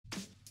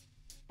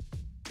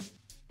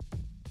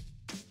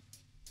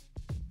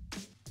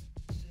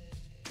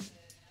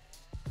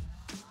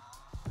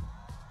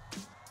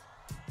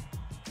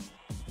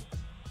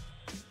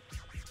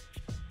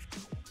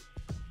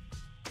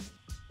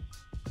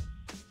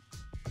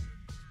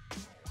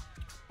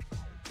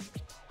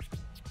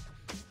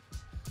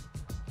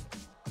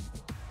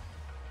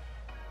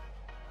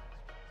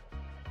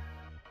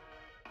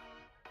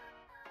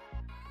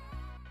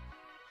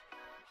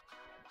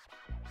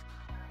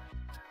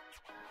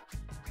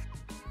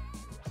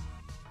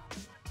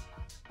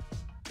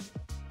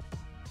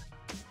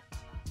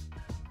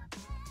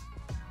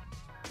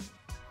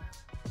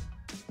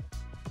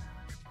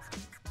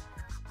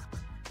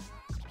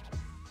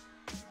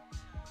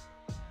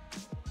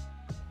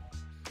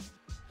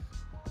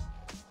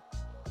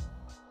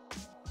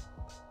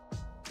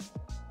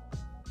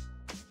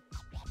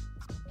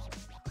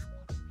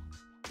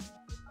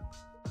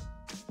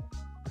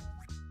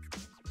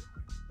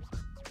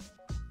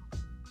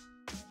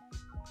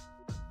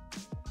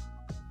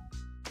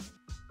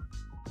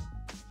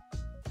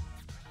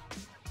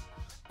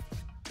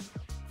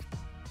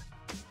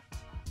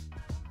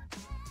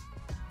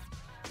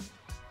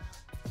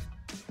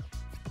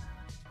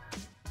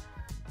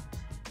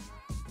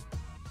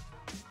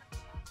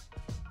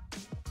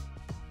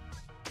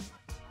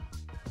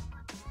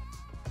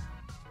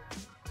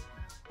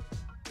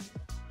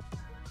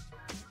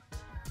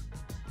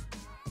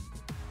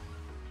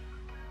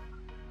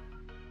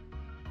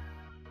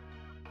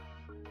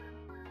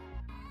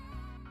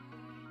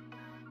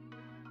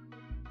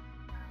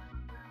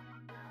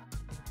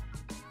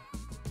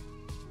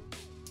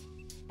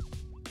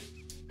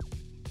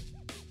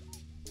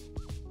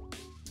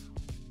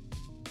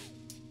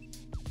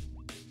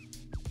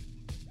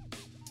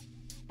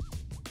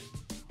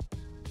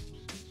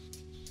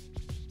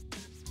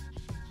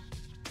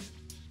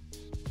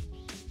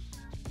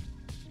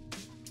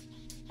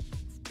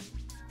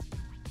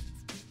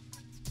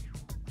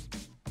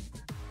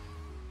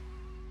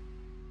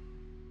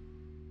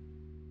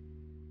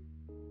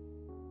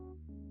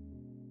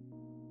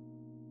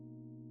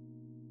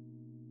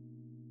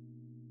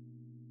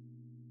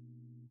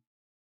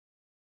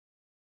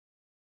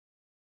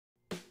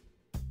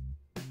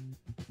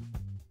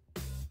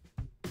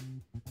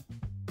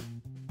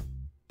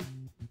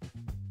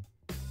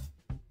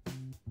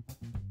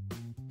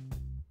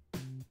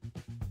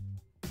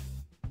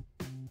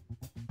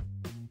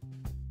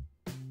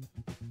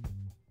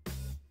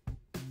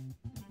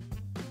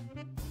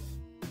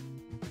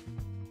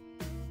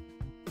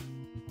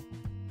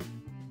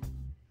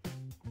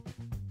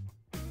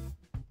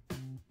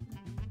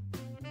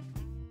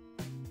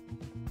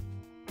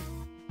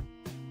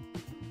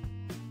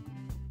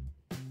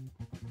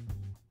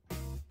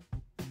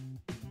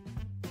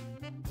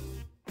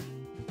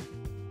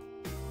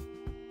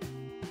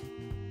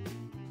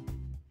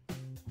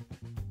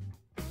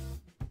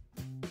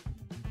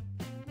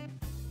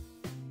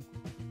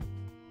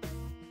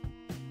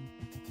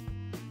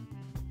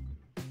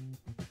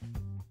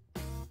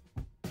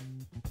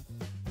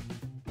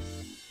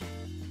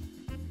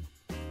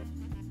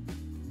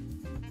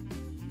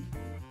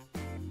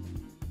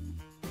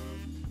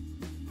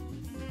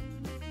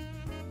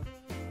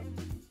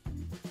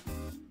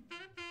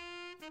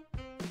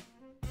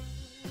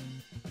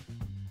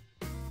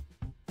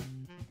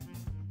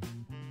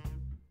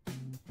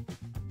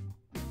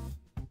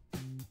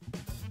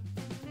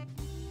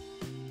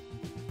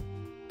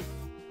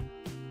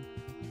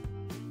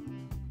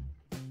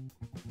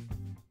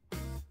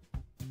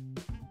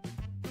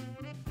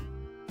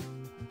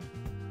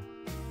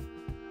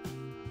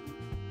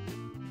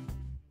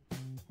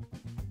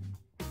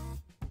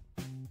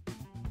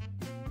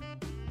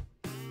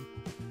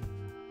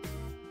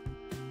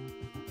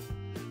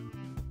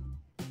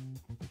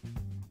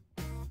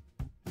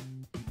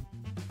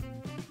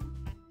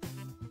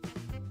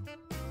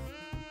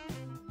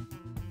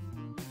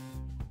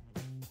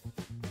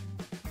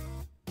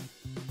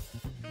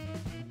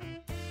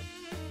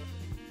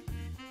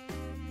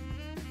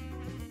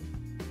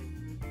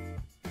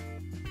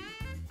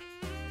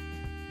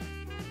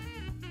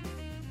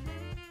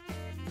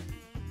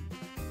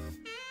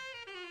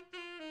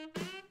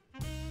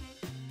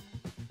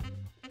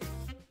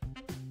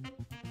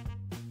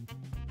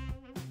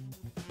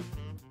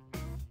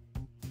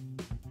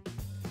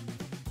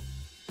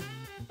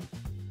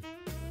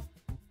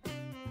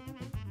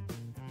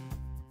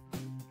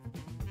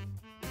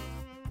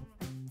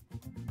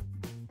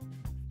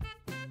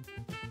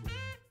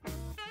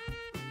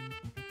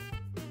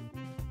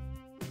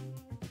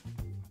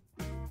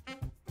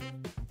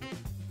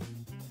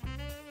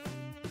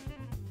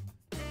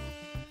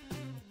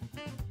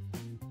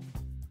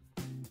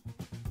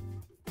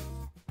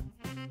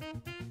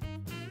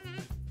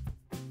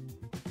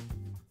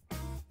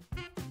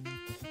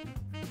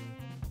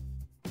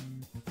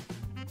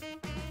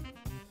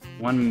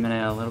1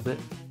 minute, a little bit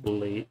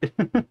late.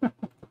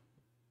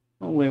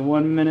 Only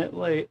 1 minute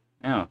late.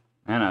 Oh,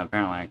 and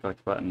apparently I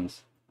clicked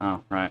buttons.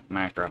 Oh, right,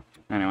 macro.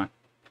 Anyway.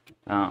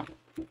 Oh.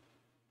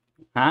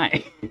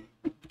 Hi.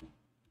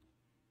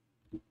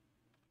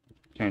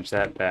 Change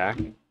that back.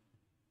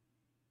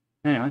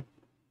 Anyway,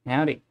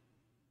 howdy.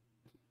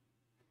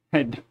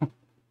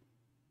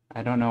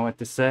 I don't know what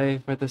to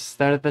say for the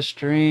start of the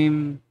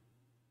stream.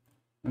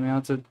 I mean,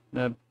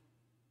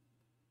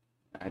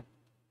 I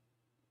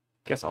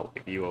guess I'll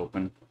leave you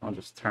open. I'll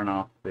just turn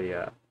off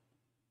the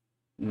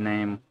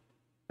name.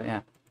 But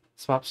yeah,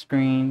 swap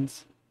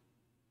screens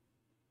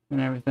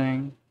and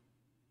everything.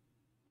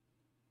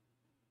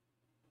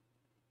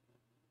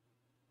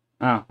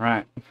 Oh,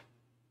 right.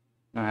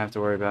 Don't have to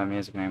worry about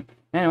music name.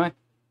 Anyway,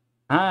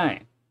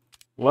 hi.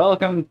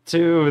 Welcome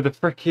to the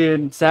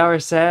frickin' Sour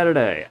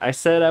Saturday. I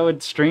said I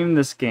would stream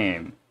this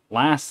game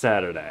last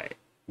Saturday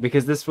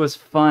because this was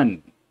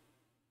fun.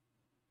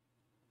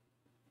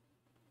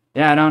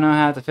 Yeah, I don't know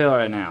how to feel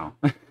right now.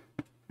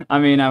 I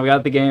mean, I've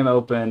got the game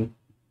open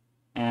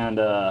and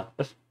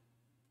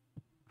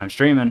I'm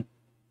streaming.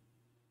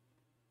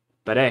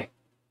 But hey,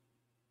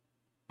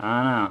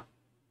 I don't know.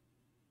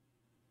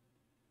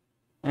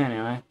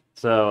 Anyway,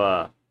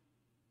 so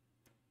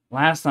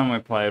last time we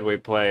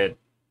played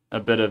a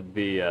bit of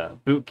the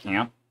boot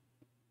camp,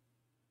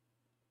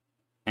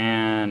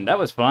 and that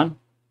was fun.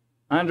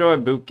 I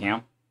enjoyed boot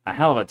camp a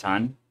hell of a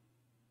ton,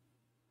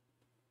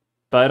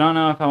 but I don't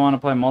know if I want to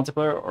play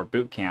multiplayer or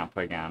boot camp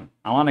again.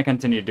 I want to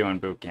continue doing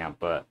boot camp,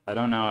 but I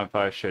don't know if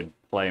I should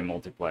play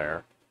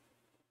multiplayer.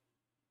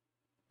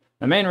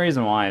 The main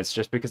reason why is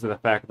just because of the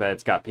fact that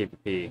it's got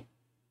PvP,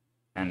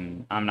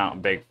 and I'm not a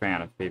big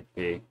fan of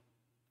PvP.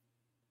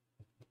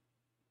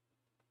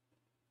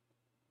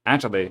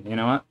 Actually, you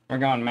know what? We're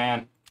going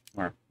man.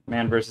 Or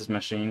man versus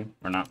machine.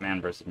 Or not man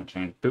versus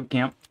machine. Boot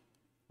camp.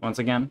 Once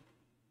again.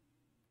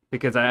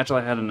 Because I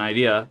actually had an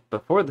idea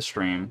before the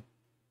stream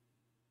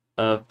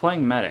of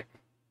playing medic.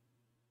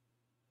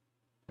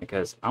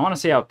 Because I want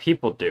to see how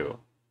people do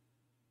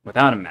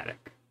without a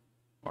medic.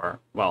 Or,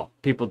 well,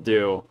 people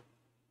do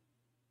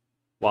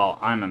while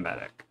I'm a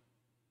medic.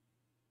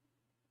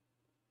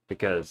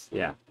 Because,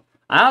 yeah.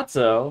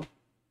 Also,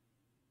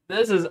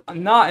 this is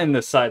not in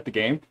the side of the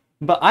game.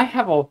 But I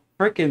have a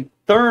freaking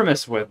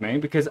thermos with me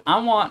because I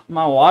want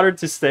my water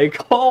to stay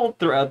cold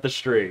throughout the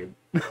stream.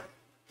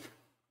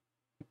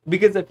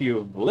 Because if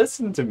you've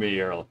listened to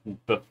me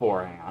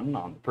beforehand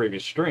on the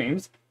previous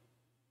streams,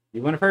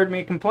 you would have heard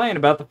me complain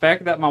about the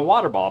fact that my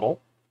water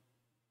bottle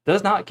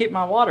does not keep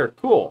my water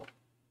cool.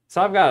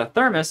 So I've got a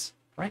thermos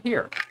right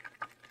here.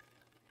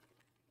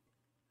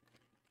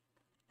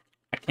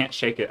 I can't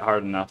shake it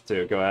hard enough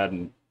to go ahead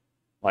and,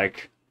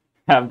 like,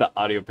 have the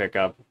audio pick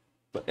up.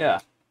 But yeah.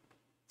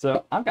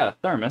 So, I've got a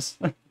thermos.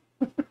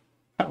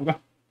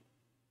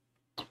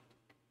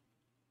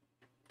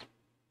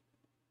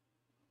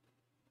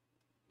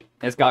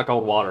 It's got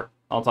cold water.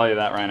 I'll tell you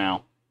that right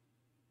now.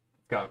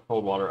 It's got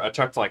cold water. I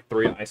chucked like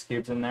 3 ice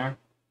cubes in there.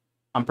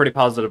 I'm pretty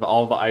positive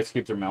all the ice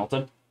cubes are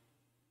melted.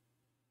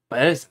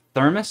 But it is a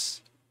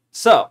thermos.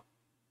 So,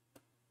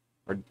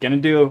 we're going to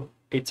do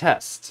a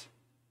test.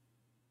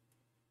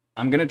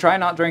 I'm going to try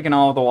not drinking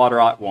all of the water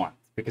at once.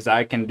 Because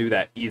I can do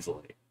that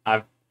easily.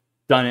 I've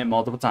done it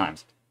multiple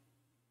times.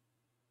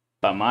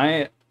 But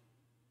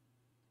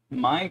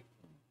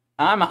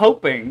I'm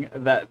hoping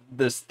that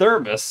this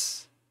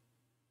thermos,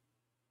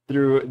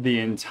 through the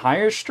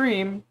entire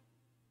stream,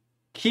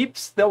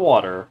 keeps the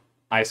water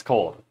ice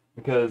cold.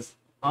 Because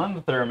on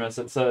the thermos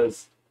it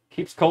says,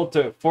 keeps cold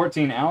to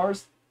 14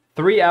 hours.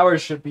 3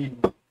 hours should be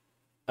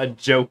a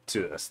joke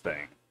to this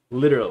thing.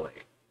 Literally.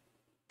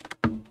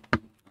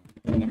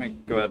 Let me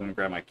go ahead and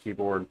grab my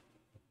keyboard.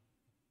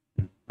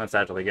 Let's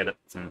actually get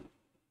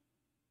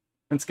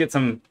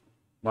some,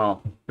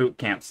 well, boot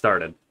camp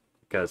started.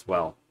 Because,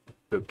 well,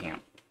 boot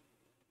camp.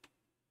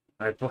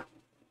 And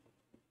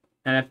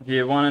if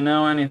you want to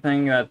know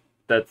anything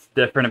that's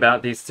different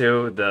about these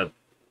two, the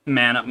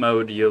man-up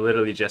mode, you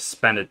literally just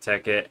spend a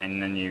ticket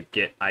and then you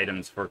get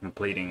items for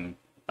completing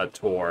a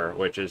tour,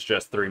 which is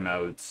just 3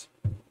 modes.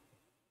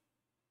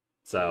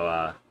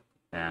 So,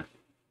 yeah.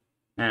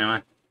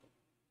 Anyway,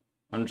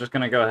 I'm just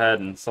going to go ahead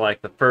and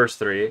select the first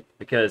 3,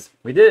 because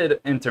we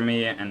did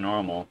intermediate and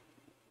normal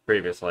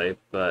previously,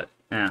 but,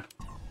 yeah.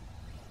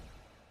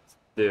 Let's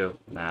do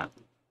that.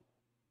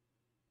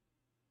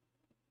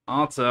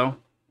 Also,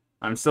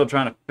 I'm still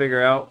trying to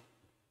figure out,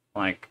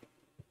 like,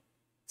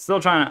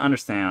 still trying to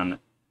understand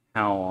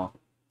how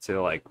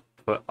to, like,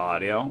 put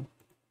audio.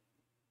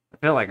 I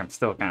feel like I'm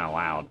still kind of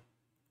loud.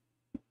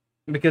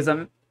 Because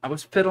I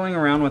was fiddling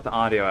around with the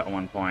audio at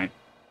one point,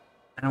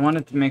 and I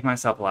wanted to make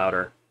myself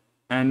louder.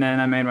 And then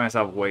I made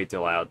myself way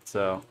too loud,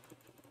 so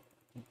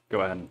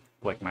go ahead and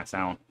flick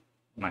myself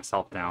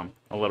down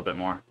a little bit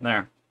more.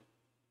 There.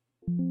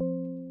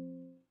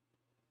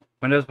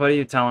 Windows, what are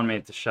you telling me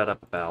to shut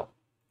up about?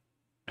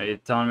 Are you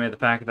telling me the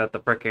fact that the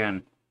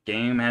frickin'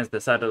 game has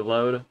decided to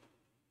load.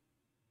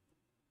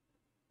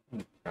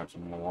 Grab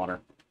some more water.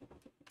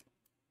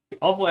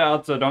 Hopefully I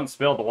also don't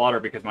spill the water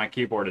because my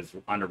keyboard is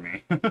under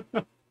me.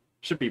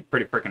 Should be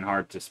pretty freaking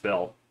hard to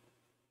spill.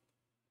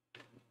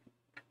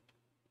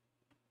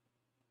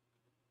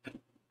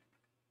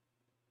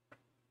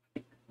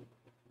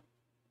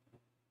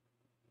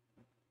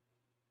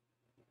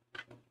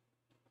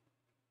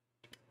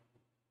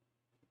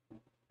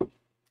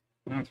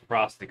 It's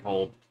frosty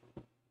cold.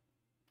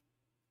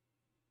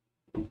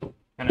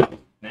 Kind of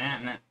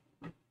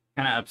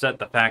upset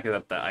the fact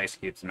that the ice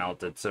cubes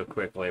melted so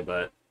quickly,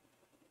 but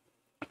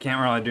I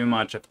can't really do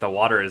much if the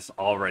water is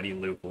already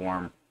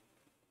lukewarm.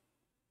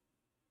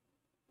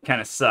 Kind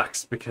of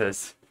sucks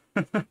because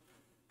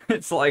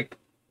it's like,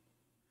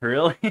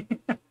 really?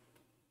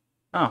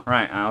 Oh,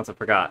 right, I also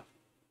forgot.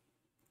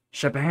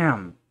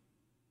 Shabam!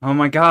 Oh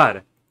my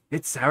god,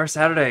 it's Sour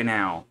Saturday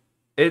now.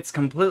 It's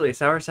completely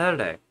Sour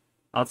Saturday.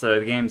 Also,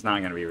 the game's not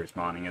going to be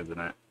respawning, isn't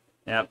it?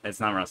 Yep, it's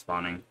not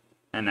respawning.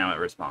 And now it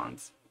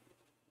responds.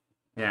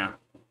 Yeah.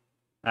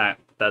 Alright,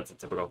 that's a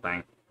typical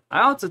thing.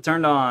 I also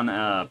turned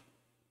on,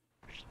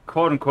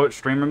 quote-unquote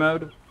streamer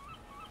mode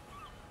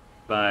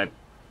by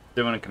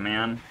doing a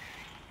command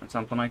or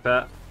something like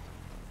that.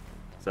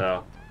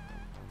 So,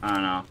 I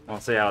don't know.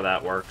 We'll see how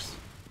that works.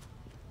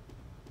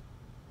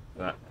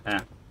 But,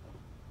 I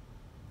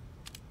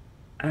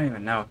don't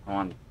even know if I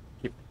want to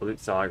keep the loot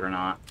sog or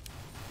not.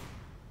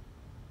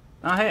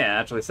 Oh, hey, it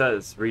actually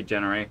says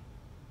regenerate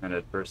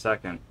per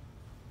second.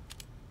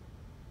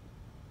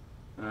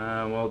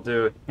 We'll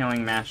do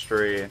healing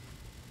mastery,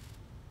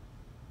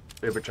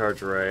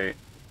 supercharge rate,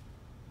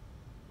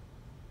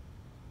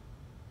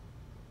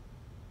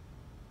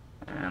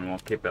 and we'll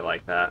keep it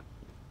like that.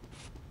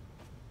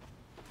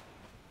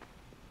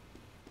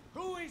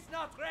 Who is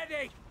not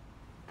ready?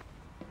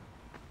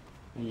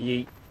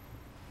 Yeet.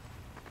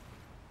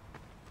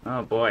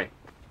 Oh boy,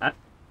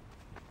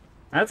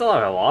 that's a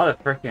lot of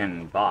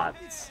freaking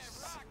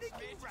bots.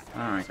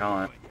 I don't know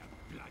call it.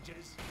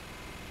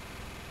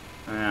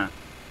 Oh, yeah.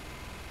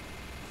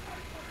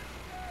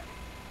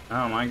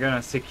 Oh my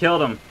goodness, he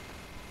killed him.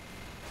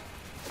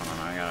 Hold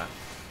on, I gotta...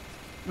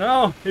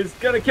 No, he's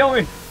gonna kill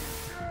me.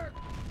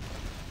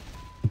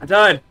 I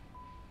died.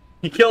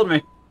 He killed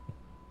me.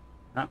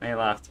 Not me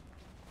left.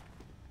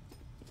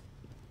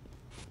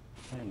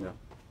 There you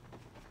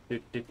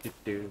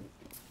go.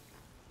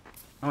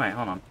 Oh wait,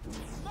 hold on.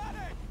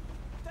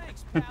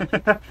 Thanks,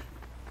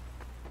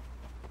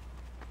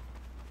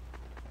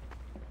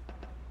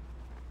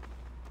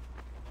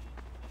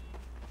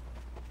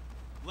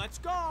 let's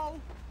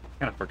go.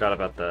 Kind of forgot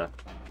about the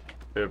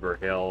Uber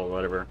Hill or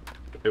whatever.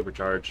 The Uber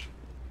charge.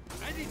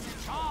 Ready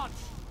to charge.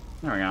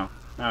 There we go.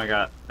 Now we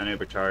got an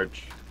Uber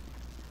charge.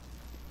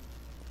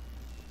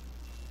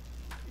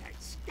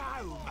 Let's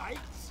go,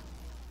 mates.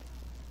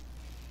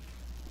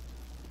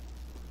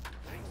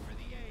 Thanks for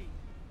the aid.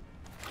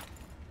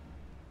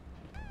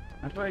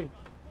 How do I...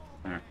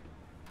 There.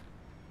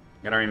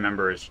 Gotta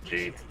remember his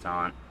G to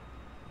taunt.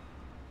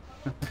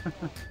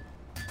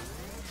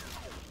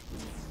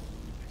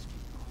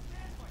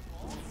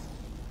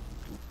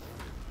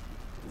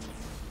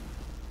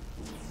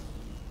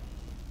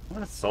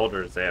 What a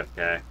soldier's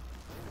AFK.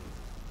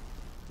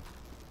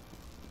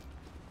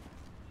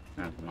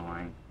 That's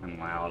annoying and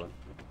loud.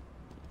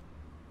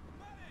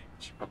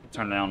 Should probably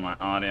turn down my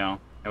audio.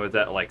 It was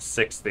at like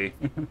 60.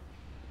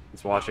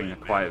 Just watching a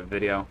quiet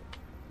video.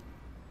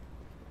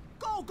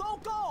 Go, go,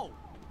 go!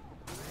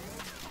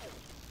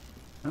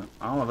 Oh,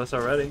 all of us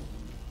are ready.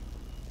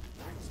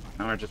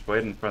 Now we're just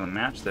waiting for the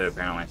match to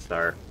apparently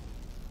start.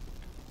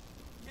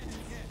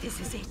 This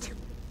is it.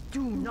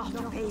 Do not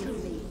fail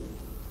me.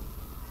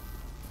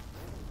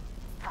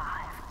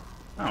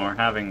 Oh, we're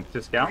having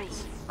 2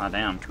 scouts? Oh,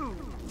 damn. 2,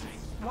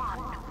 1.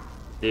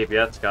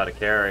 DPS got a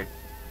carry,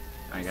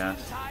 I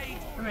guess.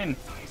 I mean,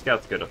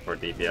 scout's good for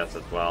DPS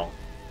as well.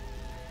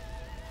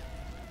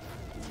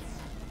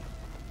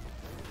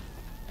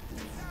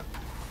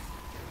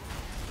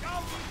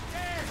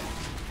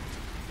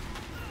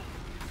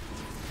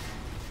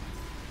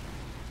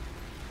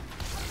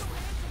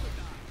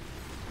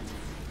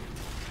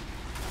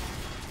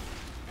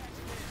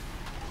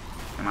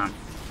 Come on.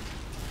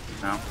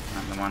 No,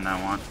 not the one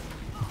I want.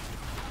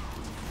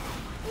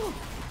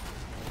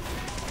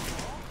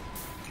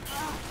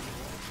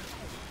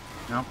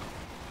 Nope.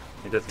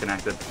 He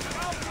disconnected.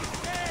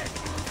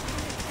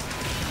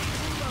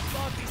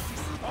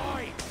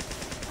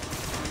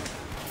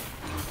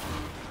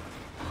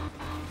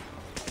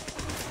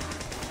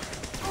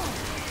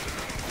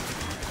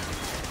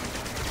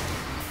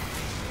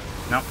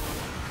 Nope.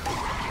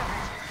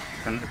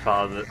 Couldn't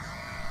pause it.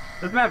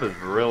 This map is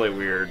really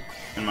weird,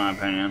 in my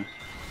opinion.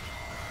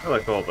 Really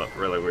cool, but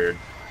really weird.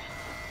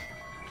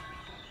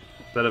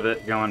 Instead of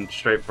it going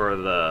straight for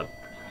the,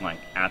 like,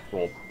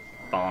 actual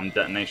bomb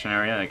detonation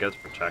area, it goes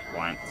for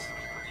checkpoints.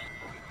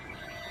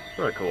 It's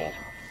really cool.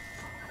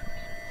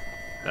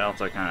 But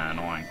also kind of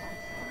annoying.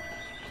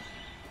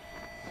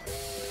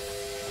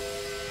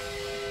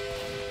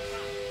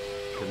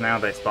 Because now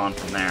they spawn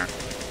from there.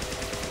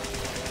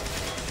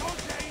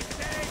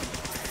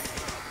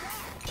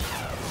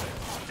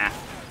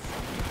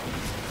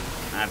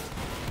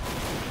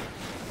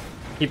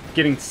 keep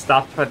getting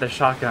stopped by the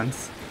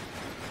shotguns.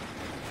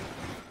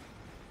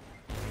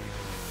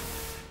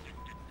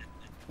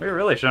 We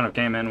really shouldn't have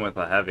came in with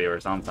a heavy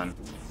or something.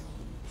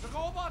 The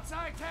robots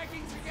are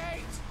attacking the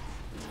gate.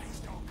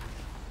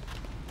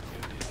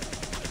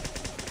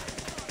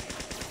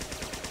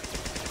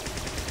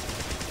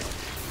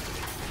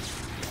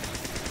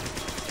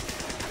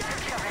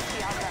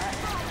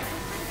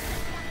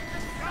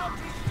 Scout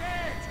is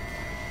dead.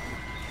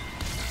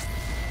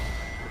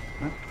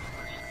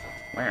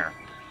 Where?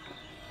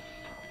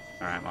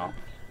 Alright, well.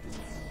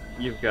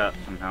 You've got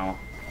some health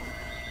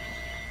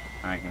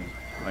I can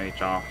leech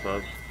off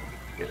of.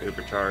 Get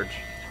uber charge.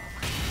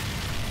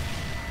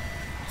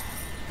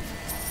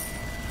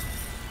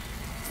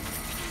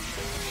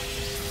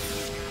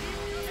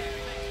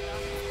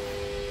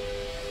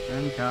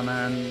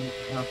 Incoming,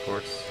 of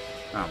course.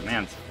 Oh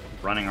man, it's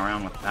running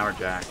around with power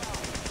jack.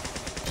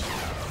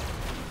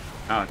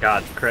 Oh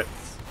god, crits.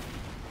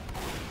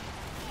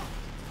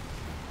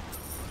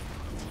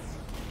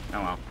 Oh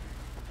well.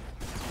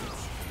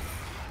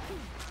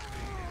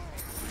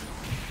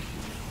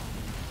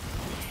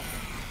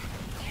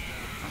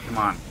 Oh, come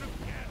on.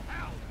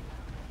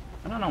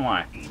 I don't know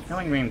why.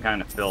 Killing beam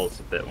kind of feels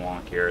a bit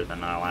wonkier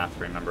than I last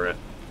remember it.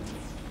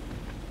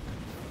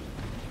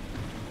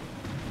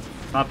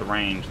 It's not the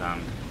range that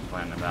I'm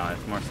complaining about,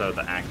 it's more so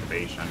the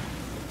activation.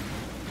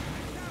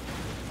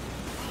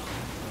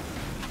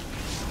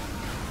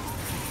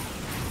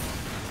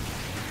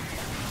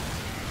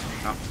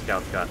 Oh,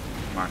 Scout's got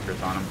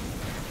markers on him.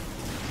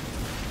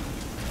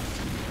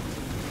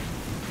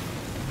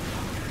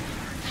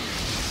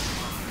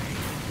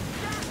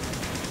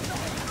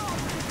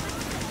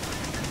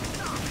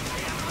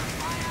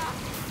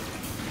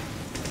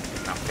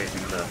 Not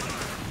taking the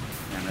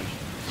damage.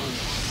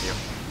 Yep.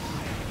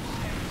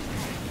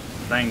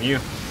 Saying you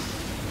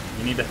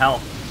need the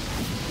help.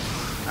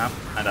 Oh,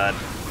 I died.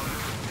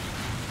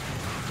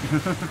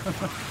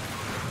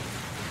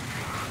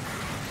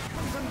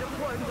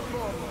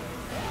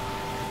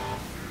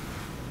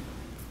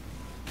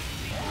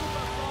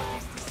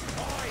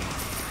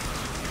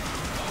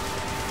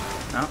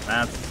 Oh,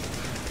 that's...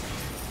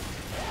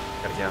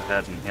 Gotta go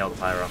ahead and heal the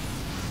pyro.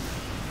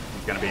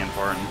 It's gonna be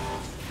important.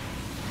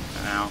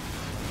 Now.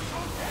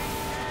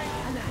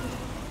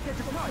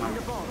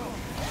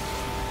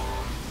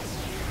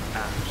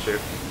 Ah,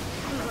 shoot.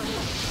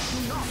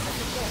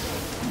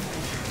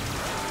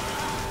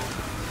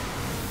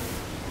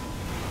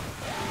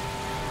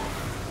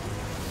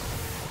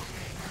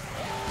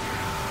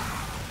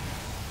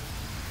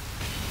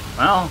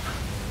 Well,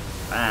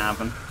 that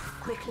happened.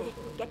 Quickly,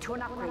 get to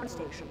an upgrade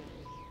station.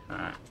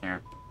 Alright,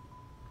 here.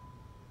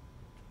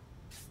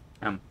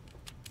 I'm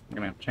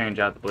gonna change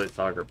out the Blitz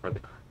Auger for the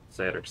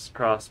Crusader's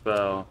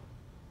crossbow.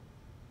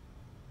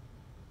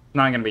 It's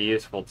not gonna be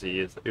useful to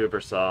use the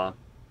Uber Saw.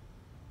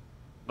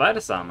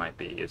 Vitasaw might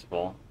be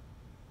useful.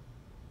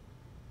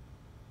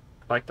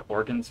 Collect the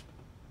organs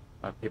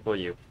of people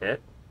you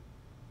hit?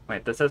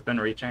 Wait, this has been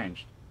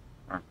rechanged.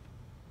 Or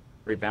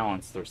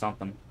rebalanced or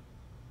something.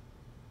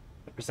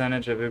 The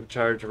percentage of Uber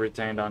charge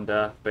retained on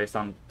death based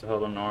on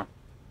total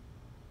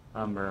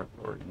number of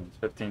organs.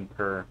 15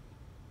 per.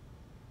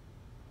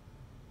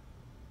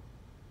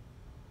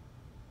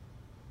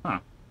 Huh.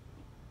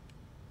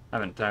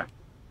 Haven't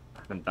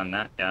done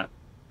that yet.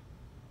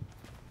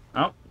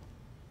 Oh.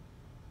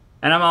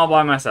 And I'm all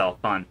by myself.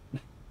 Fun.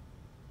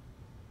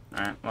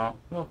 Alright, well,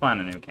 we'll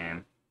find a new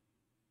game.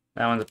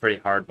 That one's a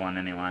pretty hard one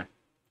anyway.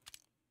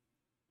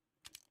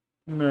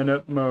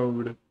 Minute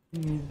mode.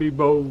 Be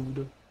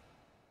bold.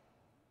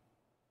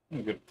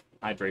 Good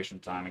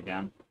hydration time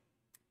again.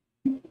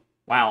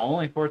 Wow,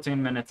 only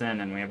 14 minutes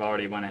in and we've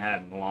already went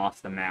ahead and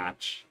lost the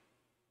match.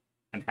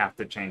 And have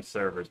to change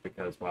servers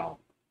because, well,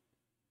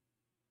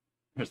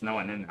 there's no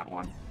one in that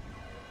one.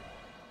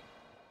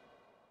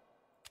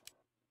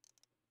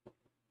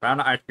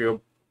 Found an ice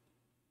cube.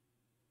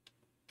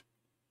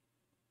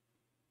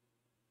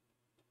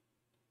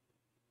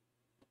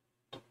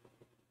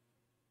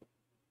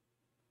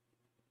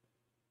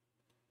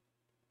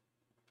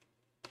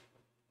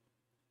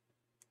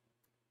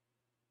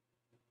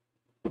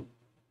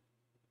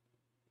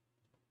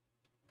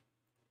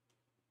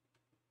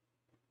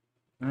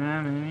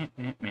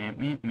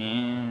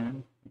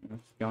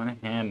 It's going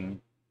ahead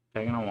and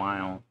taking a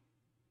while.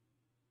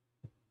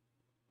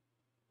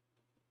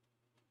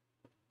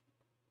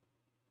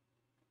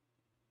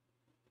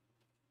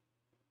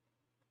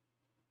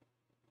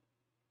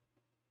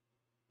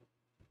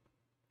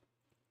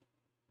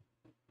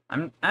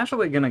 I'm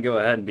actually going to go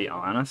ahead and be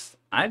honest.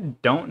 I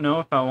don't know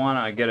if I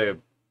want to get a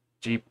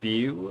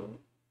GPU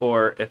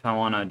or if I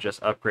want to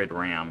just upgrade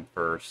RAM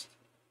first.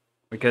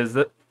 Because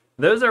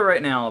those are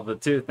right now the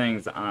two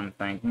things that I'm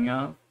thinking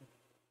of.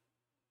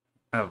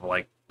 Of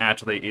like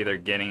actually either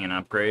getting and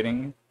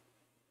upgrading.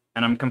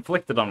 And I'm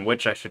conflicted on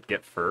which I should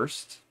get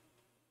first.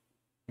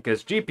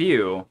 Because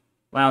GPU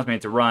allows me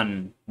to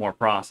run more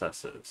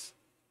processes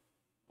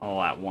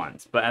all at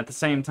once. But at the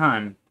same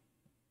time,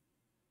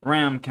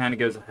 RAM kind of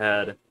goes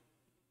ahead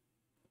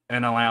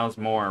and allows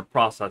more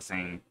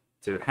processing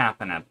to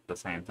happen at the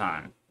same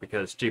time,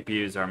 because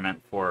GPUs are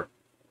meant for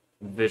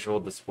visual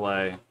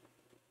display.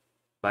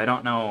 But I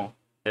don't know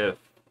if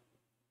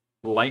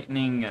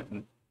lighting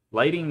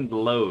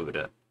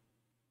load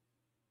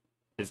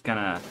is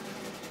gonna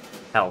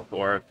help,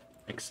 or if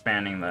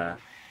expanding the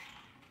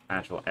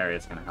actual area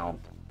is gonna help.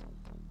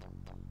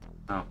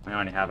 Oh, we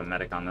already have a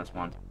medic on this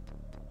one.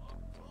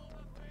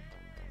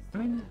 I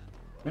mean,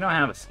 we don't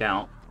have a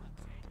scout.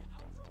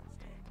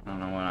 I don't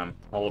know what I'm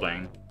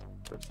holding.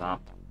 First off,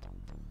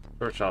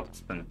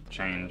 shop's been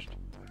changed.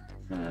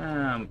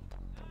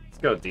 Let's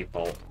go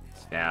default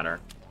scatter.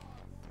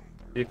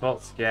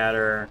 Default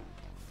scatter.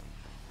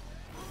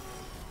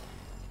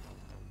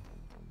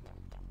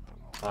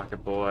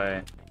 Pocket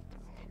boy.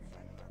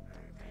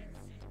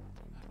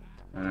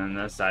 And then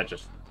this, I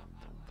just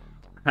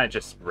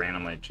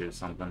randomly choose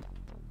something.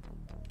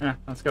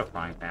 Let's go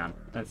frying pan.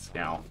 Let's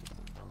scout.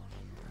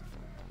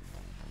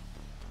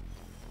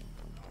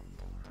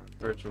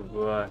 Virtual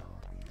boy.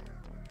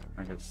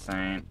 Market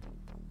Saint.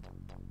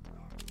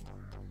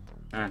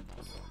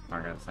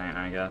 Market Saint,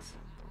 I guess.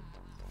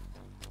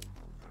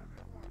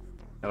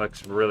 It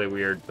looks really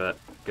weird, but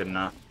good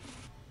enough.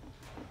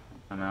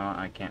 Oh no,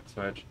 I can't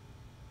switch.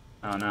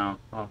 Oh no,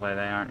 hopefully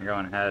they aren't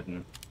going ahead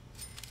and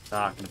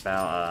talking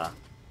about,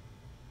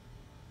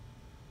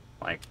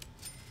 like,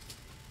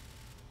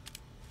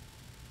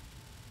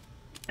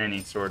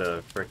 any sort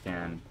of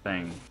frickin'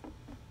 thing.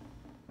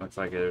 Looks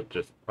like they're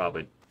just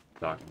probably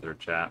talking through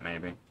chat,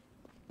 maybe.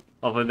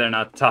 Hopefully they're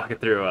not talking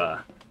through,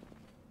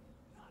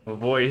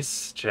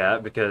 voice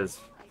chat, because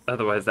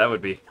otherwise that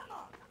would be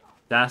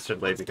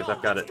dastardly, because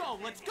I've got it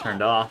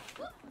turned off.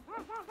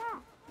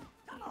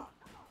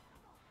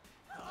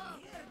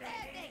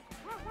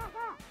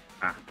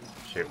 Ah,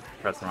 shoot.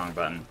 Press the wrong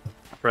button.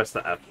 I pressed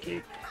the F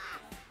key.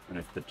 And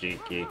it's the G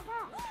key.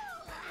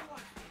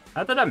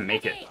 How did I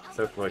make it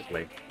so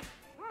quickly?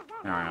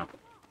 I don't know.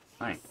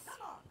 Nice.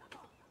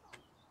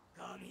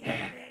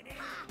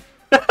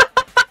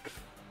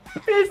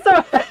 He's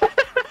so...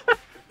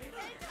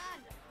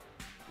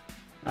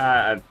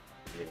 yeah.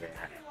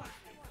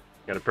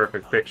 Got a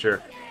perfect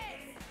picture.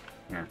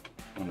 Yeah,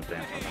 I want to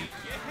dance with him.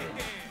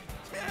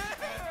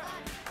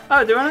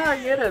 Oh, do I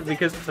not get it?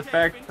 Because of the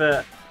fact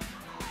that...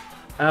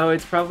 Oh,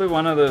 it's probably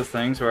one of those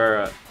things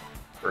where...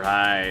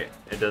 right,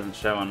 it doesn't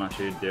show unless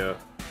you do it.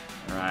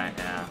 Right,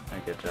 yeah, I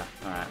get you.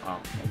 Alright, well,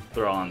 we'll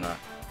throw on the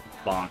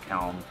bonk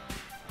helm.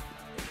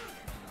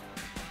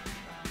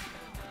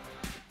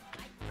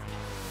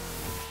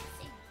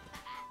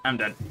 I'm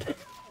dead.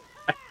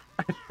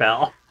 I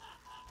fell.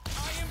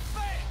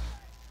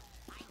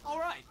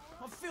 Alright,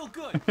 I feel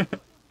good.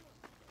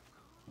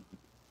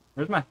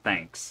 Where's my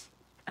thanks?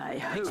 I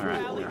hope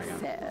Alright, all there we go.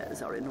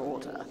 affairs are in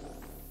order.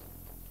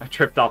 I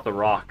tripped off the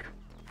rock.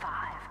 5,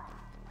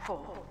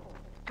 4,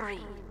 3,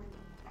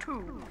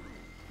 2,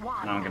 1.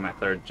 I don't get my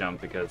third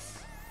jump because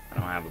I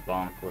don't have a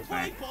bonk with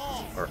me.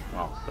 Or,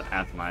 well, the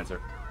atomizer.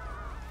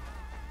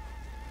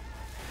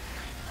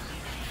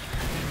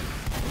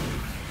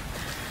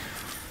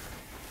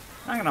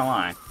 Not gonna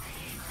lie.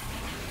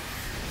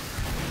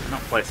 I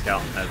don't play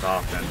Scout as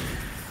often.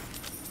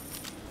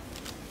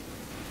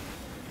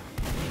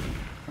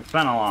 I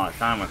spent a lot of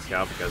time with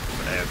Scout because of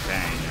the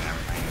AFKing and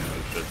everything. It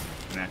was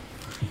just, meh.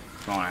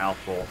 Smaller health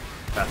pool.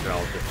 Faster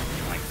I'll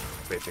just, like,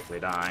 basically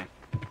die.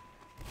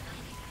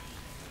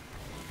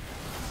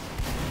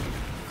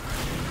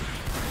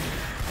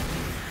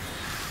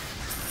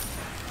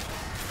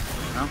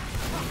 No?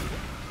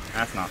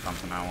 That's not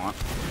something I want.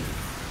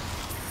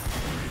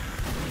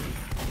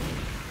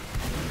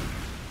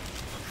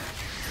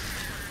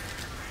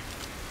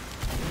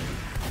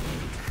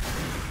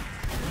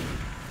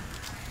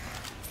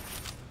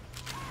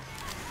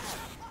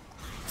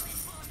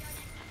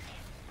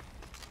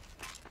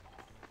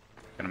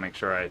 Gonna make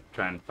sure I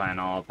try and find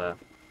all the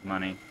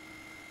money.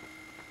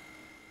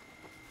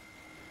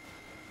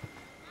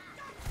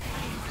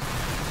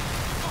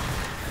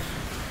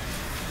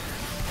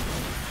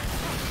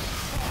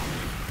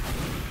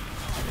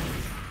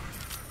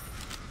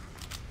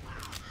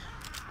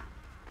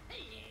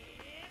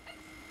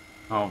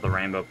 All the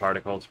rainbow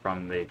particles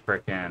from the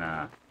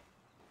frickin'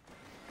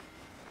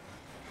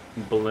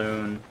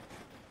 balloon.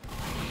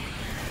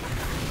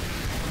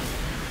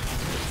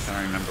 I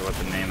don't remember what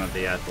the name of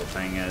the actual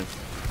thing is.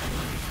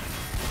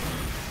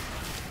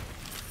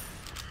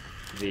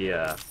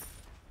 The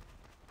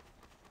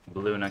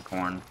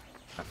balloonicorn,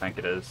 I think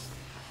it is.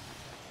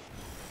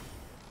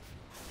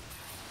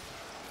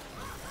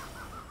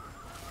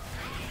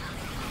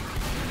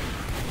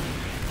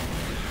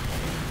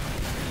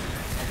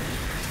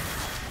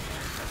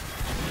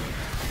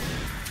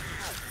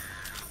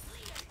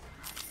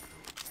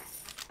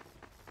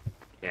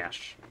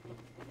 Cash.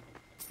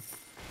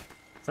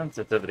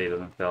 Sensitivity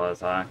doesn't feel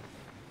as high.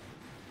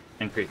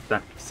 Increased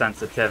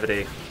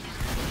sensitivity.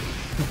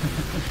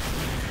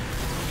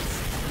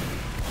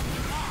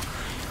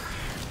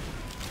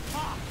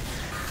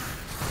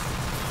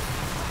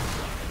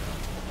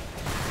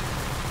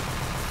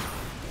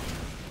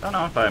 I don't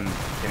know if I'm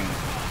getting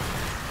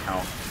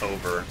out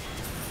over.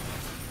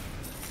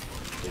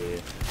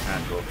 the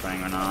actual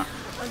thing or not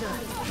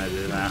when I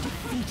do that.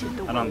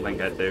 I don't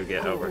think I do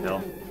get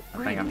overhill.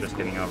 I think I'm just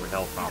getting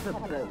overhill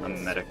from a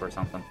medic or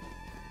something.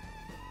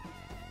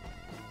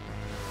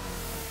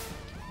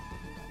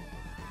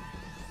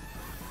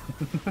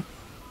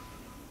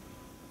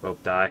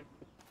 Both die.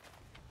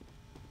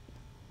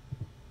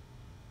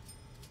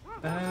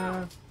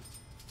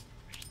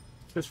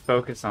 Just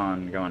focus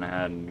on going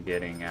ahead and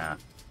getting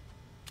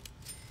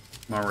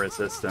more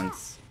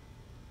resistance.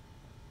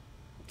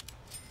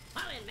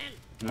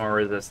 The more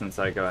resistance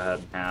I go ahead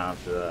and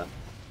have, the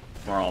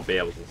more I'll be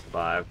able to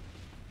survive.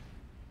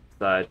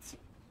 Besides,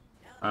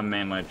 I'm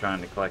mainly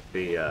trying to collect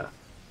the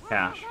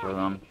cash for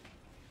them,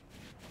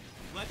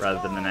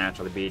 rather than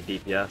actually be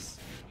DPS.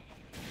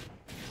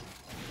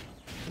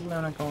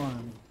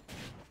 Unicorn.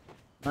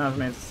 That was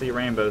meant to see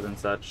rainbows and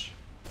such.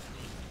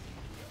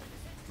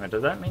 Wait,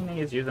 does that mean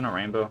he's using a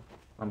rainbow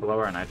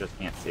blower and I just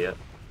can't see it?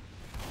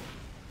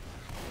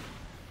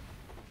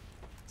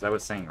 Because I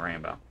was saying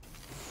rainbow.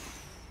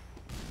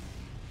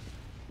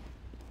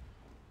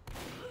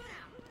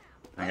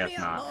 I guess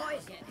not.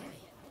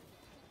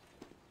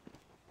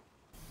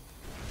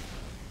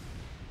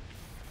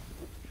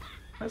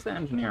 Where's the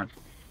engineer?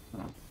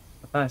 Oh.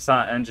 I thought I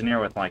saw an engineer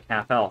with like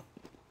half health.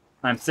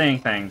 I'm seeing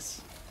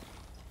things.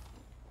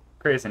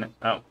 Crazy.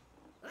 Oh.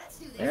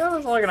 Yeah, I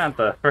was looking at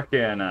the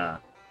frickin'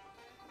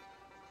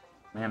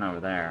 man over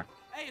there.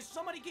 Hey, is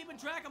somebody keeping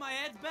track of my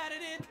ads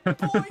batted in?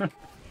 Boink!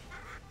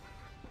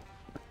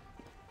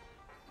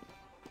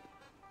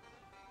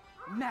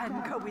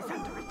 Mango is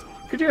under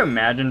attack. Could you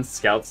imagine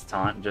Scout's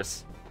taunt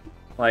just,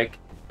 like,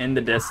 in the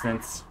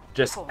distance,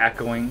 just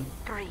echoing?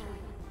 3,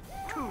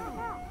 2,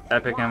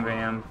 Epic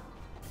MVM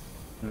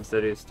in the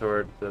cities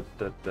toward the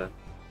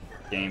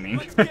gaming.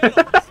 Let's get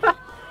 'em.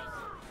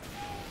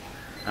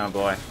 Oh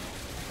boy.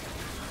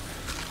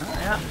 Oh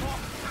yeah.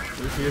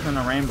 He's using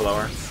a rain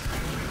blower.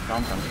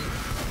 Something.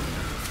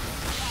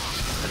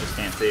 I just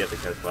can't see it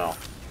because, well,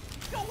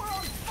 Yo, we're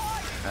on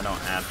fire! I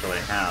don't actually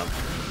have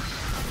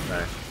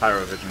the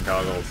pyrovision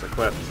goggles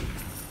equipped.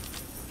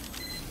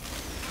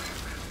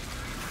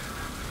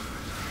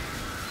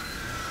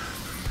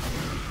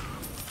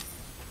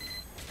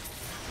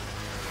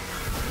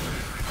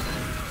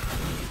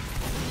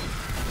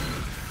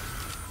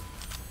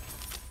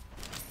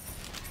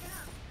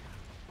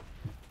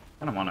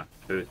 I don't want to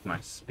boost my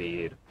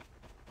speed.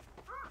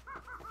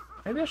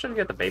 Maybe I should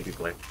get the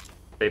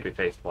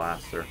babyface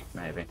blaster,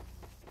 maybe.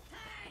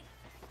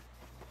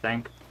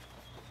 Think.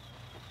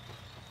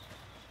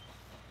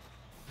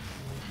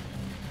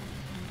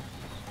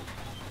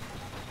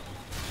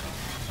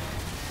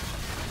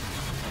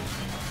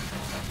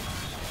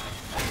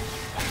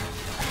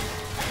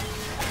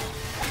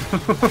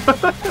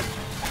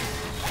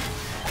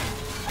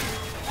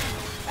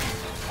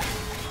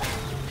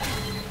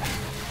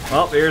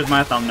 Well, here's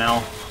my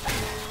thumbnail.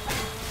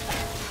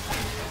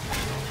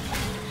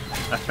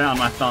 I found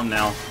my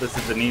thumbnail. This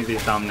is an easy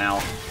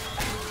thumbnail.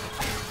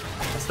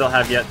 I still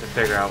have yet to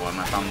figure out what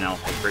my thumbnail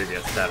for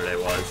previous Saturday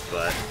was,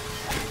 but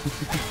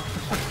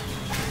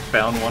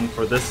found one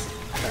for this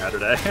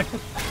Saturday.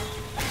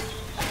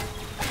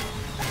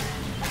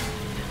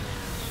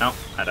 Nope,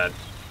 I died.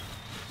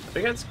 I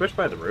think I got squished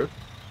by the roof.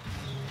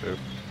 Oof.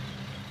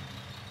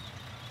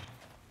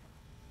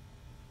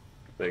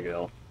 Big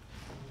L.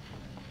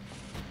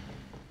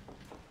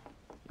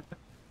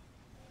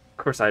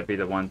 Of course I'd be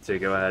the one to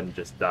go ahead and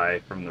just die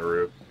from the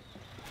roof.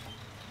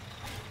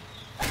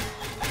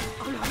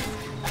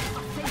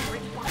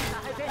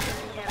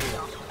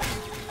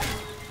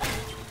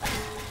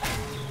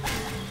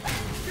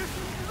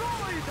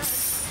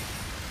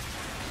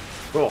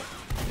 Cool.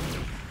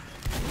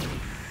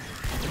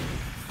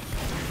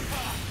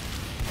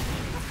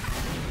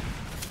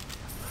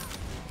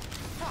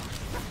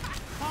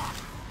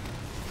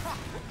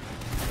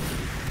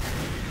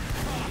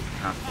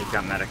 Oh, he's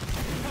got medic.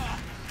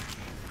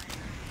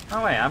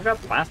 Oh wait, I've got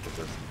blast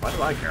resist. Why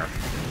do I care?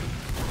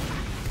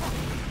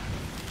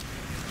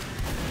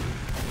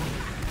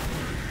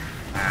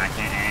 Ah, I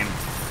can't aim.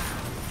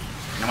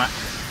 You know what?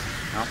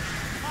 Nope.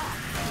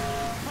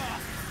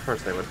 Of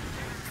course they would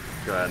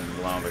go ahead and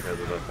blow because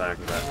of the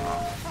fact that...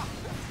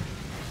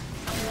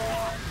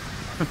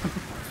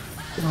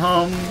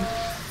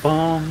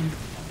 Bomb.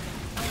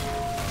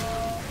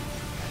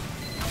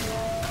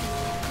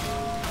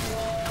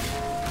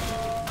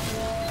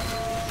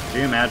 Do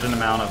you imagine the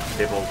amount of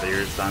people's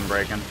ears I'm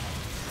breaking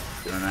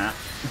doing that?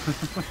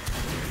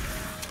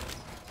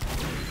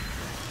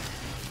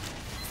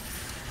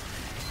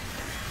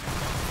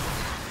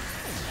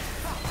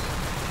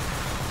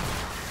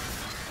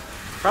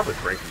 Probably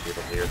breaking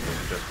people's ears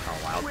is just how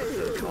loud this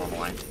is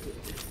normally.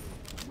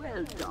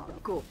 Well done.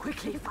 Go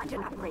quickly find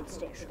an upgrade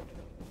station.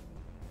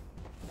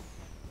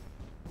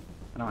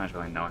 I don't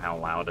actually know how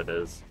loud it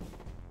is.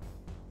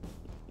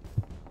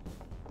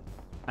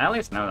 I at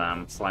least know that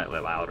I'm slightly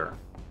louder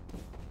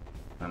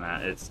than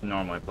that. It's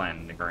normally playing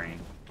in the green.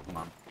 Come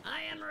on.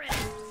 I am ready.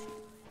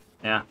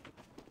 Yeah.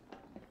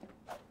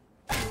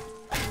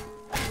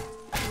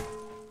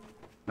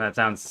 That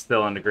sounds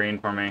still into green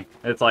for me.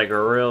 It's like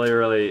really,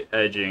 really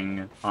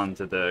edging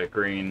onto the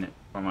green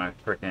for my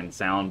freaking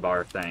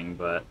soundbar thing,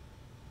 but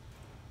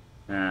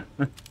yeah.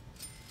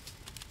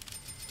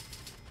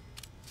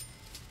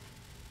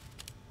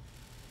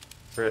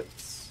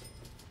 Crits.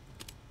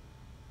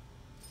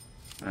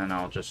 And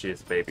I'll just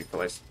use baby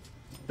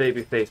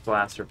face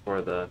blaster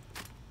for the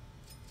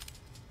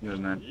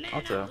movement.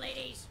 Also,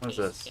 what is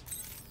this?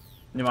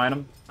 New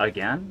item?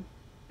 Again?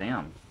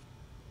 Damn.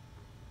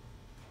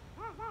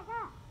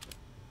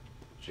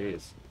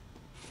 Jeez.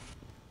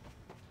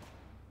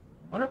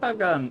 Wonder if I've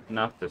got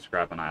enough to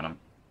scrap an item.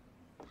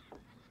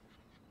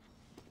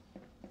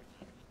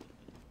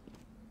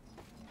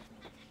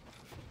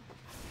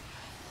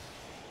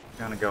 I'm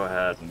gonna go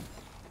ahead and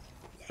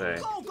say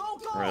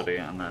ready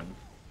and then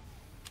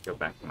go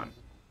back to my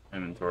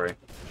inventory.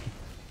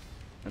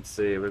 Let's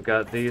see, we've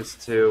got these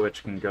two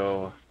which can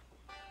go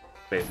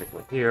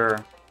basically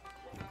here.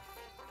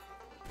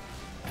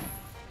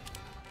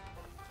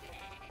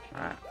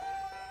 Alright,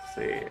 let's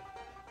see.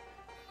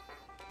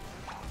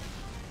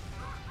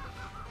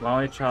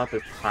 Lollipop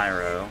is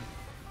Pyro.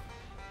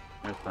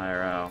 There's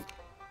Pyro.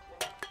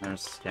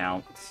 There's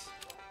Scouts.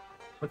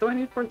 What do I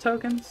need for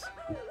tokens?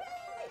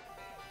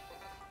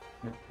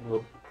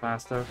 Little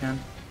class token.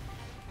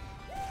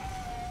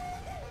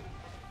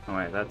 Oh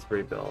wait, that's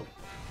rebuild.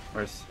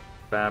 Where's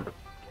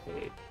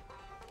Fabricate?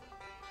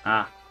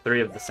 Ah,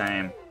 3 of the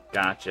same.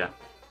 Gotcha.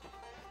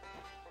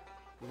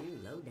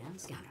 Low down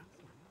scanner.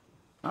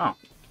 Oh.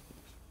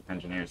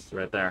 Engineers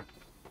right there.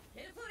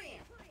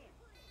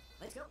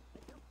 Let's go.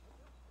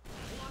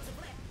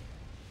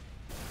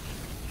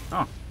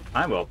 Oh,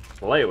 I will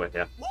play with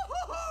you.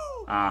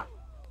 Ah.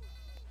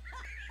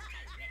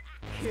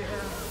 Here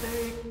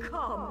they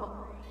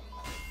come.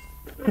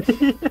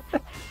 5,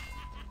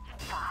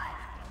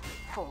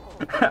 4.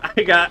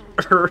 I got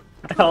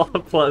L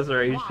plus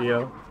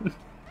ratio.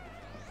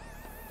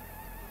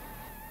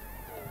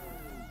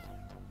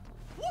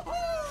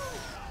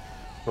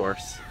 Of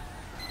course.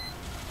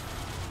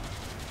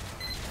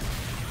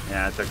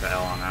 Yeah, I took the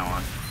L on that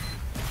one.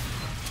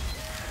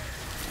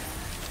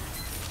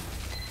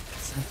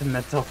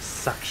 Sentimental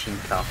suction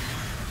cup.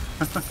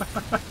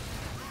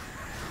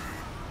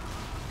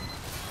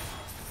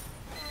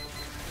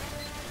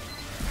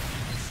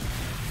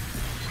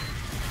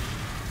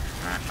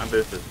 Alright, my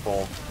boost is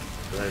full.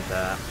 So there's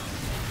that.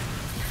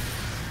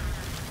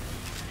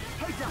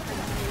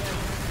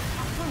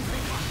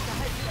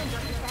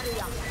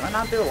 Do I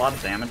not do a lot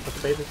of damage with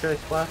the basic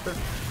face blaster?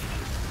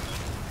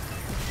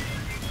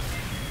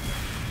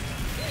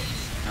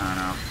 I don't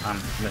know. I'm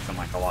missing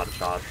like a lot of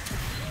shots.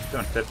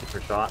 Doing 50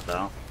 per shot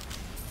though.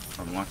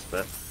 From the looks of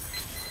it.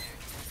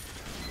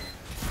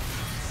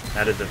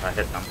 That is if I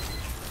hit them.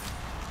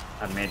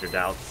 I have major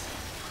doubts.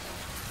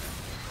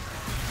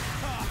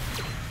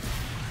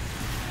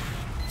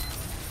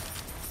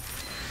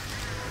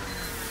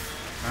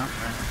 Oh,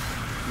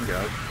 there he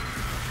goes.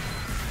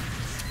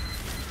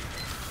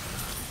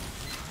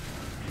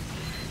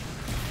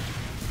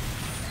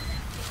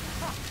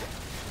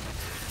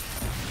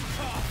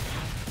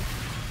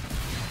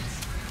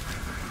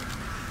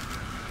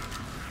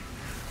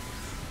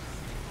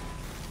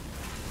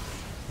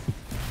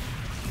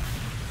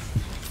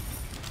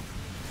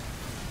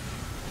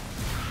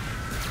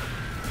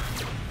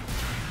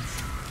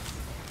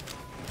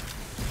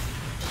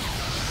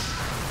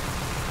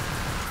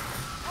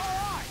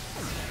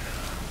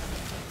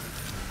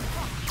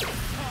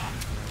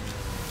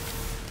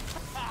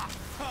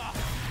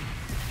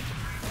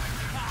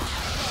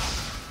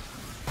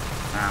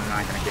 I'm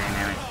not gonna gain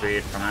any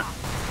speed from it.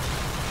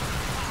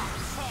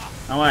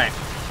 Oh wait.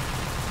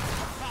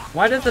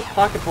 Why does the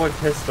Pocket Boy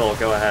pistol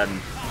go ahead and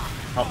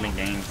help me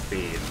gain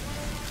speed?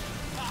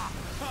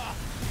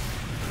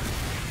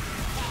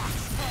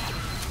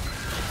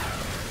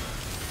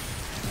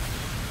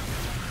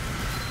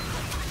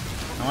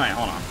 Oh wait,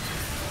 hold on.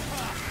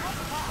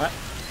 What?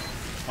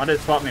 Why did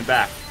it swap me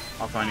back?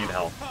 Also, I need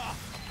help.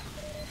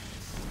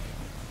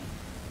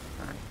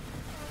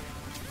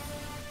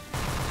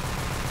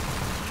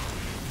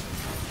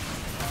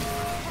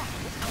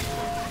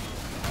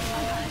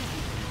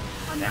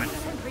 Damn it.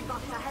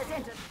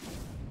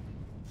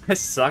 I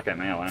suck at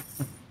melee.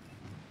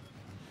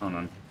 Hold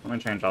on. Let me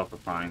change off the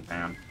frying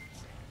pan.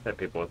 Hit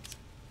people with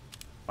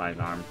five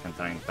arms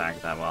considering the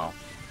fact that well.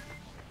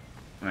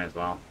 May as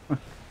well.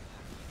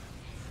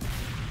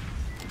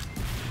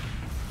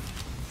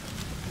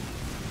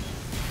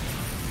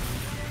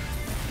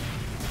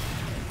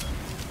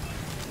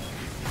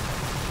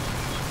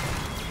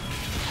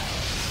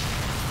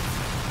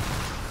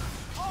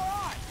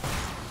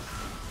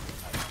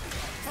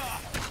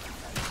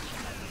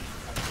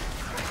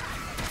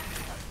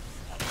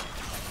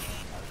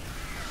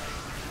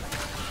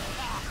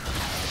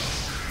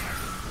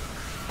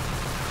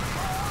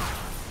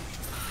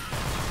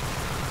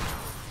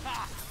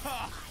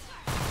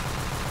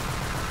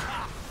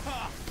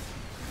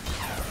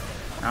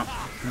 Oh,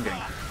 I'm getting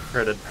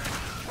critted.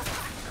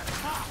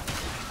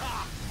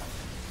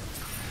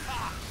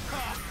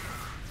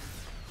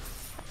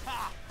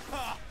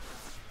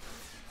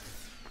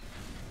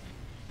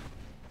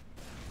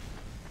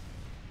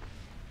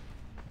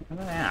 Where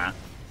are they at?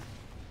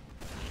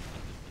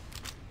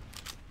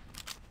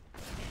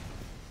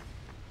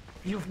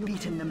 You've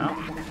beaten them Oh.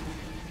 back.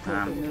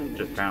 I'm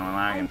just apparently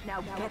lagging.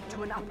 Now get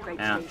to an upgrade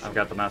Yeah, station. I've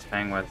got the most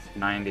ping with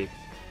 90.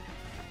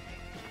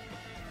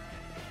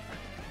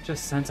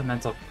 Just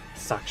sentimental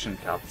suction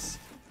cups.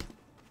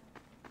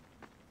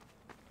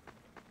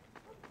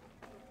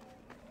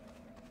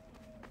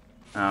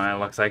 Oh, it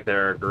looks like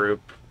they're a group.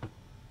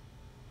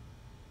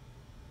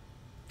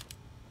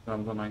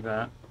 Something like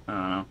that. I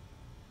don't know.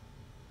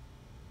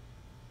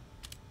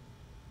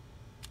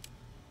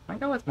 I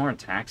go with more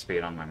attack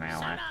speed on my melee.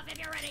 Shut off if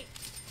you're ready.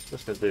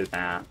 Just to do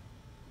that.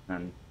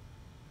 And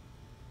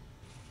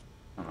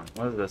hold on,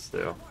 what does this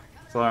do?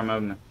 Slower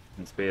movement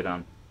and speed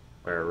on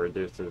where it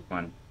reduces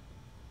when.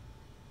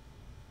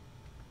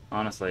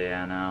 Honestly,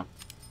 yeah, no.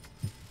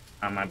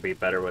 I might be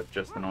better with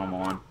just the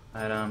normal one.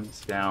 Item,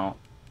 scout.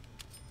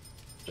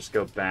 Just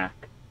go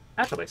back.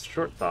 Actually,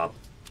 shortstop.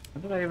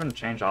 When did I even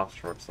change off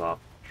shortstop?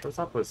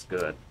 Shortstop was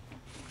good.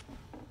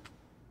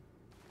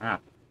 Ah,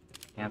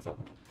 cancel.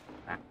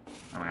 Ah,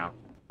 there we go.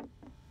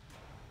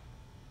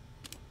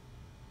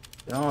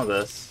 Do all of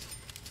this.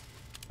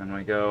 Then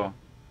we go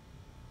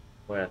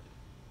with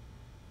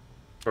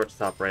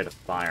shortstop rate of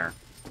fire.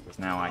 Because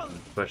now I can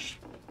push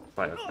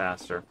slightly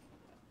faster.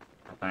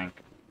 I think.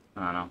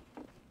 I don't know.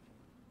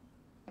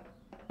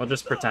 We'll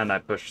just pretend I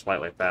push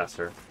slightly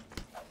faster.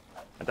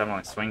 I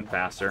definitely swing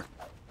faster.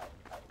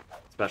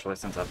 Especially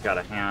since I've got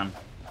a hand.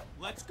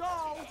 Let's go.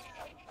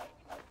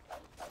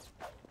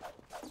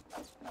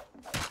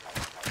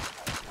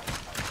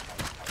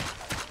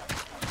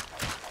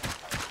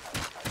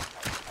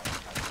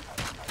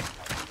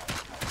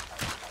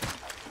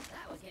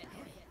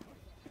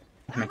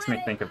 It makes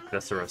me think of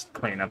Viscera's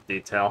cleanup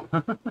detail.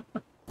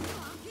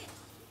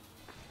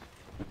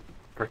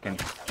 Frickin'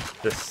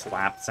 just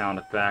slap sound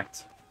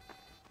effect.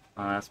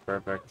 Oh, that's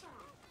perfect.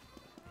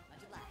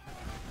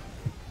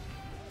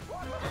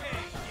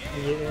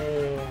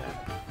 Yeah.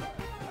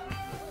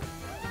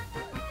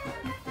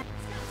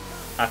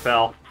 I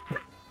fell.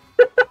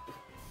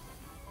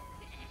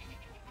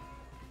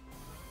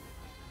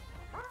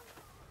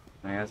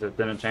 I guess it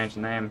didn't change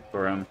the name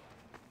for him.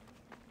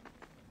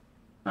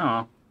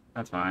 Oh,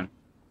 that's fine.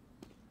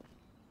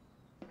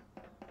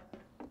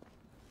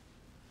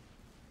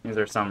 These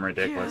are some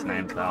ridiculous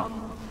names, though.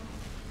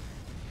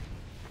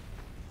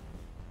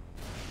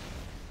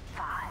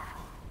 5,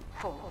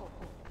 4,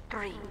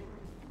 3,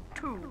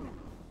 2,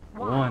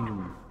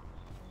 1.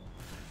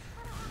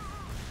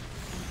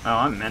 Oh,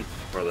 I'm meant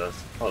for this.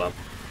 Hold up.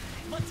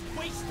 Let's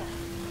waste them.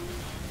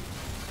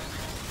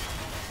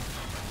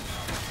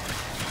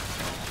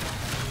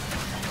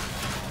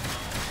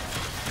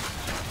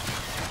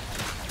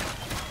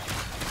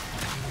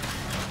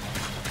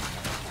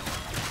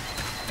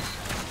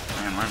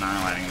 Man, we're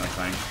annihilating this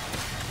thing.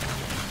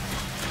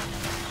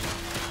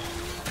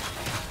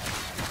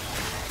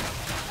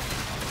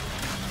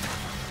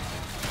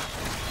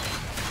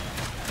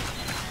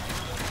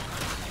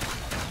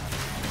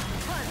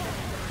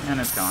 And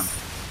it's gone.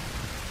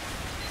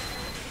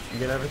 You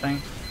get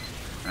everything?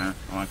 Eh,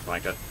 it looks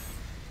like it.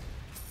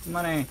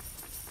 Money!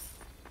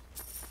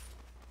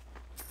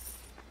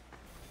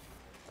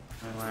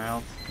 Anywhere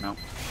else? Nope.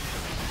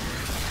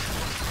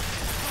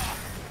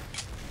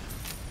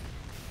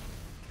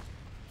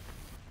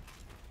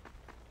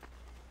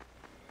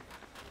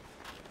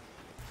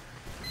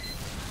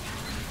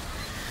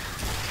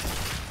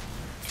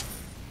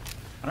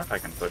 I wonder if I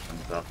can push them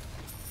stuff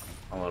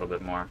a little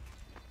bit more.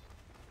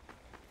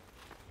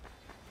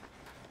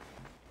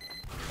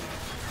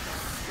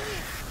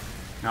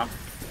 Nope.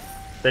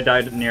 They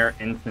died near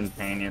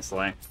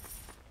instantaneously.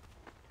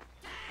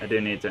 I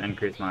do need to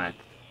increase my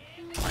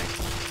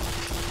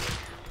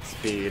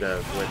speed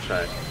of which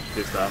I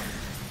do stuff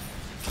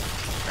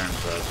in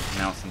terms of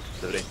mouse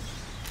sensitivity.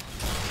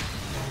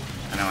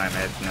 I know I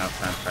made no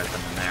sense right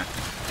then and there,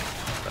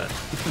 but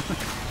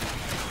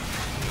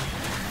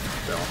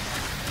still.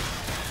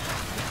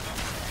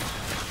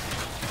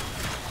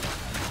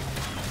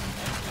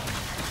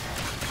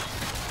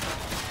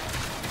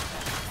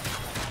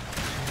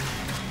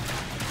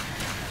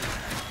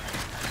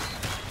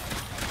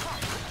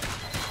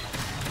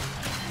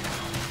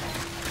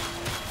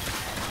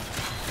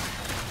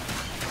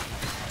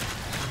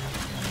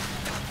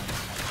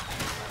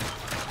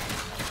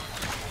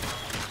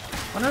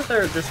 I wonder if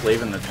they're just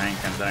leaving the tank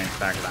and setting the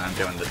fact that I'm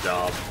doing the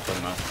job for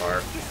the most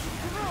part.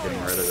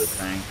 Getting rid of the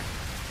tank.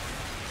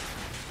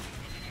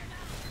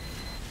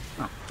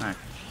 Oh, nice.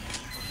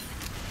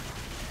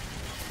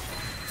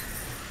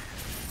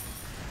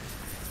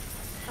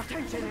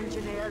 Attention,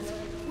 engineers.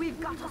 We've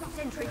got a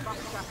sentry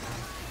buster.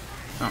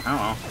 Oh,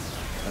 hello.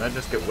 Did I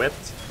just get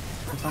whipped?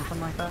 Or something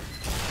like that?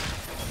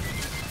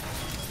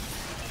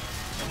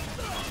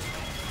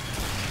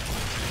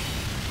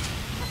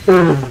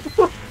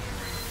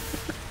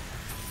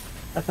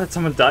 I thought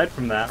someone died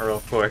from that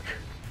real quick.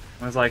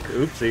 I was like,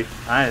 oopsie.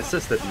 I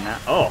assisted in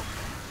that. Oh!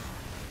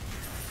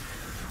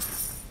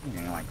 I'm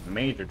getting like a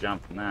major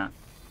jump from that.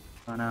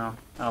 Oh no.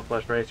 Oh,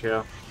 flush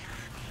ratio.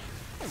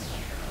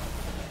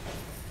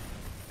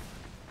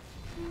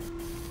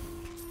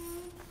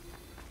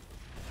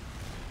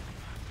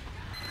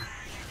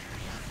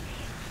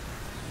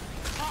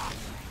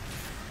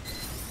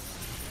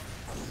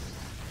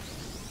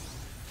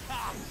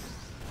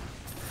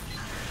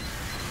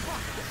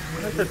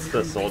 What if it's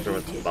the soldier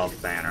with the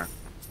buff banner?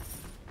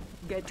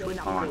 Get to an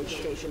upgrade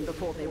station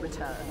before they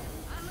return.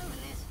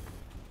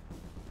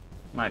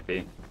 Might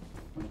be.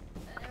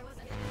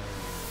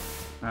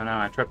 Oh no,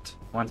 I tripped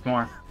once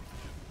more.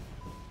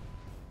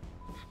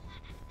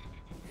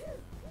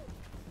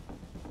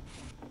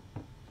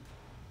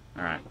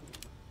 Alright.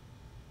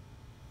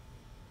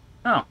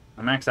 Oh,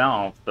 I maxed out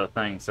all of the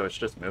things, so it's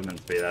just movement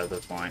speed at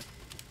this point.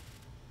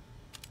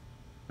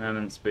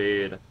 Movement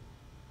speed.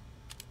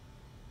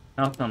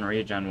 Health on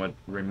regen would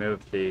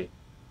remove the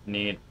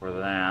need for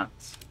that.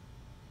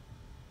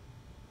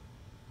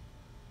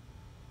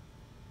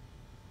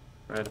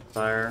 Red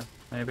fire,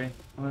 maybe,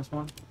 on this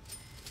one?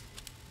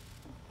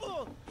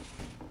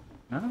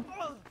 No?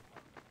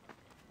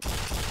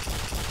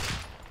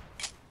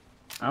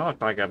 I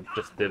look like I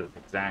just did the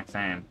exact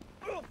same.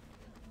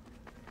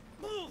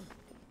 Oh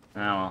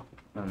well,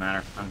 doesn't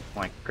matter. I'm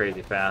like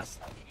crazy fast.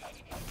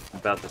 I'm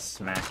about to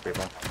smack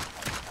people.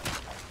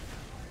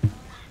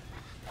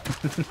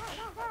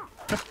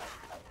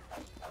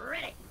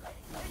 Ready.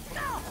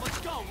 Let's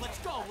go, let's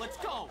go, let's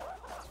go.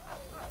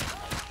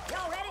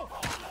 Y'all ready?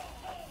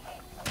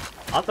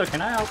 Also,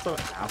 can I also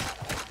ask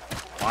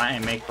why I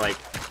make like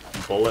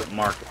bullet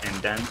mark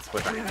indents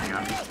with a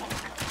hand?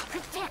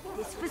 Protect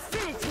this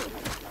facility.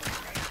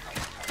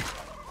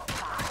 5,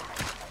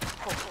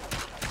 4,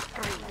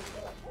 3,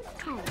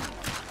 2,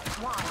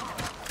 1.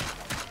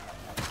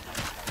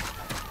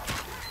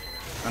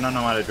 I don't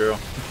know what I drew.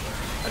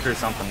 I drew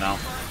something now.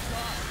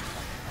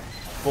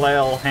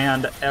 Flail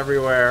hand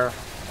everywhere.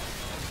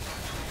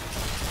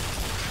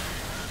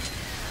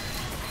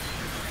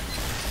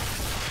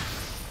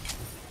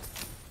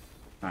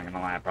 Not gonna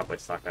lie, I probably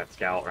suck at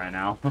scout right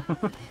now.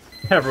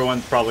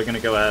 Everyone's probably gonna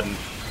go ahead and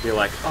be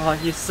like, oh,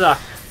 you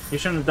suck. You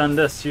shouldn't have done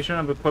this. You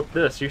shouldn't have equipped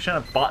this. You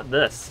shouldn't have bought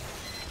this.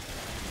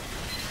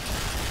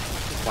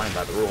 Just playing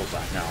by the rules, I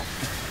know.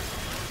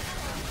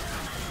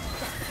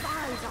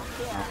 Spies up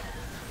there.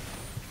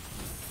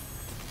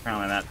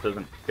 Apparently that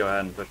doesn't go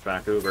ahead and push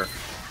back Uber.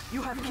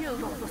 You have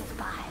killed all the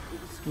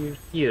spies.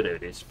 You do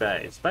these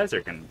spies.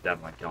 Spicer can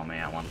definitely kill me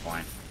at one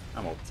point.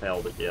 I will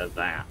tell that he does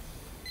that.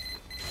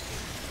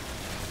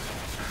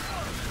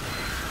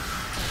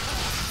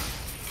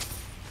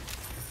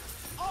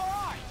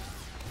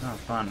 Oh,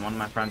 fun. One of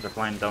my friends are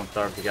playing Don't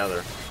Starve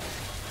together.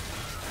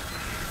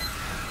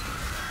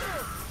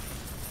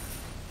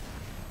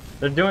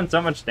 They're doing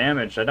so much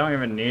damage, I don't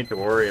even need to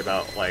worry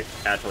about, like,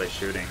 actually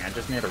shooting. I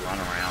just need to run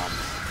around.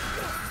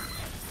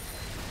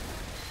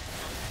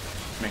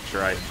 Make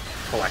sure I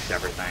collect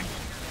everything.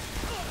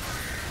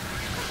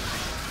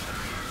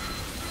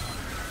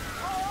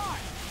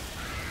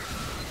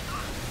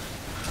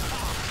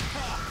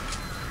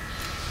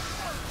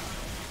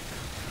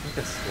 I think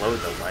a slow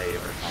delay or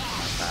something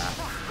like that.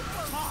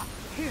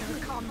 Here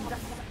come the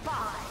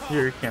spies.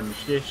 Here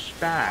comes the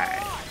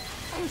spy.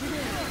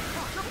 Engineer,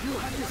 you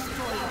have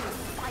destroyed the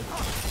spies.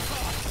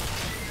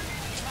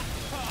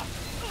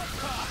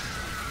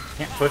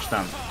 Can't push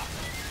them.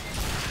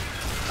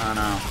 Oh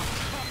no.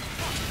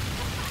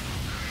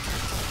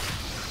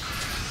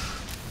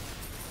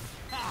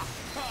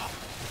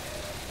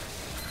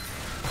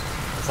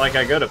 It's like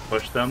I go to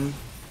push them,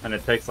 and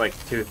it takes like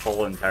 2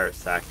 full entire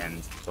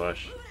seconds to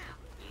push.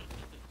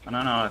 I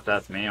don't know if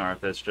that's me or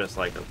if it's just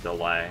like a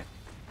delay.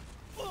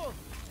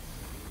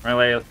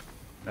 Really,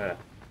 I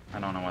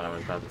don't know what I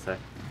was about to say.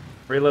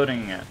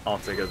 Reloading it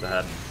also goes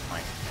ahead and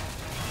like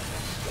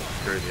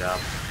screws you up.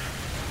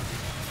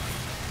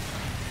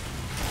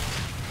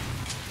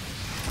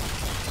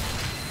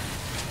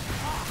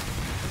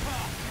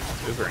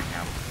 Ubering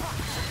him.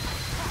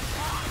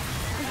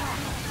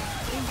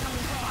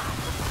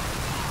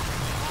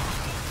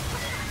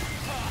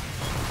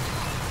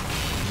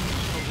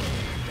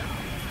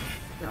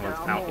 I was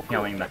out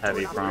healing the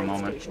heavy for a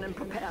moment. And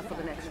prepare for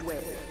the next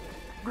wave.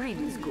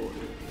 Greed is good.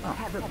 Oh.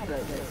 Have a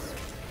bonus.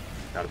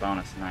 Got a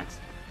bonus, nice.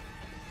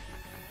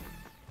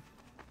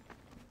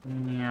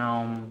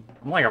 Meow.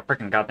 I'm like a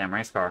freaking goddamn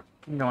race car.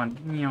 I'm going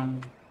meow.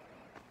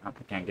 Oh, I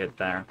can't get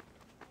there.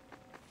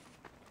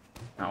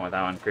 Not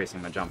without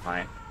increasing my jump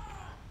height.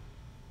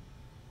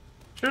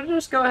 Should I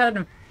just go ahead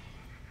and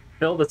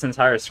fill this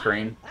entire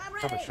screen?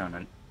 Probably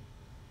shouldn't.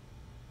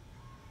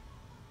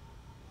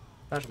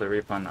 Especially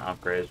refund the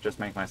upgrades, just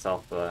make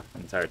myself the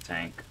entire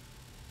tank.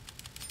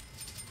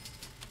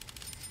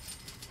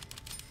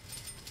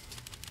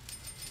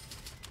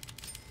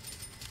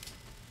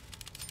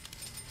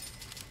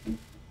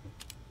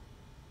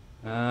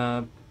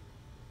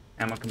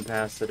 Ammo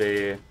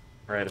capacity,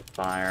 rate of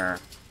fire.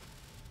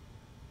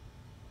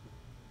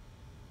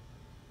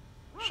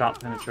 Shot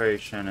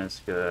penetration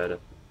is good.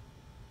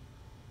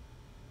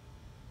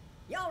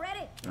 Y'all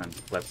ready? And then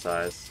flip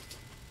size.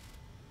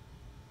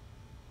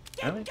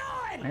 Really?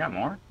 I got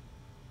more?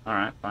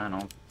 Alright, fine,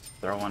 I'll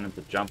throw one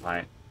into jump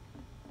height.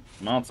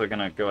 I'm also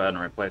gonna go ahead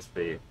and replace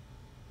the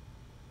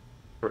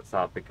short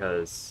stop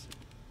because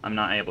I'm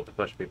not able to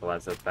push people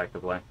as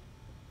effectively.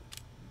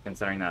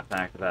 Considering that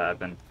fact that I've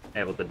been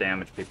able to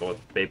damage people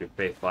with baby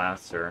face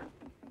blasts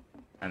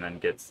and then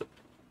gets.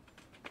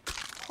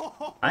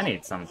 I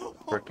need some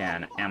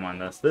frickin' ammo on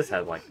this. This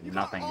has like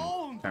nothing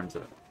in terms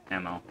of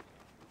ammo.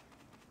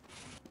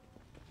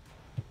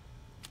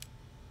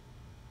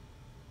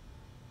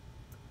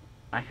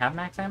 I have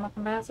max ammo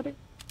capacity?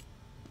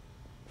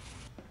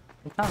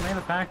 You're telling me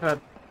the fact that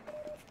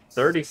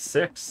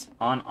 36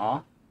 on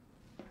off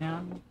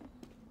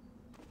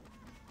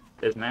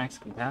is max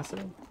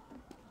capacity?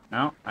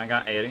 No, I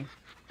got 80.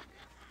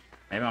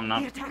 Maybe I'm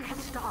not. The attack has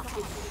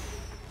started.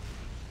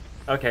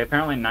 Okay,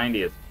 apparently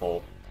 90 is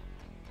full.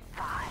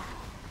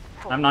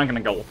 I'm not gonna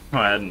go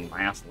ahead and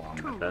last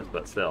long with this,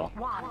 but still.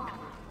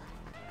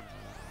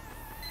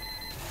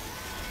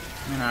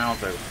 And I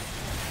also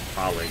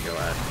probably go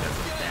ahead and get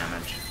some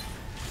damage.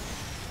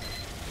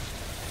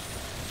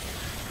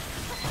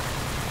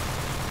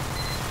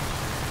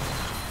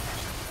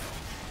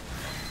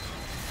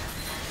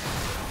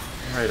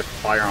 The rate of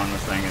fire on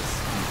this thing is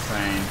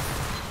insane.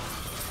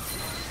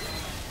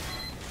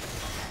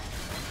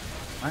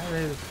 Why are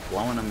they just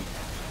blowing them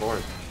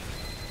forward?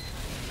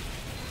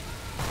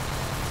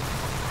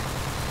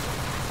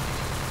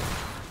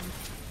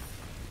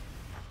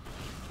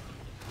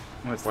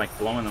 It's like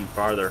blowing them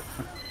farther.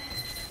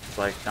 It's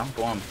like, don't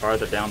blow them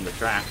farther down the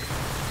track.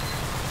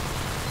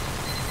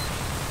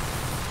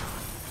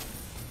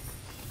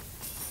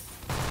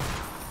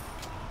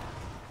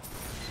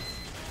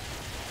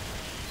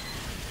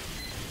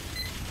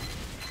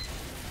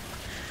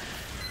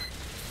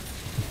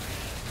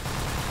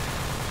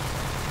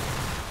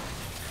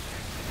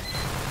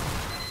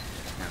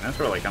 And this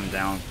really comes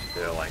down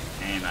to like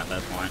aim at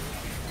this point.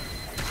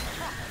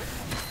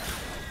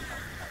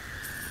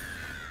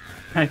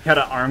 I got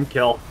an arm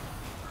kill.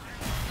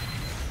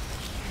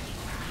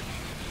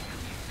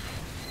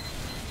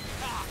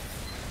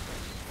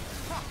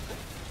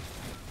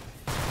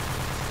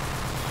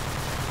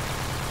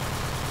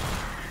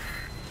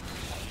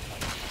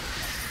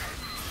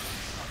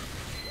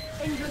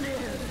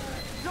 Engineers,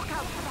 look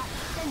out for that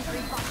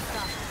sentry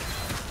buster.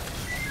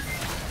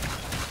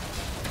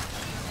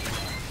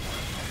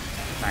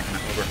 Backing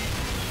it over.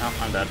 Oh,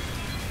 I'm dead.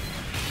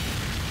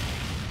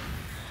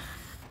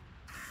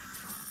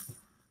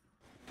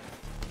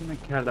 Le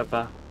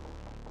calabat.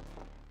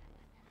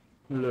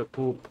 Le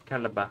poop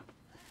calabat.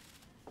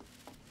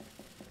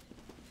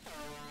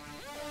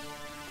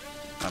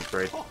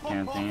 Upgrade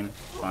canteen.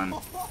 Fun.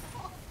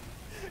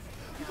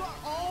 You got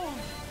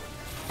owned!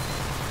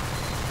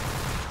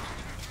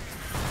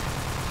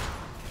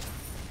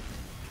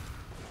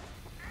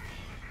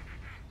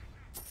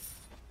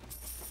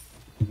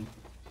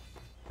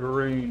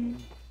 Green.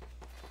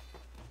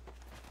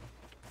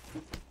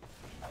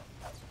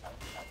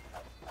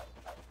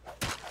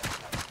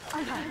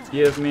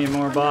 Give me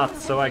more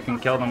bots so I can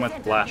kill them with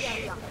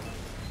flesh.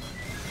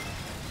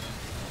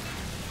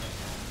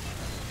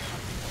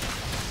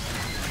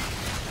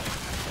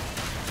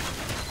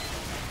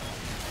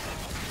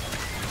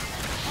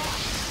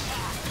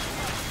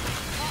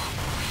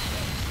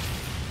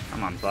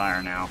 I'm on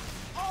fire now.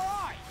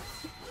 Alright!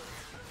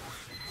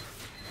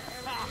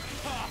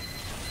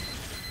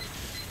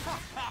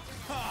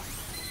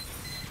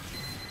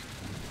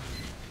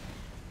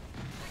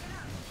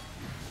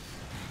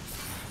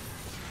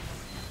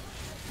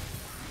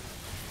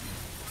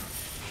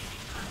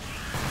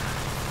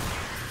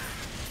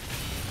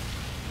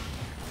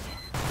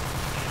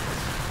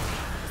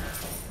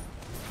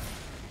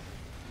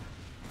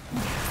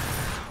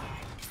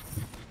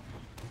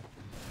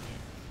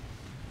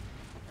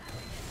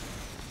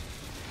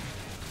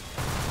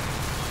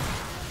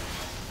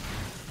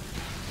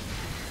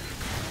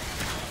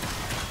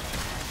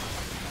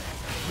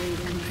 Raid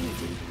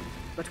completed,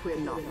 but we're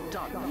not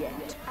done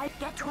yet. I'll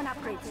get to an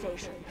upgrade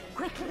station.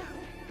 Quickly.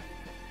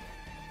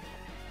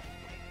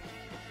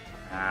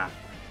 Ah,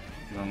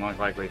 doesn't look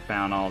like we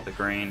found all the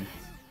green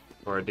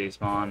for a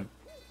despawn.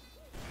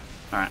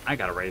 Alright, I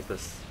gotta raise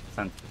this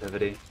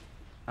sensitivity.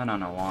 I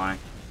don't know why.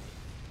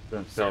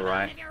 Doesn't feel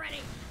right. Get ready!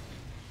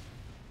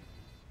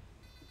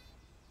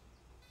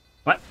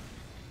 What?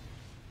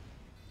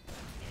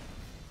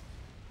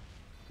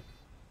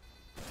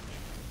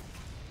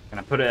 Can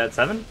I put it at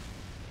 7?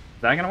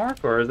 Is that gonna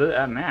work, or is it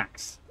at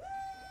max?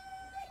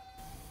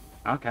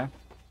 Okay.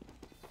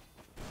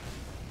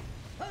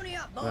 Pony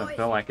up, Doesn't boys!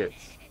 feel like it's...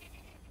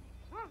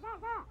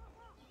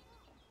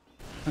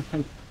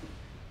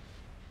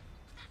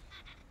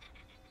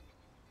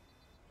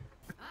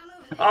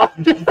 Oh!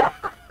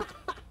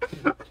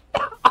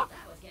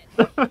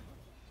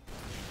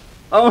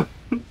 Oh!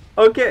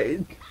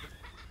 Okay!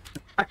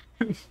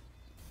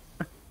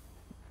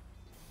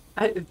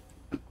 I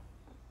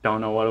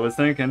don't know what I was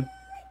thinking.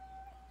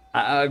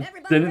 I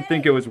didn't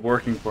think it was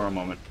working for a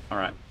moment.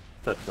 Alright,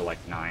 set to like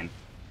 9.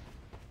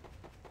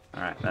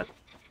 Alright,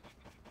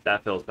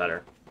 that feels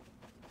better.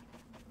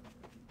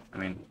 I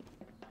mean,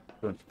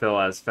 doesn't feel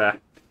as fast.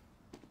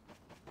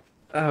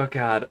 Oh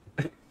god.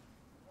 I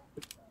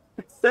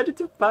set it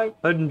to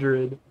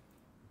 500.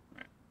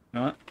 You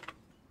know what?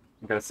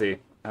 I gotta see.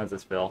 How does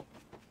this feel?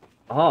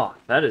 Oh,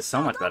 that is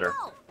so much better.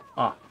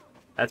 Oh,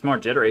 that's more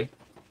jittery,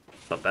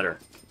 but better.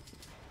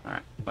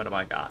 Alright, what have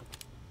I got?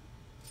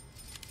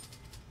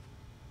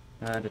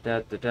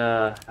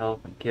 Health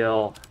and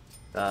kill.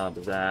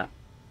 That.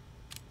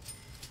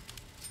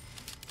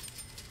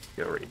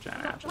 Go regen,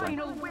 actually.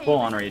 Full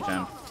on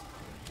regen.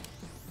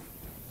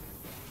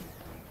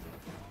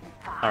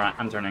 Alright,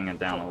 I'm turning it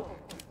down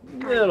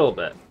a little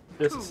bit.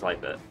 Just a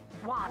slight bit.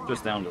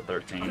 Just down to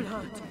 13.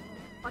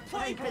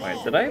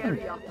 Wait, did I even...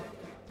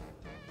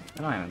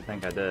 I don't even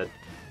think I did.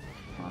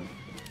 Hold on.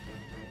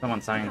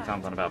 Someone's saying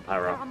something about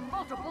pyro.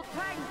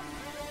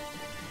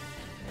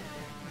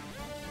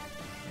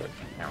 There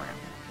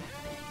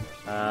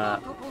we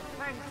go.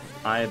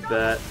 I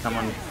bet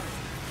someone's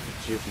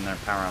using their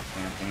power-up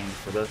canteens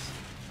for this.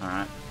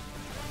 Alright.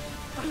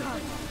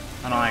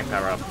 I don't like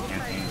power-up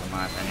canteens in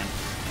my opinion.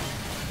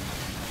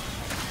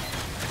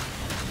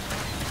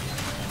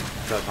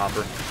 Go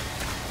Popper.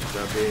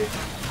 Go B.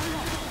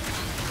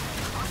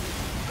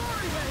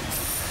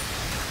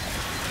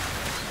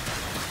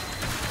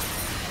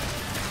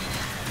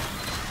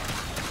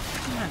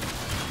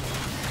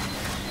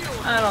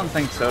 I don't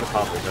think Soda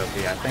Popper's OP.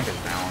 I think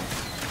it's balanced.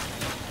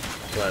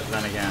 But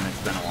then again,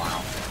 it's been a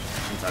while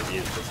since I've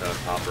used the Soda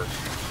Popper.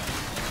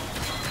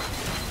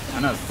 I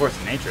know the Force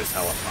of Nature is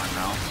hella fun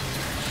now.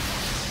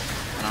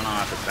 I don't know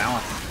if it's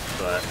balanced,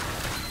 but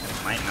it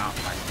might not.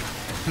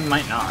 It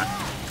might not.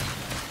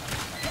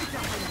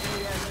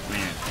 I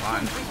mean, it's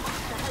fun.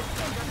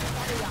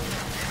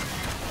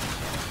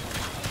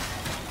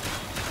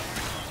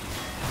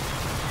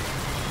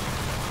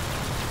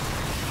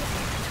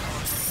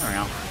 There we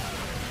go.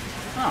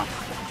 Oh.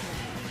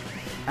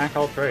 Hack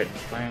all trade.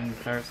 Playing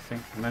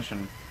terracing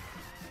commission.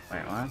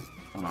 Wait, what?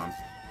 Hold on. I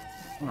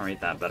want to read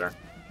that better.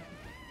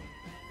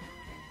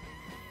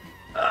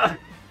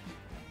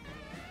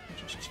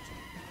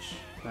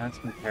 That's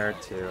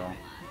compared to...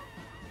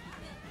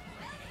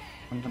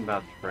 something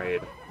about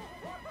trade.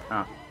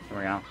 Oh, here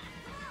we go.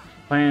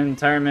 Play an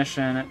entire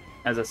mission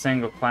as a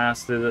single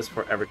class. Do this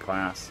for every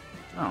class.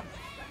 Oh.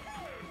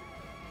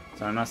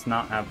 So I must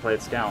not have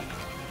played Scout.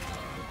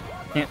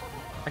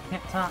 I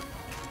can't talk.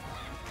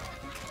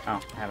 Oh,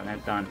 I haven't had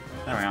it done.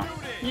 There we go.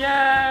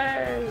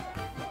 Yay!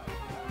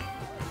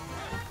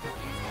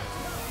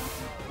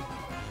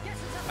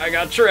 I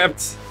got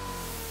tripped!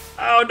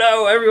 Oh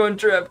no, everyone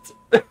tripped!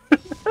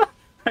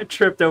 I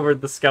tripped over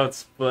the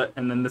Scout's foot,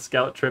 and then the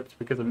Scout tripped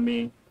because of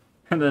me.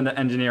 And then the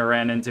engineer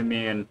ran into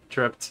me and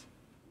tripped.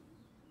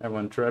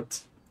 Everyone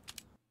tripped.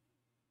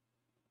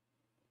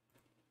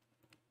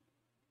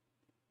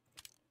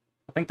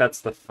 I think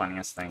that's the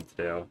funniest thing to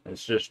do,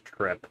 is just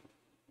trip.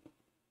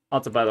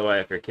 Also, by the way,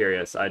 if you're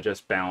curious, I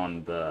just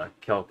bound the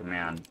kill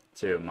command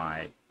to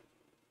my,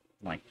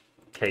 like,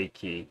 K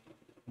key.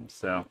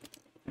 So,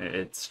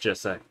 it's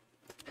just a...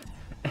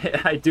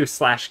 I do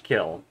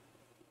 /kill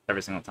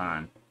every single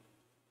time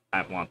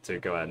I want to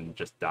go ahead and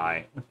just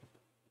die.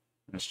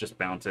 It's just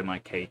bound to my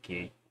K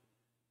key.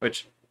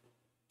 Which,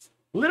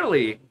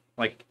 literally,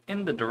 like,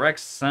 in the direct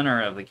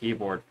center of the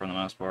keyboard for the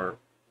most part.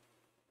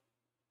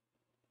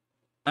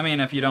 I mean,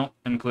 if you don't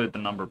include the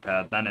number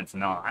pad, then it's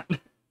not.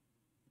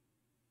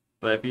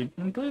 But if you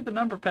include the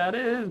number pad,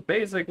 it is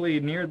basically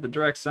near the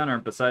direct center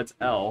besides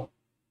L.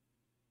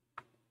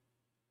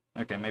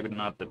 Okay, maybe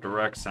not the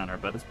direct center,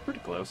 but it's pretty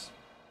close.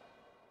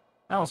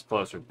 L's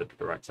closer to the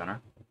direct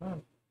center.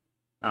 Oh,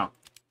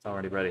 it's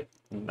already ready.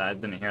 I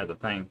didn't hear the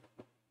thing.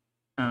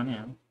 Oh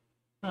no.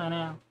 Oh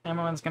no.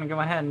 Everyone's gonna go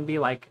ahead and be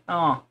like,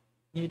 oh,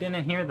 you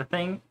didn't hear the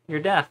thing?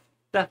 You're deaf.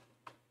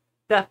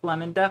 Deaf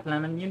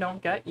lemon, you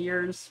don't got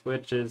ears.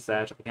 Which is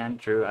actually kind of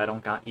true, I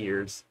don't got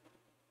ears.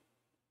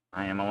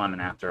 I am a lemon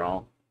after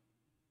all.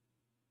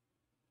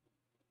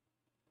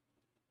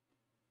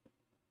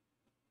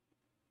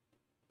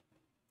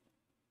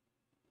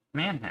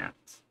 Manhat.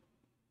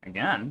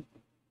 Again?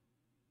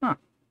 Huh.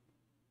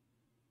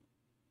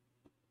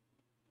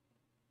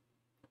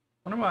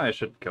 Wonder why I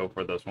should go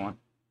for this one.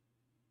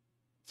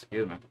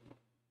 Excuse me.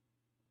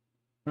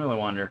 I really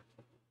wonder.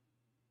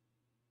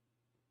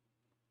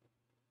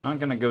 I'm not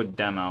gonna go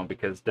demo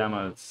because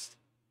demo's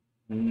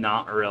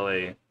not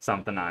really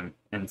something I'm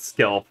in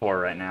skill for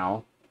right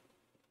now.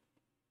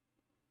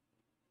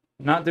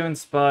 Not doing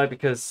spy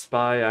because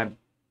spy I'm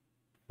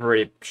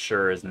pretty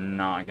sure is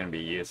not going to be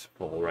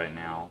useful right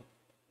now.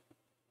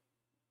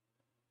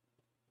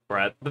 Or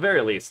at the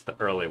very least, the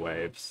early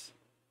waves.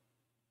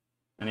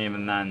 And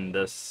even then,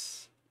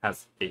 this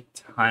has a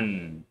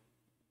ton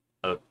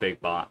of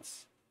big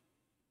bots.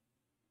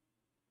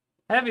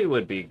 Heavy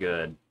would be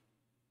good,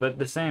 but at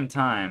the same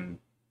time,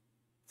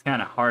 it's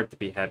kind of hard to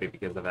be heavy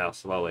because of how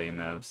slowly he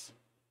moves.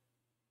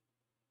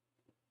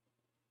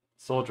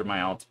 Soldier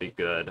might also be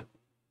good.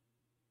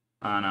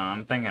 I don't know,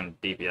 I'm thinking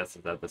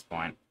DPSs at this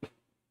point.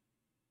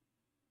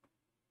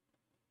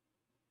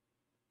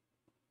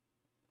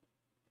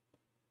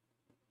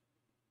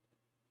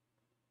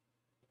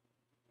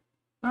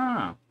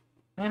 Oh,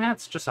 and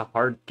that's just a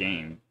hard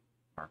game.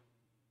 Or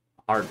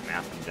hard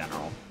map in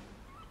general.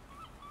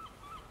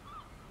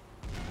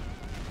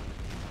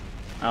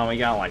 Oh, we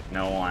got like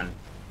no one.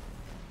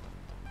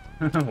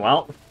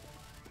 Well,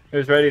 he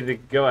was ready to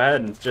go ahead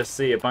and just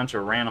see a bunch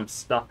of random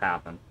stuff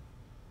happen.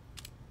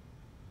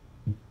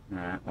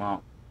 Alright,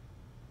 well,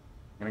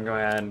 I'm gonna go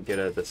ahead and get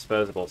a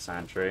disposable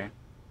sentry.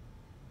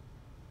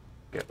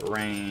 Get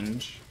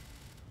range.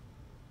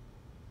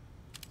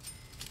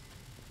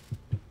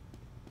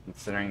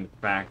 Considering the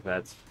fact that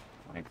it's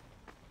like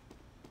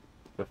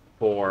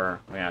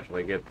before we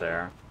actually get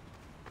there.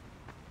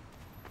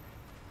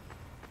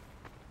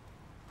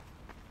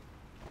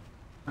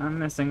 I'm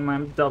missing my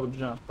double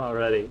jump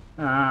already.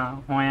 Ah,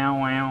 wow,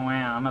 wow,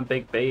 wow. I'm a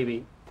big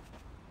baby.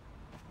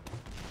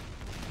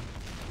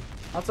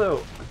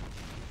 Also,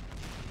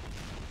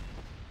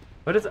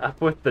 what is up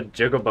with the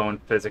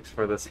jigglebone physics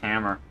for this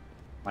hammer?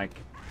 Like,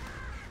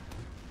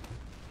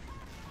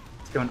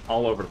 it's going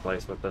all over the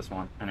place with this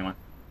one. Anyway,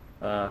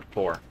 4.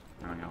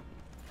 There we go.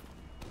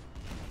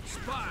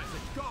 Spies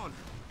are gone.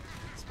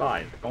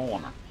 Spy, the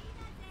corner.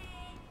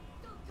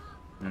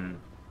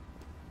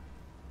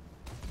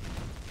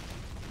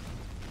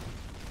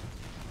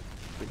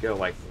 We go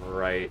like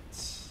right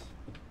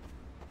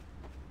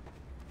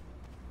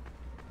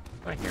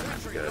here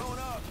might be good.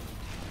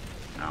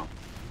 No.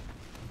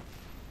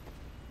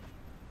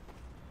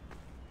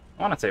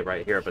 I want to say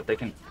right here, but they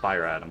can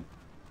fire at him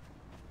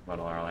a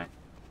little early.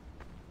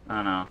 I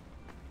don't know.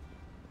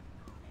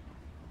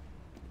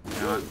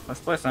 You know what? Let's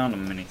place down a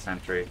mini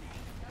sentry,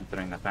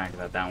 considering the fact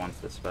that that one's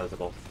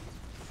disposable.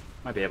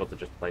 Might be able to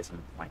just place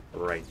him like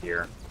right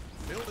here.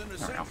 Building a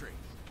sentry.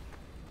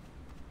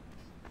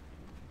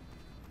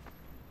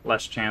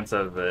 Less chance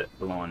of it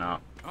blowing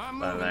up. I'm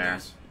There.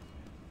 this.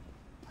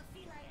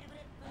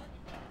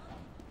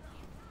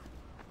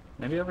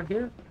 Maybe over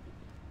here?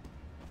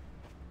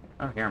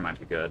 Over here might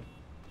be good.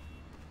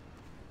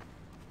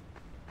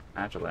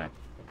 Actually.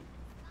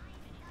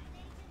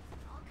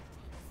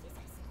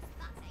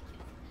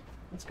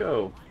 Let's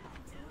go.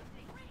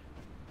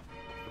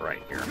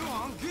 Right here. Come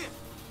on, get.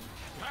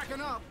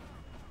 Packing up.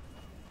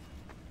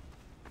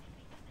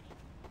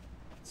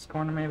 This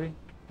corner maybe?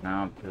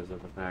 No, because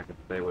of the fact that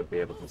they would be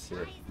able to see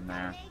it from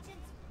there.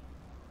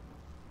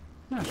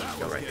 Yeah, let's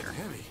go right here.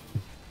 Heavy.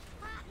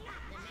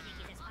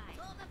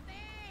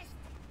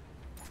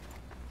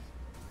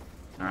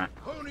 Alright,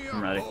 Pony I'm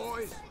up, ready.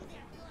 boys.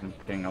 I'm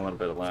getting a little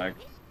bit of lag.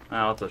 I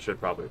also should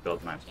probably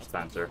build my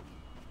dispenser.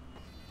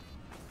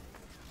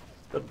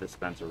 Let's build a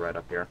dispenser right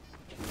up here.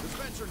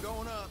 Dispenser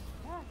going up.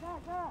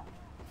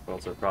 We'll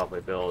also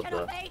probably build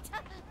the...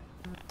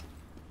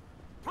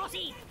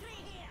 Proceed.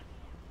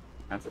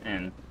 That's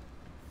in.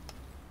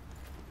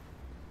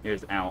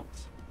 Here's out.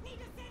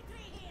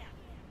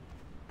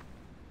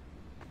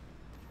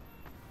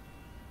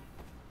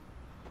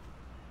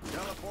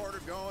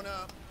 Teleporter going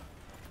up.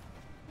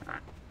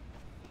 Alright.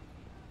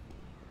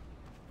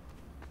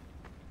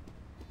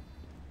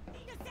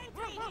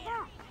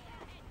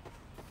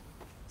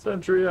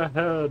 Sentry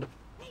ahead!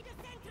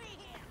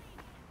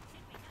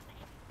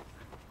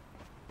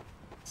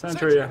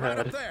 Sentry Right ahead.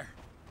 up there.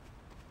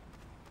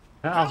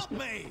 Help! Help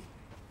me.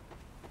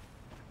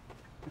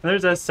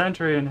 There's a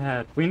sentry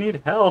ahead. We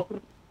need help!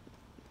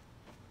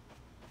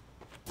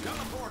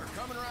 Teleporter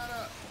coming right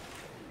up.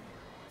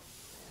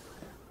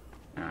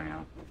 There we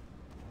go.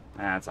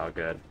 That's all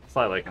good.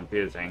 Slightly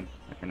confusing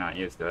if you're not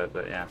used to it,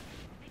 but yeah.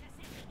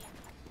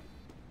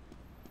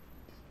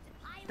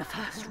 The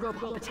first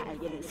robot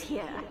battalion is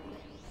here.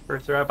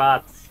 First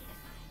robots.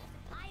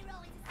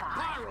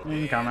 5,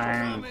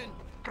 Incoming.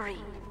 3,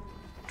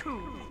 2,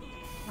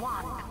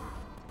 1.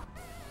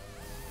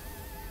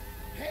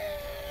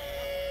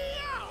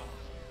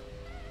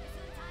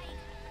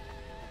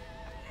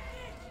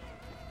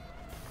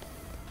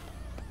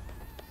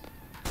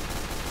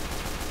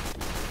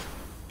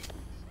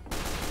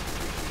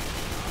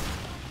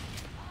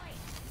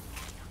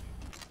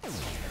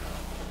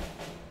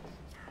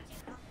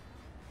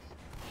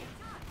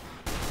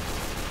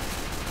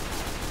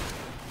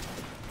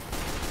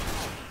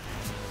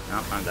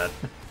 Nope, I'm dead.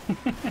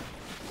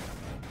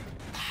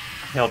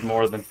 I held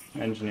more than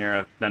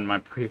engineer than my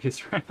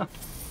previous round.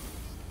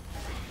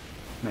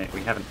 Mate, we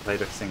haven't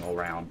played a single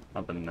round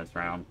other than this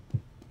round.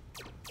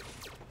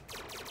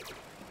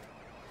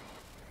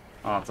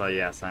 Also,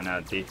 yes, I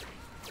know the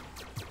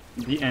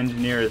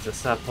engineer is a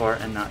support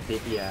and not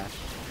DPS.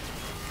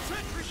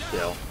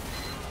 Still.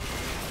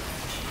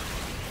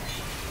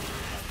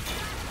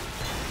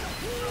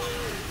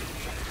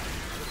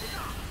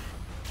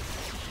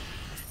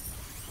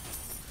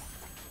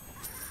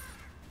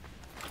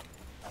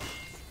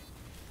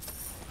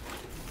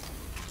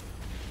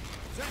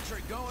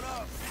 Sentry going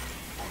up.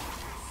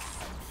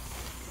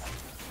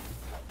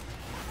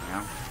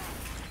 Yeah.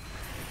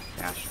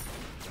 Gosh.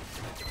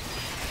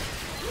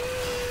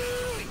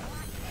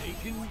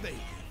 Bacon, bacon.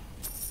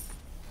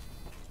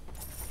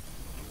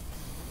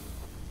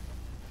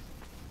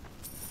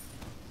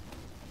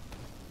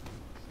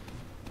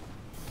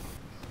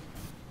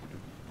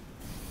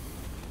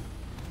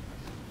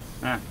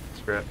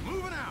 Screw it.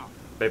 Moving out.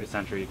 Baby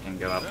Sentry can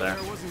go up there.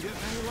 That wasn't getting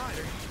any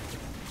lighter.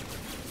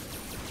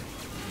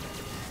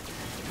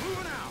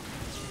 Moving out.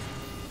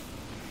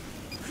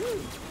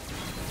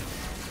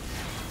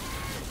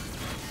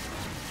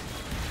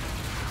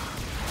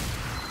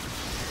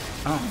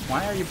 Oh,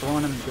 why are you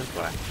blowing him this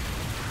way?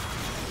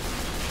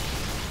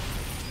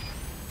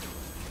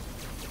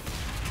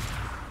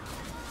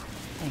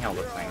 I can heal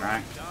this thing,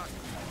 right?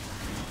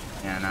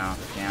 Yeah, no,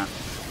 can't.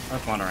 I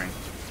was wondering.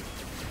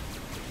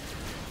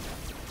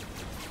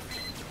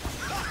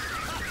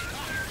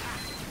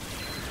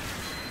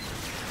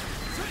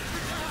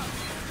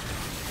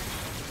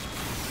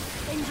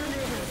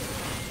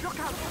 Look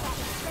out!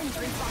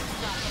 Sentry box.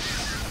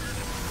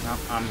 No,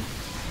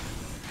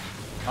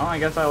 oh, I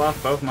guess I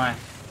lost both my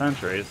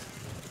sentries.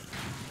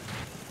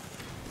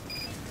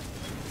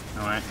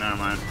 Oh wait, never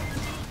mind.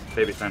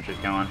 Baby sentry's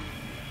going.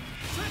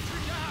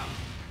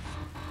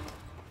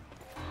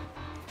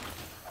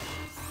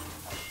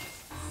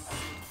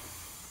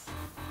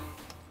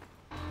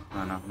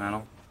 Oh no,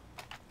 metal.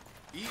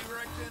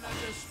 Erecting a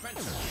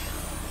dispenser.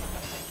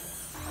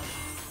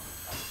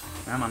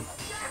 Come on.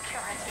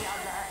 Security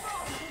alert.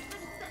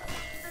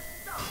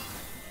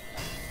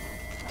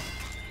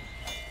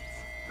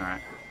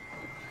 Alright.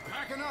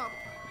 Backing up.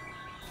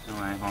 No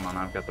wait, hold on,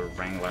 I've got the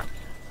Wrangler.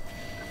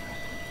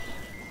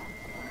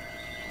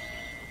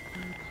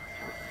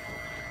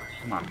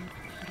 Come on.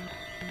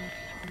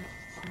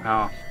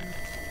 Oh,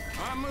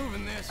 I'm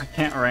moving this. I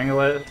can't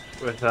wrangle it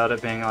without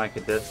it being like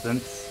a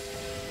distance.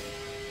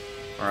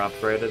 Or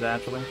upgraded,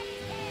 actually.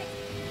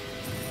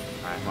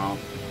 Alright, well.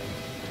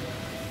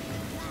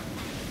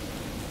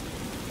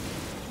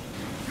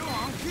 Go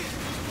on, kid.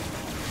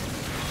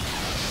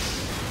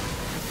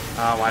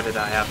 Oh, why did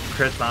I have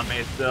crits on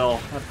me still?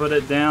 I put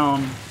it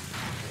down.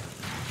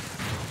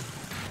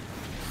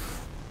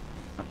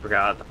 I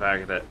forgot the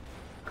fact that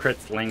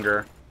crits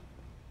linger.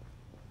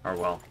 Or,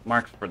 well,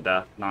 marks for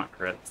death, not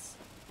crits.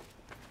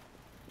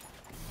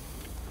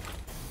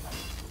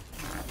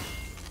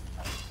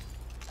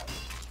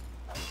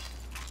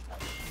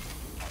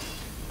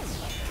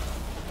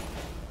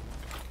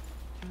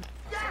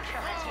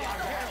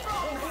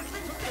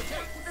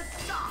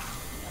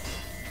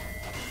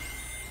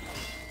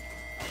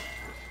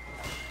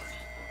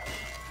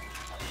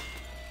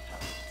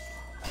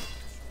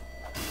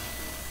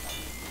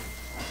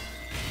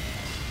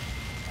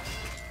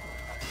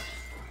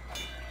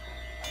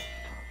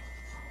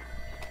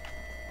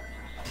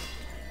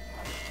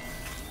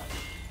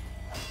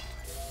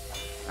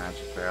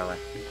 Just barely.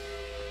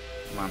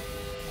 Come on.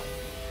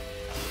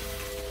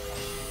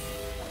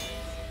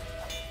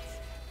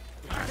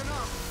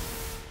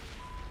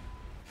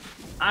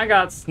 I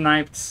got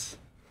sniped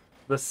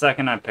the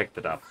second I picked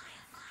it up.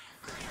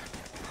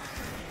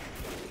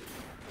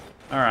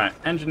 Alright,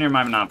 engineer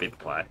might not be the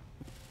play.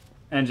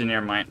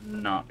 Engineer might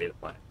not be the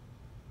play.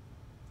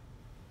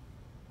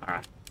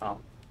 Alright, well.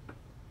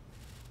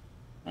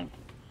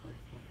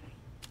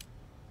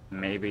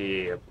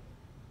 Maybe...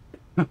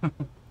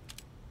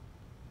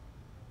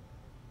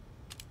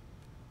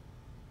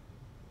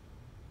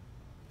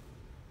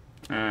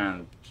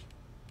 and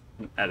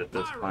edit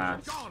this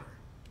class.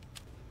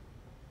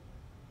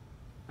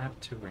 I have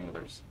two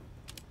Wranglers.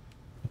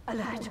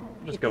 Alert.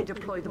 Just If go they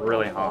deploy the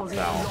really bomb, all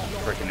hostile the-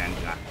 freaking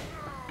engineer.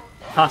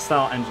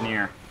 Hostile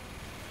engineer.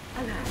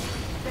 Alert.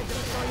 They're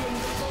deploying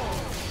the bomb.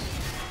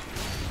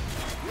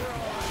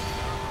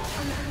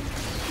 Alert.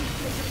 If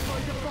they deploy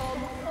the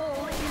bomb,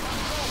 all is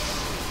lost.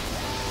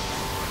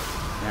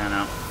 Yeah,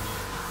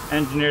 no.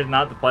 Engineer's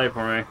not the play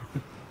for me.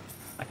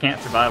 I can't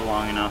survive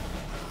long enough.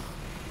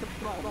 The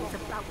bomb is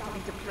about to be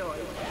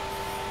deployed.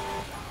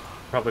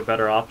 Probably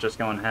better off just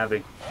going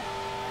heavy.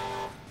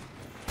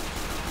 They're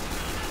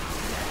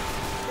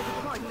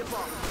deploying the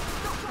bomb.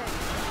 Stop them.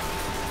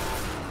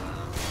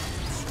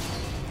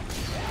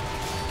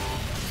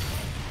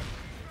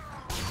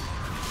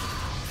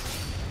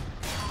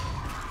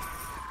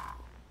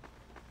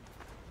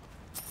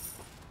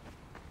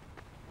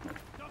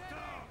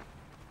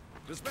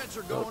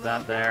 Dispenser Built going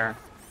that up. there.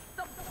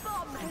 The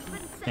bomb has been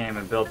set. Can't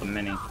even build the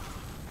mini.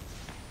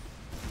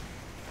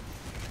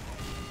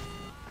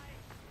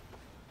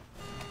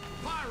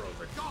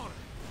 Pyros are gone.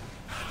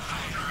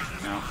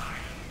 No.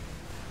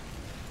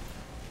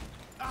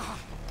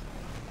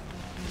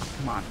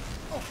 Come on.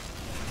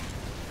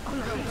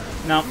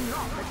 No.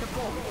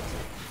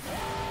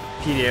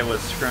 PDA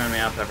was screwing me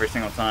up every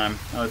single time.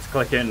 I was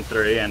clicking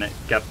 3 and it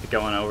kept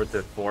going over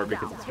to 4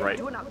 because it's right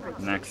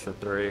next to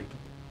 3.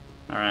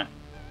 Alright.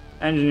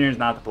 Engineer's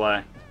not the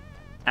play.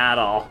 At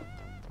all.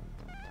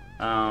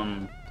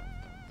 God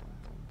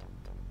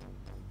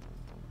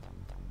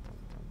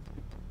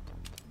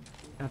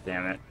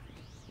damn it.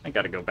 I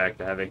gotta go back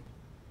to heavy.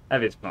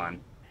 Heavy's fun.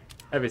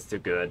 Heavy's too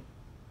good.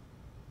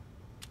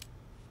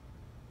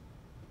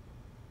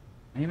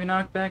 Maybe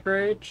knockback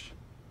rage?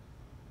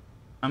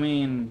 I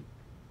mean...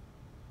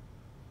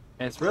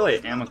 it's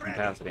really ammo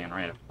capacity and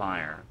rate of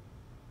fire.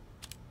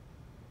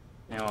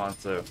 Yeah, we'll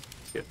have to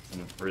get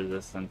some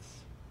resistance.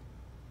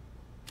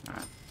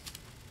 Alright.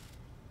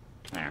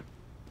 There.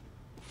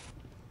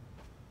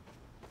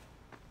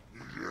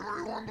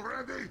 Everyone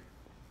ready?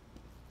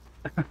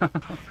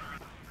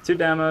 2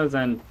 demos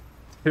and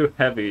 2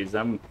 heavies.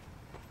 I'm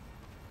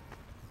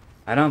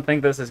I don't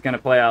think this is going to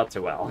play out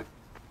too well.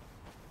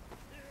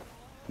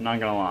 I'm not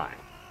going to lie.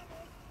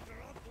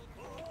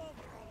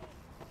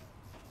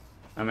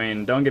 I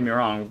mean, don't get me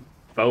wrong,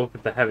 both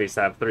of the heavies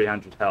have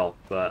 300 health,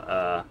 but,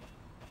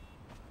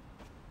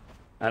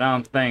 I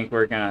don't think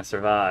we're going to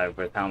survive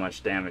with how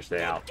much damage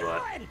they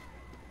output.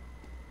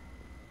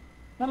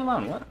 Let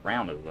alone, what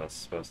round is this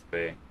supposed to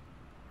be?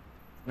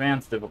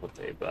 Advanced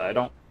difficulty, but I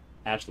don't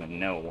actually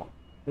know.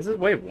 This is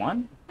wave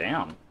 1?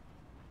 Damn.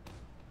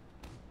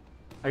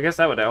 I guess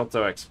that would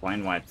also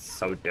explain why it's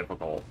so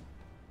difficult.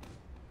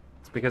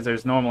 It's because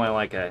there's normally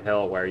like a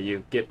hill where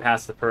you get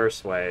past the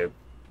first wave,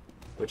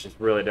 which is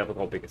really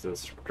difficult because of the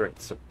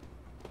strict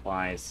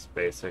supplies,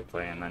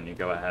 basically, and then you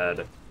go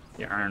ahead,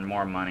 you earn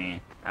more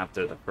money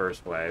after the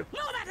first wave.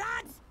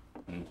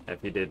 And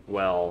if you did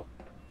well,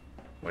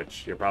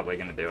 which you're probably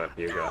going to do if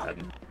you go ahead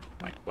and,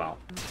 like, well,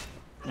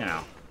 you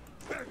know.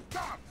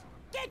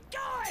 Get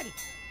going!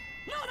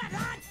 Move it,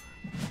 lads!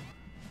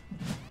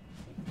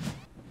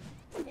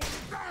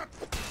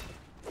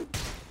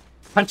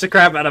 Punch the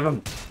crap out of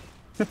him!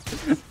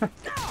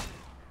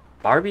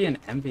 Barbie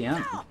and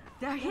MVM.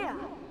 They're here.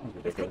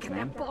 If they can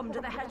have bombed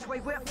the hatchway,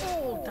 we're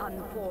all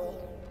done for.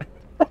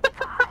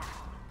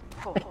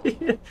 4,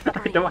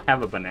 I don't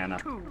have a banana.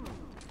 2,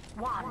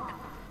 1.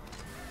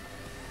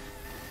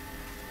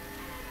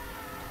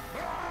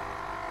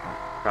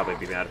 Probably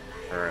be better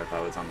if I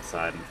was on the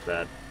side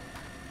instead.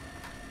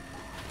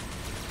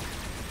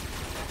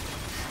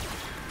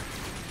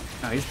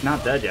 No, he's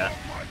not dead yet.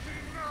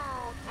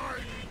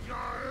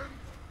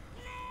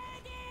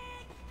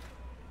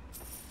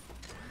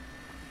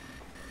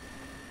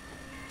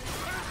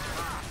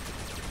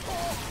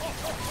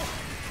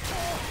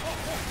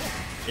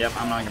 Yep,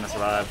 I'm not gonna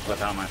survive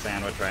without my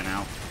sandwich right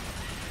now.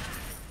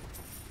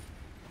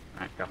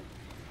 Alright, go.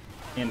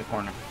 In the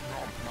corner.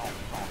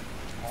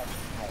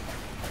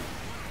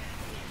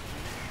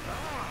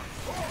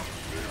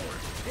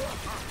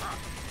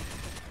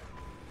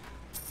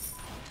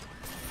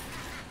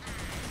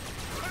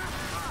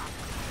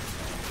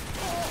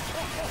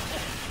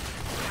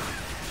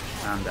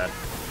 I'm dead.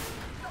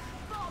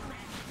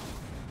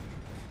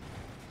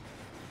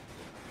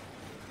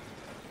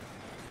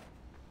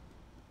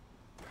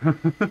 Throw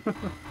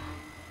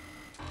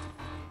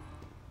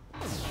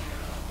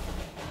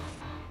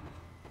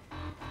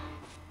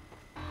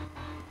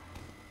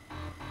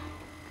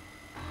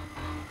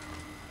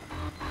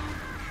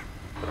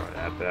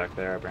that back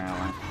there,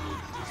 apparently.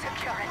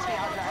 Security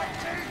alert.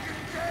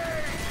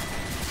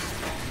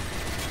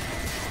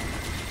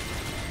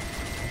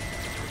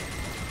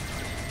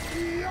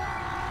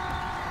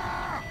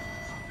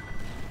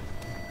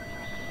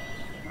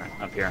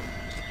 Alright, up here.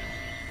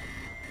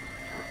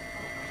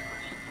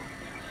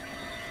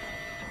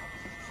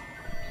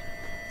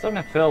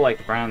 Starting to feel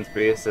like Brown's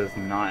Beast is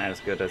not as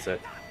good as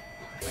it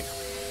like,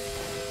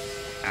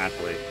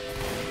 actually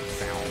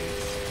sounds.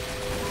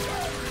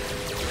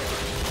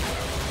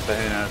 But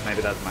who knows,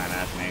 maybe that's my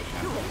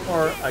imagination.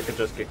 Or I could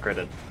just get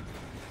critted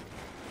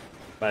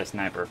by a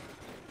sniper.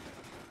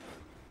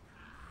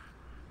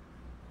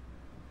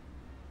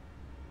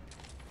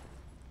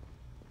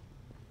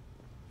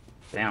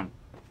 Damn.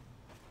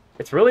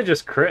 It's really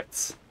just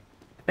crits.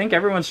 I think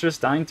everyone's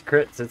just dying to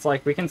crits. It's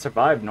like we can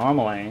survive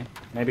normally,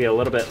 maybe a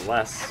little bit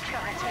less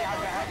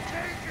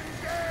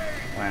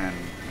when,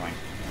 like,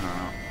 I don't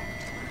know,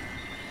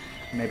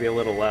 maybe a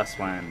little less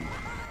when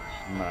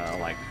the,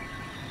 like,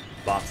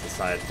 boss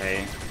decides,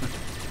 hey,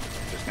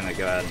 just gonna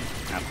go ahead and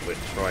absolutely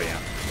destroy you.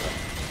 But,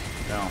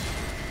 no.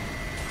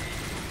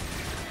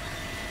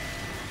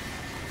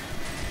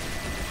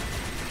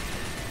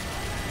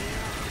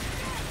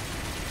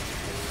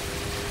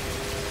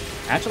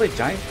 Actually,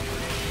 Giant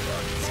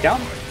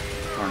Scout,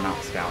 or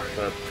not Scout,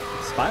 but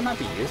Spy might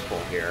be useful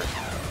here.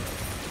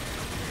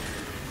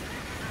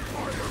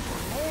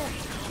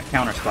 A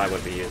counter Spy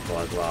would be useful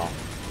as well.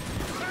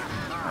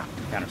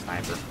 Counter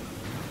Sniper.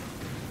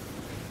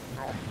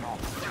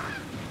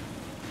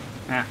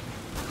 Eh.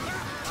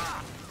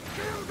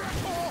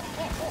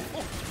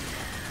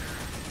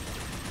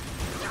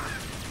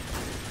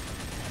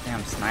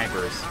 Damn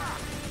snipers.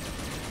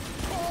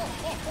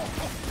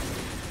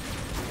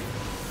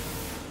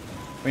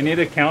 We need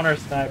a counter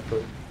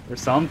sniper or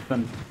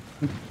something.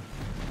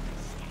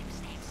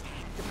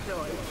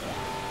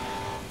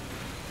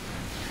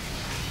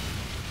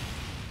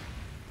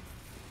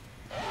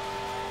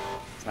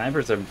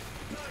 Snipers are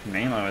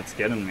mainly what's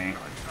getting me.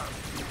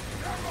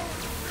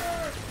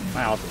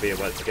 Might also be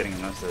what's getting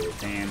most of the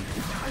team.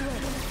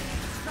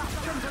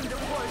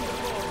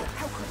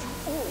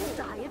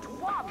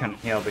 Couldn't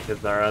heal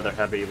because our other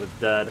heavy was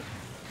dead.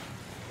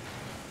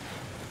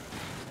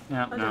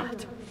 Yeah, no.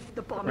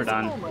 We're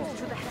done.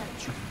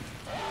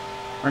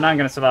 We're not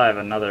gonna survive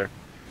another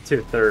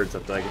 2/3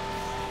 of the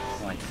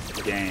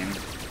game.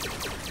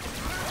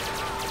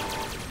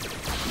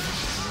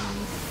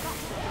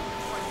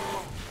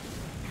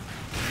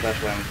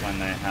 Especially when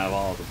they have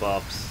all the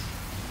buffs.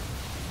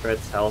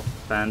 Crits, health,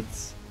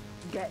 defense.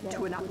 Get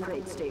to an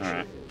upgrade station.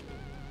 Alright.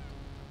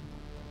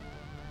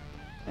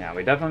 Yeah,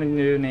 we definitely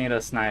do need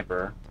a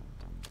sniper.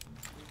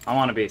 I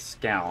want to be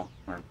scout,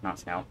 or not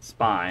scout,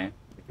 spy,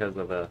 because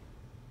of the,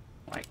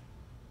 like,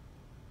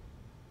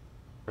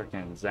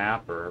 freaking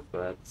zapper,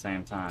 but at the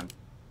same time.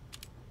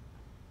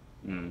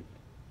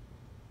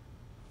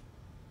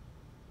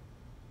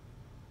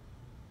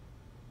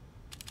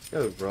 Let's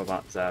go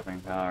robot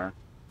zapping power.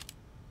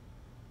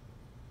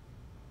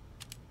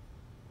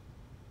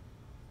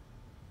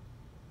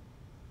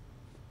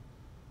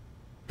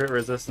 Crit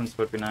resistance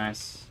would be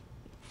nice.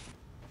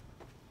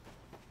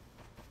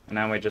 And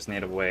now we just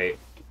need to wait.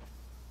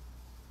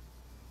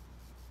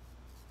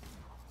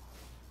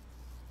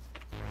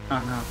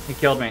 Oh no, he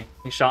killed me.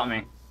 He shot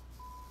me.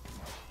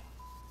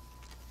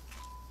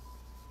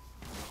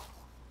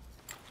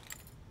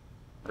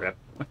 Rip.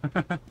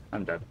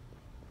 I'm dead.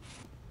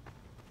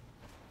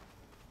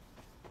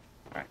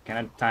 Alright, can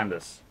I time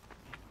this?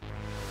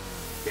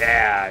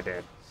 Yeah, I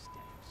did.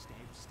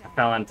 I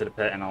fell into the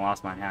pit and I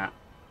lost my hat.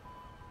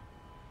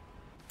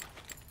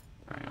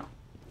 Alright now.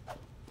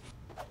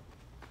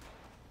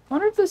 I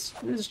wonder if this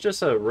is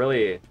just a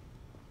really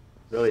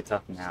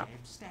tough map.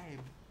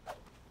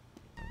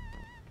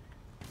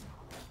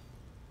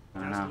 I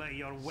don't know. Just lay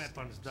your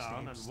weapons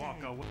down and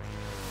walk away.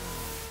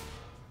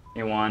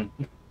 You won.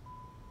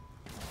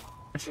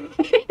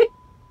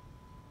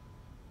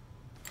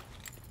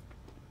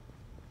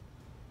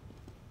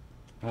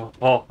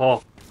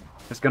 Oh.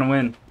 Who's gonna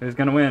win? Who's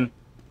gonna win?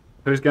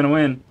 Who's gonna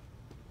win?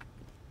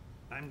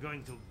 I'm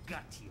going to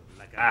gut you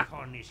like a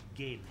Cornish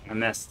game I hen.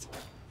 missed.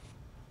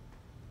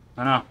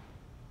 Oh no.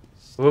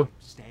 Ooh.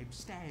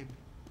 Stab.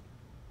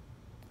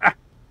 Ah.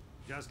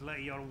 Just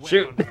lay your weapons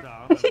Shoot.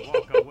 down and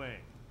walk away.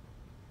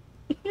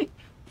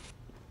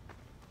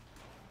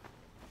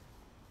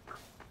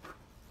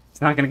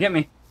 It's not gonna get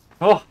me.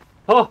 Oh.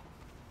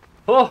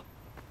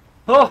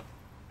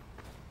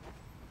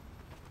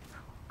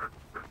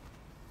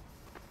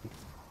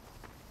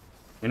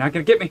 You're not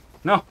gonna get me.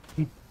 No.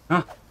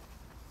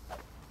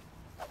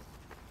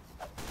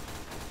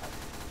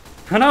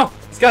 Oh no!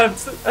 He's got an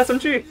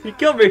SMG! He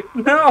killed me!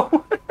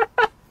 No!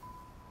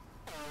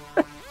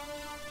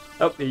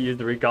 Oh, he used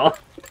the recall.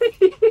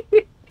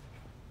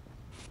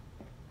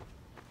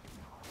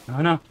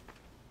 Oh no.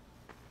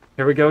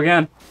 Here we go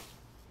again.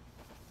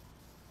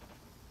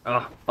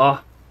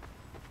 Oh.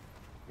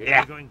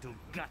 Yeah. I'm going to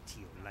gut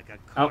you like a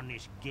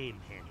Cornish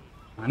game hen.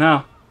 I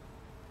know.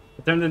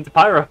 It turned into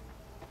Pyro.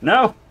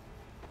 No!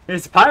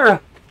 It's Pyro!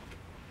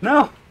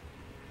 No!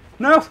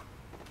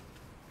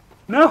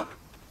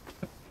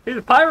 He's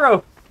a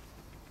Pyro!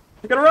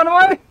 You gotta run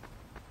away!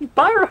 He's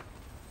Pyro!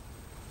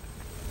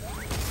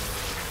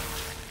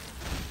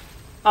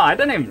 Oh, I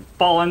didn't even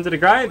fall into the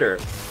grinder.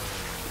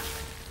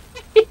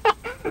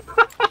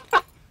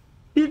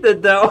 He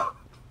did though.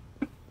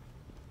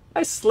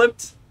 I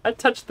slipped. I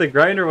touched the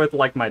grinder with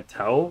like my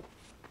toe.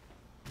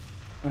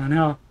 Oh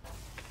no.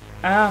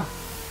 Ow.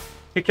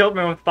 He killed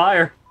me with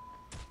fire.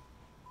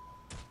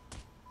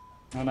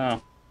 Oh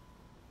no.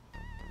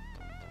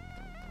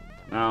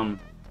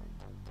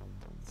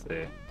 Let's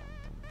see.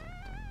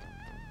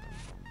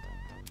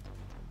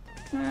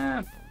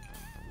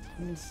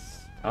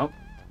 Oh,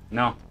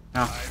 no.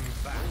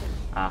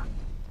 Ah.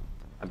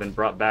 I've been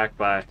brought back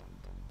by...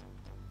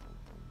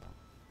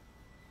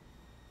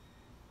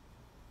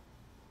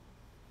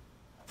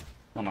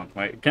 Hold on,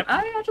 wait. Can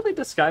I actually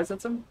disguise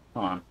as him?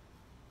 Hold on.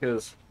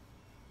 Because...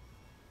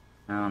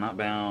 No, not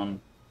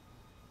bound.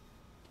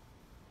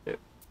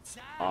 It's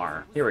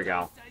R. Here we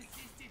go.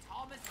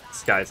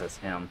 Disguise as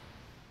him.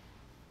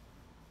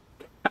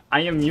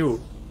 I am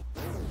you.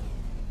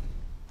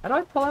 How do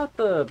I pull out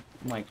the...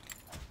 like...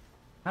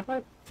 How do I...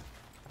 I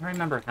don't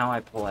remember how I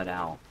pull it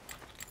out.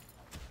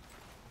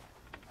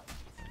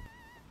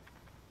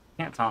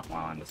 Can't talk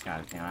while I'm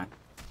disguised, can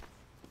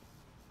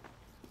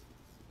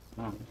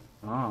I?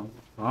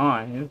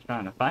 Oh, he was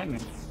trying to fight me.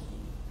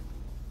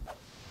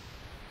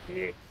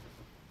 Yeah.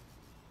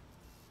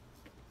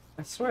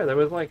 I swear there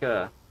was like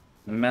a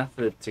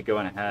method to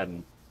going ahead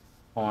and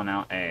pulling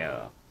out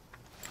a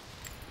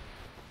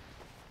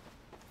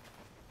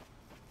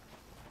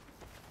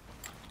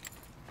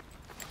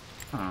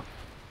Huh.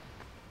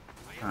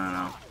 I don't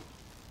know.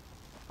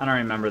 I don't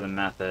remember the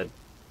method.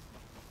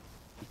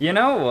 You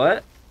know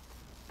what?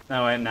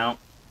 No, wait, no.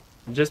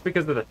 Just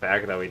because of the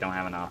fact that we don't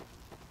have enough.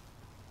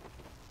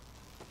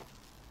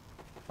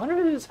 I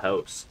wonder who's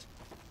host.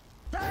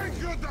 Thank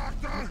you,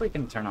 Doctor! If we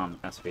can turn on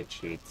SV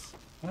cheats.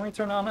 Can we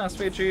turn on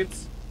SV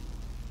cheats?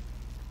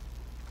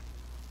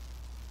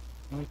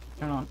 Can we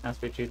turn on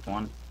SV cheats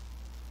 1?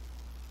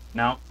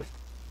 No.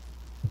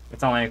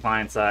 It's only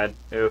client side.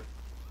 Oof.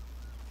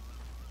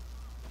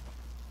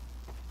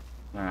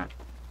 Alright.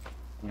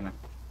 I'm gonna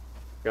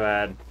go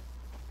ahead.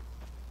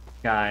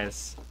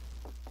 Guys.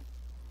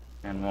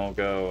 And we'll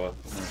go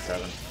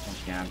 7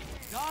 once again.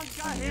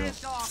 Doctor here,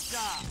 Doctor!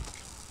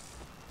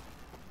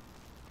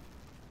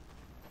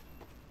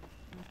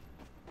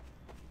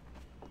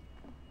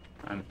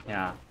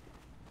 Yeah.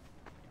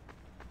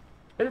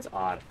 It is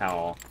odd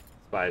how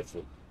Spy's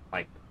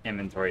like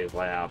inventory is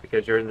laid out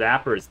because your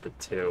Zapper is the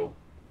 2.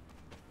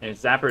 And your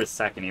Zapper is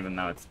 2nd even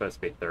though it's supposed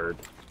to be 3rd.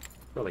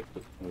 Really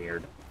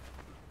weird.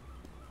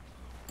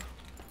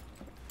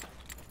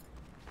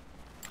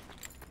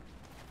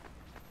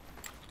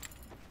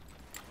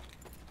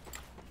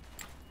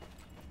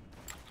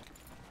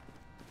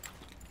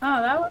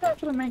 Oh, that would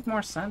actually make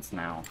more sense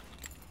now.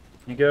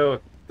 You go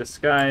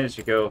disguise,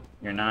 you go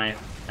your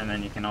knife, and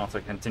then you can also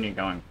continue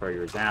going for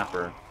your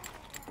zapper.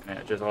 And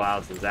it just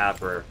allows the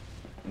zapper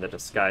and the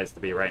disguise to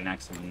be right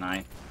next to the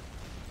knife.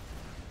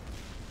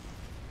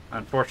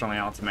 Unfortunately,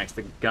 it also makes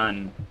the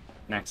gun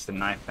next to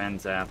knife and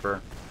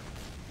zapper.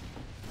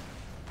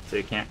 So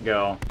you can't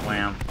go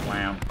wham,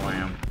 wham,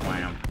 wham,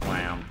 wham,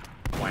 wham,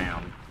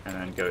 wham, and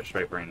then go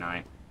straight for a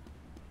knife.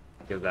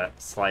 Because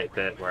that slight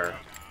bit where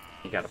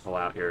you gotta pull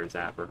out your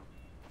zapper.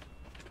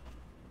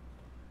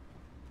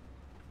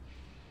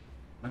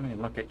 Let me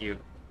look at you.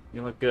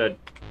 You look good.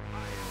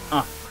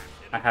 Oh,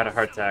 I had a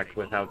heart attack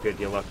with how good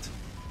you looked.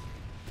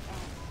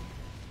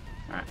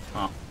 Alright,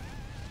 well.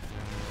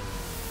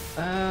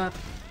 That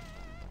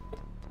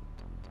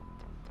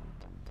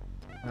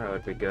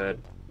would be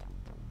good.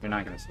 You're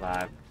not gonna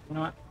survive. You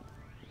know what?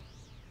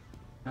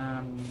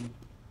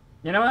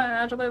 You know what?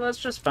 Actually, let's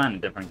just find a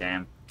different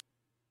game.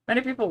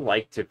 Many people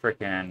like to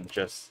frickin'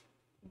 just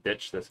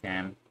ditch this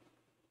game.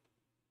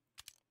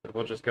 But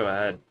we'll just go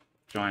ahead,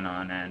 join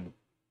on, and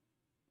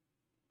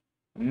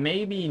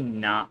maybe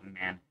not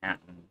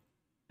Manhattan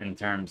in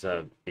terms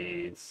of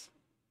these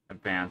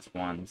advanced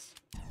ones.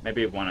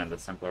 Maybe one of the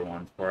simpler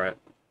ones for it.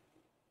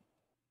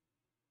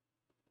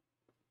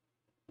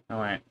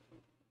 Oh wait.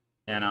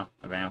 Yeah, no,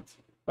 advanced.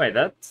 Wait,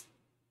 that's...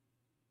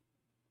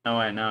 Oh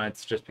wait, no,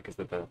 it's just because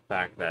of the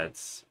fact that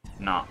it's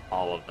not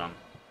all of them.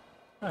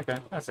 Okay,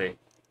 I see.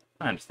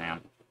 I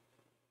understand.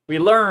 We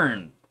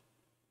learn!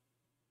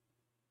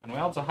 And we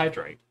also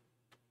hydrate.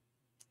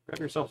 Grab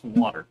yourself some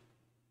water.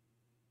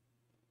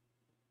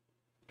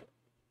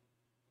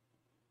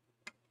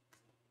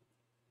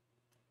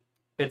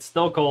 It's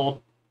still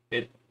cold.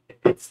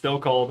 It's still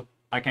cold.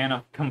 I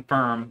can't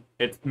confirm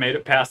it's made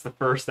it past the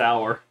first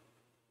hour.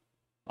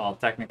 Well,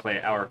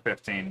 technically, hour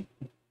 15.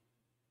 It's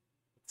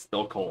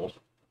still cold.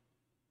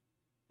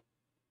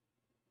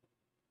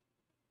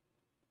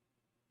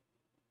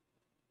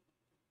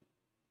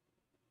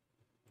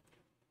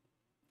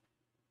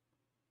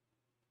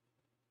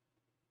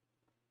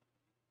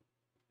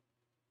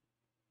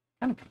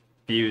 Kind of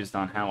confused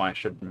on how I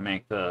should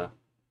make the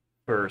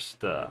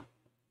first, I'm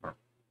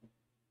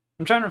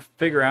trying to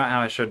figure out how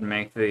I should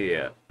make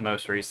the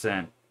most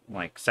recent,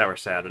 like, Sour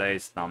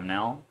Saturdays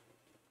thumbnail.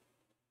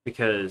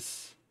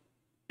 Because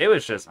it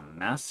was just a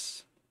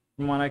mess,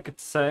 from what I could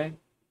say.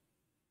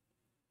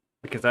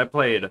 Because I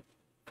played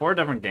 4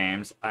 different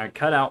games. I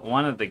cut out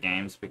one of the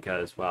games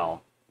because,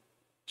 well,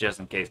 just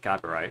in case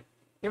copyright.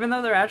 Even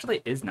though there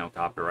actually is no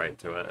copyright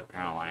to it,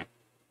 apparently.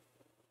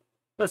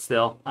 But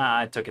still,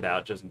 I took it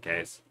out just in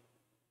case.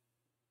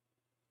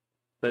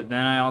 But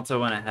then I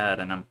also went ahead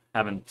and I'm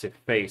having to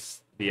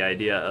face the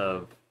idea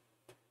of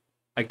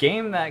a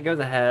game that goes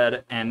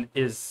ahead and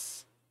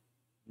is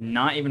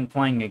not even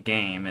playing a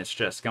game, it's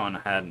just going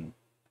ahead and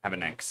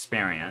having an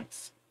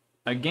experience.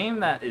 A game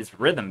that is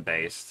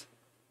rhythm-based,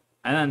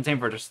 and then Team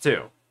Fortress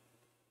 2.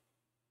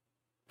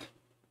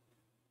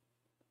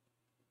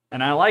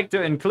 And I like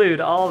to include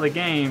all the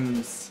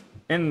games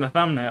in the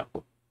thumbnail,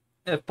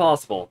 if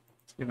possible.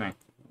 Excuse me, I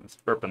was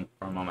burping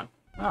for a moment.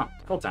 Oh,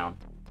 Cool Town.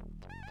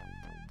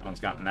 Someone's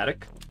got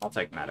medic. I'll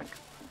take medic.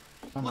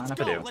 Don't mind if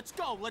I do. Let's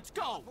go, let's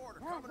go!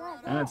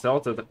 And it's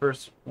also the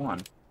first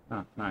one.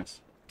 Oh,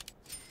 nice.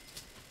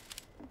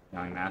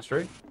 Young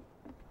Mastery.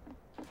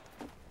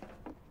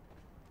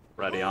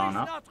 Ready on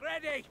up. Not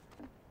ready.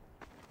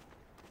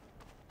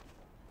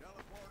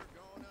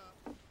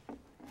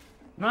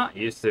 I'm not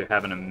used to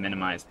having a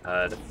minimized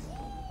HUD.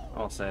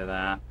 I'll say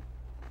that.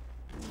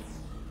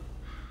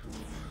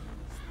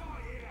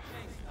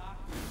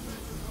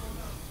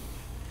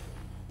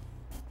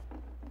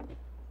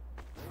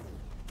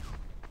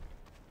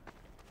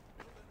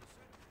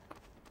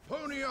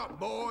 Pony up,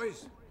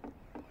 boys.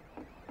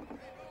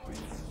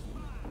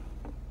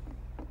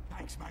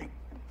 Thanks, mate.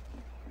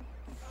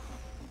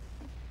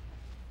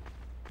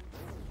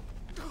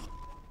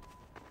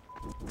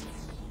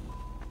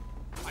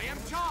 I am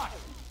charged.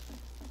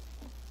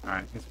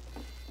 Alright,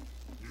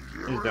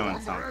 he's doing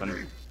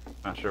something.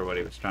 Not sure what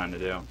he was trying to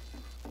do.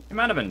 He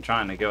might have been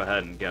trying to go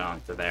ahead and get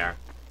onto there.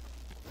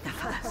 The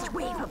first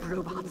wave of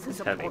robots is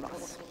Heavy. upon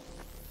us.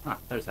 Ah,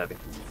 there's Heavy.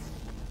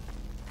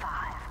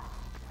 5,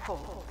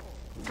 4,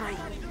 3,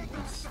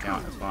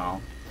 Scout as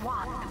well.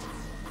 1.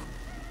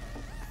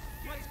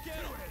 Let's get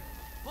it.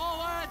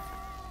 Forward.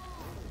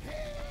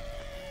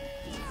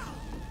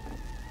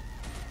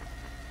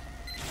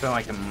 I feel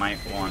like I might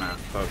want to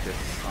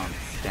focus on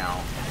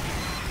Scout,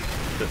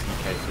 just in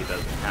case he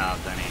doesn't have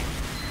any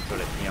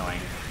sort of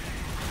healing.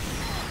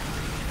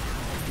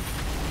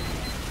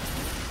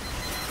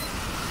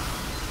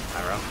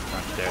 Pyro,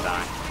 don't dare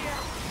die.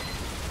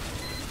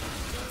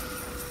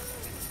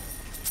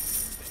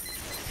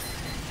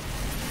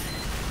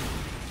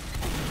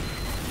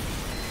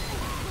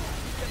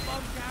 The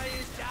bomb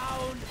carrier's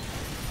down.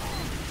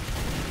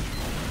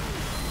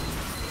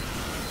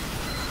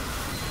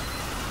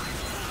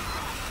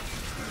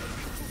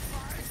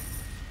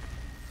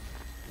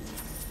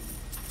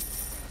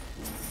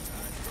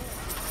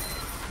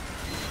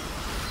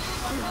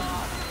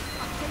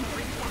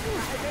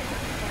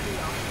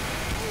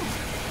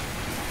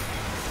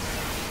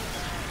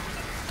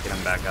 Get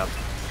him back up.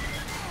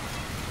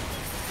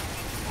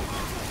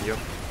 Yep.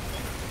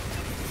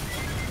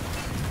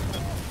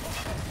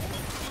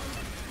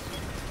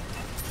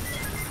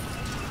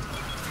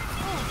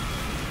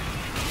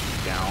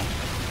 Down.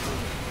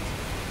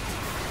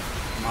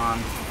 Come on.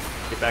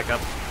 Get back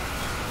up.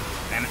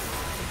 Damn it.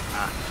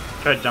 Ah.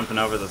 Tried jumping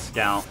over the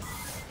scout.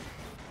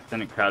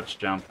 Didn't crouch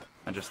jump.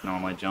 I just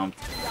normally jumped.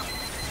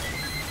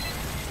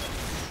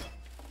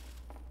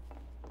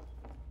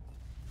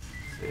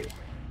 Let's see.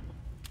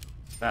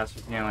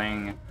 Faster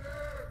healing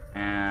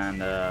and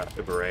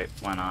Uber rate.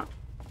 Why not?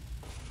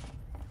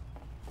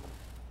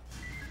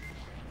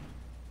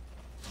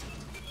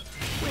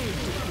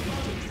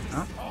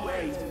 Huh?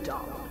 Way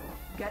down.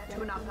 Get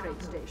to an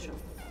upgrade station.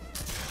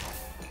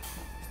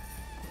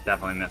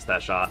 Definitely missed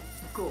that shot.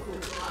 Good.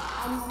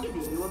 I'm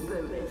giving you a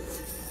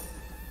bonus.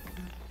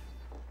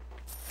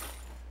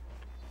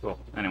 Cool.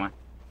 Anyway.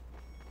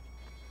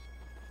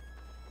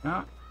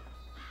 No,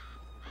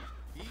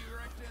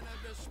 Erecting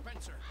a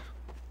dispenser.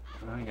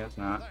 I guess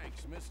not.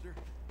 Thanks, mister.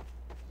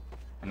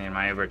 I need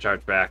my Uber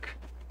charge back.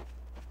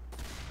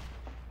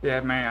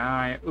 Give me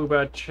my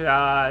Uber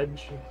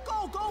charge.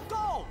 Go, go,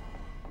 go!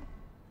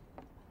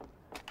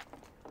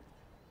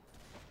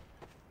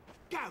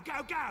 Go,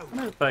 go, go!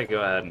 What if I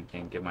go ahead and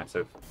can give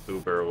myself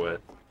Uber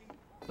with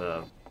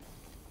the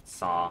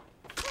saw?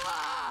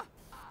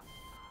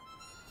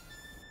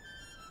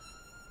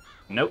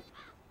 Nope.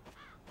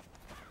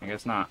 I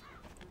guess not.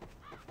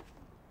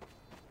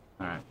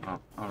 Alright,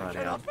 well, alrighty.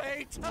 Cannot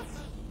wait.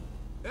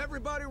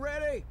 Everybody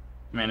ready?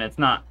 I mean, it's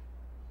not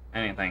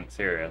anything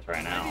serious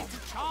right now.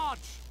 Charge!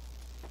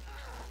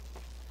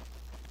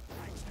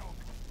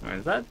 I mean,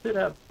 does that dude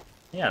have...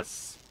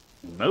 Yes.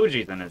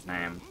 Emojis in his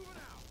name.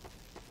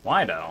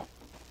 Why, though?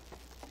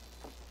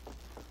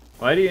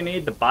 Why do you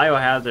need the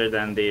biohazard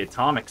and the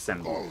atomic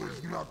symbol? All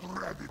is not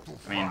ready to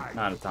I mean, fight.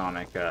 not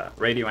atomic,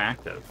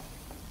 radioactive.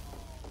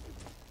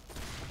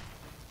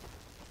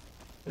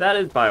 That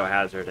is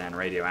biohazard and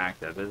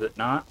radioactive, is it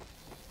not?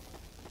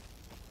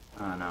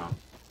 Oh, no.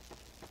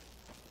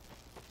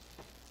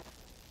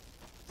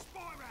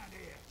 Spy around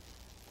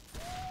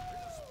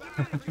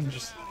here.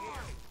 Just...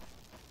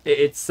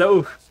 It's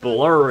so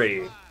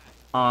blurry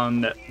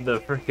on the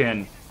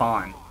freaking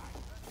font.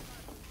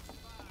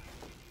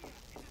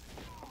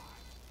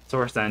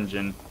 Source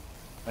engine,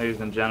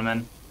 ladies and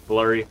gentlemen,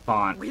 blurry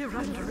font We're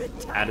under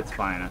attack. at its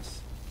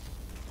finest.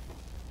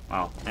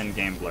 Well,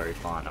 in-game blurry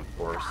font, of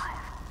course.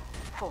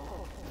 4,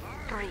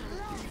 3,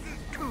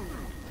 2,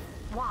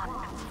 1.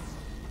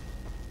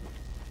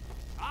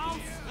 Out,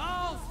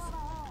 out!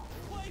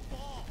 Play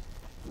ball!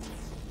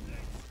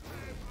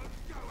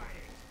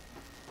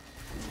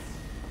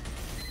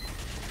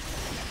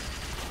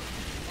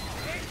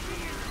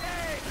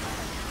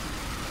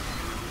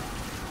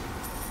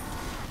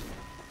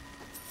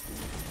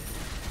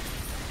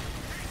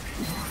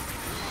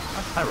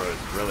 That Pyro is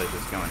really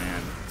just going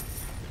in.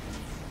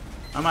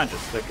 I might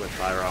just stick with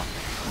Pyro.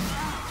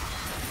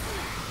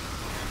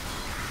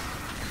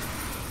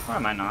 Or I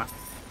might not.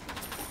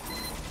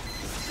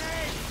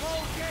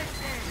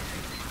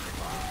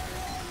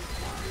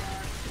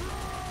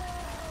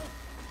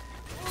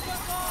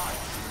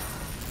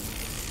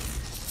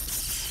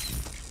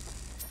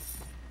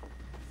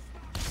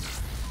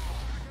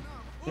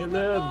 He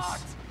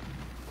lives.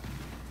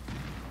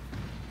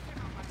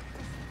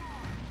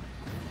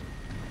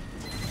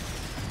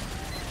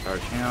 Charge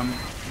him.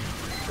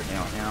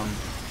 Tornado him.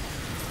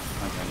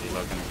 How's Andy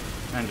looking?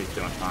 Andy's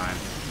doing fine.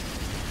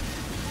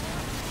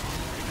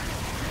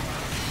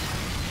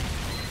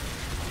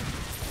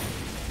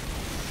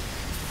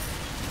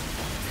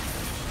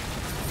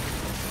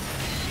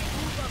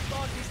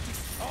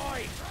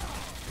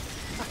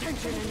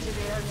 Attention,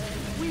 engineers.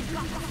 We've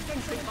got a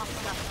sentry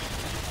buster.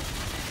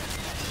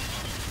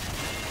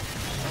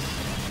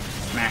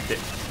 Smacked it.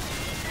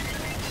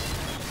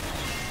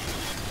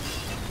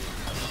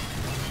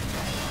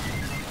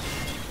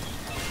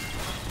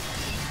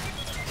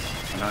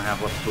 I don't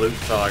have a Blue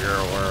Saga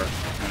or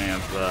any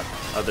of the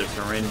other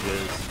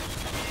syringes.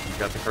 I've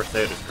got the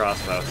Crusader's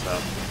crossbow, so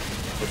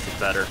this is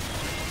better.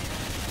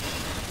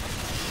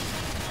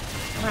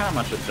 I wonder how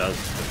much it does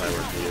if I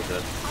were to use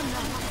it.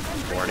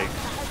 40.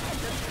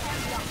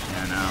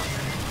 Yeah, no.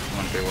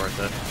 Wouldn't be worth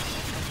it.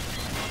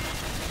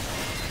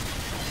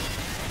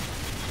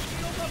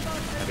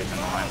 Maybe it's in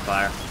the line of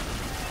fire.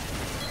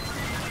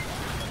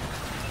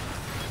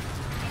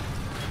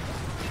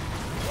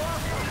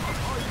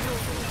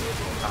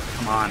 Oh,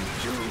 come on.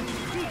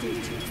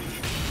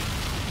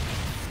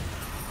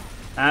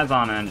 As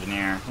on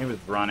engineer, he was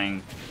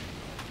running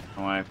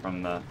away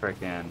from the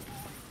frickin'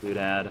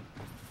 doodad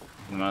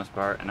for the most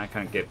part, and I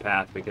couldn't get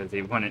past because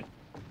he wouldn't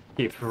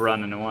keep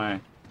running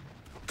away.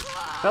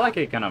 I feel like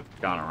he could have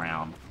gone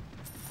around.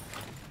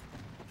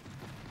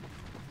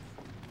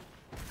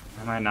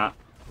 I might not.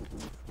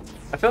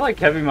 I feel like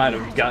Heavy might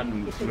have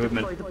gotten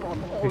movement. Deploy the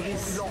bomb. All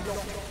is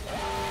lost.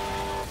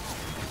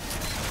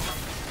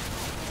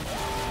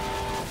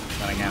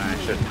 Then again, I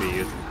shouldn't be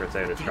using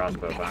Crusader's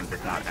crossbow, but I'm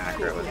just not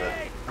accurate with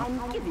it.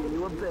 I'm giving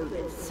you a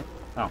bonus.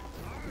 Oh,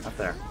 up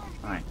there.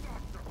 Hi.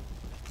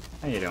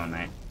 How you doing,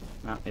 mate?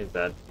 No, he's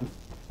dead.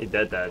 He's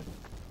dead.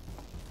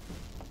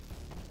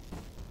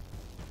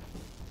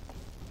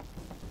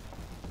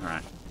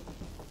 Alright.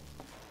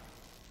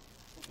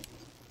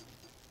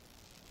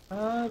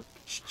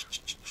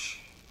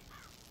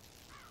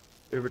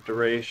 Uber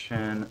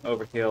duration,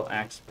 overheal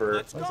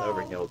expert. What's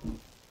overheal?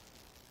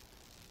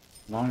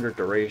 Longer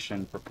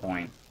duration per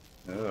point.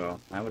 Ooh,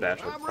 that would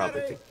actually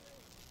probably be...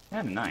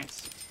 Yeah,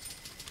 nice.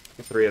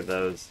 Get 3 of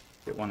those.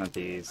 Get 1 of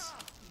these.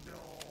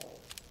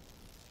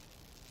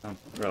 Don't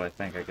really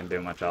think I can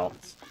do much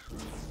else.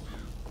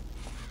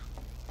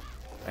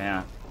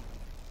 Yeah.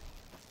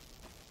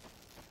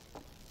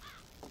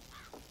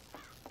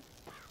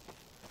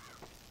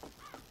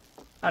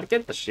 I'd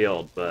get the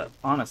shield, but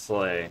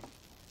honestly,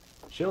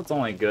 shield's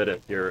only good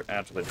if you're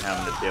actually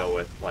having to deal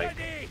with, like,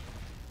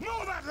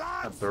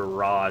 a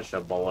barrage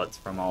of bullets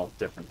from all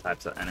different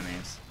types of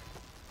enemies.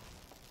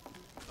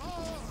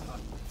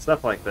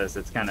 Stuff like this,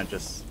 it's kind of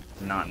just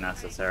not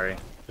necessary.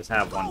 Just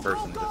have one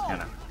person just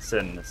kind of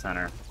sit in the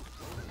center,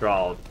 draw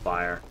all the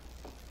fire,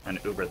 and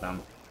uber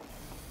them.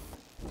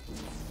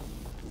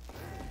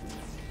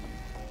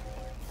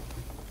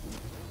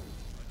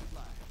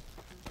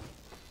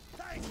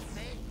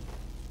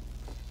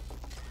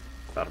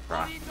 About to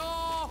fry.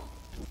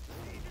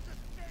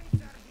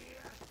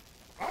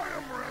 I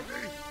am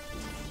ready.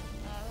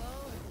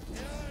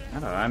 I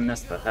don't know, I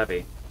missed the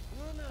heavy.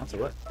 Also,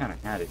 what kind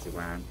of hat is he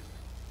wearing?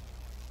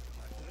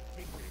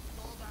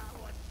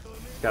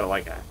 He's got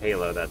like a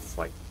halo that's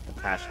like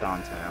attached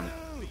onto him.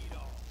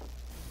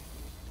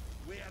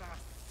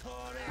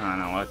 I don't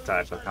know what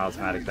type of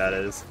cosmetic that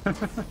is.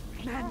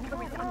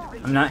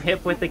 I'm not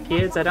hip with the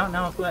kids, I don't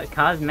know what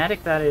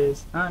cosmetic that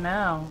is. Oh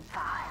no.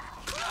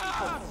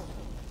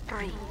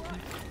 3,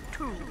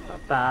 2.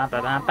 Ba ba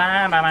ba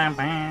ba ba ba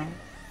ba.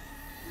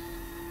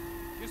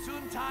 You're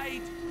soon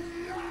tied.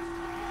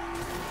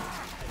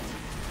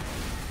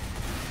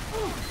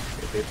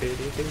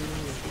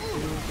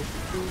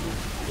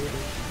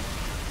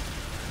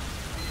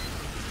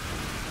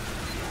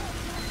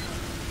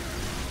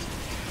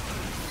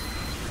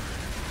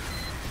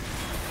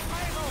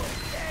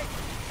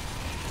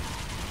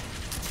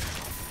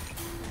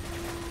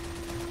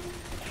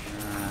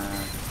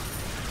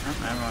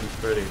 Everyone's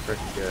pretty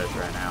freaking good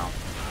right now.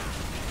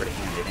 Pretty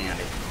handy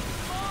dandy.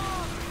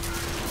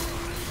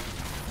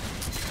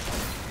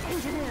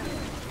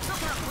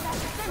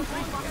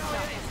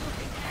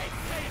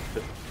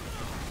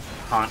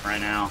 Haunt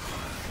right now.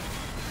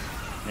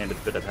 Need a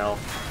bit of help.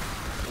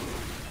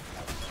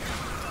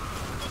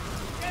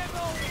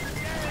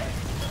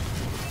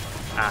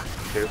 Ah,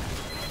 shoot.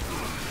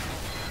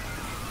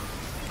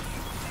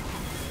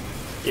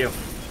 You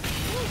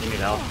need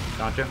help,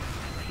 don't you?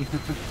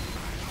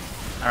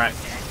 Alright,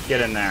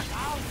 get in there.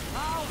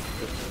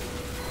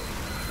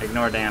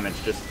 Ignore damage,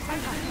 just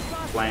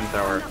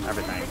flamethrower,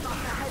 everything.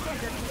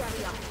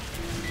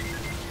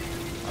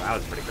 Well, that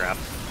was pretty crap,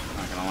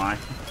 not gonna lie.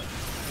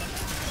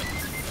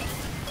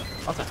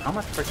 Also, how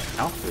much freaking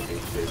health do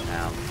these dudes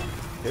have?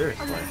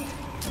 Seriously.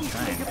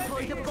 Insane.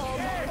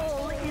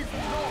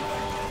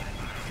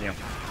 You.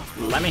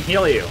 Let me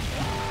heal you!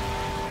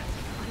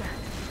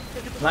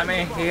 Let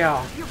me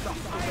heal!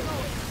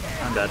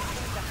 I'm dead.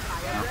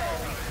 Oh.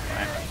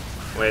 Okay.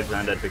 Waves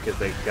ended because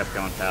they kept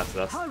going past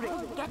us. Hurry,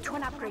 get to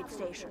an upgrade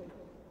station.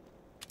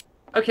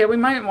 Okay, we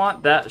might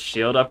want that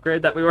shield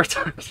upgrade that we were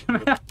talking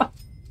about.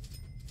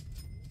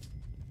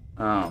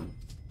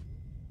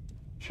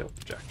 Shield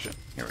projection.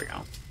 Here we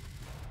go.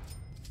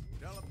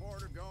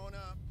 Teleporter going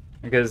up.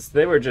 Because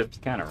they were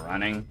just kind of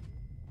running.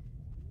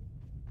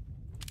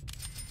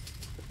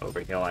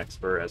 Overkill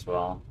expert as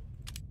well.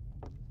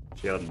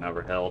 Shield and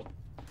overhill.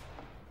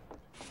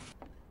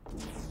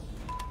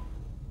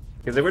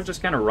 Because they were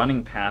just kind of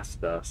running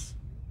past us,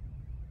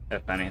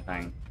 if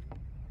anything.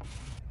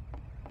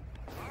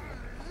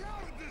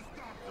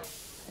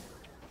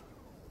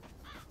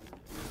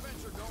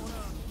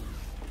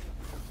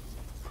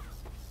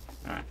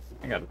 Alright,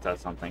 I gotta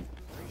test something.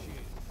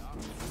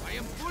 I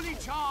am fully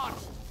charged.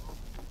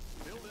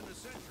 Building a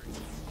sentry.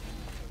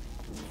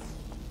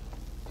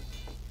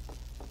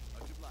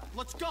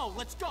 Let's go.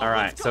 Let's go.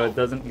 Alright, so it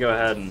doesn't go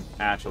ahead and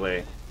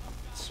actually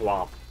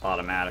swap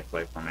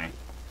automatically for me.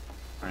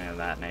 Or any of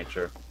that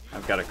nature.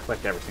 I've got to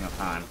click every single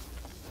time.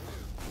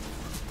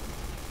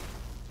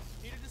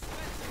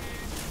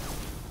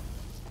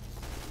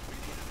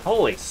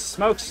 Holy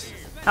smokes!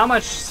 How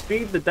much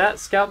speed did that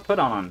scout put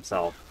on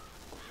himself?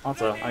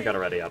 Also, I gotta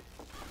ready up.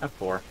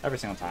 F4, every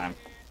single time.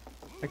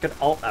 I could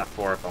alt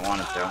F4 if I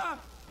wanted to.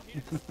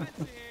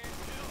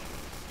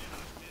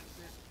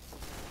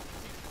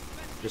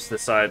 Just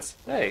decides,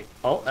 hey,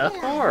 alt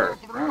F4!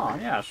 Oh,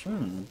 yeah,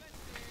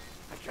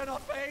 I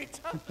cannot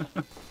wait.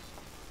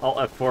 Alt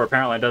F4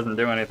 apparently doesn't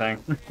do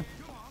anything.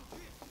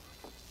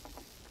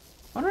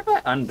 Wonder if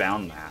I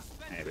unbound that,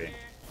 maybe.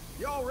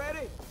 Y'all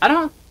ready? I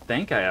don't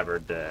think I ever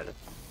did.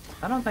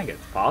 I don't think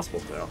it's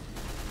possible to.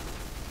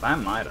 I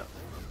might have.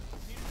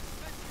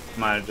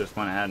 Might have just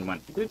went ahead and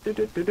went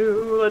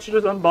do. Let's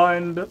just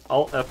unbind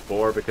Alt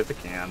F4 because it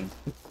can.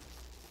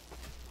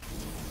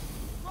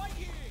 Right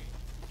here.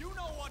 You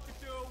know what to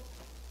do.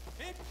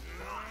 Hit.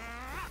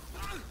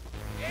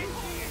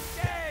 Engie is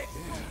dead.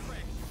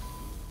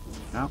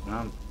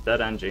 No, dead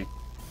Engie. Need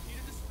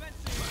a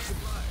dispenser.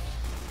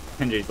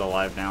 Engie's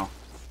alive now.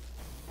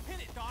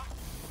 Hit it, Doc.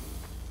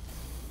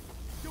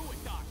 Do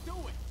it, Doc. Do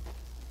it.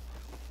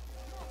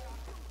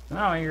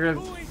 No,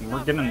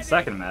 we're getting a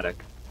second medic.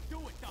 Do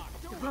it, Doc.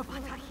 Do it.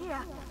 Robots are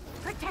here.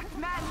 Protect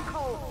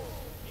Manco.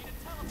 Need a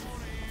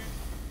teleporter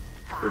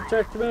here.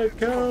 Protect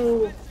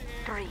Medco!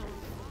 3,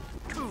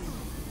 2,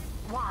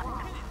 1.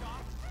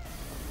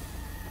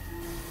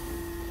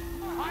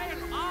 Fire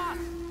us.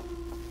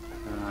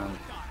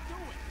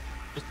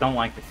 Just don't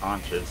like the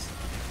conches.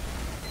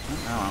 Oh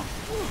well.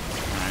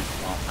 Alright,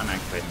 well, I'm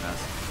activating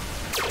this.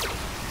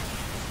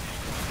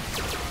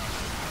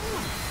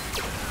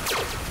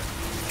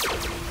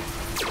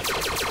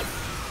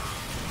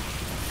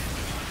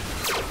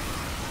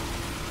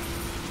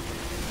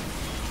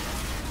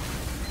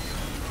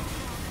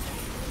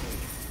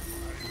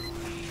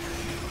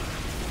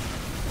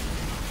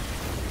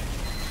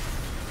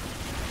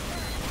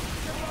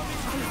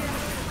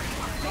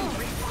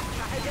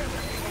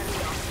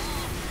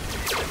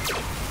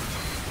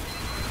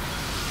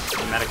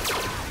 Medic.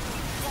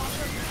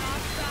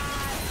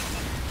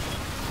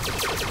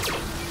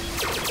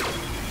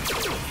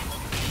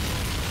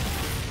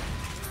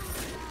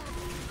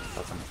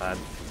 That's someone died.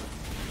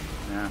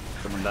 Yeah,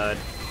 someone died.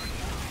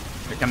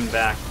 You're coming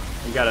back.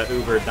 You got an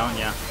Uber, don't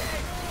ya?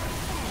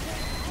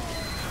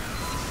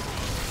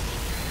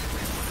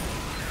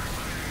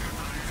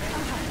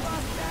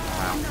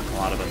 Wow, a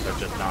lot of us are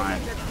just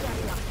dying.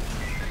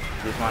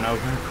 Just want to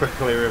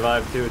quickly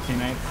revive two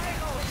teammates.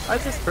 Why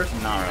is this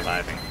person not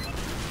reviving?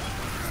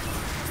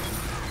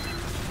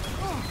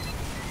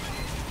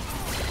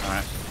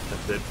 Alright,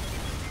 that's it.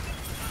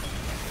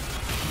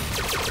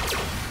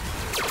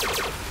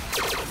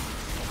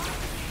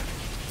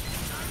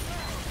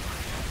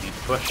 Need to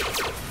push.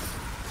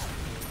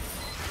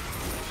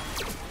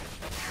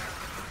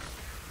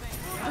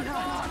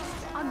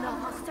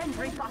 Another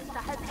sentry buster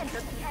has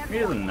entered the I'm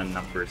area. using the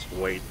numbers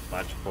way too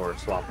much for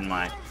swapping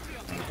my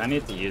things. I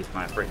need to use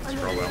my freaking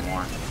scroll wheel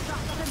more.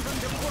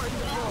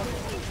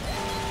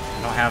 I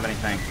don't have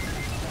anything.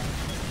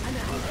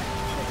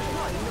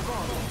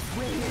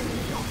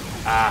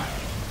 Ah.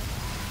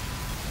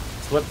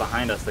 Slipped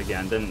behind us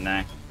again, didn't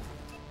they?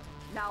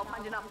 Now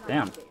find enough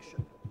Damn.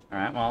 station.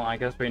 Alright, well, I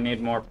guess we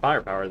need more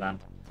firepower then.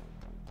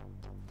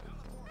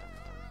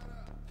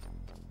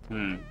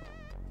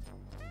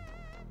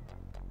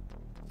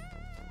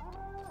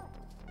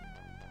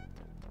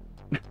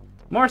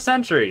 More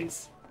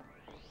sentries!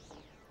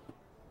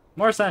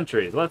 More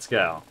sentries, let's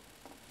go.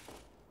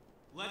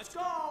 Let's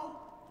go.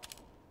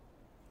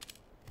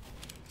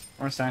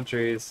 More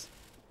sentries.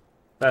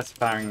 Fast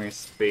firing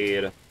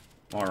speed.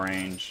 More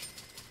range.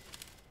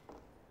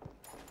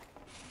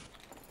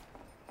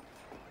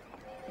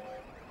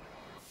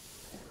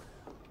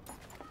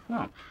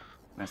 Oh,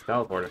 nice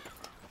teleporter.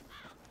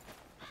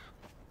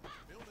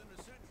 Building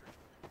a sentry.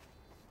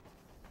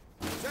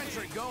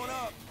 Sentry going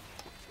up.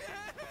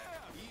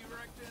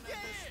 Erecting a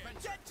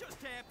dispenser. That just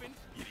happened.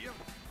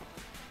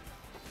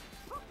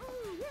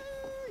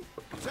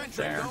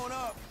 Sentry There. going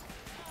up.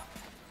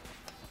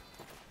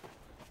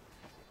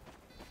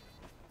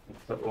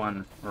 Put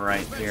one right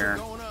Dispenser here.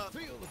 going up.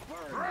 Feel the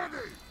burn.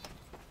 Ready.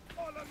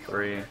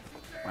 3.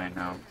 Wait,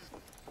 no.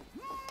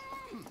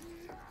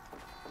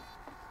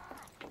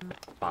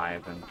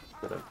 5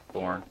 instead of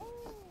 4.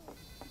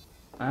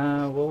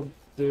 We'll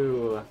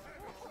do...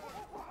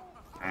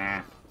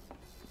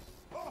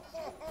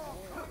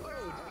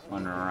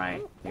 One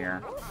right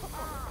here.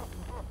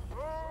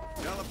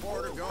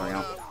 Teleporter There we going go.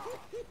 up.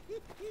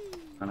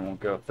 And we'll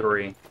go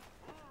 3.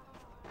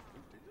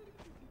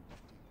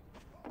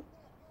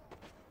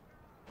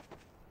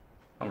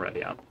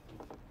 Already up.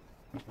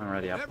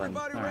 Already up then.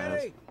 Everybody There it is.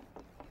 ready?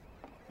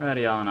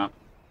 Ready on up.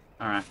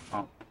 Alright,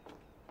 well,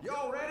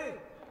 Y'all ready?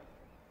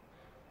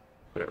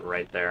 put it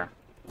right there.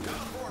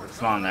 Teleporter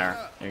Come on going there.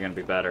 up. You're gonna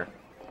be better.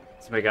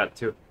 Since we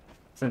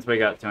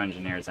got two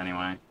engineers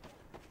anyway.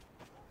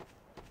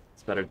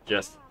 It's better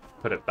just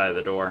put it by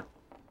the door.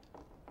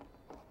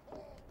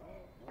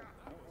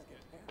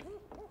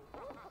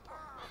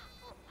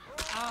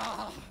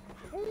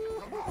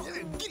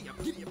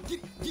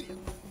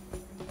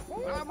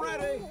 I'm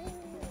ready.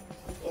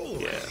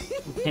 Yeah.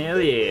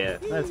 Hell yeah.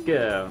 Let's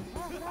go.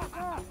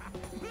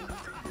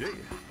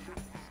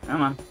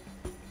 Come on.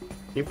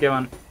 Keep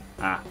going.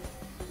 Ah.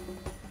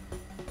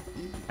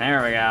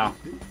 There we go.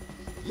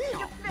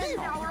 Defend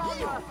our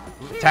honor.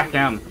 Attack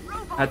him.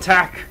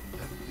 Attack.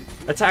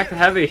 Attack the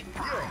heavy.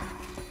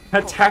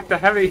 Attack the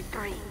heavy.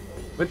 3,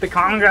 With the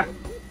conga.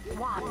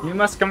 1. You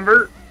must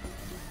convert.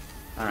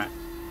 Alright.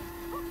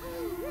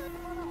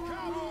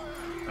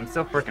 I'm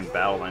still freaking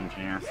battle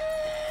engineer.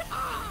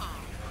 Oh,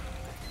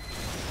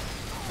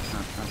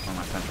 that's where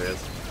my sentry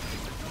is.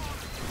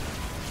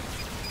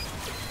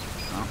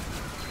 Oh.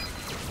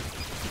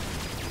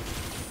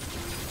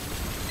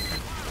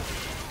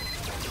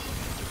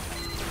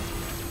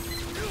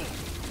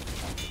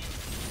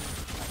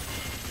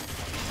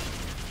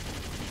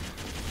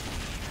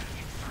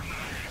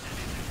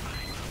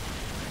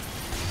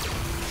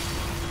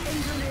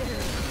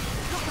 engineers!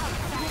 Look out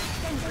for that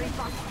sentry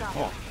buster!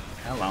 Oh,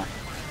 hello.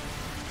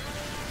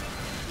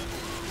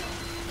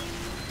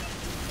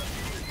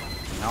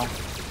 No.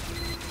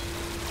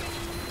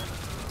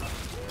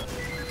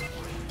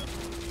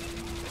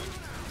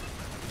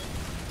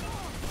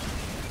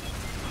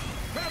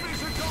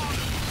 Heavies are gone!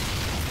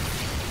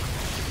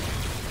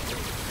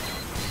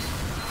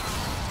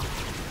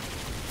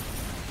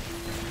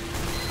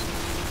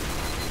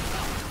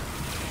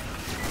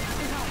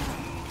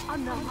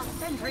 Another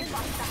sentry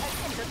buster has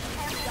entered the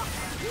area!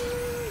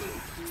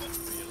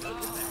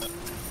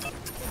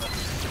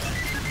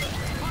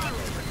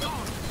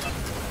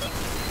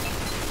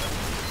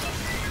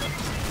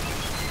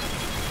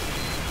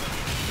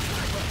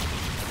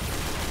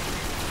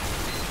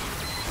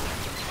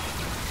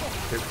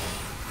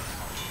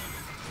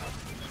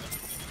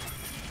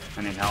 I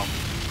need help.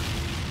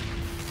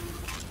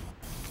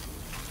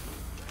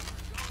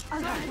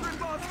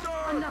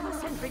 Another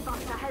sentry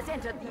buster has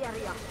entered the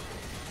area!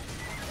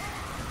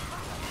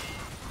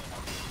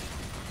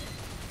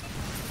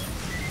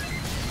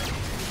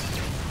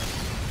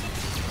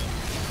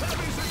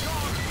 Heavies are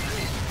gone!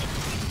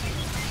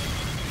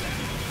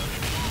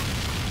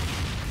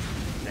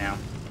 Damn.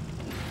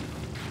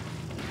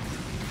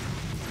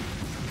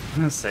 I'm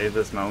gonna save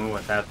this moment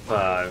with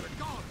F5.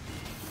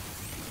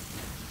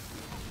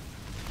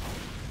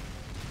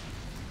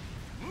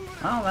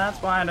 Oh,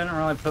 that's why I didn't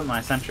really put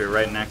my sentry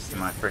right next to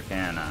my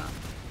frickin'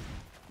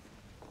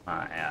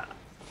 my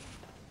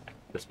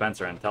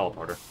dispenser and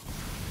teleporter.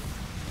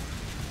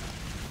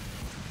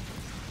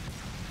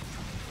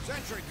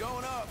 Sentry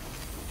going up!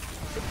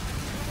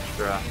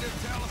 Sure. Need a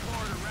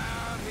teleporter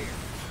around here.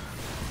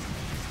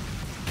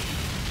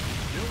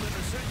 Building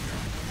a sentry.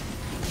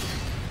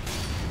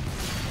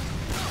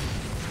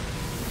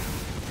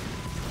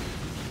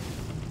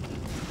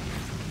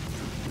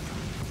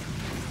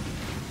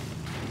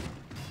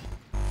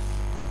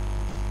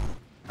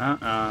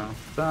 Uh-oh.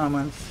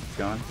 Someone's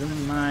going to the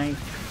mic.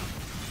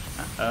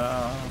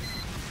 Uh-oh.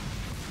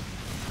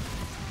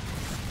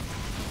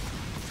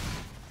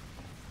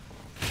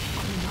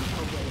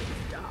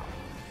 There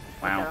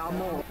Wow. are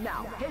more.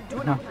 Now, head to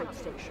an upgrade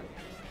station.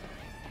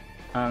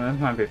 This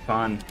might be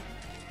fun.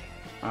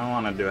 I don't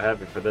want to do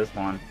heavy for this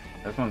one.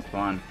 This one's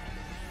fun.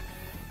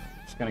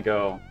 Just gonna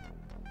go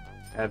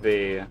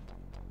heavy.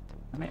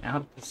 Let me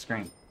out of the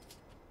screen.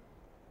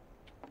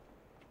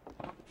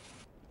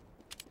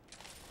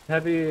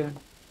 Heavy.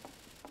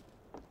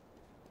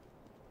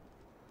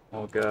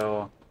 We'll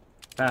go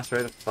fast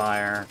rate of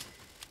fire.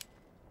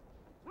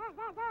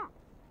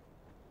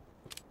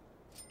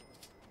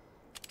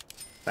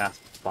 Fast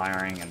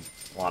firing and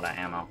a lot of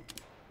ammo.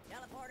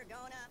 Teleporter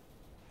going up.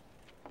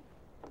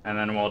 And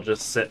then we'll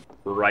just sit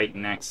right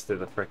next to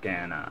the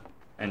frickin'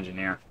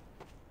 engineer.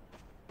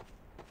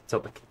 Until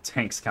the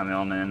tanks come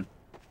on in.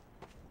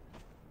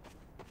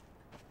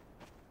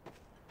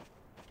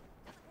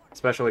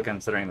 Especially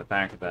considering the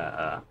fact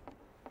that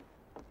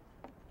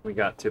we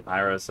got 2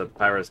 pyros, so the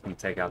pyros can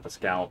take out the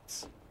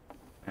scouts.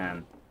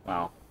 And,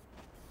 well,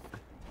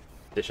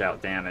 dish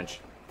out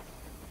damage.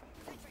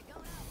 Sentry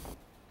going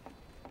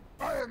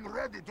up. I am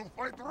ready to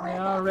fight We robots!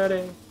 are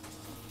ready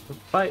to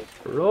fight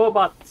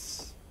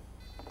robots.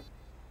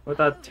 With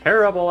a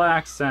terrible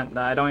accent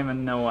that I don't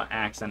even know what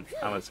accent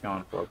I was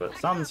going for, but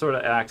some sort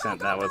of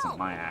accent that wasn't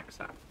my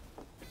accent.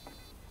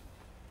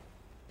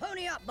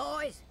 Pony up,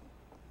 boys.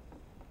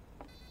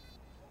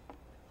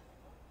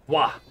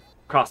 Wah!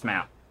 Cross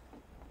map.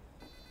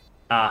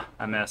 Ah,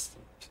 I missed.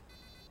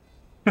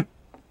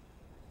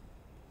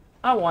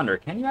 I wonder,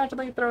 can you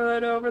actually throw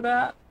that over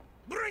that?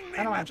 Bring me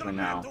I don't metal actually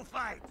man know. to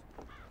fight!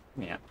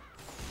 Yeah.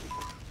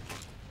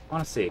 I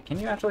want to see, can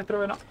you actually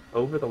throw it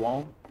over the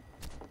wall?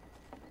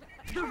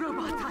 The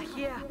robots are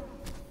here!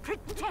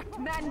 Protect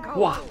Mango!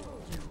 Wah!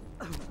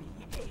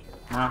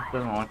 No,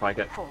 doesn't look like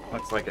it.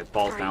 Looks like it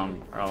falls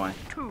down early.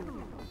 2,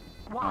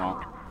 1.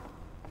 Oh.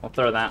 We'll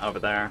throw that over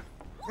there.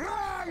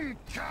 Run,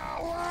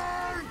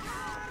 coward!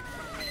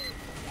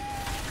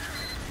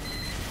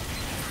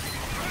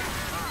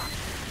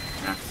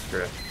 Nah, screw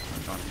it.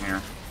 I'm going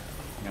here.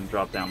 I'm gonna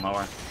drop down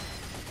lower.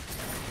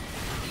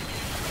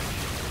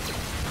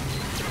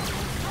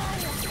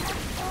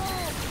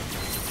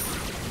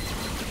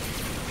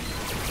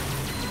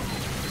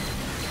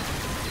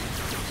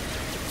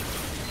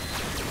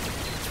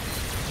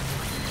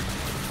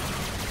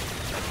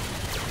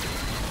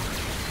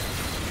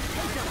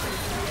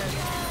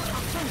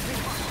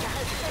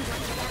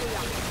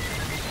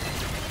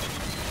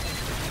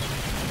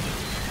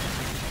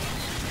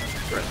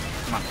 Screw it.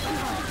 Come on.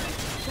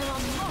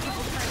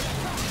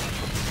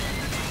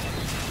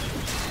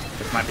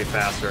 This might be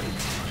faster, in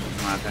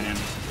my opinion.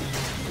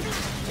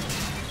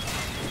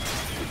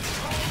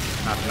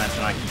 Not to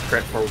mention I can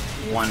crit for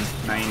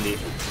 190.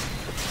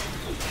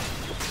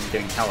 I'm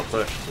getting hella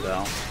pushed,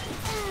 though.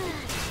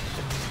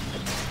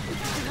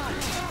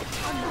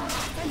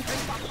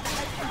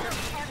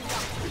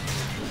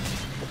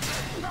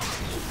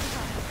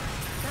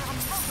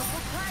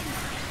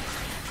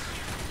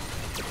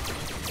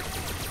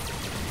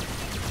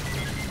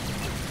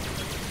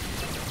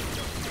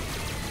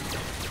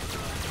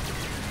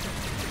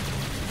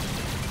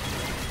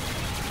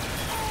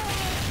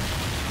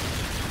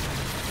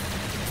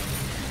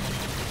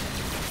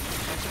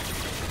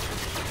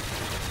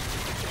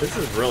 This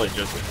is really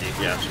just a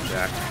DPS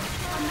check.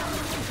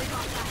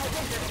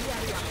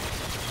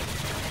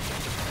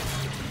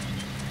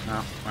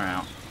 No, we're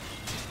out.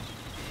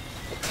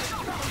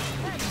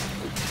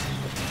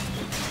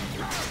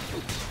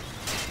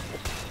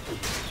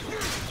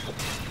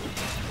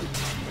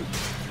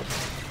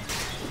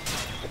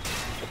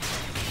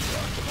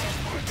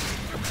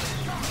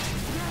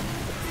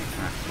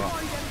 Cool.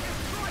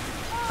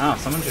 Oh,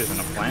 someone's using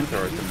a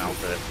flamethrower to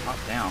melt it. Hot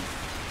down.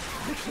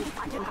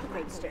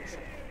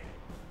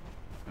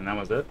 And that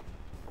was it?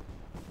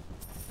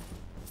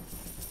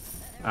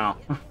 Oh.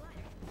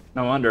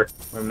 No wonder.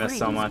 We missed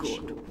so much.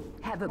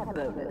 Have a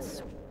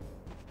bonus.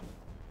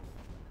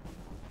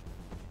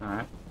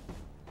 Alright.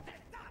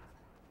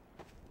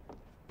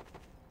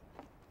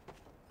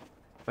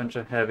 Bunch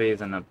of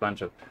heavies and a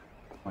bunch of,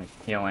 like,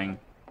 healing.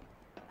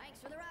 Thanks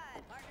for the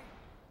ride, partner.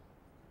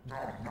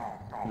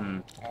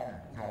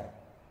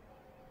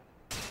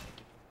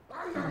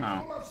 I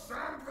am full of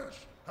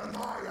sandwich, and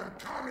I am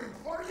coming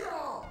for you!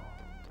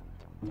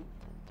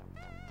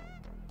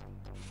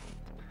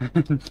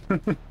 Let's go.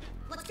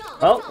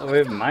 Well,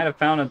 we might have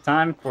found a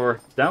time for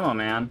Demo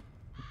Man.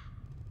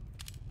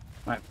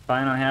 Might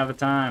finally have a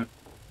time.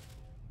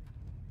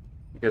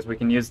 Because we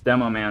can use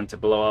Demo Man to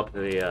blow up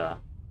the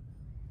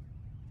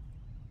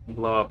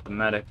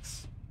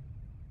medics.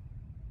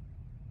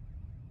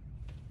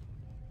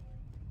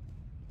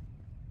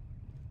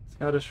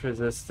 Scottish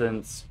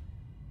resistance,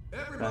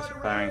 faster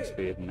firing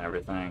speed and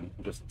everything.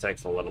 It just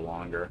takes a little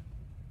longer.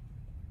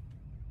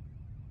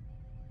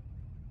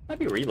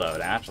 Maybe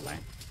reload, actually.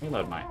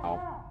 Reload might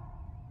help.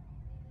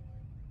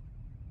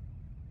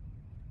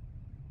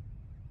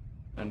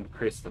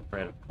 Increase the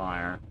rate of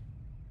fire.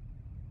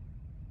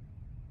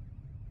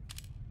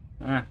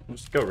 We'll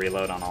just go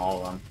reload on all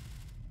of them.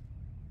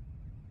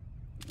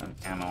 And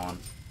ammo on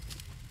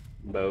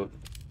both.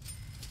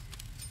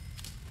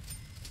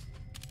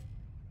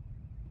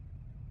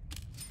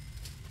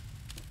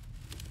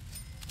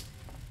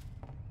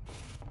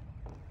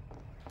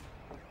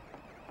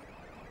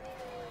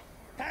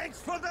 Thanks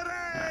for the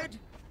raid!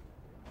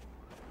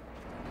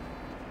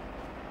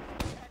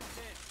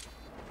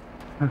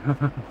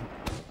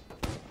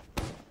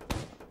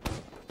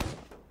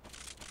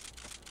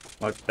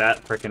 Look at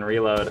that frickin'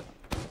 reload.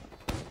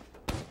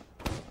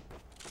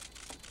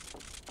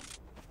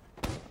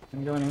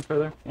 Can I go any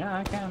further? Yeah,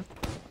 I can.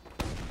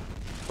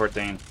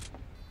 14.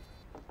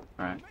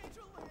 Alright.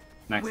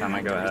 Next time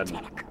I go ahead and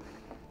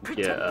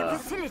get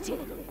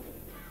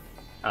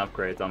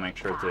upgrades, I'll make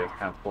sure to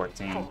have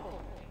 14.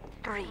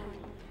 3,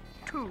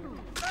 2.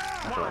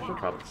 Actually, I should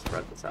probably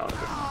spread this out a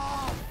bit more.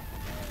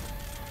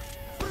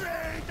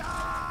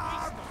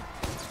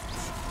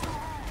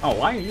 Oh,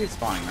 why are you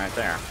spawning right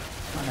there?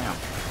 Oh, damn.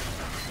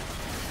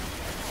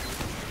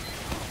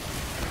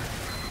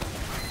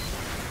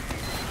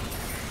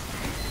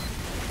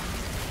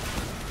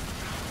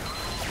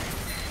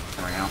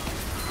 There we go.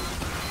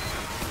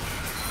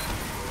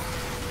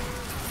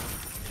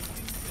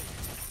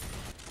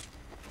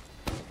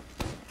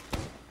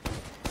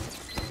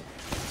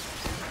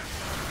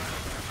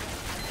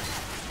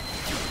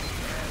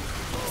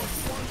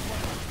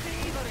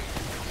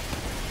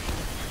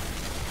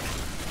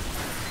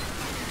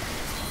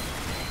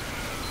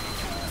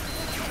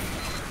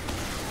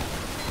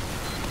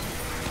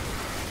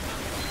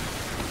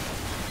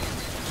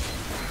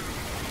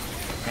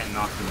 Can't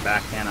knock him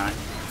back, can I?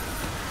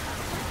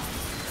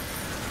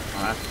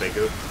 Oh, that's a big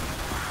oop.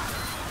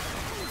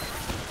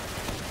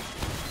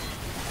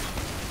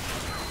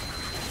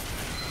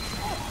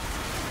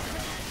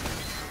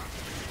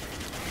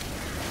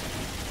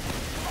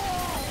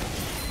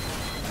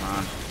 Come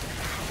on.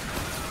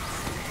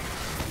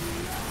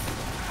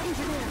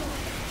 Engineer,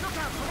 look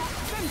out for that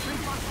sentry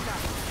buster.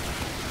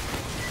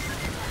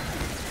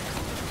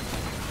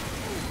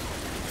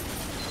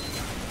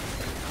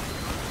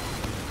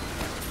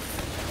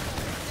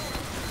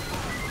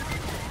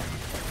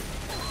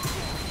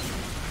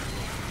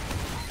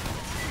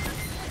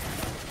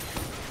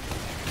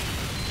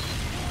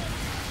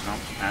 Oh,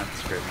 that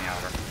screwed me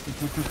over.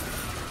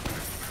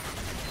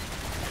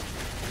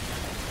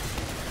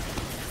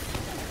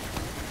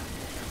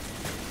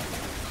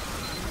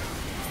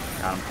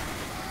 Got him.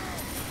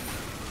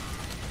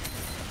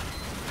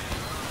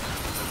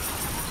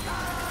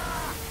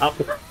 Up.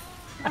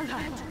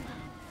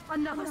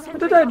 Another How sentry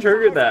did I buster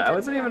trigger has that? I entered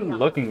wasn't the even area.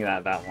 looking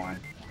at that one.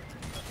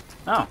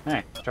 Oh,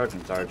 hey, charge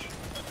and charge.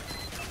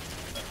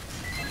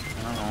 I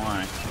don't know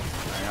why. I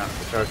got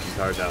the charge and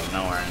charge out of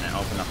nowhere and it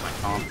opened up my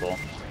console.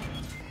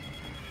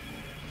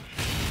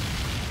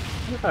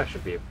 I wonder if I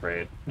should be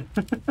afraid.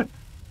 I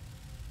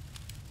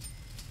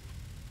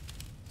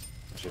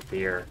should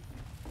fear.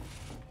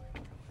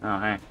 Oh,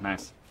 hey,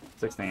 nice.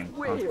 16,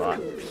 one spot.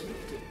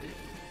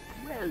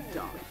 Well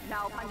done.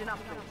 Now find an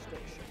upgrade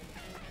station.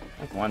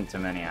 Like one too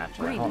many,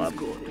 actually. Hold up.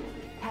 Good.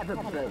 Have a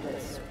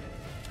bonus.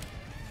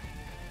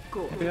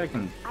 Good. Maybe I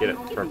can get it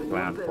perfectly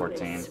on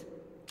 14,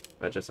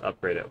 but just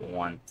upgrade it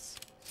once.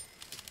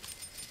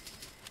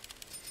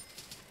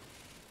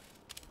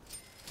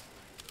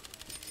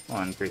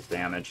 I'll increase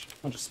damage.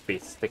 I'll just be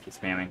sticky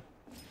spamming.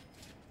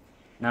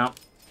 No.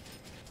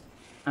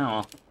 Oh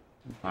well.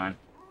 I'm fine.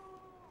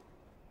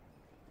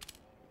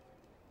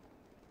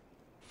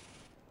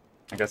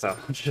 I guess I'll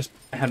just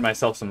add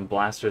myself some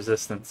blast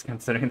resistance,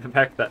 considering the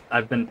fact that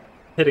I've been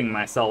hitting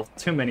myself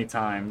too many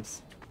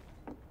times.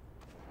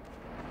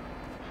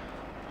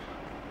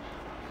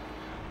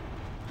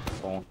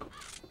 Cool.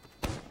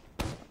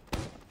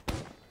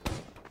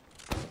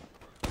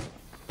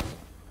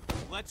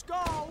 Let's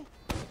go!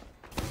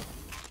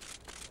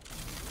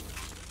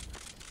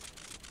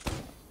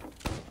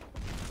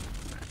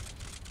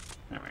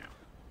 There we go.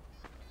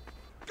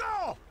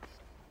 Go!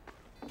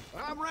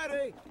 I'm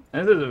ready!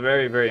 This is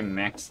very, very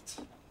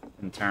mixed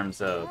in terms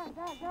of,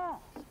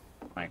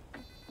 like,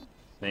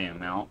 the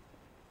amount.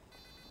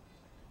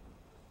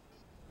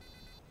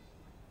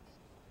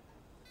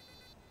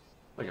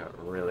 Like a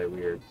really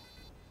weird.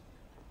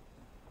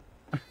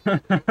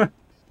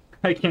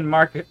 I can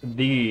mark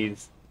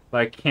these,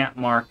 but I can't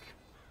mark,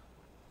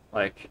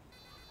 like,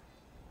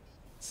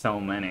 so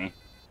many.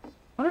 I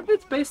wonder if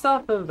it's based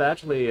off of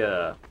actually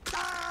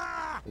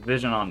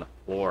vision on the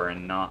floor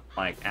and not,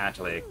 like,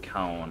 actually a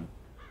cone.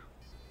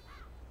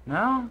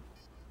 No?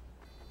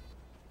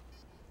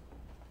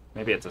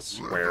 Maybe it's a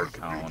square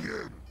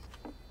cone.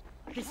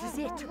 This is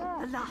it. The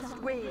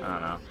last wave. I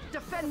don't know.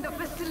 Defend the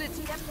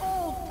facility at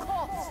all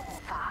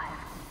costs. 5,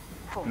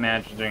 4,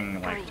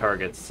 Imagining, like,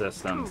 target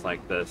systems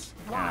like this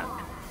are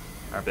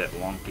a bit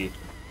wonky.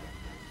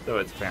 So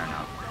it's fair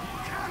enough.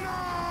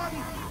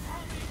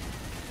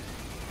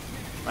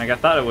 Like, I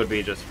thought it would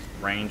be just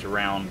range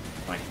around,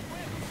 like,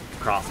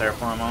 crosshair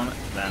for a moment,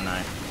 then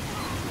I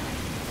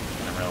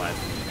realized,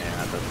 yeah,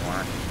 that doesn't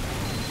work.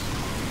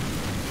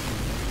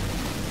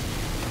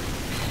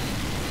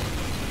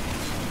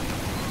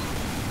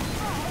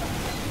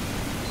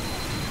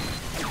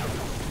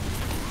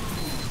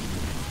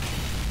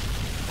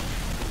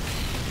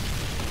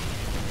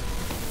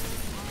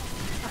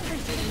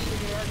 attention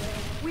engineers.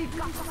 We've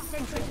got a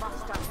sentry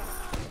buster.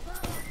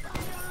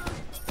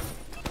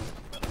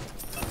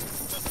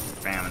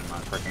 Spamming my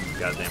freaking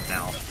goddamn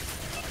mouth.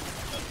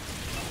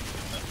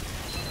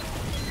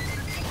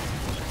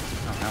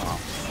 Oh, hello.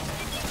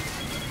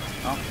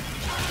 Oh.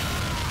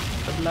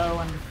 The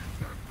blowing.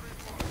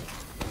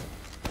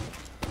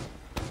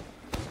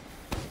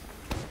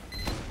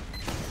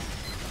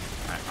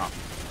 Alright, oh.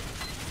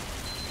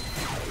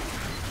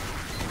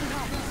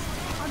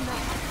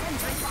 Another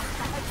sentry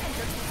buster has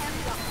entered the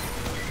area.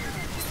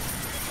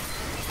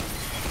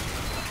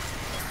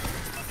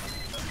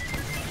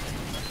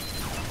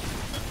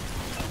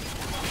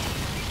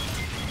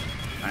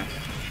 Nice.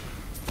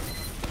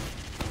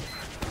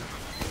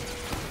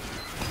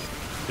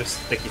 Just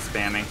sticky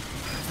spamming.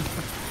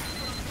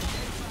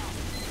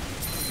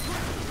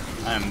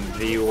 I'm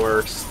the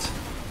worst.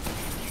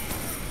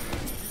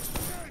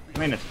 I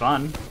mean, it's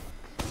fun.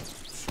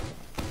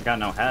 I got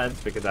no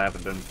heads because I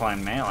haven't been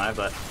playing melee,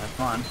 but that's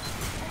fun.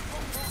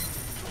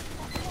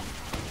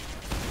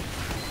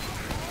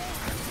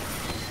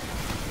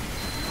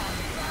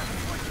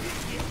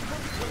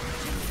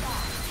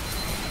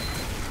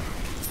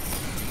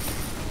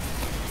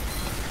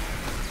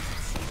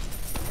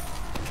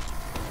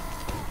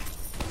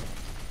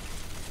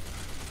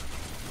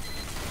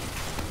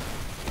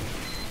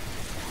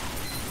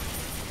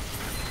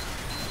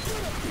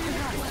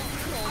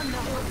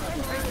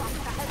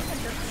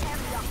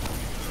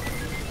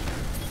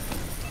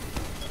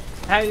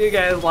 How are you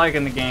guys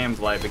liking the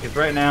gameplay? Because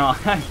right now,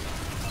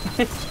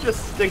 it's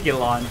just sticky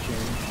launching.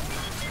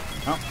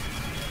 Oh.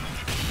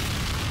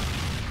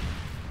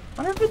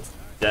 I wonder if it's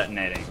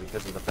detonating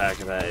because of the fact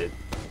that it's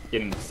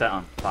getting set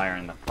on fire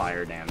and the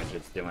fire damage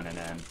it's doing it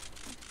in.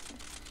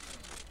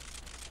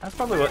 That's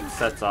probably what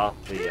sets off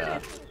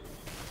the,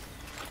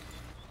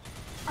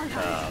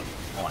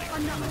 like,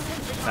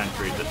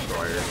 sentry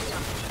destroyers.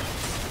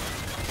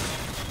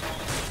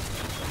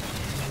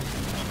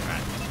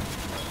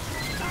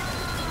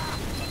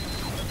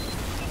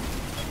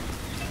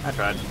 I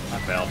tried. I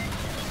failed.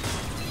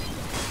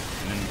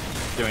 And in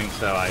doing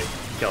so, I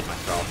killed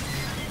myself.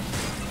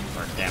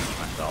 Or damaged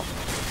myself.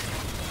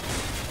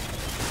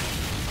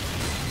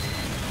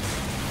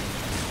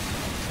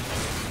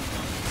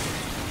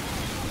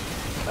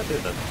 I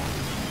did this one.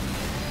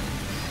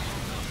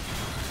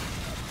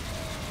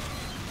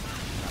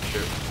 Oh,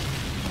 shoot.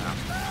 No.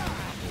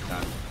 He's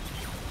done.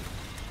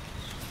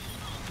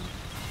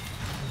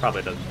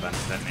 Probably doesn't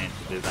benefit me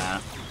to do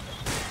that.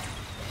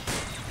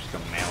 Just go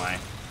melee.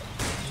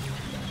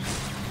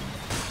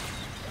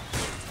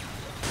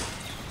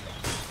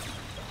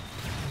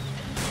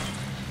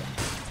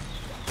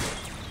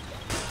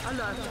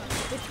 Alert!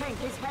 The tank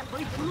is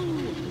halfway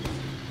through.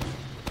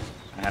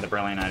 I had a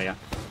brilliant idea.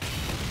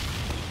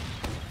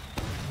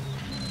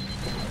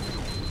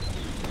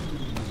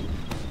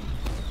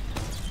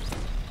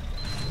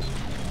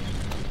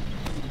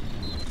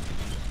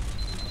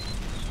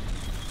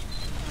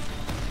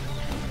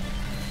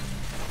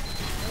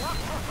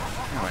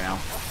 There we go.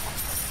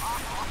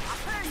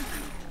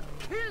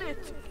 Kill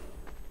it!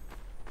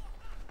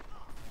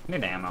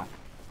 Need ammo.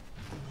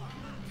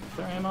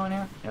 ammo in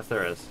here? Yes,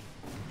 there is.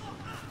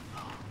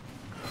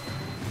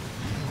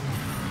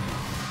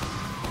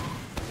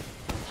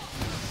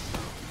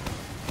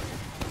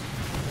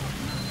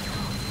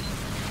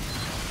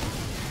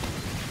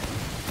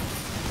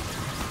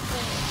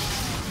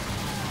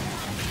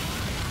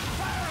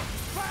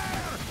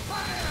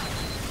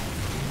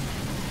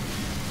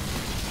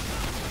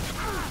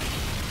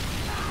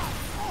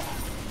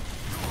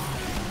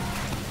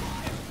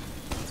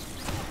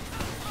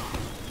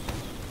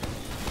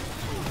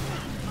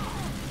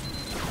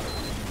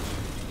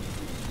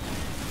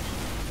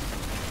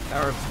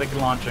 Power of stick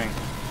launching.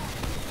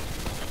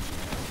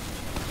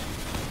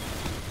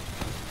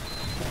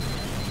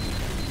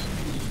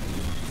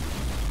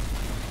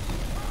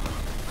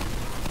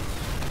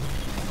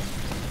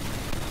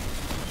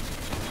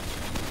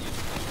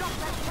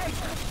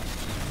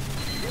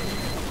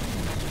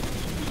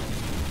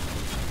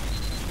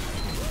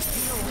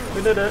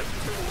 We did it!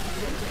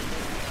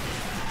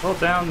 Hold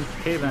down,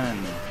 cave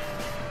in.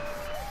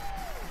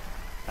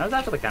 That was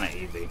actually kind of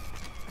easy.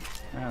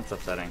 That's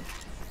upsetting.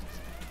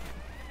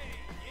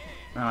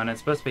 Oh, and it's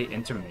supposed to be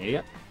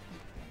intermediate?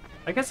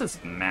 I guess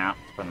it's mapped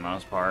for the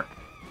most part.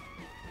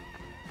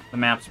 The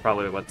map's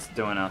probably what's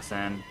doing us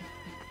in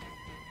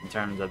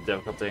terms of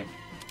difficulty.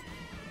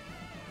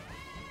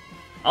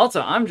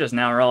 Also, I'm just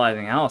now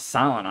realizing how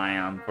silent I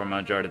am for a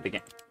majority of the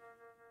game.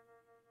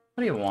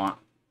 What do you want?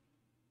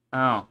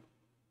 Oh.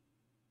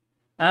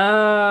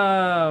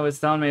 Oh, it's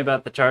telling me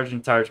about the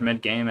charge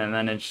mid-game, and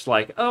then it's just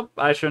like, oh,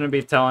 I shouldn't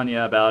be telling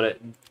you about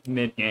it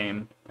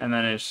mid-game. And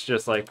then it's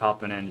just like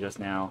popping in just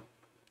now.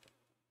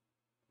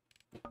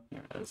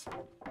 Here it is.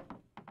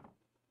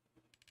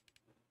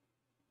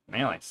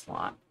 Melee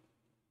slot.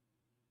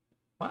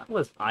 What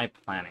was I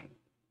planning?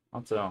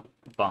 Also,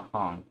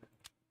 Bahong.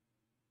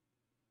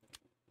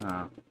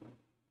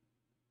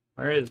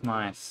 Where is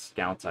my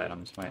scouts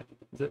items? Wait,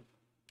 is it?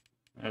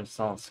 There's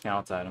all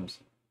scouts items.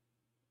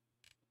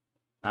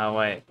 Oh,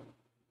 wait.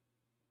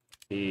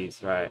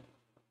 These, right.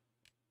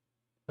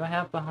 Do I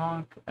have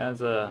Bahonk as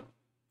a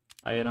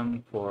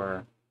item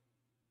for...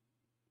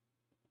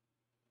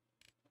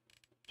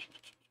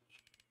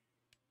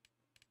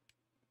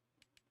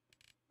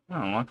 I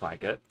don't look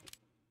like it.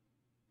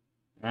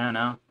 Yeah,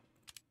 no.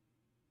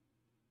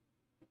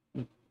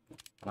 I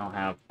don't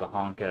have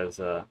Bahonk as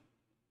a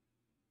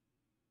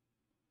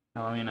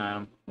Halloween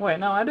item. Wait,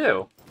 no, I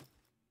do.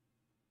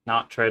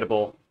 Not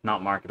tradable,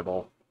 not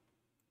marketable.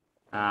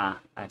 Ah,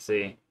 I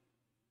see.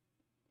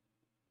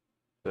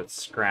 So it's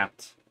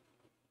scrapped,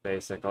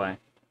 basically.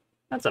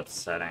 That's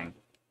upsetting.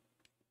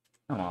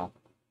 Oh well.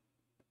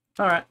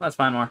 Alright, let's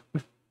find more.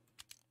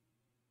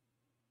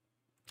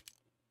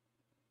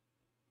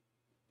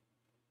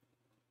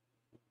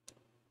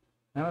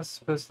 That was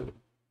supposed to...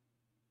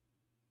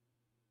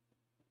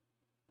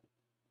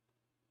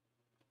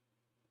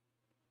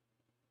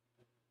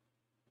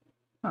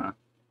 Huh.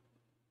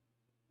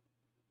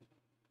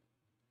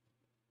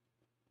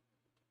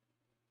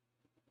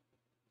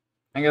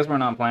 I guess we're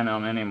not playing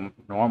on any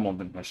normal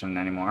mission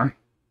anymore.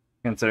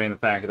 Considering the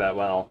fact that,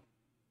 well...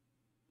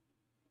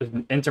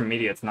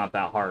 Intermediate's not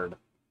that hard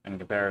in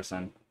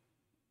comparison.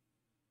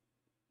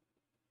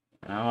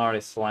 And I've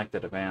already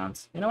selected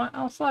advanced. You know what?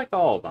 I'll select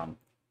all of them.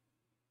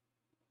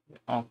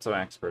 Also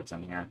experts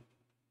in here.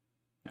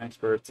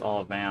 Experts,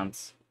 all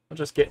advanced. We'll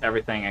just get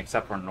everything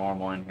except for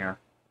normal in here.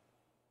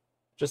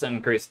 Just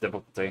increase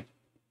difficulty.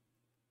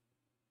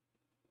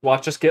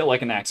 Watch us get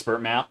like an expert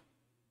map.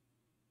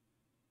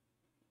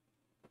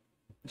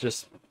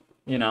 Just,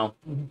 you know,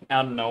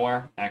 out of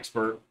nowhere,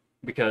 expert.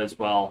 Because,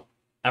 well,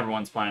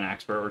 everyone's playing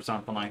expert or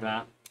something like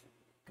that.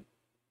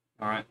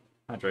 Alright,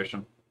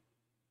 hydration.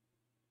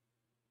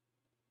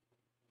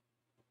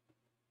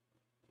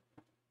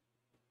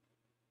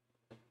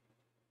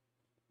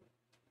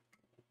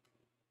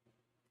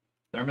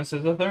 Thermos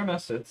is a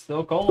thermos. It's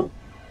still cold.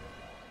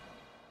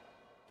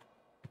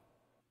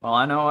 Well,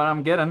 I know what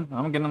I'm getting.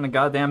 I'm getting the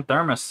goddamn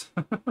thermos.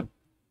 I'm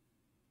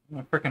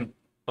gonna frickin'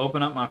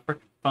 open up my frickin'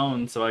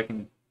 phone so I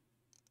can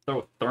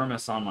throw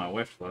thermos on my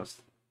wish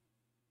list.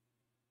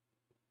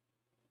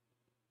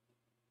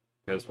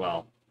 Because,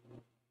 well,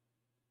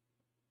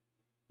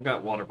 I've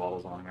got water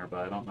bottles on here,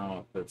 but I don't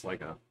know if it's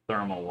like a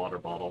thermal water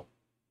bottle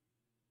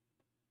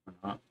or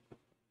not.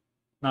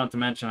 Not to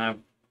mention, I've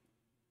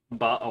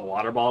bought a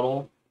water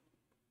bottle,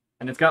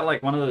 and it's got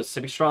like one of those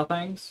city straw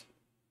things.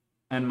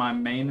 And my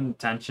main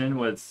intention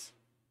was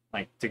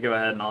like to go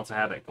ahead and also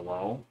have it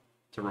glow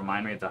to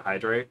remind me to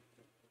hydrate.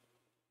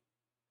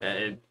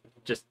 It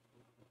just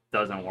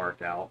doesn't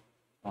work out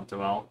all too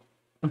well.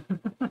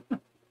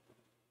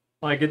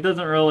 Like, it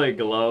doesn't really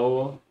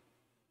glow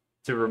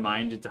to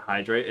remind you to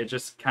hydrate. It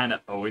just kind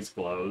of always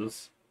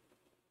glows.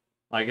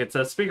 Like, it's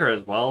a speaker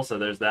as well, so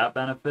there's that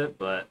benefit,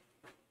 but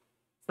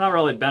it's not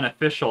really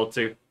beneficial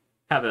to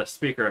have a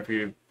speaker if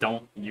you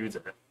don't use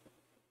it.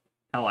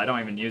 Hell, I don't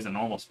even use a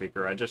normal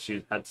speaker. I just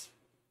use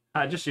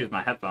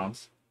my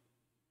headphones.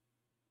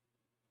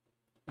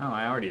 Oh,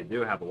 I already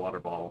do have a water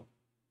bottle.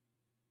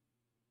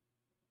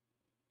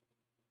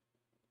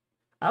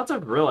 I also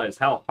realized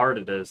how hard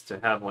it is to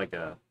have like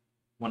a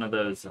one of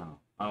those,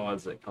 what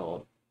was it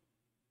called?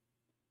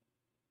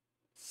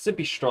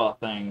 Sippy straw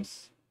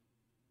things.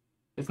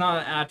 It's not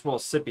an actual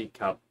sippy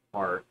cup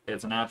part.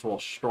 It's an actual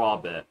straw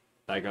bit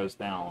that goes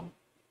down.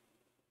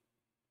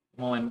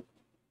 I've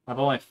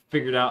only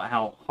figured out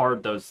how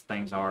hard those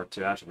things are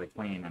to actually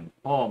clean, and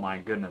oh my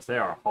goodness, they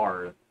are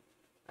hard.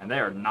 And they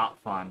are not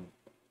fun.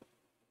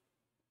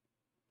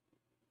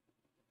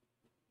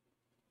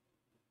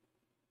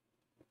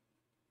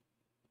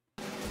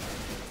 I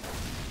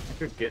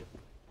could get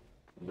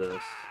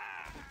this.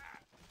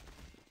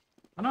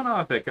 I don't know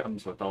if it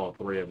comes with all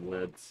 3 of the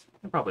lids.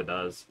 It probably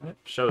does. It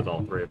shows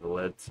all 3 of the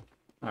lids.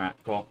 Alright,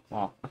 cool.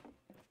 Well,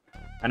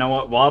 I know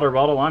what water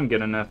bottle I'm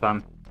getting if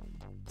I'm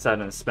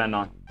deciding to spend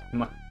on.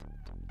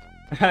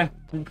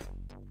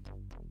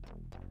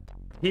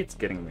 Heat's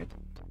getting me.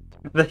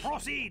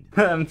 Proceed.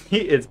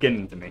 Heat is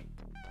getting to me.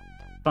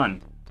 Fun.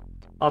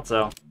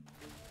 Also,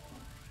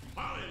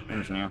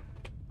 engineer.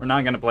 We're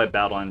not gonna play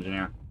battle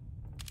engineer.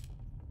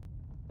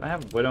 Do I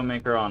have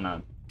Widowmaker on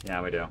a...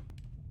 Yeah, we do.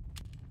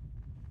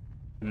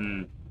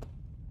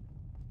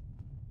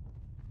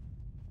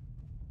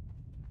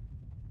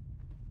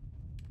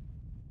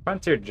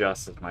 Frontier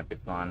Justice might be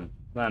fun.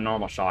 The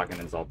normal shotgun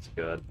is also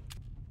good.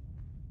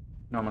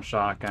 Normal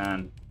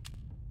shotgun.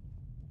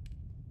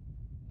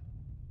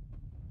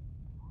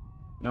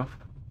 No.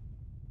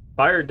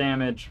 Fire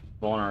damage,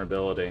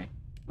 vulnerability.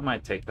 I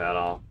might take that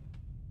off.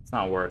 It's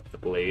not worth the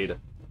bleed.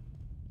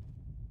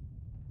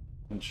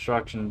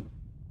 Construction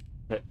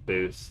hit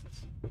boost.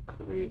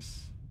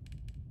 Increase.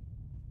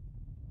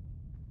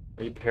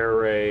 Repair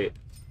rate.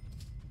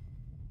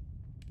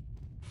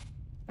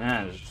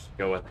 Just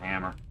go with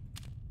hammer.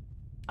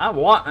 I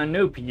want a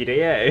new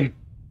PDA.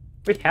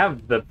 We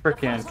have the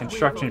frickin'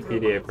 construction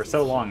PDA for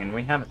so long and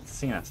we haven't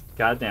seen a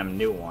goddamn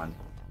new one.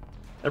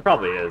 There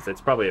probably is.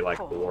 It's probably like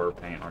war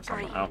paint or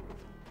something. Oh.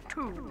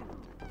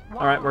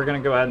 Alright, we're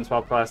gonna go ahead and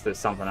swap class to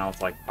something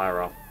else like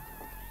Pyro.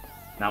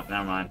 Nope,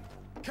 never mind.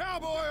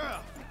 Cowboy!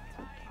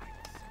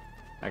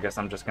 I guess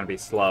I'm just gonna be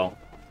slow.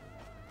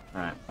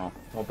 Alright, well,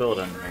 we'll build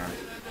in here.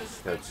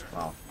 Because,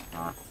 well,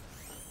 not.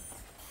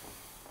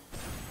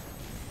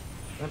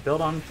 Can I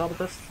build on top of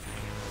this?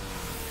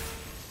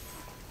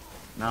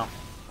 No?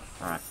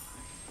 Alright.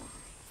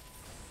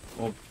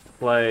 We'll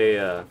play,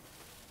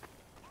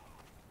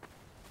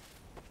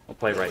 we'll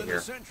play right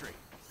here.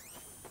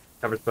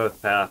 Covers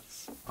both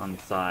paths on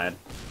the side.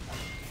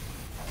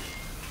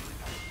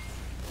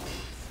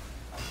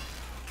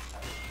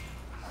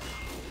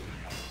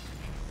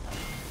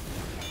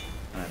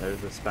 Alright, there's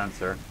the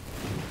Spencer.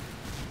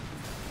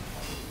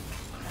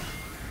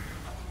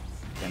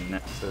 Getting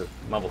it to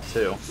level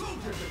 2.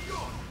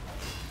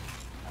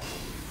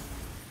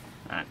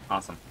 Alright,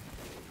 awesome.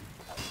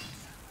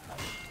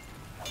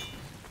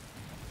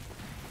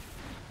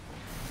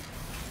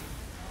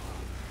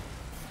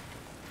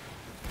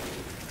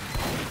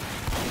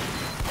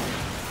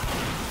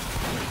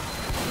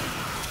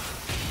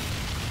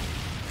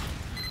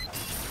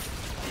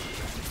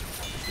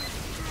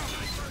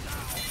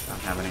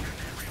 Don't have any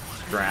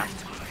draft.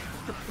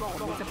 The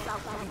bomb is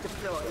about to be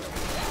deployed.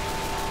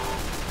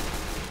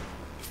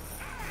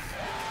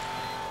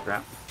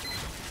 Crap.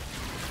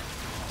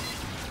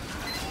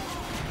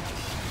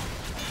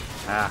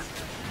 Ah.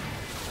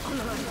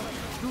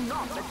 Do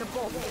not let the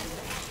bomb get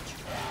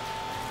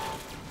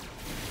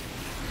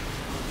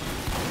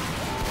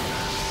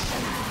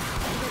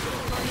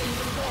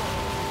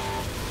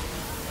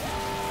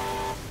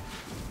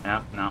No,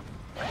 no.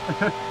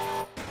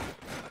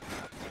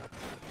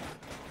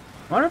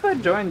 What if I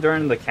joined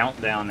during the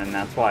countdown and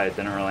that's why I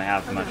didn't really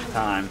have much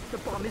time? The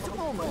bomb is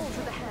almost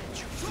to the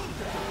hedge.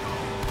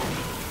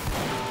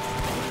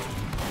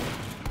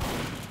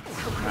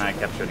 I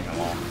kept shooting a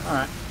wall.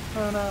 Alright.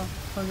 Oh no.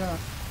 Oh god.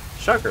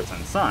 Shuckers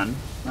and Sun?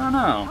 Oh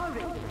no.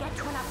 Hurry, get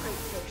to an upgrade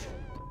station.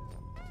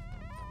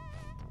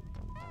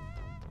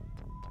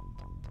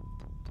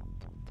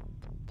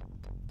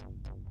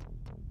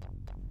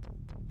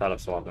 Thought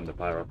of swapping to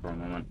Pyro for a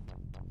moment.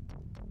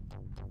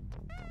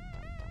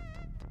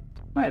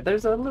 Wait,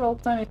 there's a little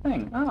tiny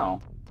thing.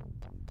 Oh.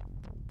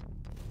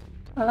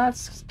 Oh,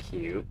 that's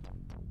cute.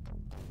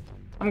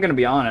 I'm gonna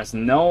be honest,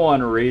 no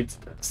one reads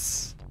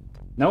this.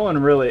 No one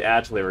really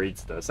actually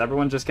reads this.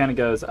 Everyone just kind of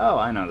goes, oh,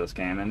 I know this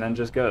game, and then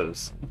just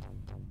goes.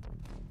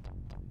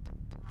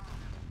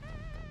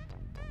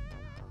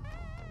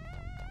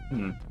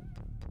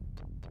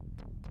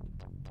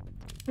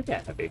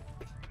 Yeah, Heavy.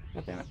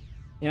 God damn it.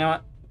 You know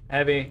what?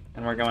 Heavy,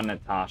 and we're going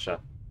Natasha.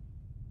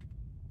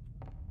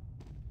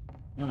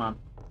 Come on.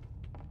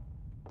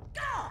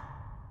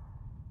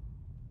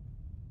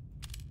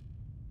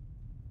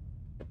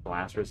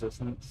 Blast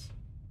resistance?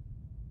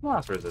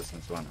 Blast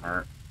resistance won't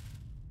hurt.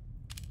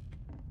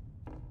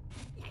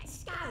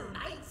 Let's go,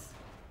 mates.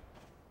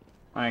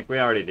 Like, we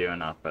already do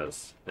enough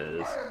as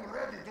is. I am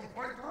ready to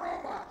fight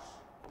robots!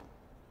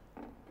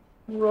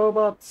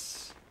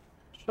 Robots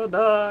shall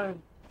die.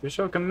 We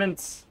shall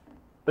commence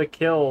the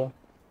kill.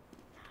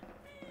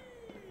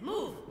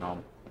 Move.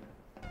 No.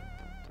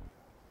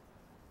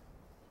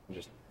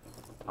 Just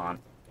on.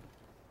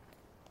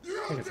 You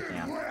I guess I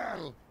can.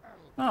 Well,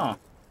 Oh,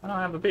 I don't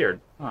have a beard.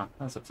 Oh,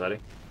 that's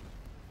upsetting.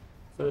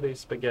 Sooty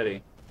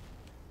spaghetti.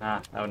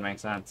 Ah, that would make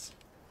sense.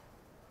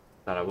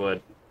 Thought I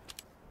would.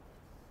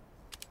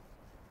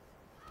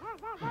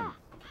 I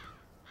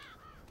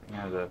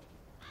have the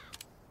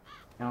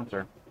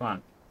counter. Come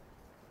on.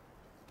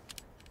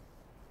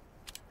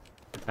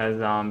 A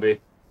zombie.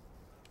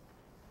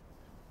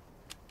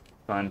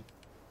 Fun.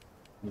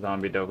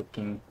 Zombie Dover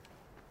King.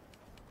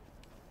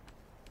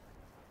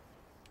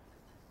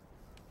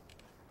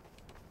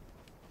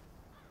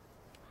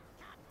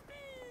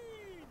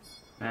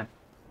 Eh.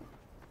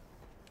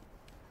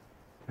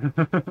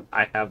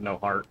 I have no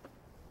heart.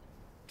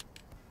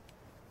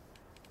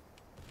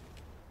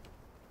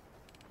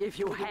 If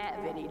you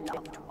have any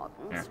loved ones,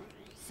 Here.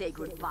 say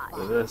goodbye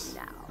Do this,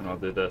 now. and I'll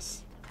do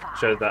this.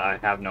 Shows that I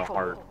have no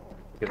heart,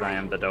 because I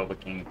am the Dover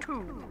King. 2,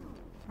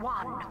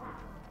 1.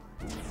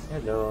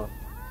 Hello.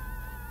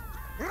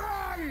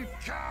 run,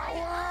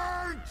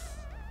 cowards!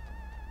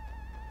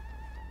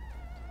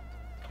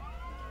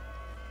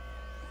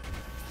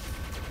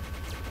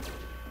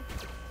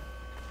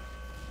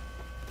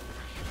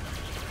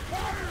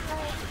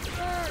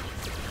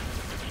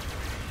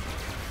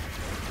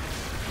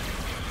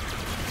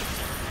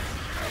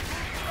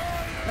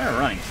 They're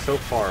running so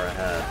far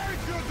ahead.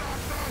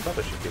 I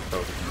probably should be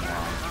focusing more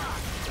on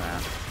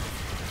that.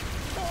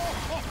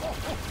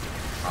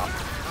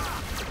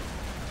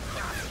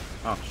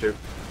 Oh, shoot.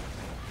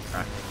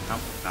 Alright. No,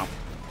 no.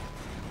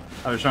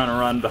 I was trying to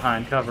run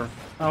behind cover.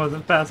 I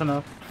wasn't fast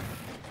enough.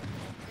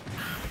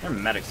 Their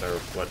medics are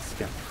what's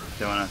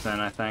doing us in,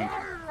 I think.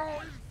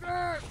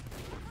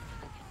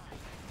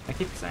 I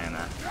keep saying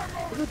that.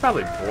 This is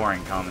probably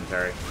boring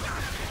commentary.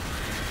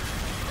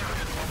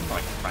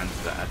 Like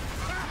friends dead.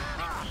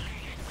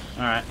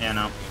 Alright, yeah,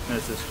 no.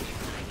 This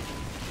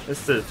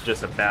is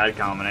just a bad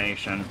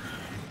combination.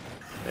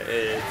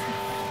 It's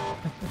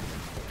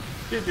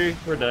GG,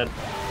 we're dead.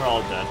 We're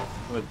all dead.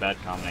 It was a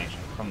bad combination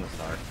from the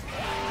start.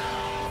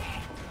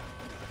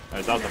 It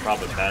was also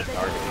probably bad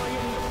targeting.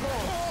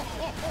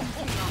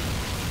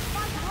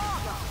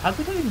 How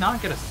did they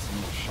not get a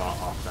single shot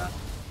off that?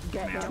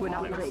 Get Man, to an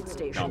while they were upgrade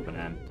station. jumping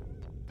in.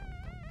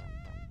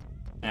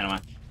 Anyway.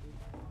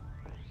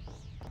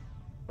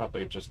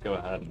 Probably just go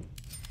ahead and...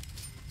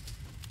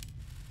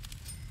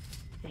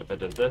 If I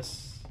did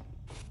this...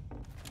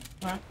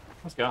 Alright,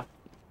 let's go.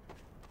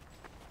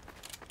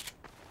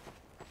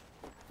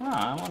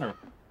 Ah, I wonder...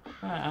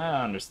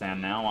 I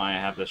understand now why I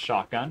have this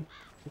shotgun.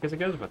 Because it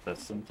goes with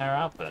this entire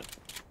outfit.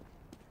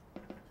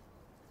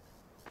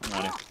 I'm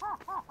ready.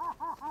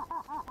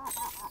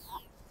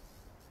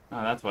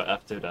 Oh, that's what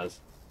F2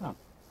 does. Oh.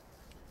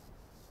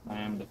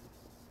 And...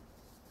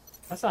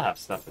 I still have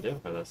stuff to do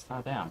for this.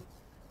 Oh, damn.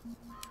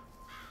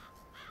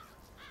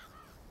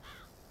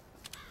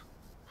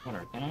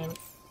 Wonder, can I...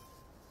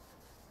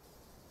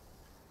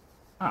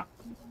 Huh.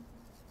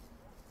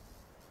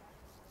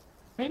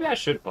 Maybe I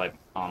should play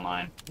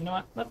online. You know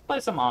what? Let's play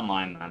some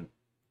online then.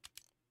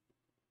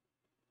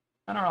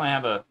 I don't really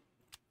have a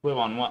clue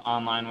on what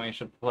online we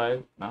should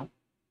play. No?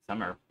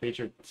 Some are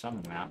featured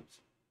some maps.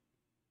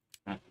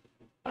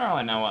 I don't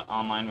really know what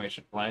online we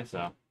should play,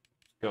 so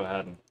just go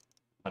ahead and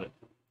let it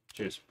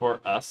choose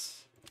for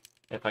us.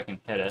 If I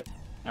can hit it.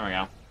 There we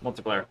go.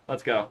 Multiplayer.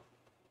 Let's go.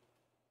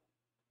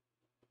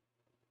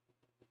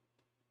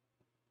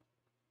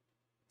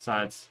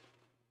 Besides,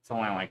 it's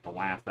only like the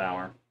last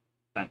hour.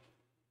 Spent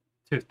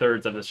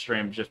 2/3 of the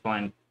stream just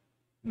playing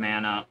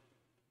Man Up.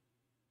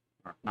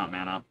 Or not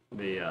Man Up,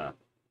 the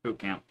boot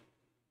camp.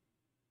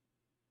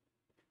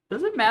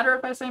 Does it matter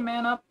if I say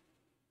Man Up?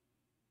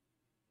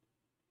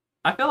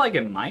 I feel like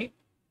it might,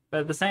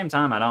 but at the same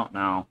time, I don't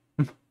know.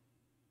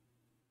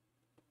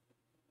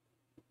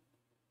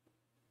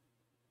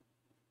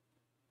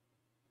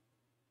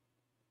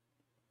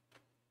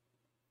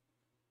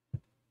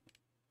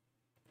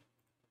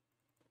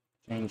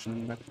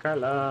 Changing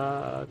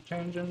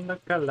the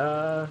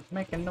color,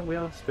 making the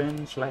wheel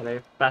spin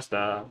slightly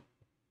faster.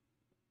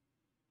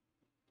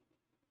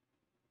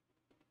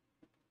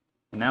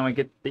 And now we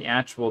get the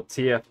actual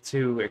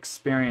TF2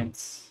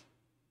 experience.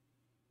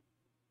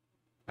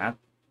 I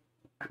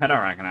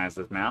don't recognize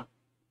this map.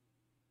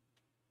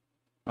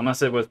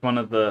 Unless it was one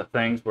of the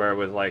things where it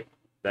was like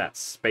that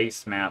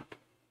space map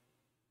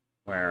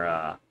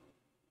where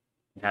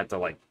you had to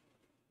like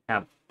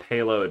have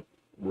payload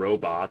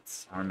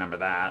robots. I remember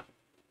that.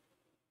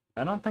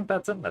 I don't think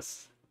that's in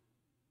this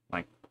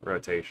like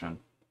rotation.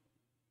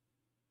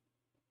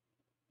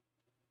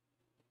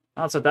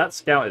 Also, that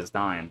scout is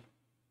dying.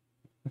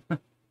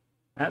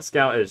 That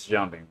scout is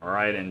jumping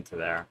right into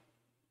there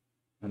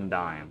and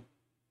dying.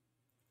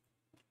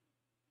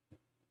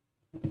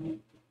 Let me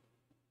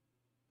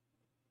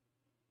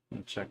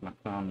check my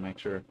phone, make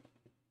sure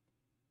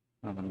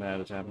nothing bad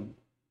has happened.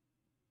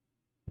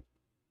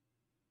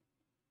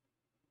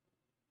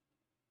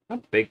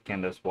 How big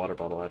can this water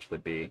bottle actually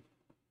be?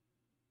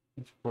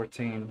 It's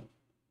 14,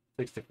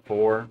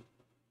 64.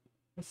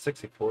 What's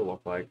 64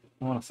 look like?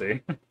 I want to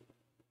see.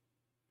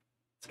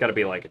 It's got to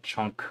be like a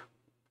chunk.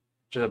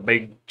 Just a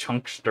big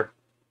chunkster.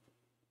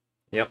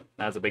 Yep,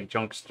 that's a big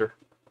chunkster.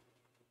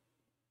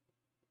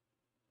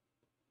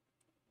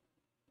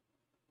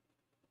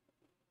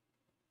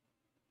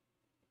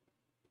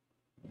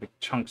 Big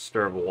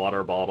chunkster of a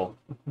water bottle.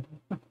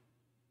 If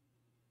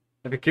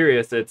you're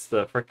curious, it's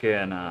the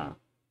frickin'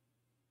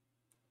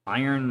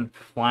 Iron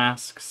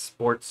Flask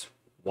Sports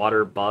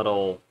Water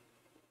Bottle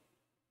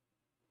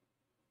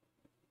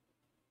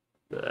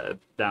that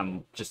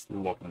I'm just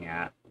looking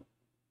at.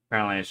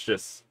 Apparently it's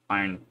just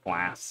Iron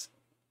Flask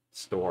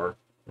Store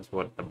is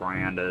what the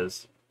brand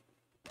is.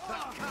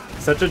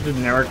 Such a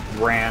generic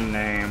brand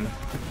name.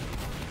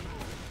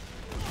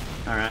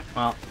 Alright,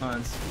 well,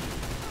 let's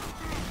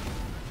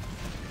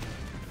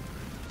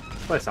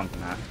play something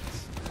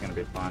that's gonna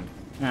be fun.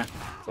 Yeah,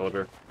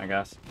 soldier, I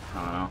guess.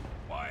 I don't know.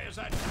 Why is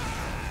that?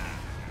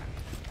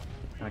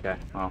 Okay,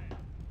 well.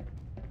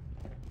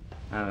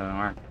 That doesn't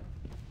work.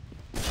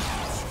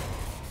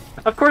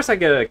 Of course I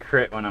get a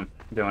crit when I'm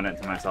doing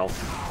it to myself.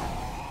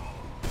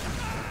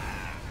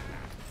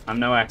 I'm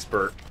no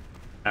expert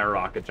at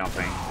rocket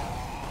jumping.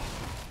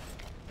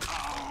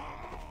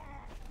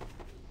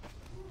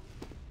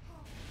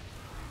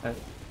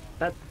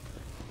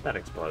 That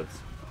explodes.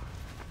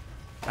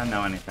 I don't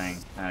know anything.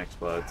 That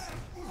explodes.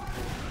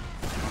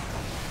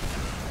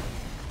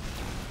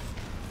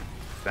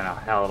 It's been a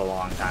hell of a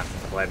long time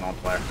since I played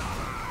multiplayer.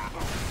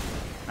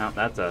 No,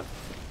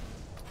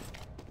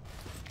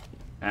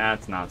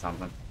 that's not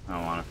something I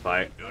don't want to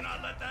fight. Do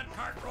not let that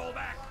cart roll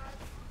back.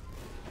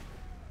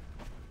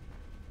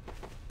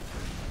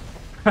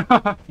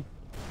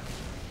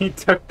 He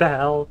took the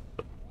hell.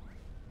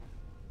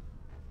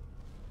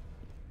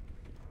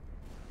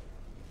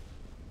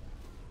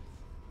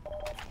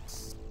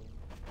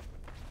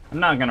 I'm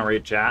not gonna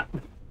read chat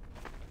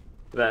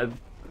that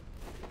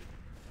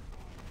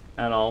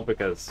at all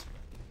because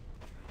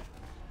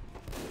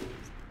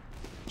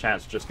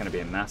chat's just gonna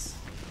be a mess.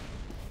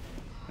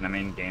 And I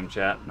mean game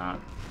chat, not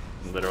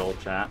literal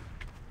chat.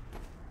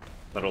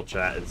 Literal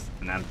chat is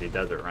an empty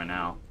desert right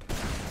now.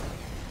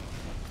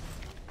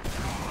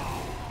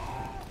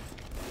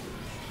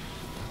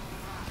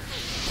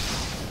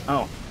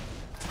 Oh,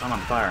 I'm on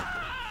fire.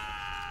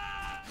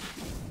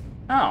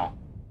 Oh,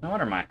 no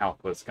wonder my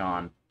health was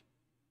gone.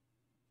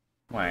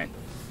 Wait,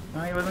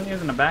 no, he wasn't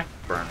using a back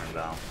burner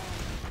though.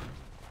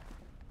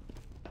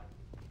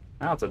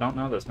 I also don't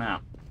know this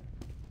map.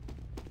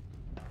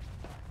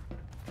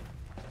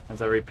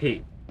 As I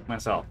repeat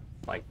myself,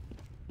 like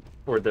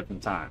 4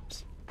 different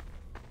times.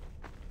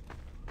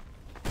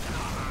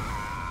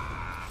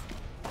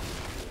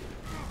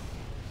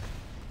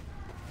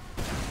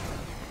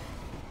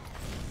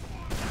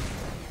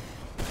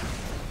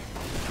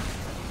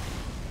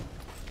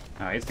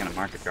 Oh, he's gonna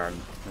market garden,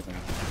 isn't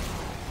he?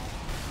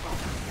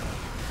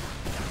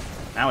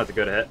 That was a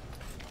good hit.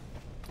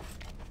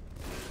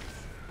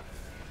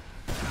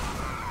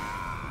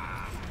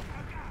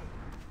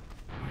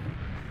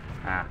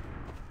 Ah.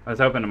 I was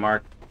hoping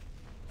to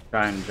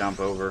try and jump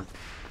over.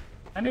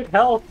 I need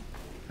help!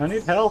 I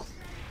need help!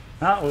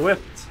 Not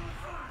whipped!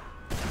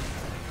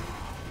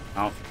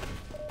 Oh.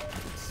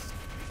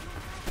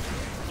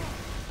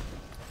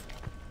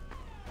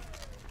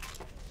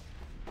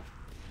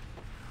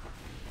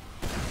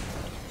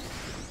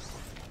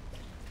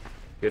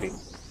 Goody.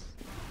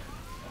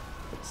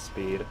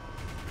 Speed.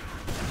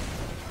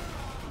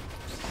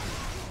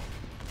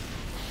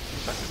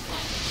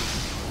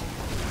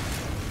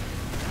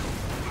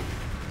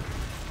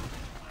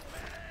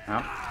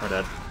 Oh, we're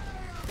dead.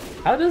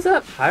 How does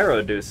that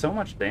pyro do so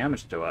much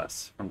damage to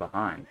us from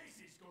behind?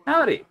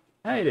 Howdy!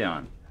 How you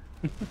doing?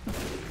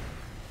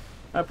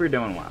 Hope you're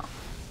doing well.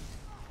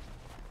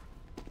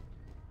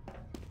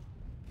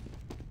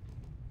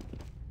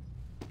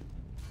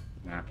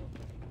 Yeah.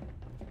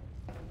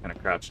 Kinda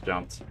crouch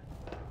jumped.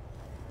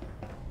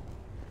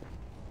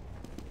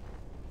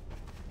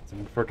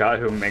 Someone forgot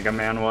who Mega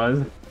Man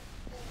was.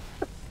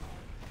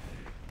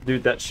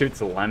 Dude that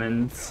shoots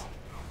lemons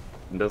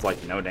and does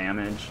like no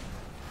damage.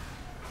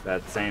 But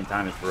at the same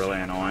time it's really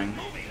annoying.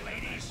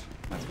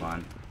 That's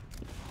fine.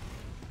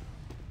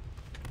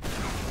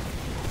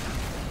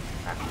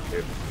 Ah,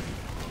 dude.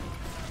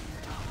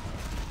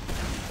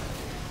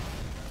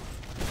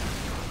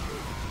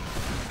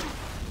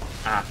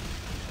 Ah.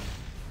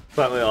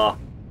 Slightly off.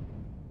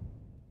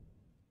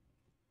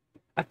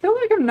 I feel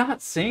like I'm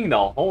not seeing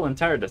the whole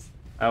entire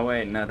oh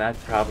wait, no, that'd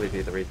probably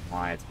be the reason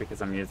why. It's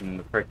because I'm using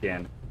the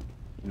frickin'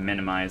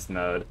 minimized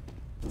mode.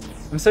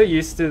 I'm so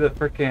used to the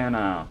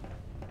frickin'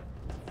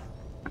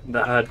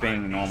 the HUD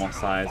being normal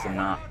size and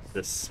not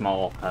this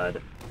small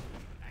HUD.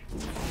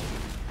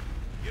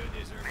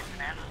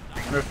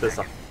 I wonder if this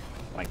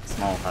like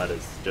small HUD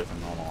is just a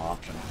normal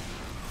option.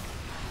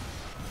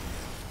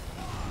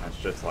 That's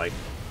just like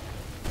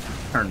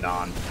turned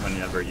on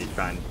whenever you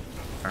try and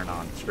turn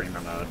on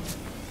streamer mode.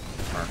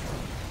 Or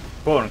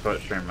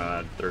quote-unquote streamer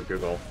mode through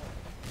Google.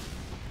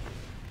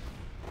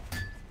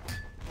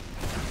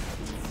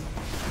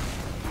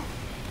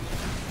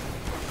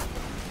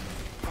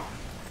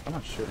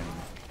 Someone's shooting.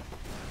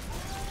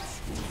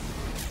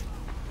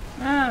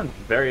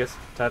 Various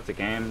types of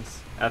games.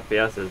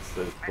 FPS is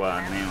what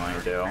I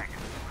mainly do.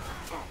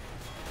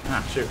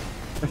 Ah, shoot.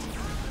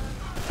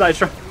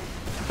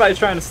 Somebody's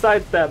trying to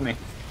sidestep me.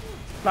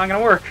 It's not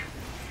gonna work.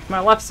 My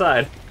left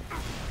side.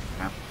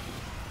 Yeah.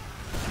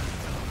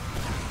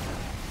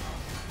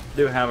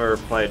 Do have ever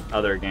played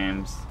other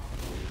games.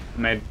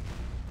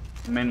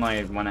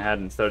 Mainly went ahead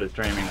and started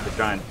streaming to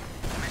try and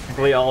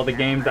complete all the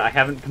games that I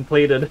haven't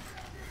completed.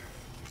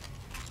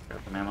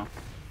 Got some ammo.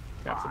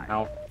 Got some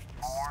health.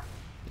 4,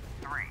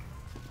 3,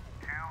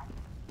 2,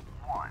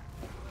 1.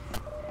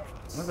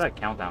 What's that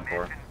countdown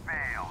for? Mission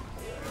failed.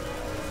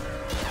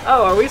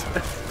 Oh, are we?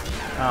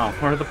 Oh,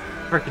 we're the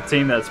frickin'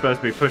 team that's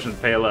supposed to be pushing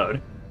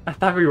payload. I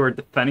thought we were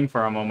defending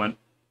for a moment.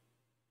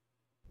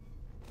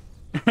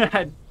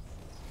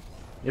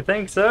 You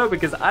think so?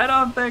 Because I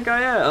don't think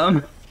I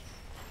am.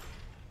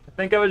 I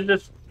think I was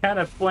just kind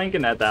of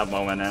flanking at that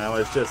moment, and I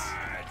was just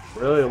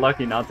really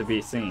lucky not to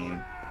be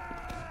seen.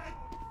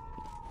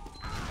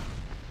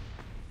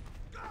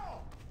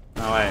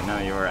 Oh wait, no,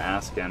 you were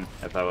asking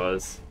if I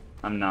was.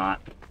 I'm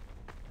not.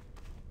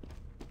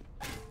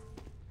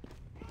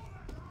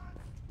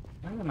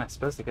 Where am I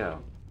supposed to go?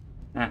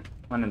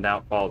 When in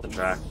doubt, follow the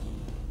track.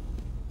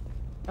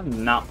 I've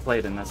not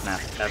played in this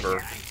map ever.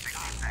 I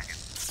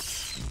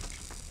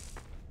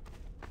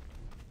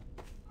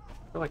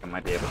feel like I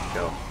might be able to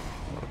go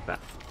a little bit.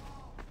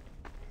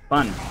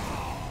 Fun.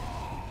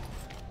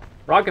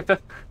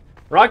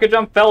 Rocket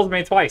jump fells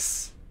me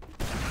twice.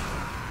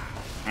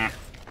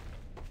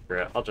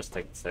 Screw it, I'll just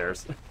take the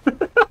stairs.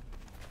 Mission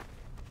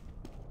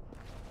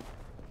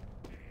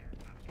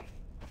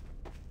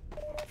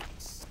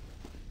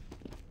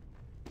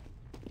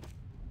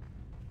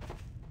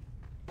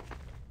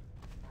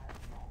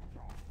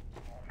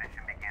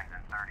begins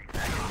in 30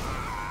 seconds.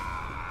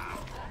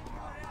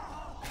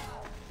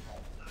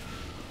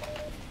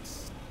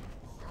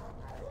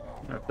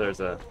 If there's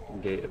a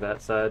gate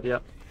that side,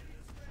 yep.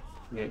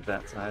 Gate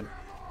that side.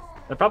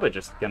 They're probably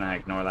just gonna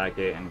ignore that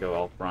gate and go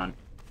all front.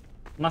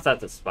 Unless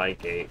that's a spy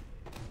gate.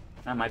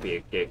 That might be a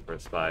gate for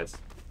spies.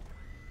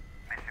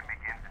 Mission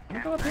begins in Can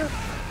I 10 go up here?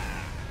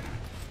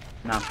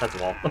 No, that's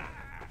a wall.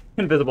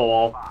 Invisible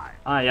wall.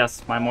 Ah,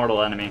 yes, my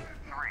mortal enemy.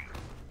 3,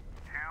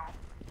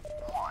 2,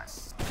 1.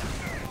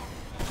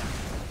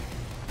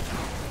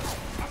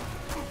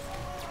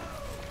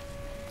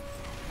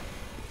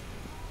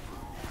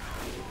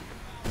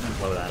 I'm gonna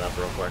blow that up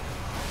real quick.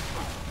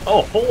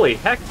 Oh, holy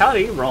heck, how'd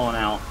he rolling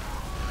out?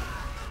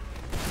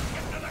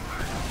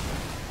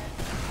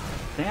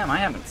 Damn, I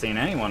haven't seen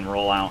anyone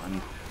roll out in,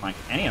 like,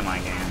 any of my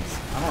games.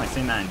 I've only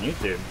seen that on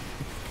YouTube.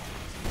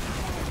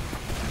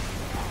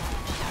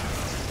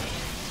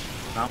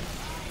 No.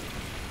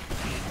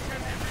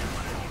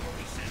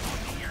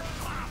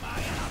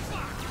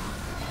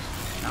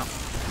 No.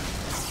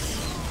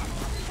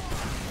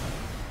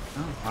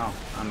 Oh, wow.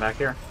 I'm back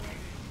here.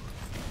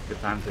 Good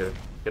time to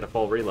get a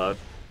full reload.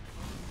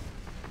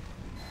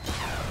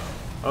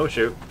 Oh,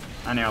 shoot.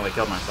 I nearly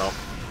killed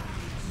myself.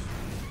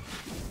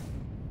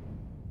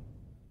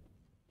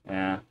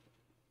 Yeah.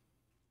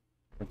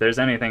 If there's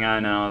anything I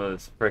know,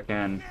 this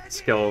frickin'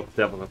 skill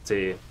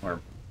difficulty, or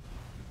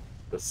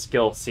the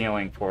skill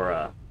ceiling for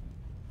a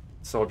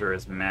soldier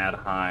is mad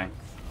high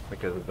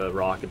because of the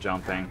rocket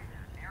jumping.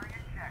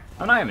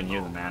 I'm not even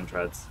using man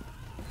treads.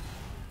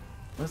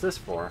 What's this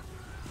for?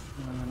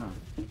 I don't know.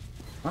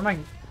 Where am I?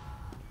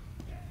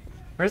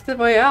 Where's the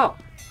way out?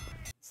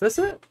 Is this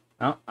it?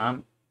 Oh,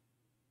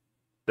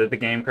 did the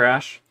game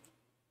crash?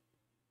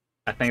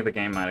 I think the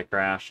game might have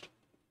crashed.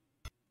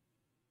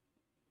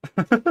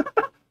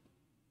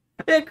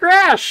 It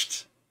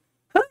crashed!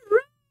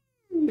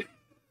 Hooray!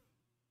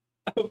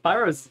 Oh,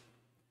 Pyro's...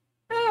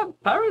 Yeah,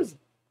 Pyro's...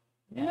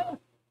 Yeah.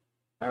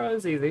 Pyro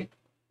is easy.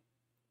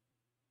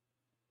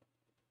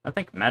 I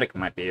think Medic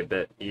might be a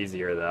bit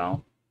easier,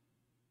 though.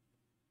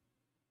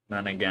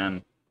 Then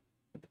again,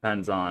 it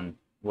depends on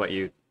what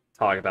you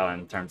talk about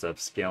in terms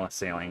of skill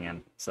ceiling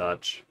and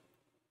such.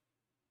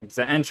 Because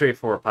the entry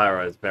for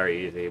Pyro is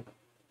very easy.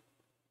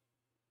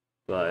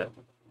 But,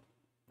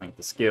 like,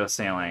 the skill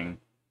ceiling...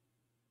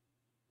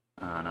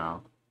 I don't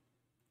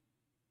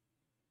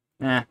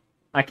know.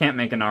 I can't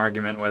make an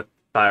argument with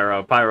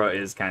Pyro. Pyro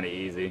is kind of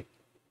easy.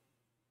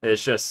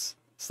 It's just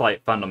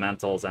slight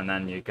fundamentals, and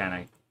then you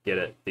kind of get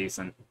it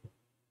decent.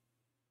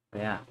 But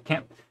yeah,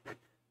 can't...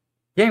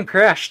 Game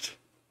crashed!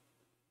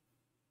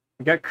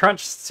 I got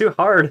crunched too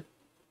hard.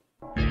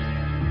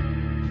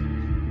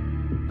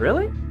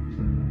 Really?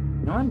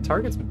 No one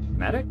targets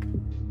Medic?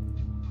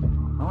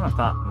 I would have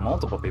thought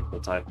multiple people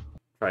tried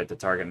to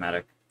target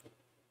Medic.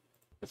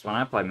 Because when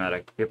I play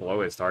Medic, people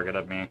always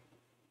targeted me.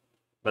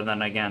 But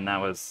then again, that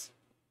was,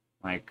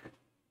 like,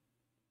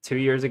 2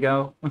 years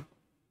ago.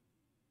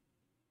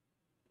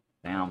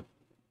 Damn.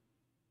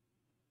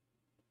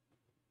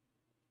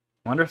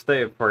 Wonder if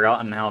they've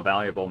forgotten how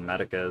valuable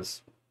Medic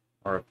is.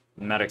 Or if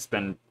Medic's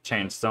been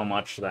changed so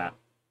much that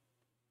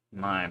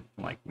my,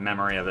 like,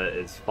 memory of it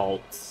is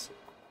false.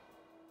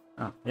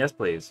 Oh, yes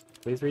please.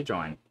 Please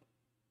rejoin.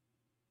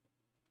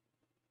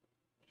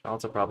 Should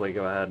also probably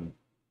go ahead and...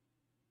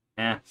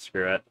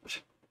 screw it.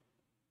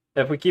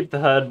 If we keep the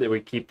HUD,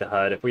 we keep the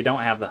HUD. If we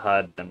don't have the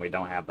HUD, then we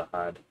don't have the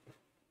HUD.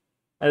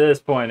 At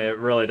this point, it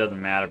really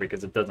doesn't matter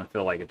because it doesn't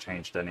feel like it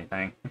changed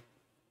anything.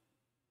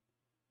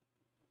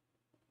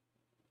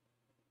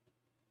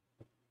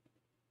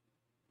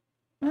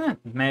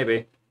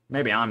 Maybe.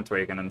 Maybe I'm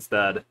tweaking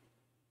instead.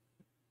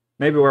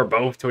 Maybe we're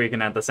both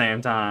tweaking at the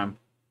same time.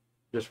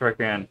 Just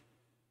freaking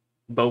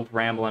both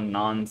rambling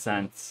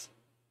nonsense.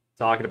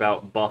 Talking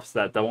about buffs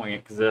that don't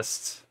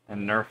exist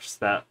and nerfs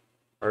that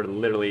are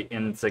literally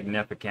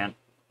insignificant.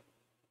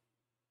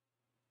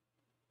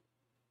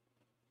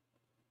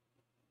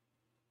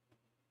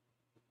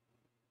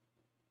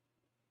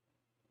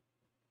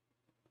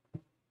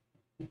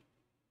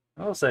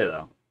 I will say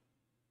though,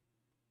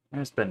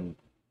 there's been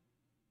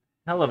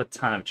a hell of a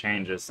ton of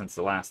changes since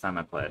the last time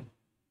I played.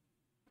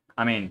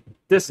 I mean,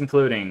 this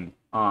including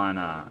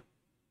on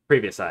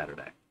previous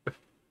Saturday.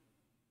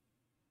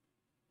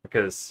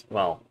 Because,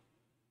 well,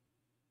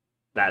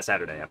 that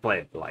Saturday I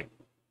played like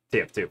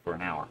TF2 for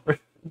an hour.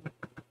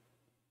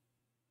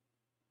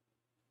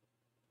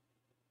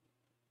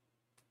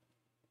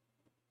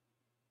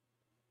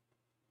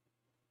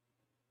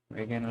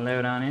 We're gonna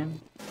load on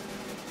in.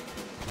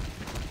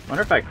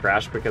 Wonder if I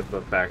crashed because of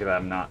the fact that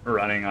I'm not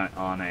running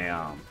on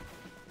a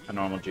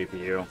normal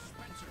GPU.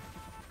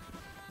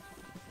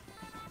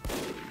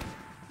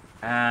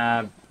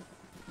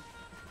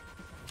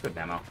 Good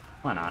demo.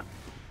 Why not?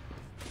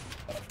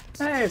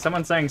 Hey,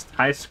 someone's saying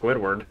hi,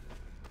 Squidward.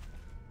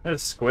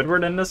 There's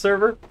Squidward in the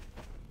server?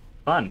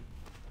 Fun.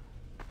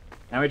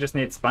 Now we just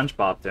need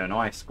SpongeBob to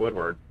annoy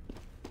Squidward.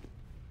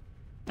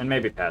 And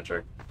maybe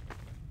Patrick.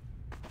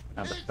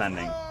 Now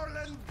defending.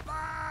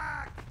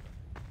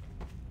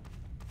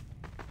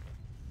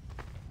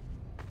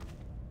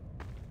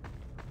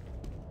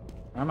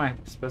 Where am I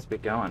supposed to be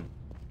going?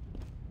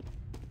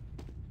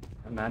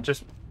 Am I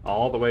just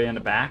all the way in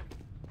the back?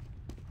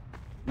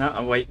 No,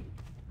 oh, wait.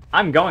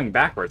 I'm going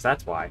backwards,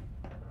 that's why.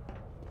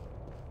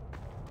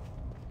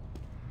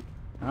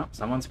 Oh,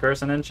 someone's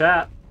cursing in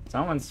chat.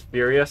 Someone's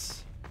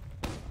furious.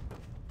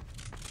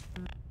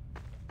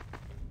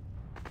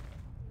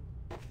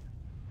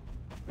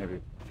 Maybe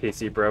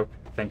PC broke.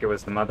 Think it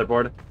was the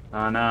motherboard.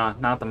 Oh no,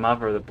 not the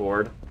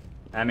motherboard.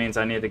 That means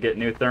I need to get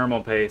new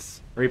thermal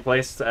paste.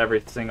 Replace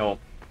every single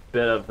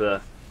bit of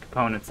the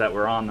components that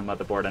were on the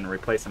motherboard and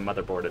replace the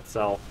motherboard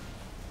itself.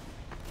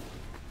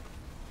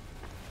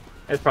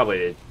 It's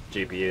probably a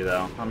GPU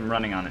though. I'm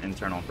running on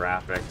internal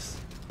graphics.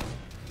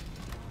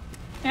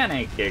 And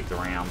 8 gigs of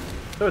RAM.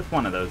 So it's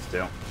one of those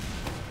two.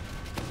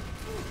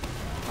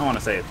 I want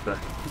to say it's the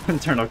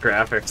internal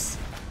graphics.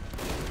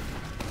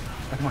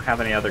 I don't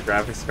have any other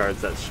graphics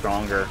cards that's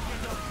stronger.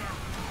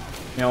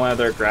 The only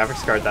other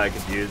graphics card that I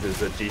could use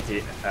is a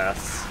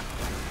GTS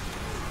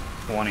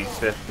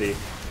 2050.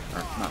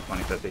 Or not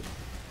 2050.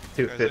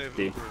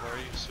 250. Why are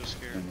you so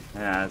scared?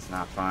 Yeah, it's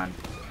not fun.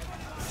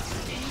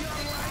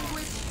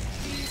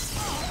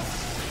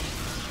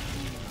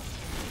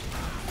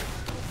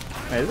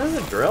 Hey, is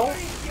this a drill?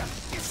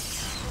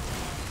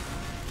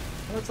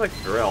 It looks like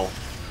a drill.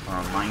 Or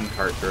a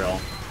minecart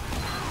drill.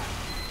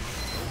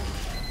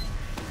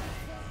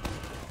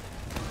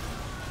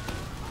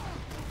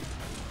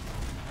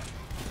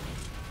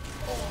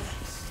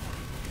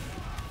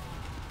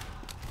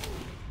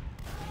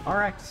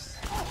 RX.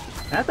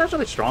 That's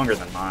actually stronger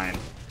than mine.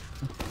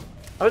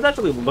 I was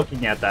actually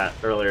looking at that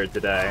earlier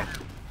today.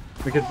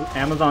 Because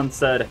Amazon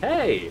said,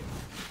 hey,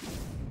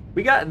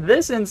 we got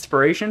this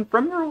inspiration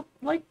from your,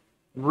 like,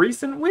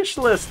 recent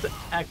wishlist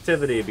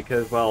activity.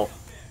 Because, well,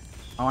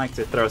 I like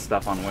to throw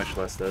stuff on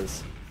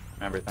wishlists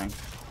and everything.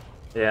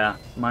 Yeah,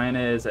 mine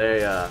is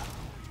a,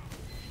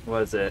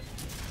 what is it?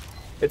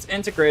 It's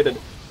integrated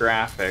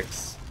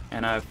graphics.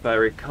 And if I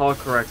recall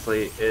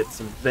correctly, it's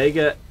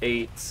Vega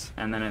 8,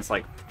 and then it's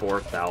like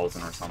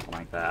 4,000 or something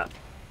like that.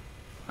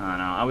 I don't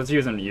know. I was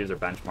using the user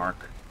benchmark.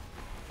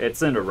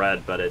 It's into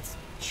red, but it's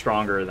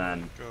stronger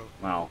than,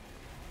 well,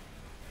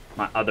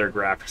 my other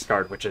graphics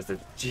card, which is the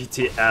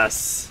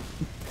GTS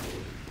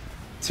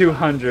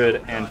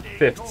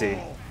 250.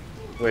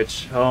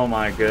 Which, oh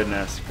my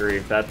goodness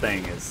grief, that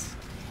thing has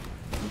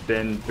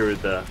been through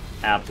the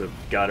absolute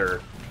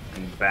gutter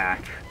and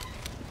back.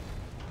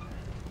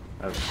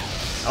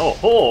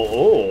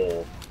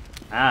 Oh,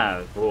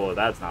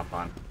 that's not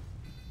fun.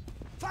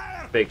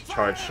 Big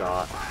charge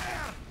shot.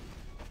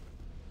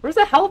 Where's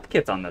the health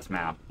kits on this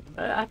map?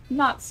 I've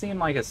not seen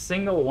like a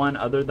single one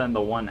other than the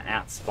one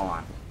at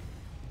spawn.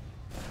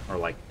 Or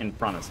like in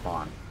front of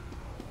spawn.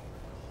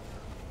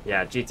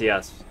 Yeah, GTS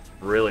is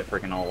really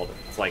freaking old.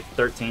 It's like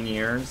 13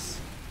 years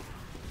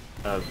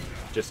of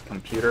just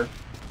computer.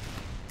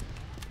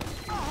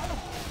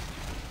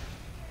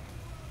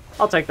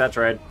 I'll take that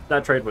trade.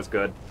 That trade was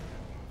good.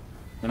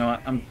 You know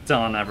what? I'm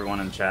telling everyone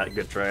in chat,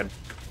 good trade.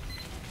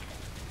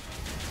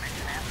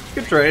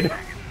 Good trade.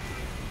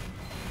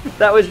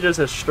 That was just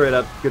a straight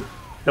up good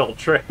kill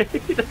trade.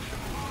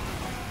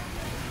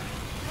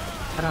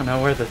 I don't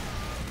know where the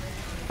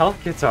health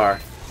kits are.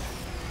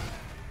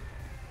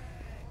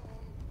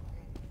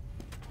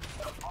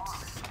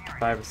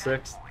 5 or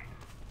 6.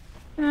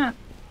 Eh.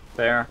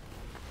 fair.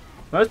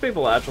 Most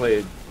people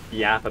actually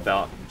yap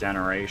about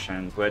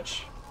generations,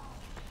 which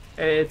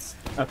it's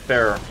a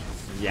fair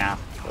yap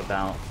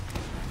about.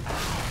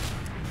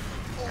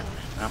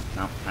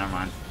 No, never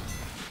mind.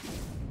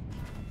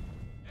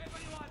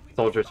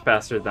 Soldier's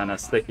faster than a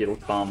sticky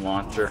bomb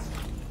launcher.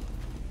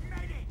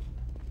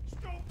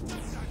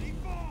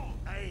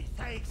 Hey,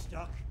 thanks,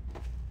 Doc.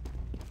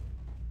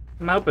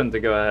 I'm hoping to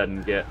go ahead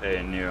and get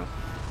a new,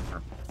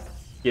 or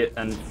get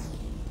an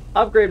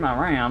upgrade my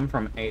RAM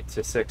from 8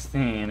 to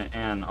 16,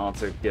 and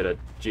also get a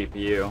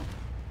GPU.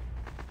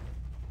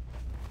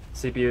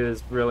 CPU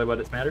is really what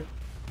it's mattered.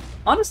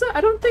 Honestly,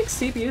 I don't think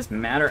CPUs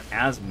matter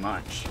as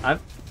much.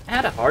 I've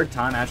had a hard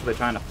time actually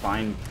trying to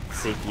find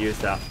CPUs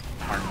that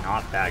are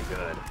not that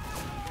good.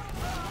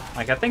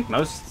 Like, I think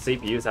most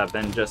CPUs have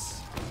been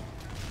just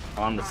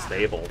on the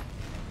stable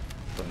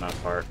for the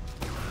most part.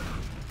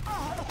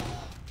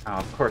 Oh,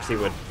 of course he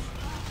would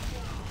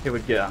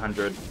get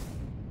 100.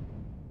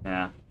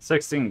 Yeah,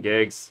 16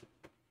 gigs.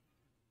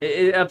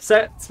 It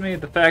upsets me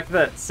the fact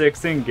that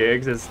 16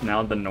 gigs is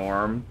now the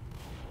norm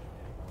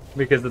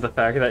because of the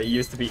fact that it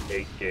used to be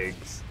 8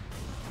 gigs.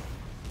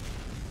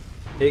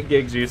 8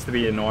 gigs used to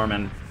be a norm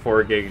and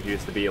 4 gigs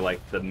used to be like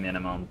the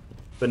minimum.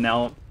 But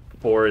now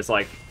 4 is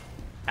like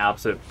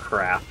absolute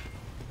crap.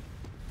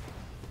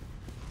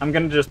 I'm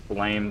gonna just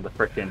blame the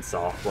frickin'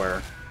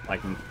 software,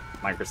 like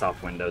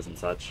Microsoft Windows and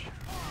such.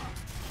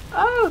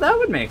 Oh, that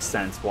would make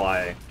sense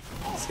why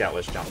Scout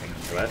was jumping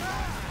into it.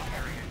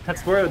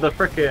 That's where the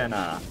frickin',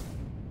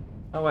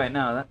 oh wait,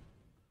 no, that...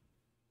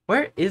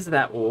 Where is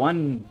that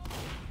one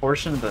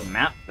portion of the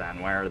map,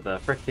 then, where the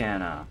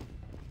frickin',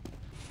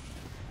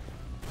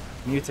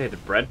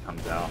 mutated bread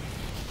comes out?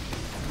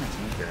 That makes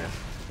me curious.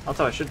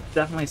 Also, I should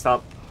definitely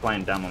stop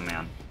playing Demo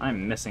Man.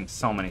 I'm missing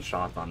so many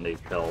shots on these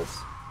pills.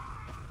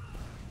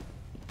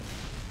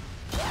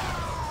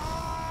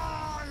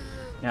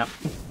 Yep.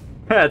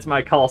 That's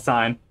my call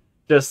sign.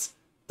 Just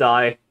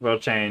die, will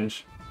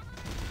change.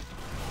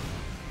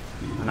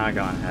 I'm not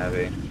going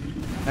heavy.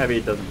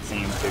 Heavy doesn't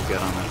seem too good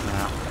on this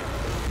map.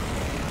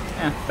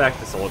 Back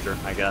to Soldier,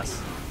 I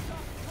guess.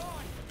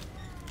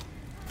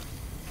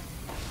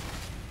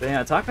 But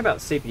yeah, talking about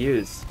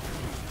CPUs.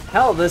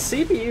 Hell, the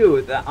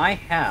CPU that I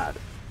had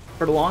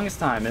for the longest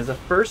time is a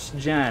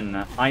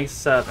first-gen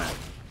i7.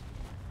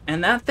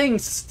 And that thing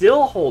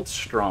still holds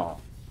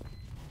strong.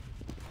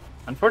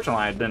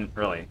 Unfortunately, I didn't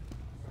really,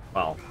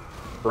 well,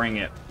 bring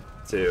it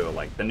to,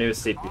 like, the new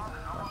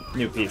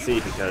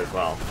PC because,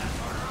 well,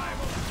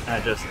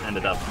 I just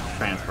ended up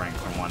transferring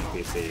from one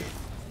PC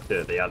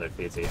to the other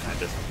PC, and I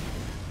just...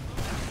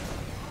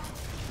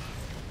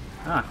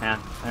 Oh, yeah,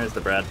 there's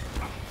the bread.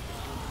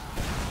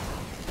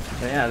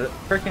 But yeah, the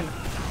freaking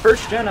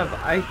first gen of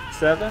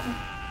i7.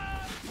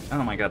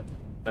 Oh my god,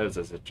 that was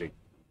a cheat.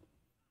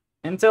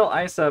 Intel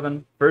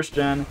i7, first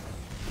gen,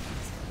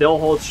 still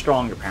holds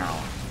strong apparently.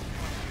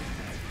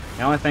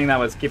 The only thing that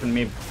was keeping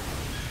me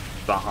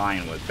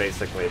behind was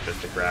basically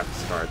just the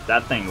graphics card.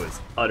 That thing was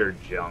utter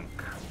junk.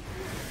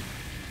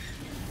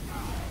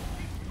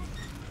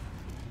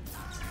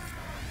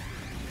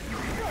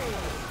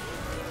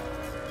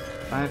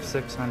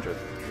 $5,600.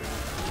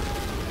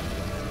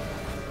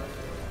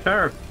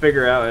 Trying to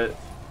figure out it.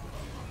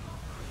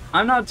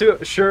 I'm not too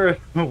sure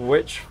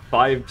which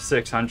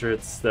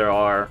 5,600s there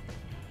are.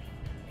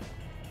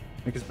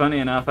 Because funny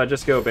enough, I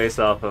just go based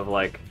off of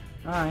like,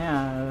 oh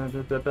yeah,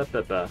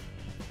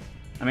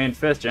 I mean,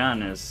 5th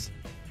gen is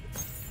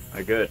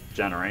a good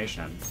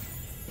generation,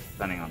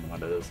 depending on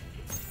what it is.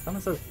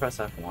 Someone says press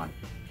F1.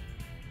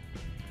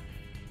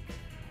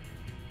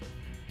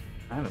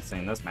 I haven't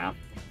seen this map.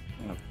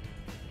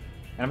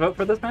 Can I vote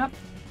for this map?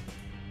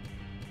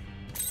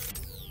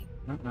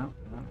 No,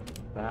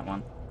 that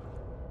one.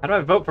 How do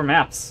I vote for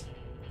maps?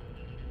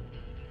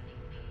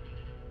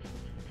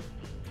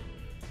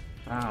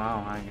 Oh,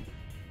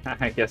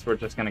 I guess we're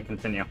just gonna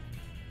continue.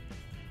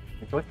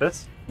 Can I click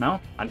this? No?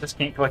 I just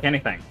can't click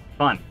anything.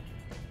 Fun.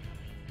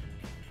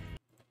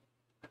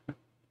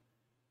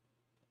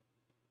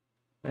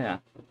 Yeah.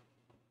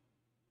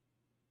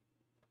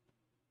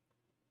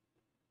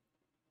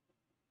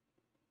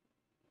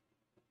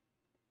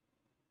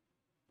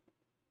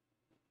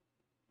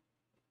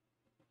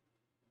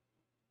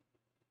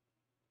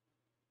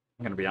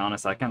 I'm gonna be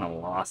honest, I kind of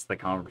lost the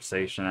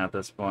conversation at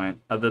this point,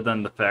 other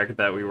than the fact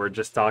that we were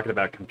just talking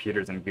about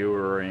computers and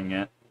guruing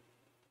it.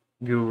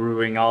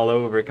 Guruing all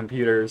over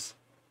computers.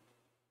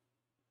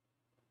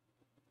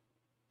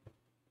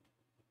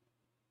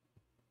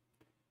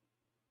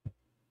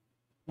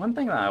 One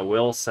thing that I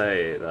will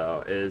say,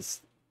 though,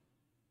 is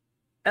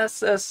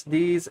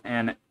SSDs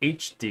and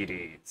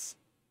HDDs.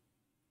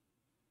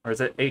 Or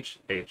is it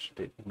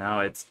HDD?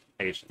 No, it's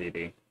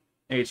HDD.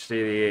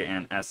 HDD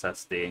and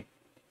SSD.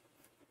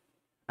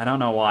 I don't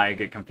know why I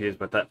get confused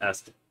with the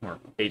S or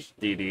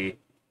HDD,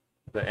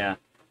 but yeah.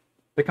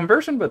 The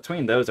conversion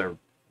between those are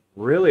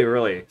really,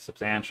 really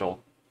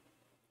substantial.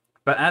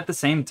 But at the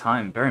same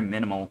time, very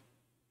minimal.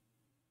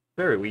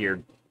 Very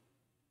weird.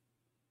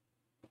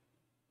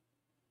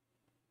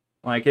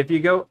 Like, if you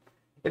go...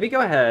 if you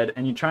go ahead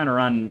and you're trying to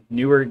run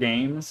newer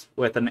games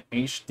with an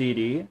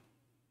HDD,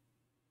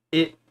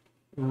 it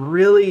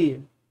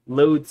really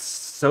loads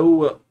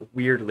so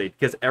weirdly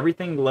because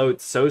everything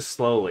loads so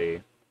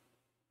slowly.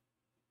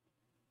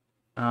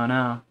 Oh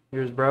no,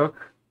 yours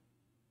broke.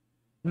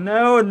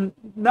 No,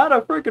 not a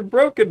freaking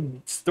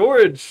broken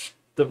storage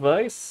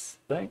device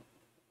thing.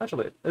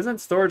 Actually, isn't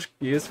storage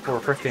used for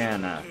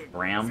freaking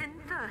RAM? In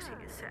 30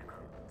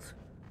 seconds.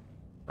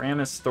 RAM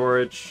is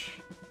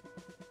storage.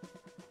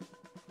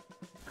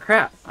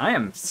 Crap! I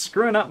am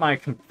screwing up my.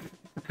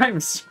 I'm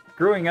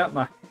screwing up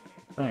my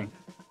thing.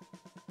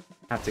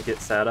 Have to get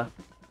SATA.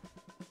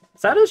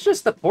 SATA's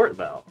just the port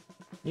though.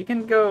 You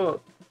can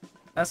go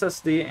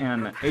SSD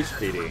and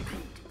HDD,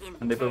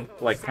 and they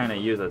both like kind of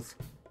use it.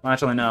 Well,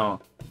 actually,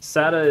 no.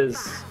 SATA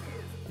is.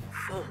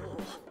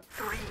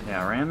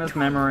 Yeah, RAM is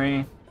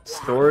memory.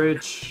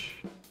 Storage.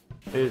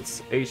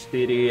 It's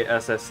HDD,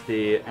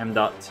 SSD,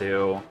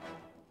 M.2.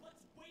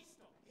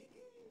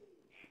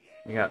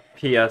 You got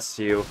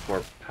PSU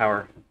for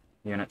power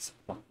units.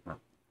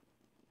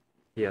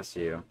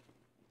 PSU.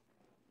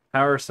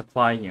 Power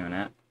supply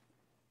unit.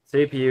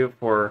 CPU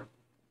for.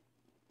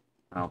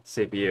 Well,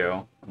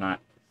 CPU.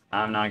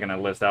 I'm not gonna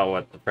list out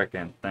what the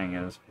frickin' thing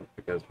is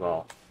because,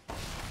 well,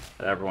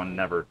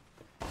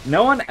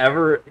 no one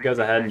ever goes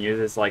ahead and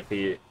uses like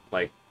the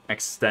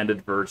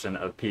extended version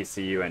of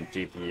PCU and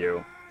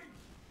GPU.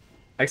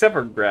 Except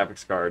for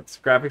graphics cards.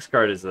 Graphics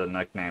card is a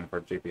nickname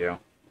for GPU.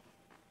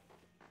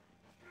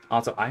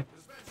 Also,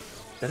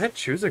 did I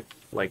choose a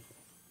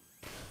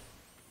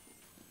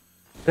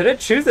did I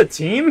choose a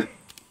team?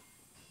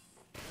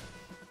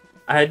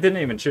 I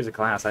didn't even choose a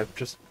class. I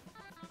just.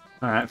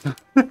 All right.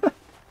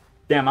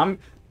 Damn,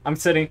 I'm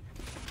sitting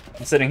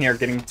here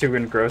getting too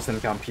engrossed in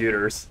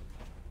computers.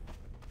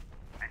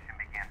 Mission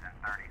begins in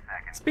 30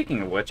 seconds.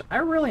 Speaking of which, I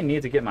really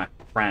need to get my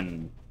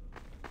friend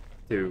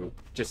to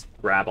just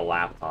grab a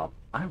laptop.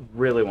 I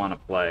really want to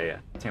play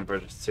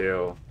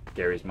TF2,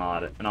 Gary's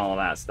Mod, and all of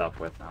that stuff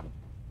with them.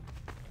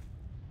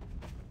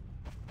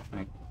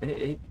 Like,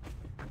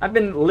 I've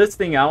been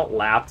listing out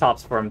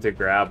laptops for him to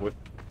grab with,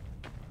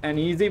 and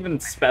he's even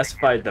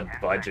specified the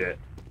budget.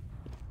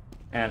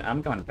 And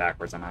I'm going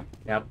backwards, am I?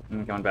 Yep,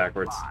 I'm going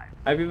backwards.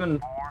 I've even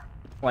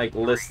like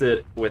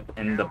listed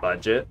within the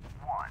budget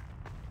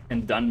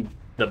and done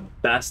the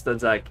best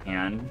as I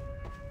can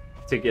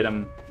to get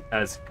him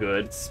as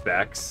good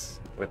specs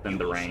within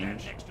the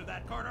range.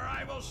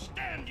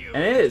 And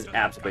it is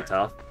absolutely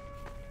tough.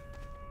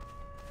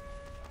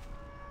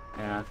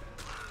 Yeah.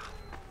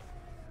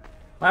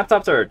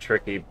 Laptops are a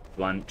tricky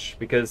bunch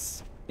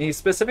because he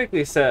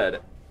specifically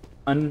said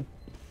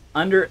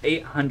under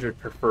 800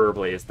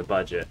 preferably is the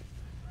budget.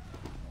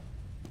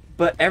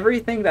 But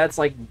everything that's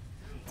like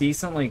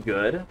decently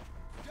good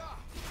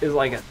is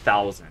like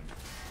 1,000.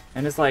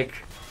 And it's like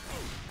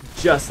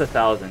just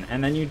 1,000.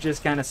 And then you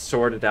just kind of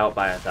sort it out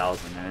by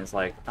 1,000. And it's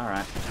like,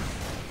 alright.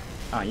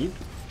 Oh, you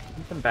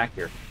come back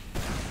here.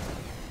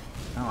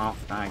 Oh,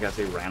 well, I guess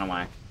he ran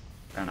away.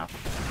 Fair enough.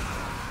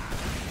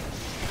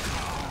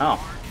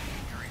 Oh.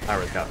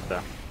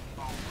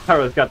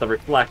 Pyro's got the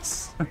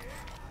reflex.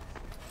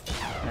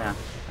 Yeah.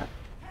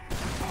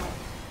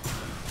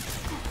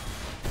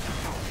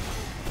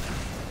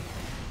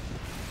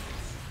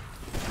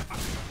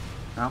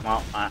 Oh,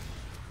 well,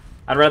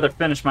 I'd rather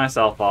finish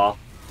myself off.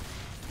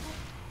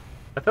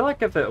 I feel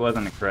like if it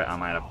wasn't a crit, I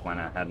might have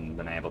went ahead and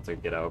been able to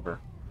get over.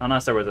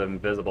 Unless there was an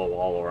invisible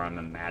wall or I'm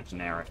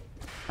imaginary.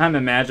 I'm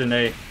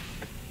imagining...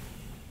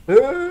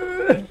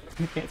 I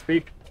can't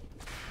speak.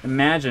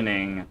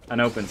 Imagining an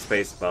open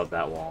space above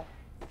that wall.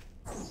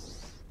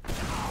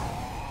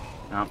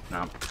 Nope,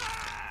 nope.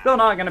 Still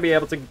not going to be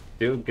able to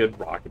do good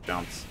rocket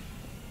jumps.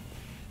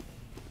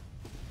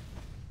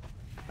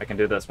 I can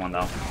do this one,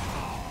 though.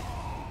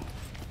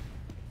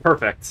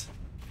 Perfect.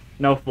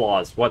 No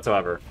flaws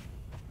whatsoever.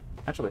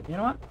 Actually, you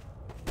know what?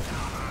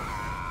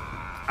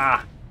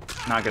 Ah,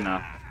 not good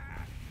enough.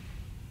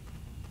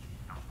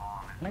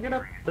 Can I get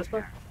up this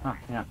way? Oh,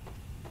 yeah.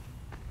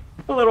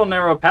 A little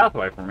narrow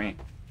pathway for me.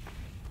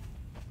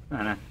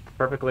 And a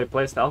perfectly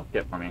placed health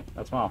kit for me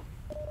as well.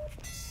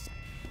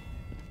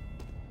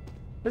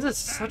 This is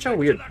such a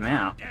weird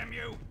map.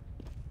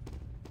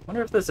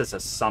 Wonder if this is a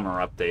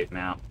summer update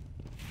map.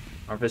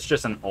 Or if it's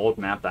just an old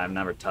map that I've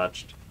never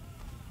touched.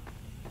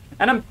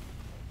 And I'm...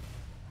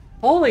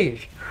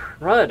 Holy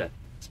crud.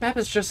 This map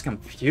is just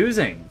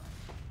confusing.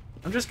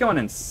 I'm just going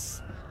in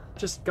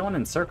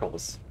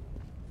circles.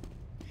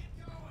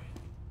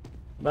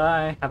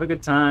 Bye. Have a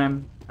good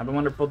time. Have a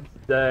wonderful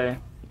day.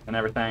 And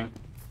everything.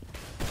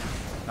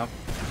 Nope.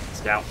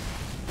 Scout.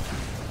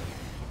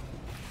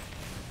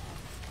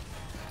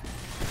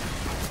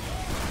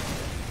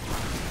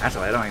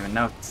 Actually, I don't even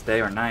know if it's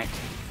day or night.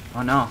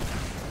 Oh no.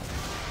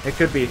 It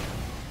could be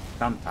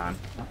sometime.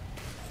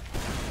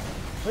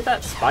 Where'd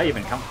that spy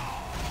even come?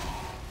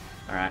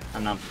 Alright,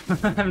 I'm not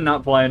I'm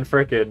not playing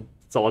frickin'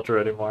 Ultra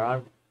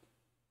anymore.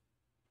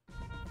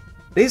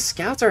 These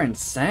scouts are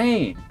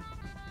insane.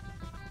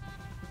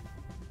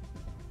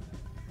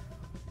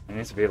 It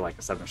needs to be like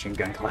a submachine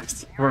gun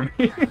class for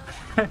me.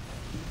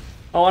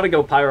 I want to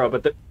go pyro,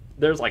 but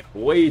there's like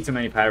way too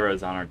many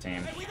pyros on our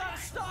team. We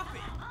gotta stop it.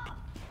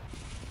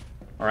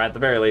 Or at the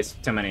very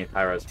least, too many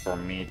pyros for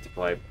me to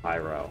play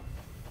pyro.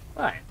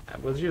 Right, I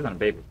was using a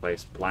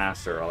babyface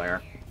blaster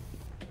earlier.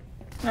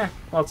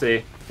 We'll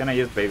see. Can I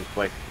use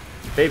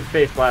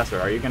babyface blaster?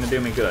 Are you gonna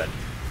do me good?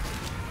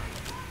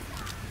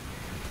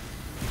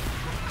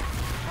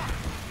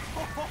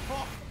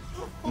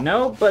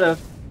 No, but a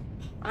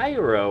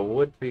pyro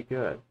would be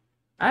good.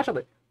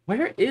 Actually,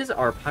 where is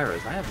our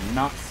pyros? I have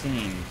not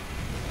seen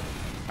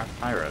our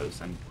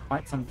pyros in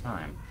quite some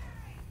time.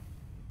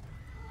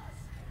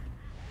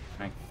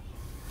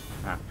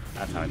 Ah,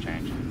 that's how I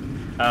change.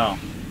 Oh.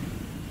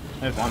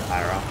 There's one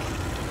pyro.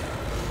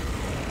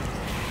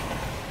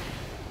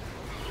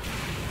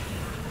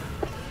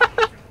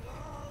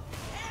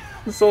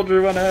 The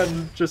soldier went ahead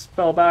and just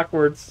fell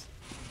backwards.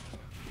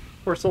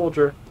 Poor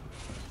soldier.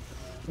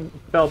 He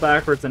fell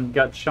backwards and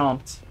got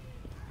chomped.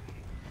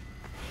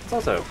 It's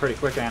also a pretty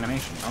quick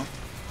animation, though.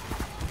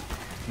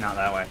 Not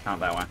that way, not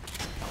that way.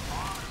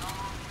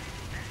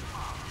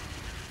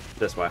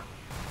 This way.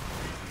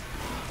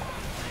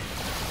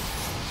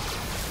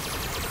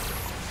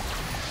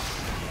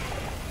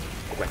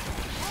 Wait.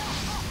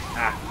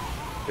 Ah,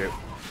 shoot.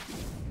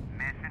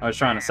 I was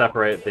trying to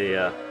separate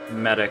the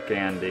medic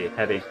and the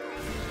heavy.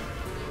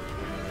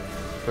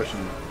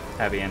 Pushing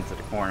heavy into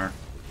the corner.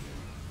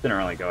 Didn't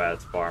really go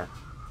as far.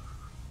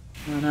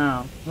 Oh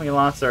no, we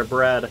lost our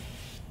bread.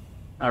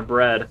 Our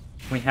bread.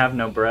 We have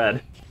no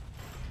bread.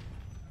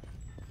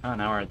 Oh,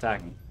 now we're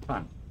attacking.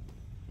 Fun.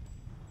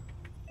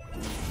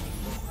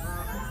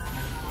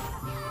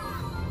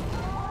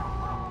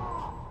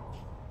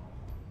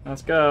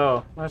 Let's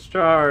go. Let's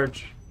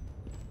charge.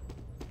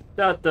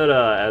 Da da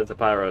da, as the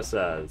pyro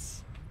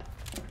says.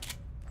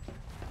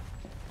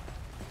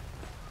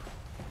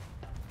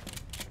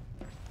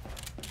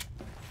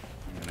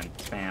 And then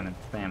spam and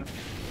spam.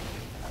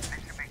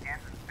 Mission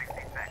begins in 60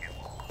 seconds.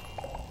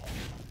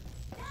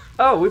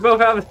 Oh, we both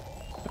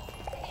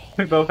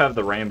have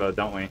the rainbow,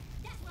 don't we?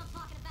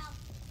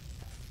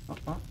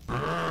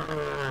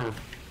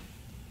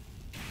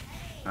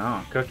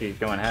 Oh, Cookie's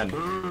going ahead.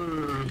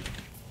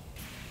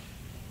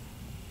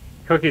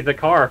 Cookie's the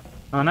car.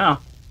 Oh no.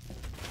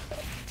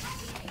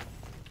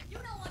 You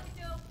know what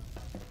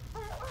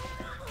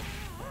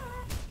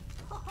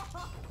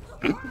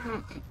to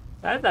do.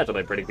 That's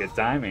actually pretty good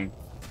timing.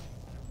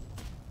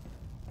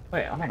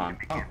 Wait, hold on.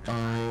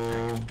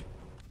 Oh.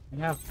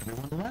 Yeah,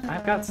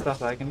 I've got stuff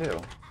that I can do.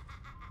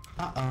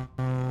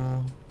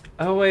 Uh-oh.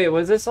 Oh wait,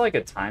 was this like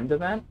a timed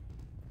event?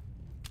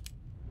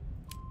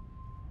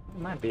 It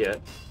might be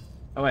it.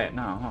 Oh wait,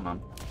 no, hold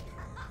on.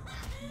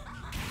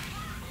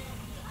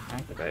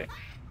 Activate.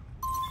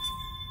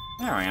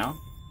 There we go.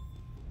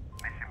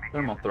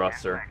 Thermal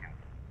thruster.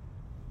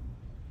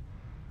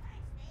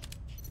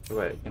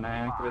 Wait, can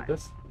I activate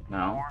this?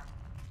 No.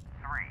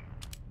 4, 3,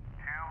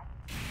 2,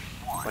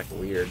 1. It's like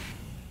weird.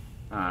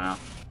 I don't know.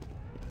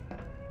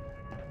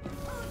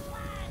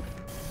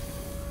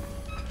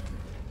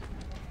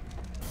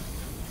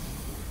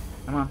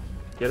 Come on,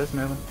 get us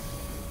moving.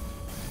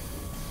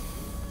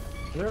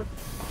 There.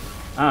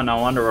 Oh, no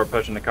wonder we're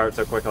pushing the cart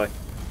so quickly.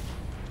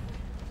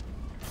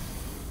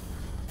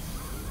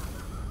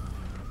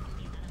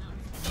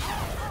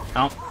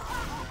 Oh.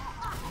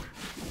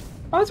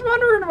 I was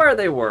wondering where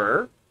they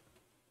were.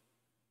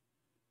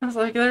 I was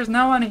like, there's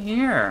no one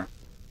here.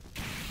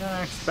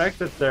 I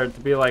expected there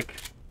to be, like,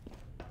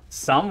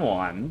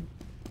 someone.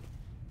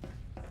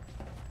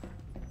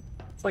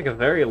 It's like a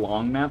very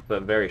long map,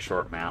 but a very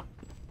short map.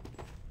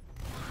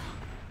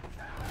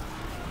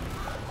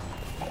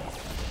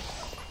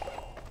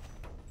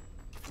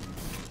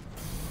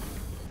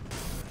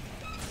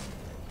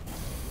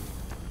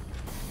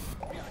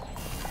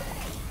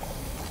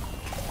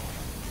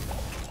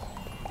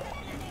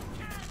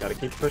 Gotta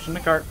keep pushing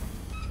the cart.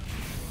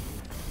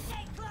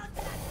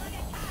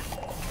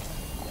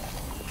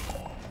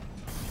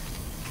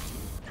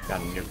 Got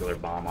a nuclear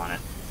bomb on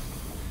it.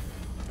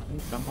 Can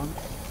you jump on it?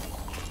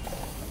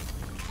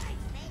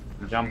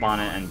 Jump on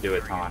it and do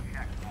a taunt.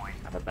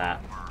 How about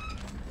that?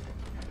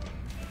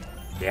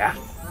 Yeah.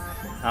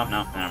 Oh,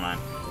 no, never mind.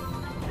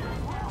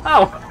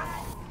 Oh!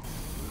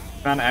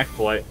 Found an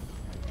exploit.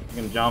 You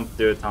can jump,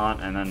 do a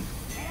taunt, and then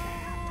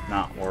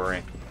not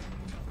worry.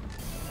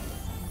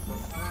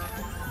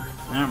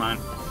 Never mind.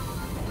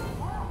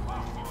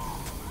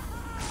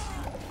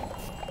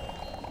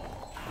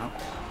 Oh.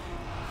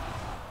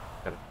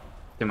 Gotta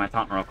do my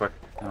taunt real quick.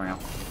 There we go.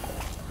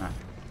 Right.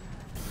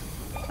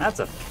 That's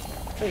a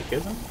fake,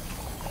 isn't it?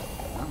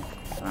 No,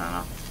 I don't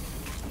know.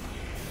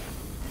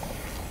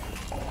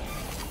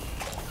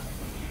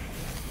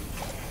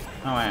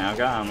 Oh wait, I've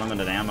got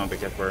unlimited ammo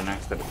because we're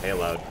next to the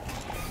payload.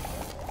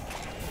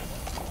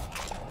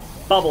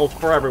 Bubbles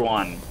for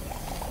everyone!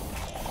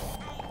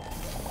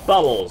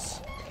 Bubbles!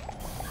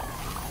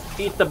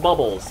 Eat the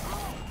bubbles.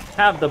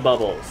 Have the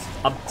bubbles.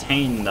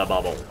 Obtain the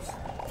bubbles.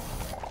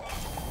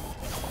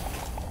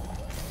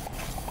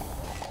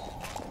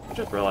 I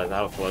just realized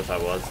how close I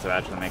was to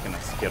actually making a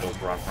Skittles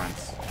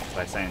reference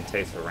by saying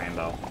taste the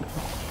rainbow.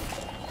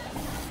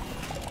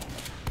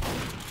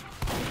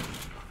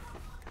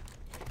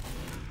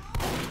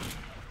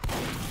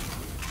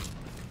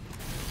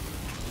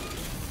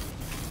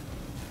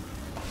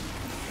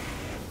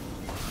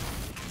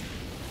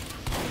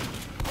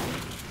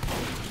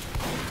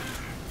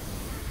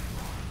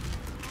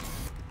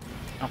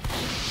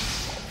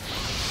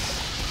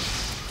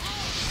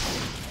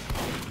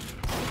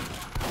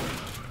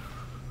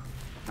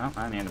 Oh,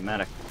 I need a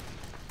medic.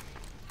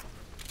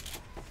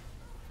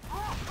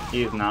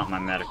 He's not my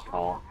medic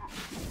call.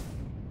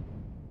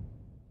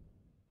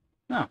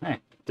 Oh, hey.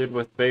 Dude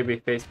with baby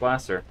face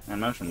blaster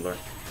and motion blur.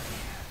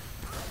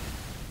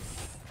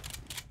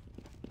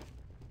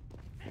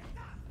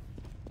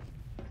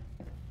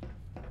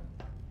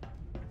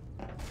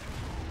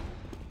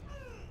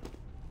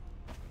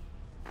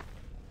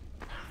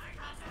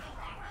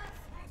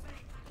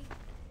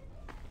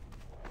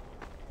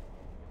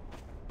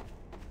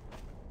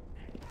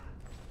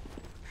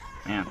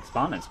 Man,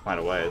 spawn is quite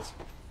a ways.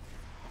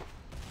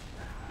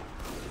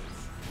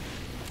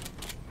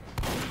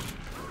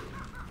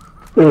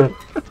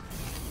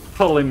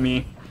 Totally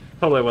me.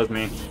 Totally was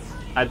me.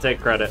 I'd take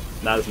credit.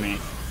 That was me.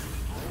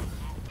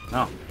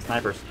 Oh,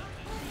 snipers.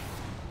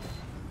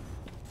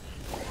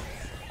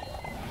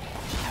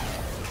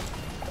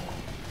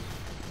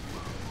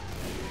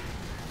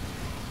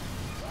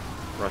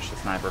 Rush the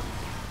sniper.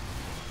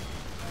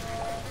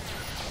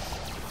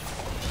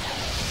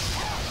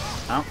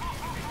 Oh.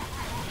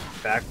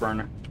 Back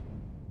burner.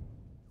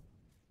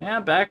 Yeah,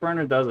 back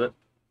burner does it.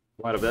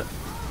 Quite a bit.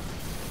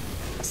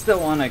 I still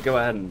want to go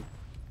ahead and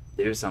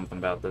do something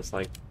about this.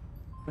 Like,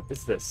 what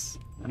is this?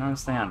 I don't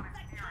understand.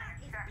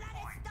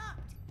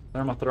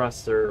 Thermal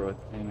thruster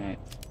with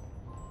teammates.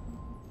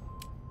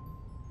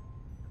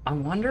 I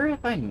wonder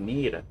if I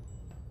need it.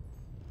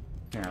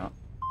 Here,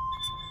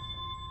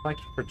 like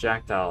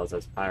projectiles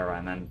as pyro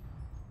and then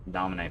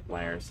dominate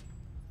players.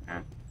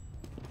 Here.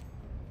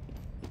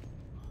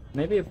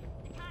 Maybe if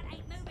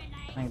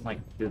I can, like,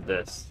 do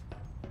this.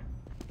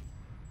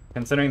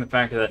 Considering the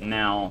fact that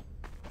now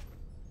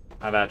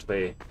I've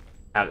actually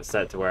had it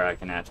set to where I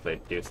can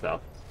actually do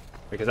stuff.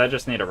 Because I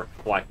just need to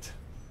reflect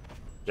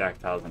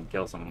projectiles and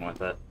kill someone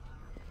with it.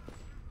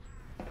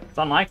 It's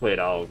unlikely that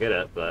I'll get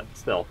it, but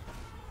still.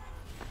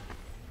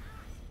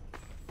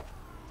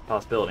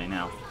 Possibility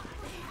now.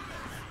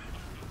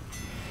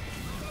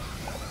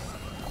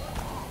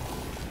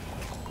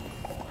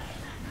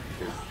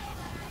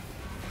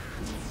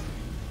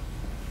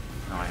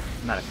 Oh, yeah.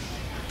 Medic.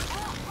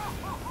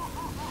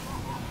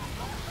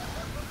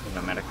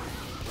 No medic.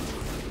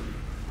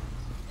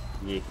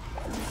 Yeet.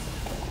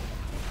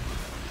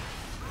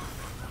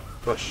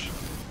 Push.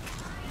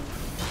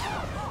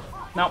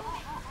 Nope.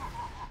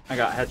 I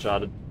got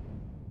headshotted.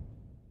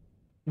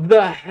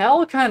 The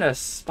hell kind of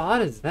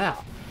spot is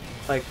that?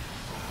 Like,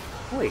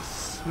 holy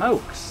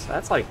smokes.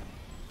 That's like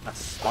a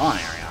spawn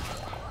area.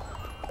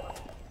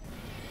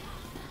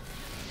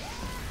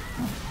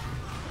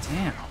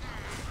 Damn.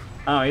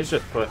 Oh, he's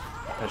just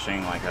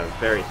pushing like a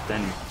very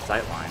thin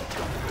sight line.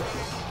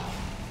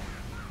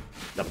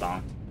 Double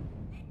donk.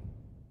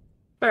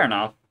 Fair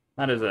enough.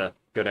 That is a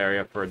good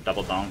area for a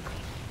double donk.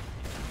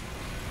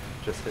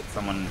 Just hit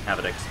someone and have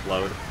it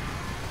explode.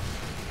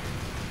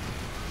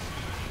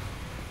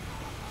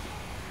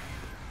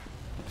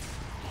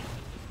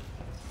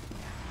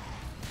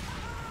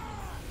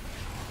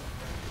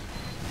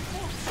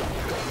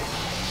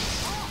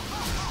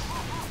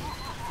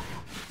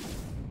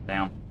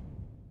 Damn.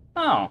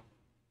 Oh.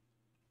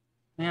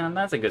 Man,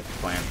 that's a good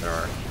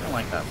flamethrower. I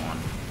like that one.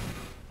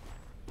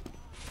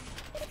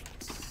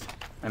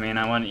 I mean,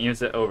 I wouldn't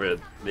use it over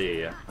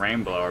the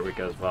rain blower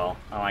because, well,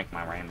 I like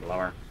my rain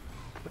blower.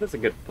 But it's a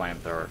good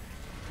flamethrower.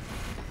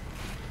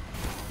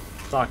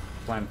 Stock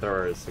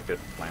flamethrower is a good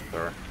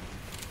flamethrower.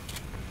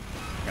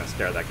 I'm gonna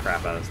scare that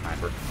crap out of the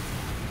sniper.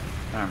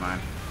 Never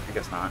mind. I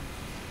guess not.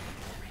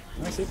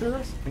 Can we see through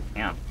this? We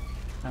can.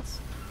 That's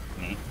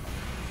neat.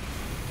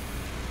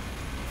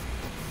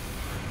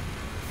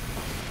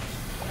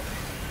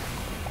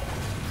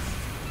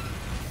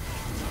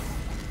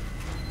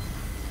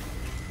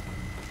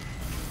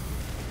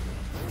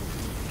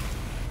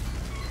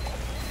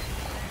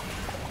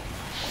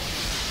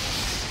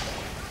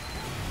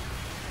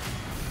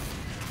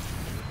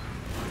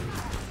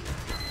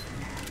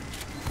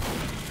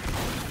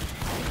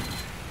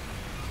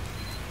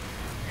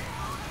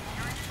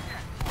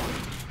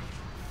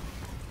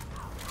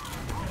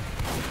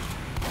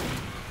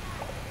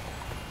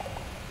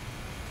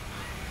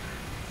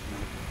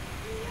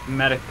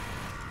 Medic.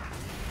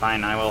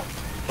 Fine, I will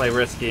play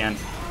risky and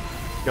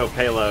go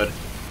payload.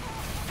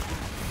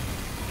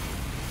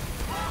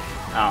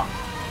 Oh.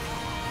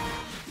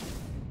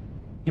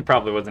 He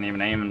probably wasn't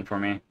even aiming for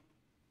me.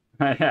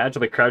 I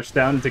actually crouched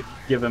down to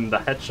give him the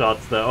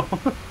headshots, though.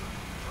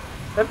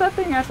 If that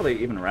thing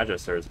actually even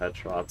registers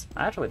headshots,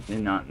 I actually do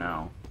not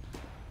know.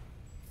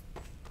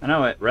 I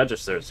know it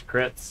registers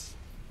crits.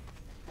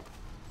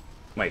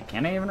 Wait,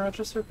 can it even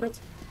register crits?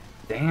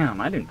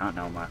 Damn, I do not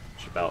know much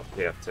about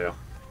TF2.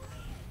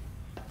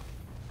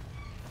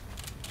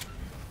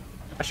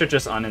 I should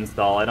just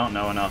uninstall. I don't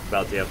know enough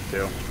about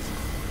TF2.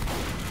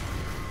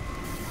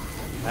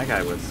 That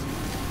guy was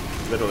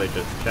literally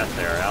just chest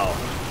air out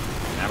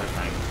and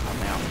everything. Oh,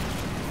 damn.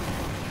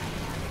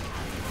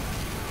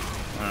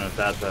 I don't know if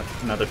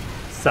that's another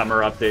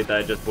summer update that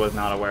I just was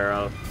not aware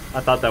of. I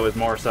thought that was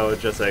more so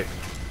just a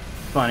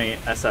funny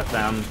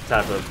SFM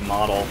type of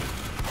model.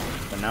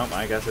 But nope,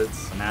 I guess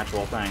it's an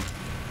actual thing.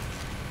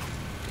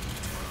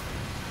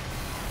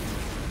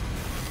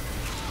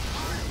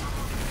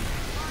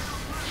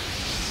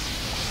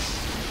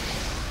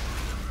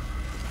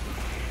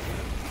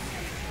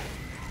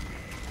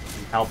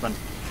 I'm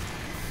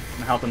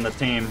helping the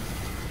team.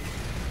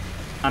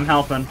 I'm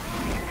helping.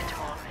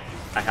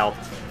 I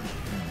helped.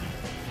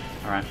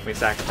 Alright, we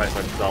sacrifice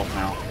ourselves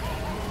now.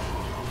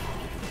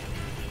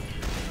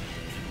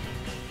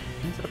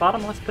 Into the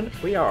bottomless pit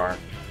we are.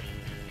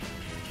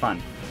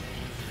 Fun.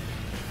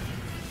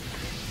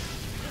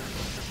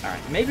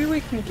 Alright, maybe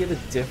we can get a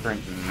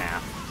different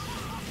map.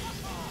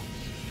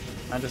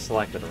 I just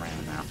selected a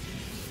random map.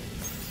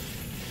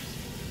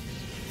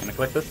 Gonna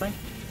click this thing?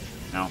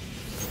 No.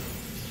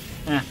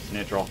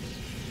 Neutral.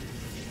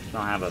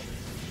 Don't have a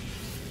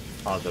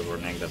positive or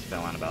negative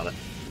feeling about it.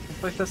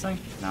 Click this thing?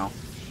 No.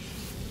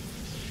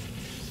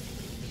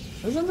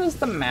 Isn't this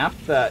the map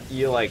that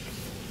you, like...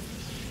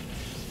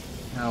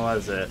 How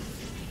was it?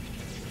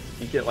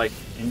 You get, like,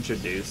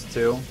 introduced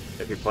to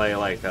if you play,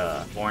 like,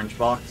 Orange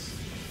Box?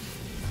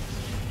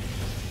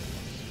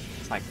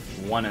 It's, like,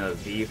 one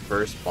of the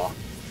first box,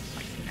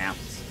 like,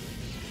 maps.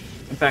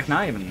 In fact,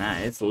 not even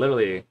that. It's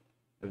literally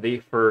the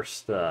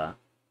first,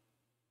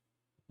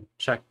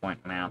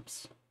 checkpoint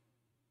maps.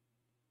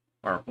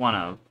 Or one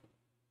of.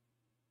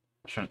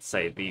 I shouldn't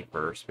say the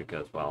first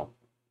because, well,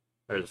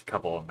 there's a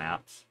couple of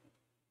maps.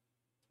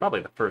 Probably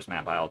the first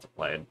map I also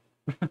played.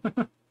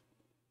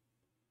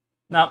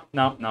 Nope.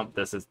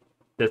 This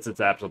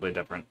is absolutely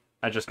different.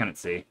 I just couldn't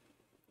see.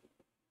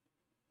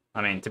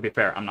 I mean, to be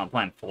fair, I'm not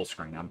playing full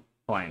screen. I'm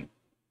playing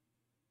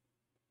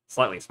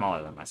slightly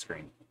smaller than my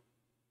screen.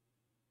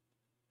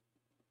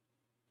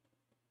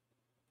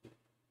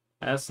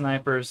 As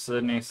snipers,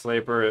 Sydney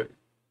Sleeper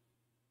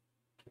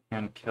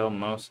can kill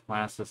most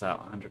classes at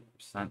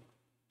 100%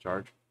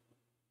 charge.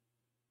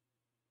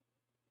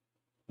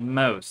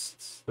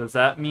 Most. Does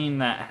that mean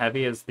that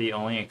heavy is the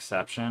only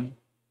exception?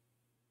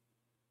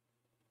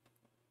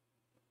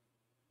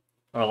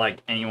 Or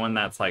like anyone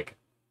that's like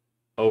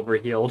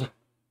overhealed?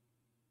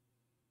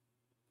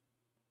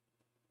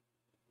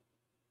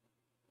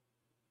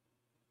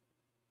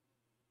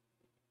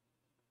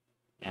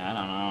 Yeah, I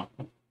don't know.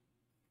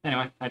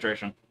 Anyway,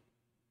 hydration.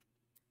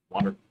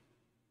 Water.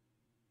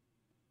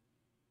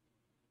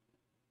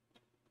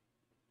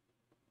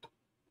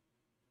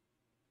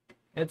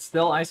 It's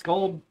still ice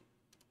cold.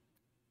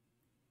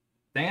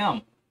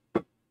 Damn.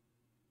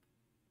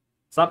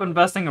 Stop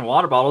investing in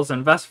water bottles,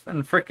 invest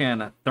in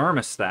frickin'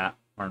 thermostat.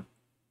 Or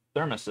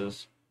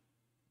thermoses.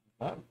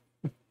 What?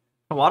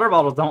 Water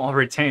bottles don't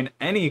retain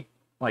any,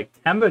 like,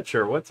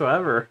 temperature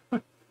whatsoever.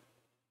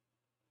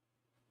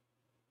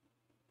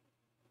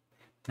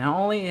 Now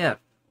only if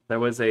there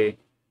was a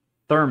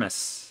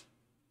thermos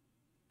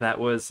that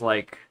was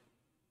like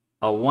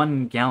a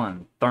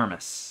 1-gallon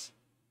thermos.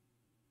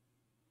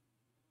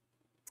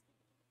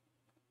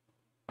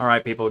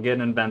 Alright, people, get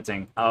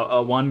inventing.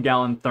 A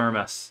 1-gallon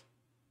thermos.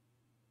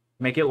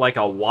 Make it like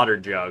a water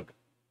jug.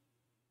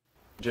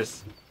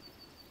 Just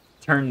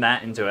turn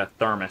that into a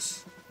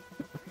thermos.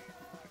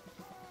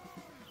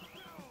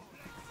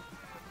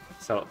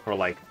 So, for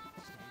like...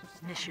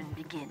 Mission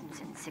begins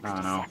in 60 I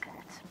don't know.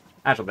 seconds.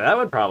 Actually, that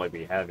would probably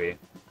be heavy.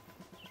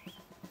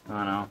 I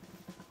don't know.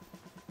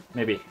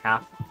 Maybe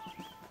half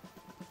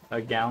a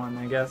gallon,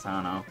 I guess? I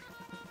don't know.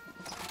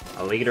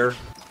 A liter?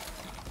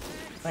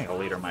 I think a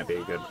liter might be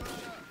a good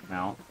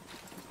amount.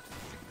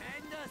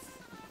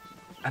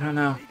 I don't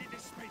know.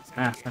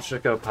 Let's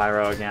just go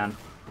Pyro again.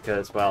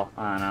 Because, well,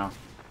 I don't know.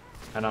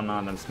 I don't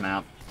know this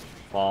map.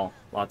 Well,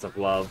 lots of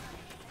love.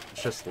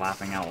 It's just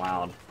laughing out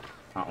loud.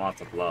 Not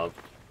lots of love.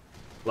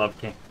 Love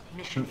can't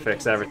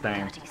fix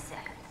everything.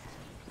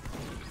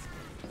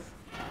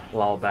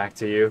 Lol, back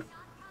to you.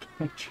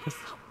 Can't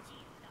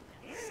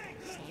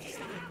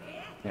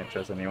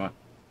trust anyone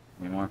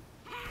anymore.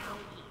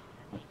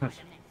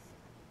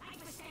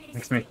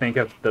 Makes me think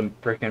of the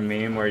frickin'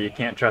 meme where you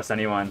can't trust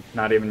anyone,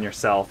 not even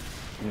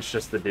yourself. And it's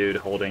just the dude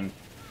holding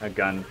a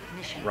gun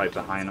right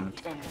behind him.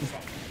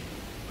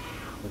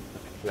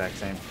 Exact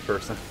same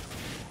person.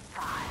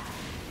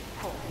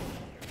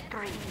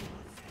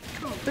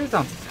 Please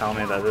don't tell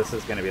me that this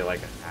is gonna be like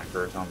a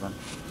hacker or something.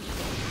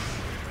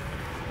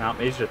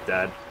 Nope, he's just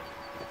dead.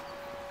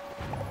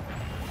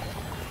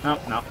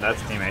 Nope,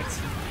 that's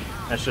teammates.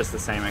 That's just the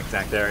same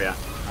exact area.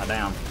 Oh,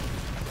 damn.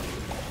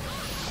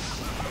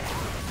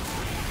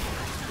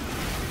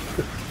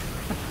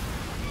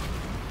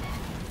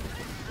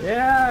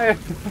 Yeah!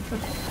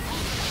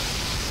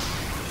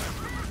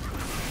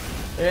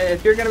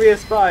 If you're gonna be a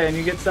spy and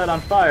you get set on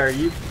fire,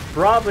 you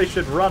probably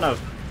should run a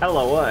hell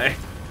away.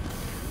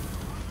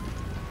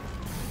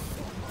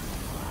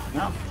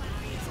 No.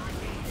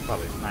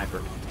 Probably a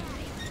sniper.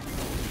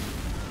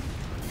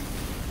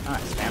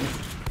 Nice, damn it.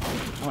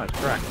 Oh, that's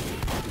correct.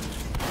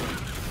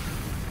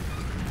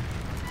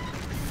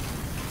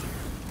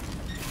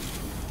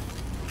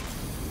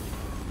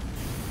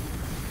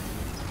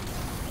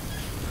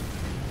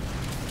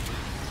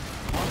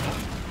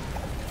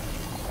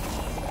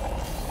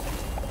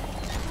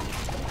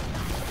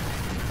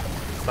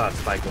 Saw a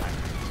spike line.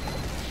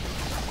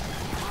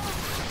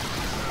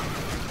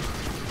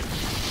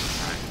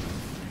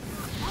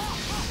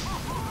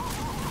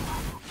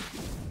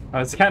 I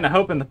was kind of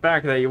hoping the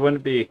fact that you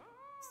wouldn't be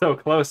so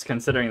close,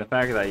 considering the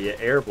fact that you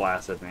air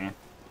blasted me.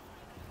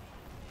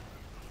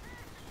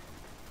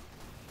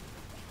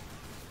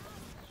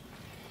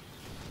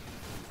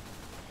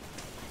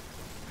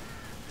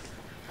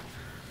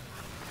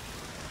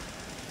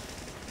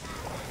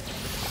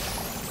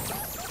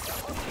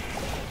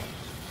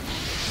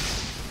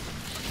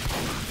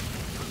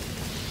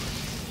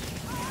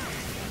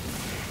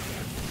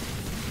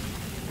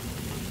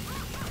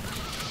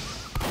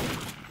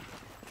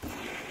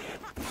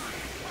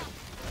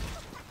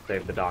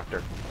 Save the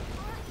doctor.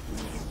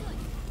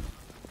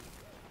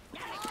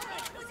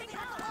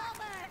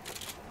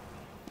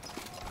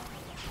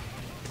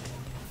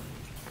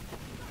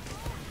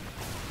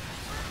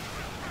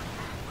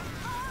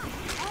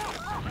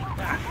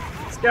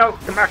 Let's go!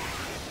 Come back!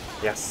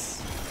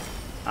 Yes.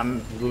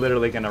 I'm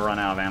literally gonna run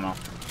out of ammo.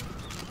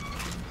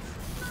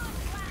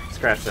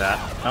 Scratch that.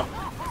 Nope.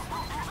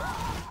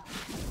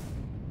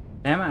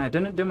 Damn it, I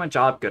didn't do my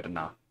job good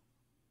enough.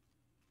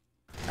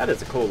 That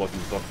is a cool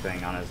looking book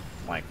thing on his,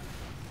 like,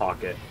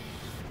 pocket.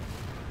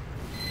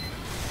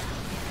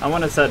 I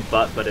wouldn't have said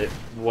butt, but it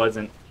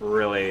wasn't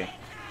really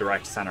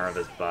direct center of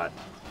his butt.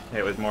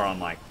 It was more on,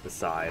 like, the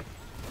side.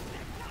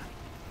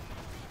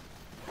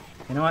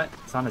 You know what?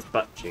 It's on his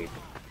butt cheek.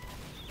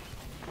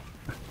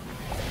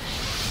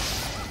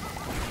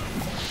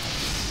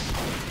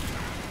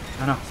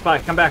 Oh no, Spy,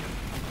 come back!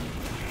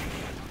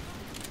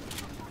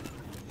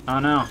 Oh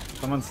no,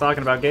 someone's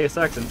talking about gay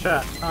sex in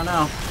chat. Oh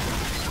no.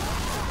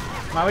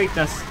 My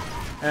weakness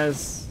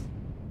is...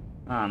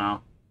 I don't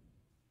know.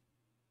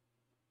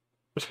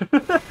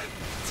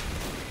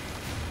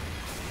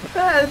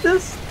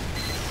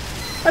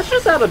 That's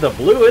just out of the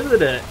blue,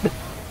 isn't it?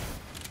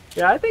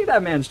 Yeah, I think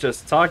that man's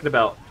just talking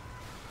about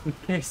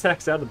gay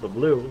sex out of the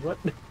blue. What?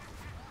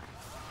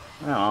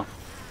 Oh,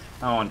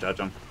 I won't judge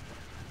him.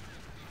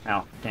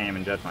 Hell, can't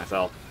even judge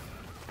myself.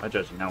 I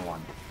judge no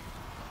one.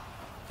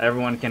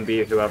 Everyone can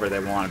be whoever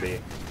they want to be.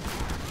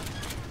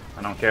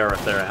 I don't care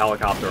if they're a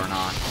helicopter or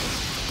not.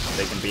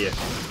 They can be a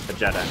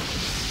jet engine,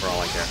 for all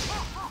I care.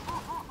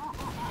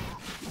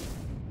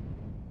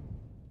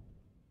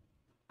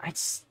 I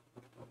just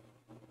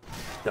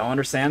don't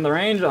understand the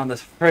range on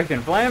this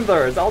freaking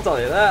flamethrowers, I'll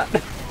tell you that.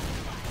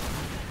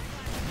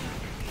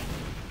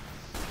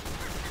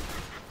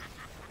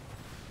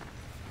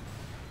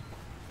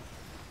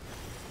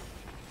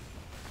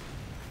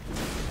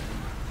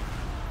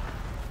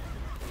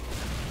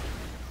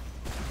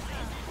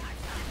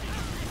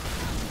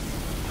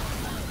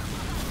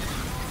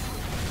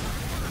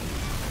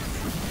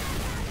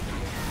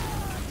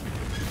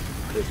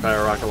 Please fire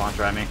a rocket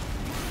launcher at me.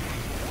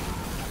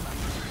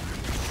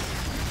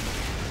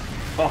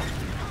 Oh!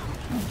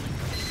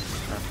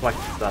 I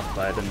reflected stuff,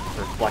 but I didn't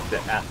reflect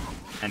it at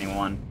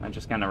anyone. I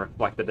just kind of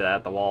reflected it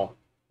at the wall.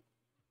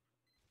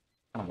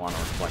 I don't want to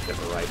reflect it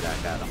right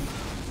back at him.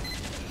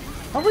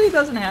 Hopefully he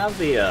doesn't have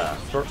the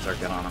short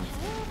circuit on him.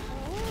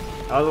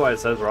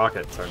 Otherwise, those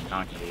rockets are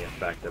not going to be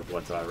effective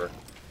whatsoever.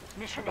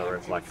 Mission If I ends in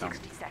reflect them.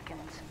 60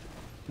 seconds.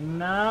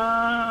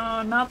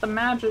 No, not the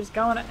match is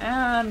going to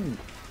end.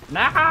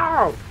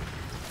 No!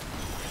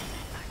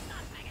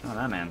 Oh,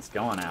 that man's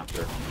going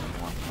after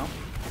someone. Oh.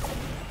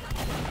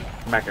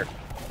 Come back here.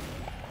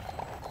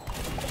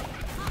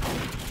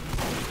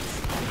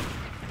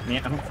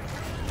 Yeah.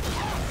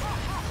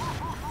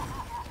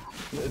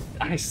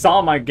 I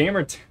saw my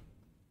gamer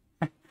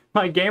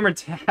my gamer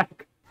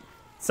tag.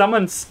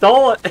 Someone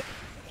stole it.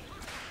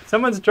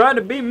 Someone's trying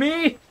to be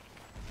me.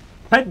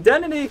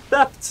 Identity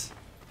theft.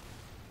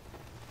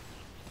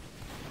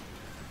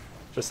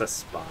 Just a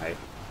spy.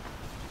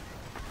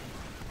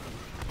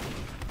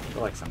 I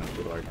feel like some of the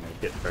people are gonna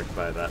get tricked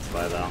by that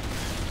spy though.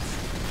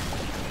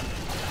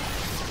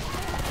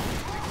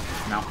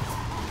 No.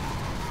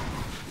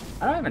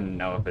 I don't even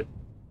know if it...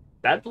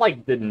 That,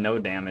 like, did no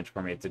damage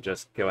for me to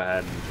just go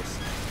ahead and just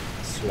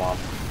swap.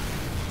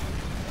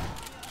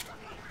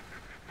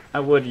 I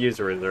would use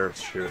a reserve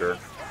shooter,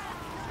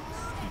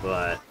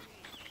 but...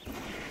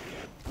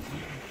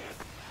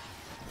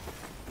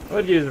 I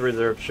would use a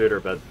reserve shooter,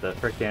 but the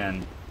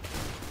frickin'...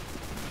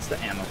 It's the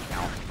ammo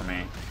count for me.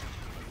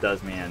 It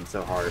does me in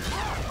so hard.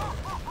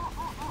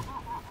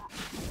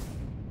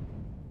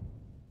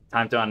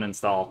 Time to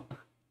uninstall.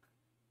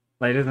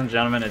 Ladies and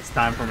gentlemen, it's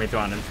time for me to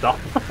uninstall.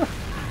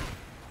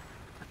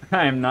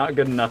 I am not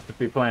good enough to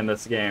be playing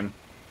this game.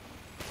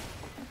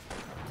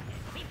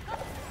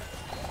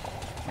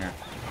 Here.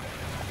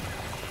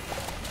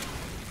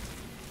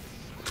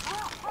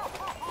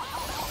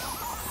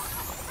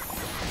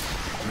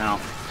 No.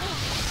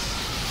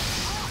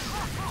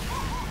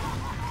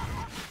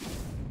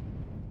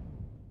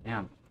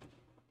 Damn.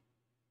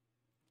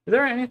 Is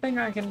there anything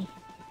I can...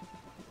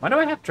 Why do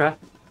I have trap?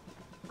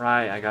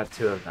 Right, I got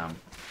 2 of them.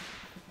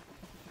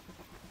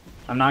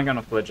 I'm not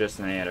gonna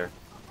phlogistonator.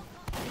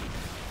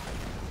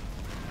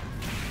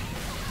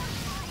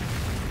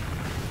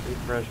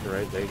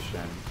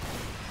 Depressurization.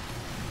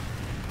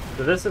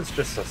 So this is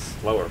just a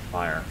slower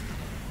fire.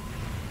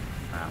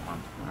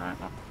 Alright,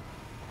 well.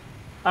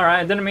 Alright,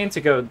 I didn't mean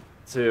to go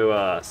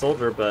to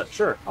soldier, but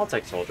sure, I'll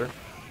take soldier.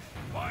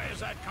 Why is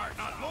that cart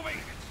not moving?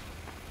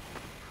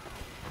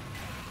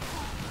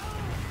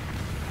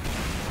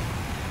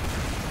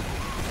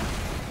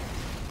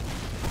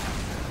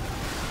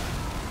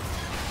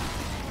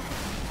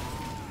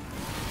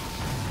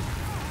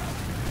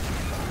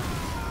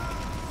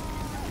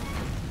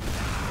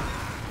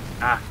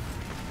 Ah.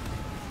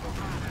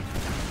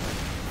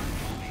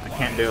 I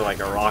can't do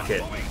like a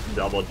rocket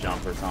double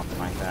jump or something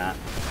like that.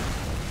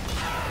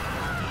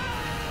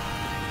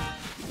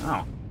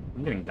 Oh,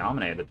 I'm getting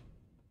dominated.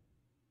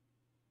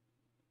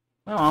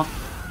 Oh well.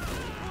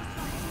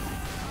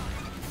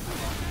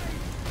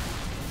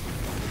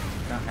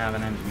 Don't have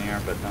an engineer,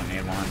 but don't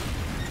need one.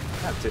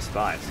 I have 2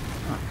 spies.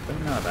 Huh,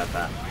 didn't know about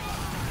that.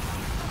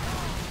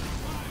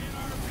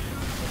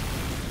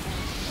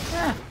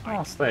 Yeah,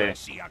 I'll stay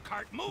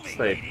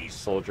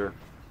soldier.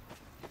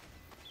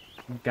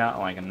 We've got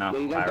like enough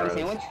You guys got a pyros.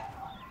 sandwich?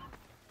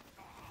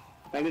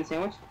 Can I get a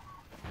sandwich?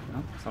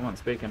 Oh, someone's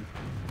speaking.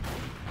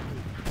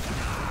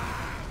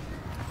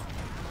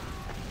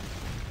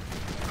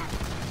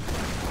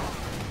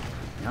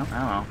 Yep,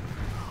 hello.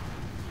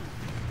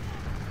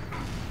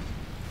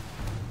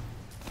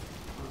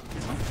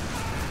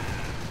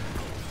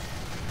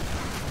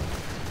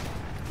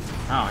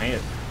 Oh, he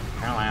is.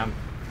 Apparently I'm...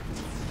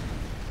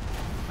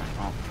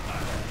 Oh.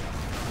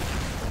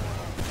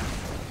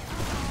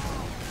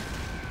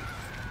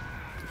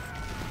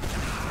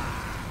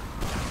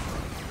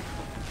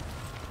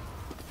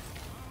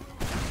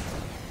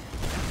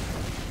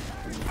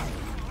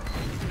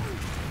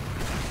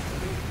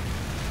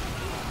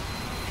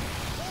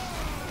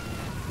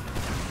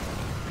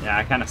 Yeah,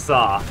 I kind of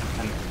saw,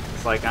 and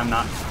it's like I'm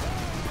not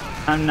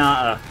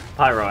a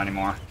pyro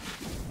anymore.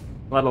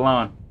 Let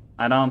alone,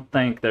 I don't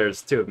think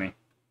there's 2 of me.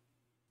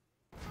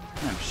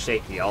 I'm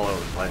shaky all over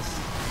the place.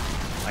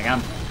 Like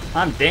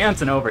I'm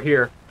dancing over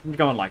here. I'm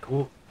going like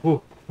ooh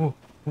ooh ooh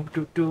ooh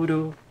do do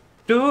do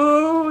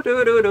do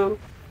do do do.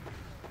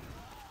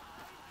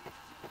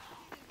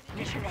 I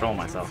need to control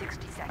myself.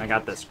 I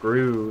got this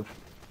groove.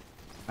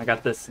 I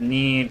got this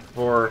need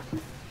for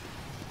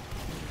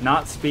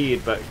not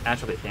speed, but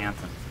actually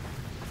dancing.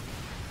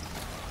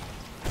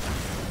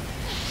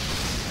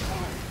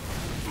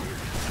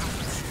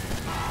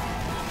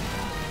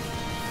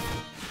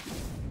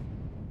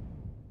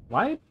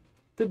 Why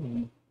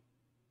did...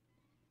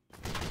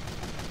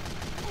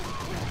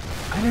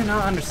 I do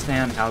not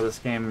understand how this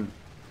game,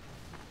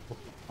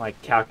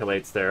 like,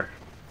 calculates their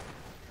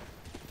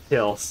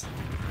kills.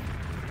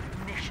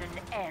 Mission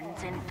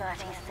ends in 30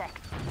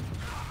 seconds.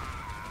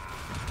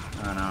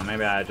 I don't know,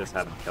 maybe I just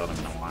haven't killed him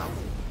in a while.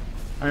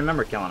 I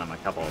remember killing him a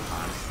couple of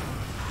times.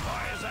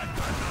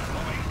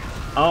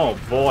 Oh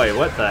boy,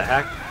 what the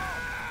heck?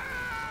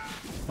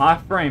 My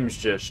frames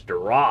just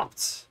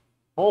dropped.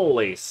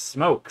 Holy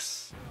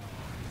smokes.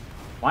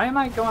 Why am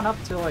I going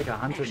up to like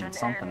 100 and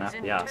something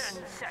FPS?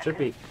 Should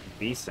be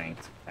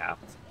V-synced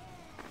capped.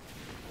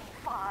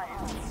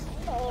 5,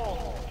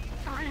 4,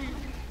 3,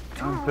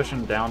 I'm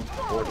pushing down to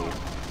 40.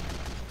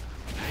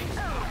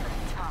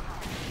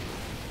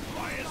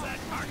 Why is that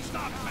cart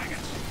stopped,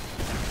 maggots?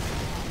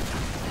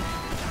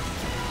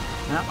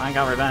 Yep, I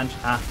got revenge.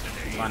 Ah,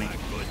 funny.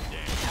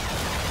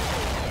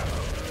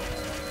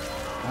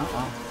 Oh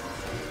well.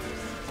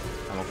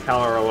 And we'll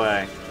cower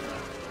away.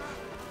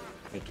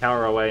 We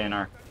cower away in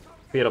our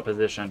fetal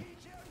position.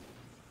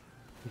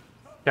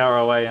 Cower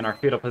away in our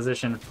fetal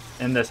position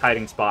in this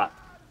hiding spot.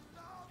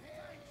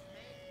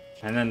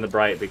 And then the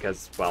bright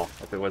because, well,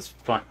 if it was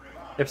fun.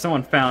 If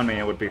someone found me,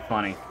 it would be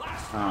funny.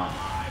 Oh.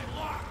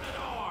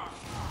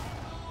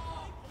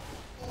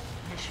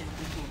 mission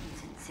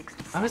begins in 60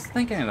 seconds. I was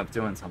thinking of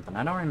doing something.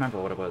 I don't remember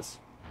what it was.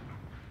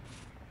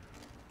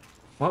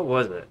 What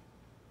was it?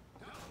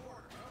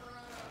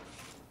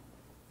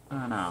 I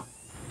don't know.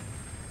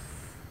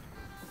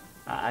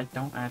 I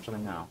don't actually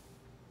know.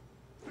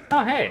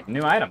 Oh, hey,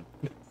 new item.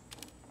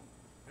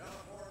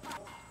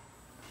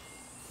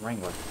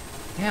 Wrangler.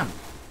 Damn.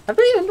 Have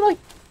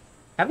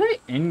they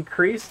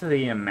increased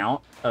the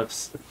amount of...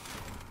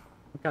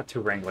 We've got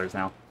 2 Wranglers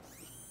now.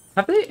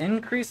 Have they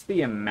increased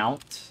the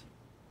amount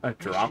of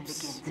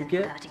drops you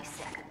get?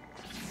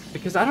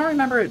 Because I don't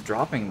remember it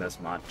dropping this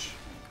much.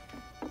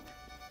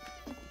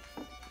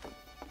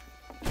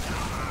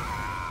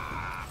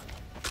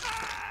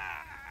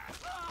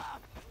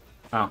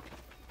 Oh.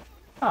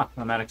 Oh,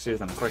 the medic's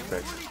using a quick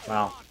fix.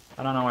 Well,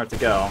 I don't know where to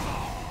go.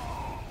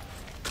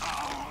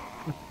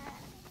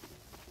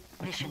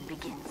 Mission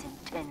begins in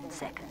 10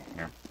 seconds.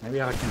 Here,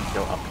 maybe I can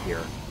go up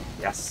here.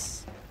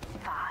 Yes.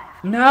 5,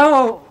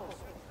 No!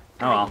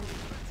 Oh well.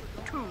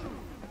 2,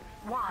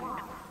 1.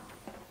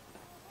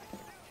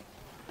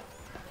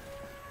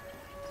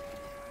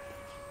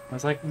 I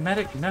was like,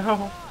 medic,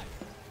 no!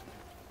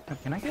 Oh,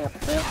 can I get up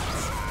there? Of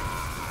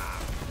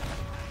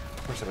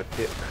course I would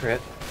get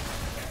crit.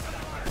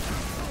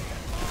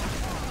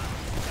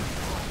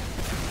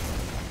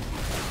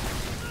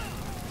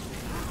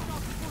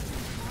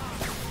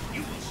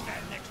 You will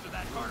stand next to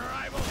that corner,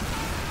 I will.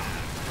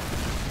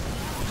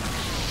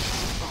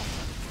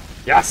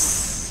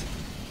 Yes!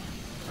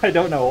 I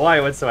don't know why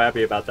I was so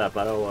happy about that,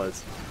 but I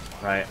was.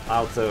 Right,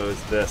 also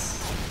is this.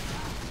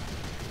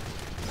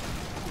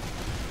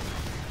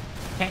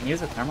 Can't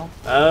use a thermal?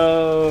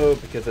 Oh,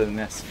 because of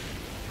this.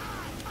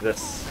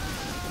 This.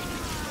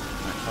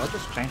 Right, I'll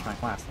just change my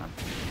class then.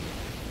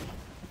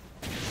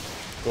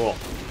 Cool.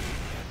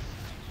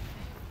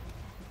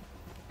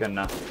 Good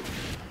enough.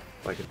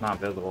 Like it's not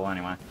visible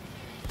anyway.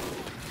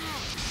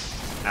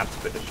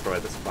 Have to destroy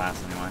this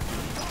class anyway.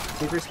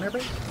 Secret Smear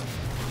Bait?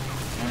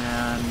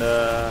 And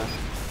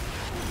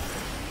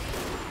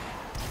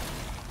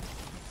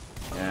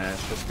yeah,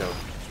 let's just go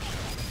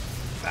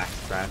back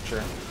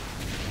scratcher.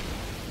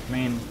 I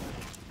mean,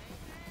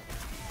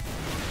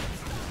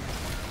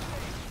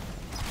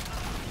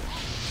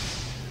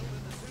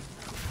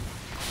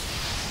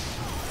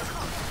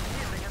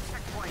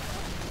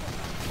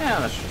 yeah,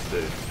 let's just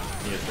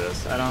use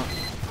this. I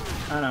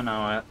don't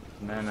know it.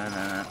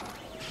 No.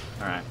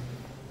 Alright.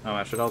 Oh,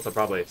 I should also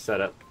probably set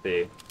up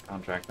the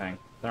contract thing.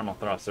 Thermal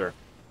thruster.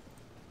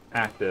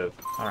 Active.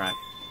 Alright.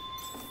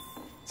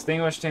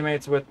 Extinguish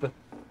teammates with the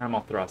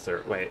thermal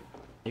thruster. Wait,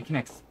 you can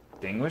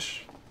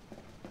extinguish?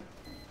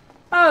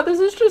 Oh, this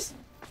is just...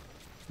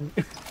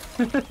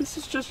 this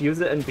is just use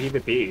it in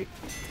PvP.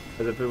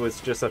 As if it was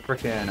just a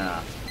freaking,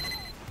 a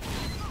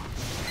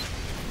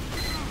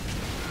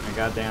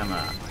goddamn,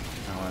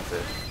 what is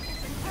it?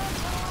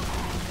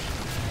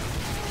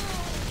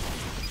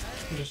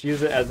 Just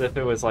use it as if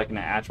it was like an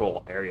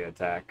actual area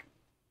attack.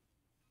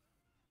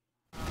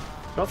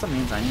 It also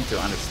means I need to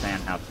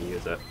understand how to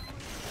use it.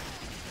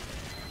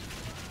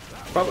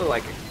 Probably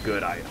like a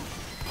good item.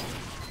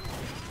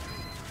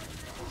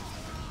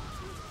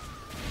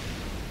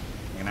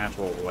 An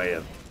actual way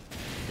of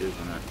using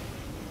it.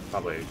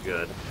 Probably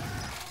good.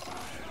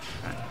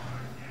 Okay.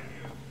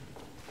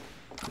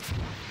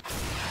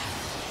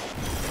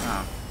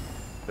 Oh.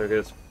 There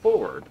goes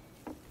forward.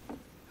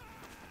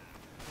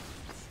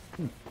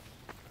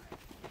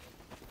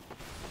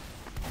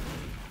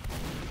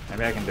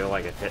 Maybe I can do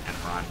like a hit and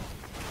run.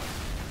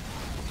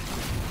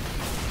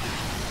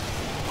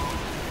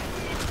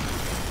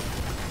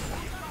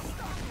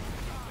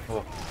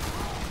 Oh.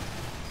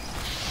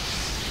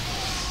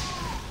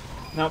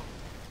 Nope.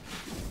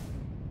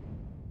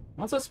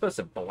 I'm also supposed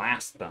to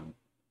blast them.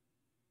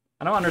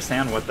 I don't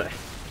understand what the...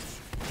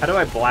 How do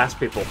I blast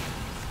people?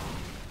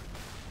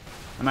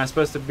 Am I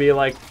supposed to be,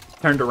 like,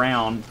 turned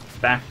around,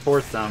 back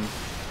towards them,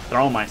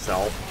 throw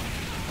myself,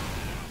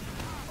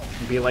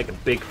 and be like a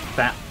big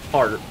fat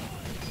fart?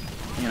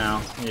 You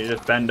know, you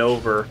just bend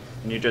over,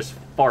 and you just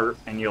fart,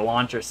 and you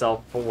launch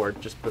yourself forward,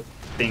 just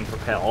being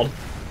propelled.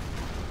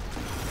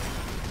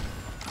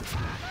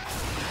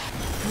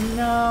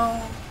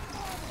 No.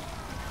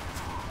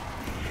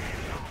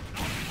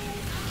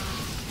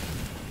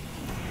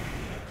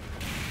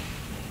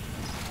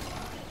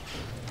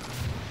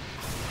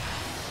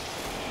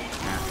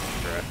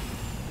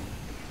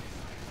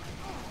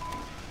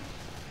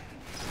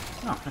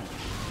 Oh,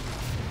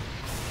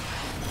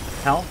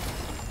 hell?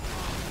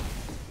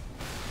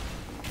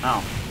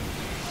 Oh.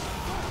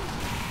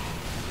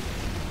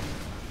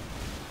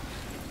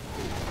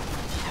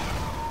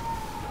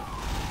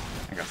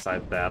 I got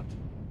side stabbed.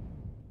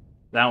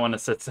 That one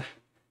is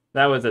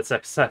that was a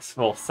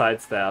successful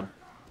side stab.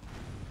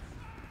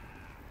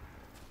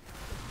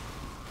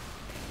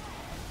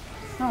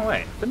 Oh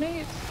wait, didn't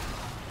he?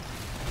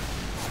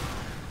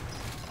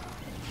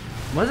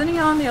 Wasn't he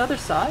on the other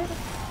side?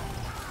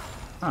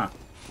 Huh.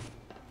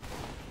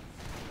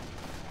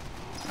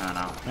 I don't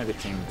know. Maybe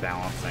team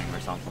balancing or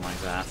something like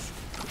that.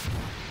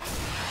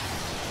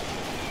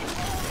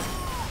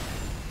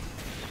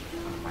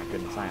 Oh my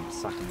goodness, I am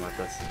sucking with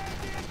this.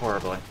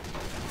 Horribly.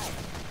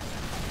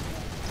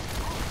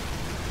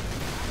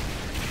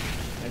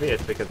 Maybe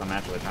it's because I'm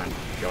actually trying to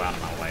go out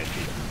of my way.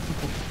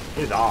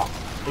 He's off.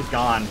 He's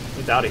gone.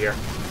 He's out of here.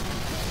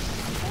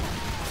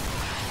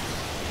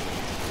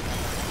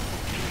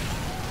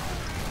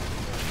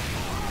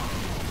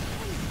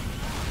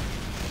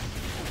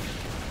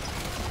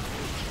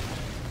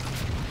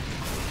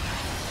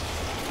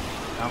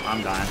 Oh,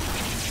 I'm dying.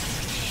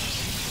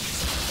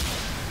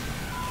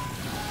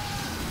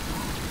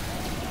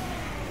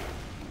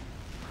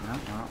 No,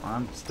 well,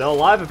 I'm still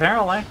alive,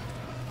 apparently.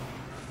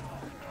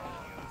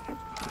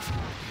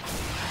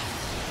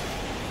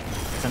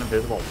 It's an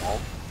invisible wall.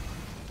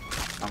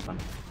 Something.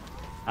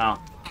 Oh,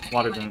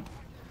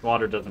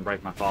 water doesn't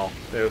break my fall.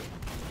 Oof.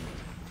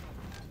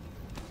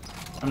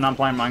 I'm not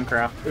playing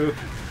Minecraft. Oof.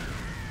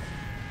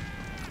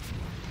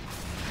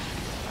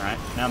 Alright,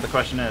 now the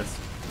question is,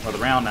 will the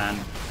round end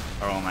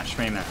Or am I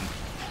streaming? I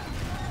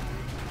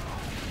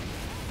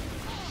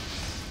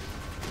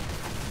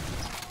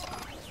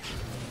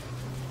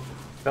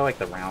feel like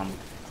the round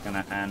is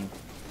gonna end.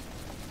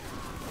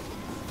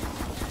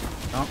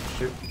 Oh,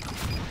 shoot.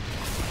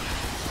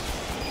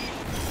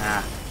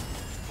 Ah.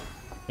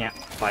 Can't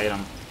fight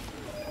him.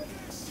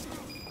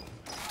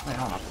 Wait,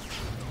 hold on.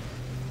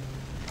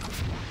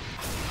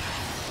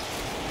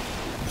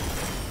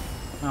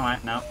 Oh,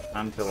 wait, no.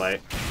 I'm too late.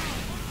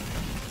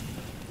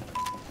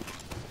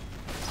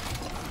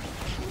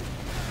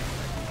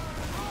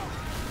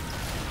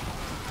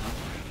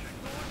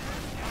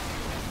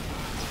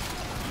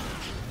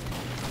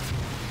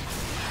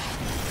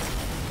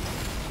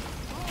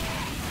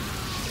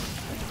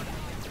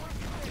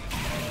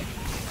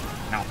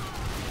 No.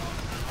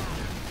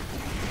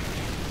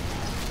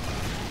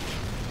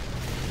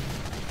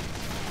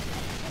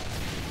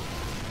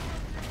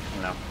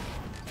 No.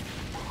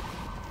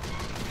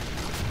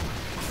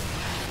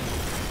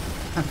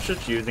 I'm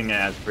just using it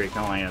as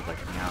frequently as I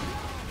can.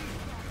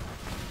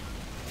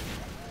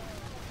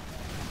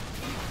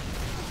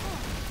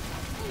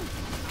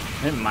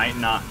 It might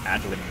not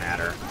actually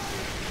matter.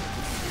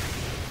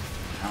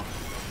 No.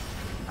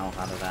 No,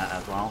 out of that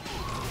as well.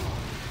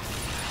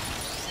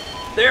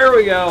 There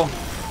we go!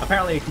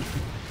 Apparently...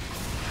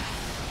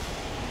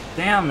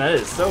 Damn, that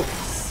is so...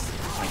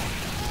 like,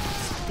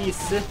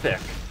 specific.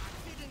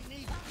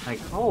 Like,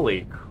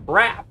 holy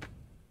crap!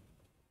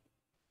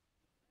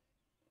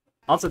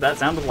 Also, that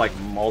sounded like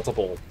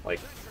multiple, like,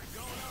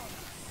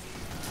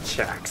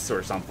 checks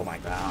or something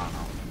like that. I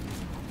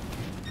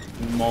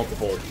don't know.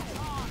 Multiple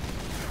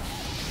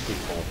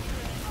people.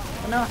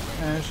 But no,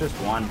 it's just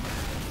one.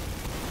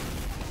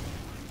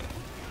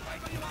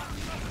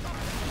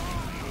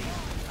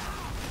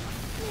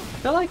 I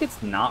feel like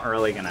it's not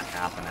really gonna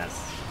happen as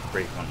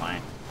frequently.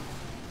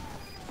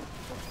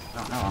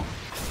 Oh, no.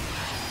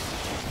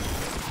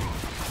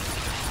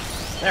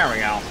 There we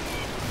go.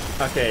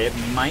 Okay, it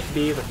might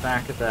be the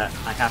fact that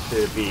I have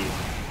to be...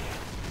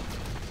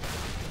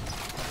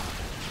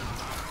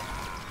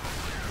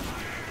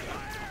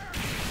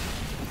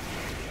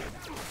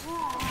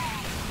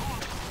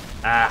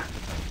 Ah!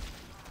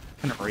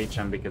 Couldn't reach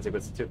him because he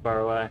was too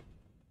far away.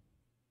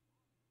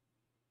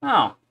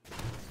 Oh.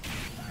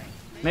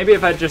 Maybe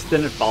if I just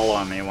didn't follow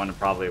him, he would have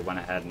probably went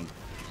ahead and...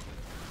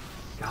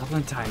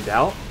 Goblin timed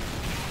out?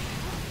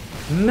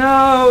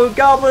 No!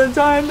 Goblin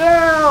timed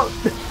out!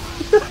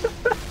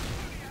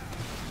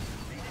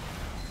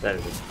 That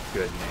is a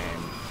good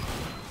name.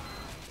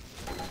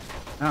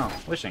 Oh,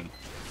 wishing.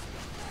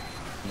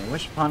 You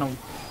wish upon a,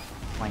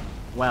 like,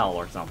 well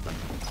or something.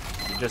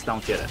 You just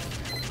don't get it.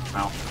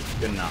 Well,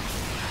 good enough.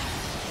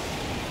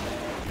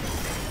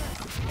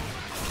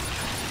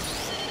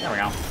 There we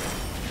go.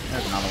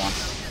 There's another one.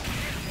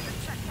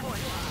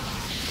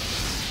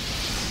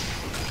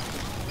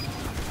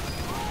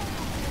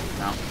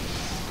 No.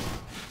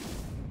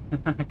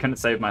 I couldn't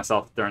save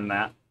myself during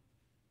that.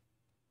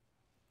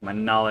 My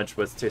knowledge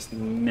was just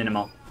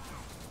minimal.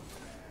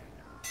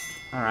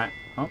 Alright.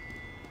 Oh.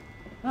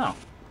 Oh.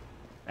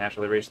 I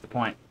actually reached the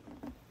point.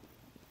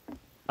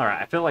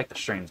 Alright, I feel like the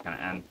stream's gonna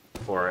end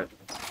for it.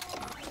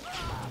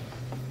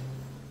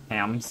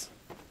 Hams.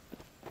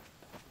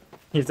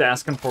 He's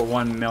asking for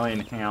 1 million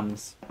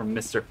hams from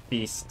Mr.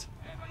 Feast.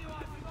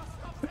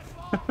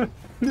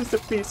 Mr.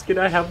 Feast, could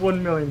I have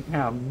 1 million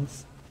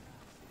hams?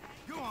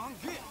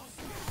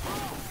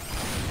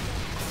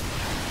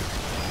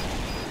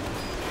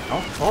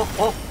 Oh, oh,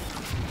 oh!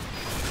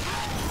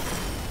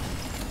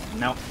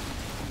 Nope.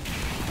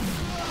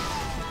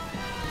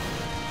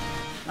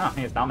 Oh,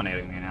 he's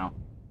dominating me now.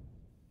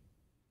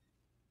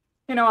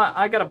 You know what?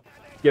 I gotta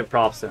give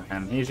props to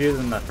him. He's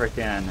using the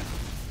frickin',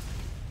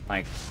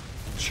 like,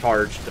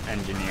 charged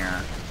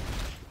engineer.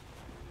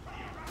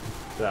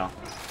 So,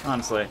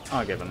 honestly,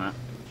 I'll give him that.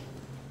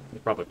 He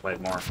probably played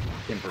more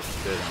Team vs.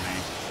 2 than me.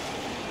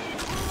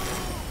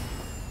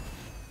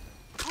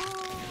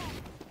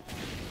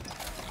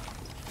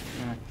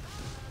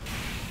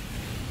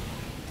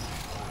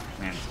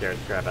 Man, scared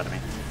the crap out of me.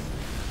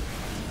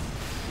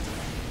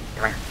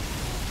 Come here.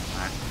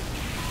 Alright.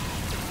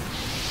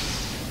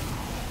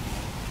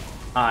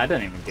 Ah, I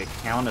didn't even get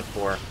counted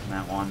for in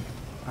that one.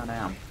 Oh,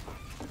 damn.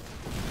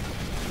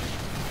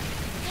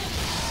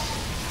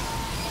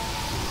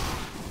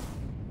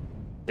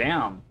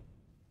 Damn.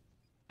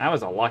 That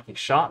was a lucky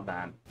shot,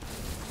 then.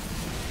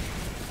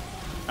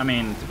 I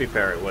mean, to be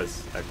fair, it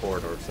was a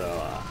corridor,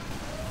 so,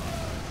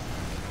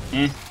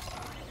 eh.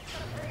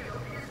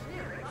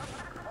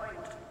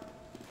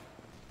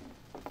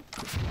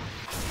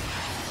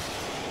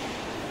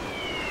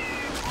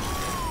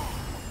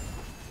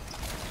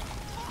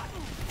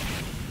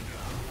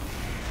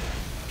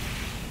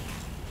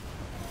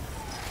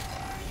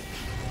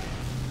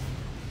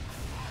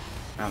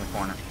 Around the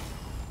corner.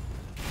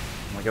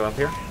 Can we go up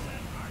here?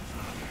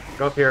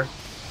 Go up here.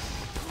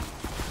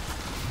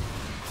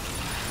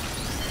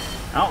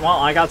 Oh, well,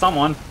 I got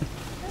someone.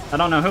 I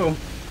don't know who.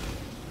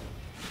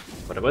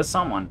 But it was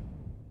someone.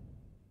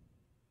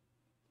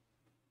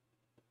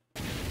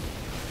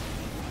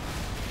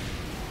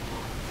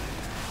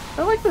 I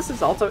feel like this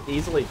is also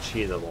easily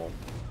cheatable.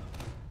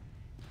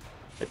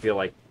 If you,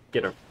 like,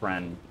 get a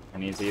friend,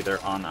 and he's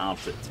either on the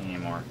opposite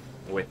team or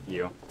with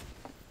you.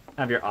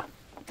 Have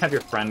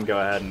your friend go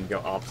ahead and go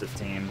opposite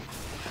team.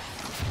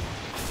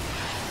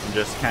 And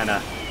just kind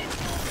of,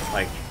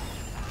 like,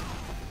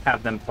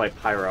 have them play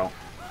Pyro.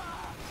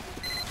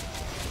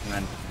 And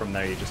then from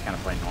there, you just kind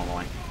of play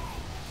normally.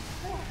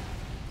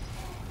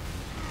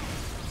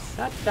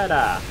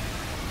 Da-da-da!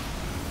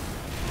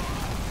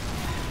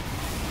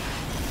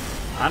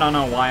 I don't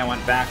know why I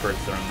went backwards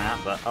during that,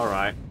 but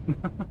alright.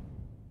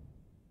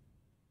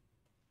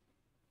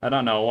 I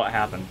don't know what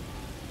happened.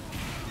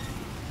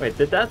 Wait,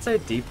 did that say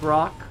Deep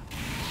Rock?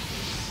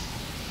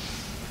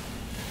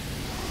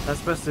 That's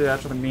supposed to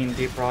actually mean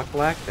Deep Rock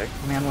Galactic.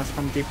 Man was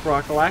from Deep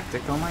Rock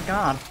Galactic, oh my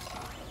god.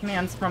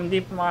 Man's from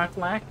Deep Rock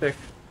Galactic.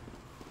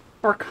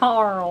 For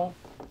Carl!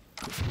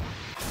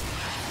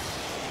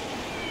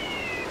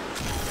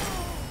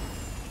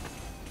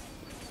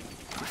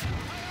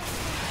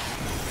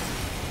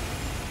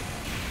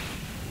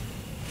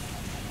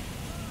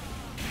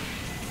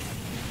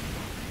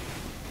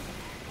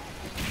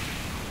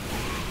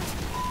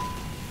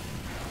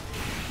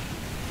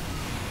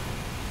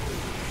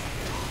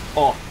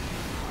 Oh,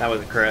 that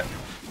was a crit.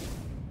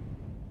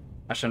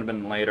 I shouldn't have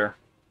been later.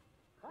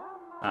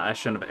 I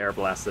shouldn't have air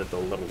blasted a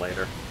little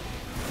later.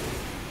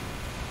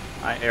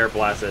 I air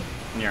blasted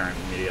near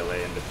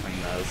immediately in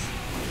between those.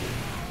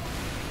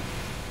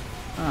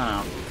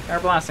 I don't know.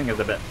 Air blasting is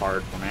a bit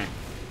hard for me.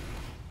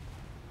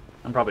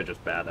 I'm probably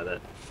just bad at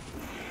it.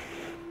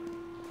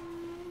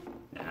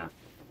 Yeah.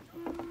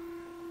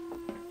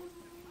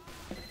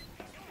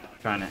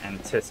 Trying to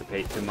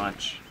anticipate too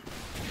much.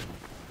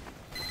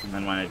 And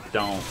then when I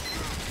don't,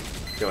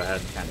 go ahead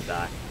and kind of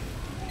die.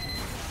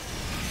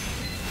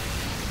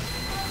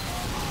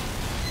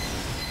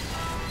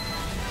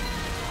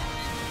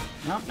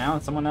 No, now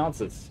it's someone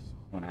else's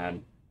went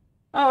ahead.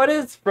 Oh, it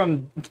is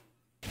from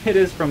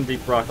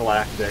Deep Rock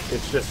Galactic.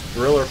 It's just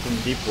Driller from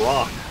Deep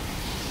Rock.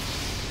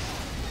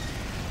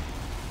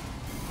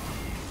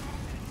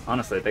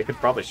 Honestly, they could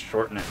probably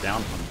shorten it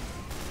down from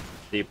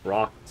Deep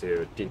Rock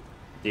to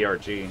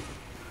DRG.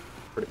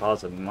 Pretty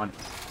positive.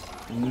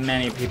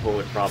 Many people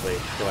would probably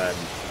go ahead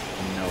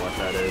and know what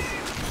that is.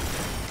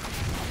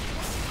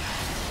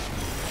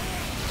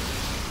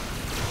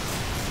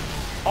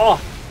 Oh!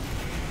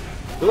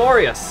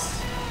 Glorious!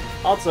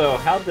 Also,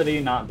 how did he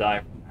not die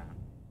from that?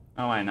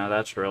 Oh, I know,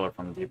 that's Driller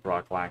from Deep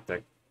Rock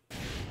Galactic.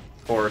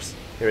 Of course,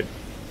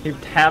 he'd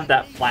have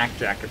that flak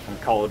jacket from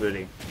Call of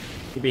Duty.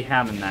 He'd be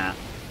having that.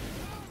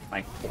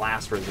 Like,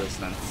 blast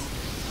resistance.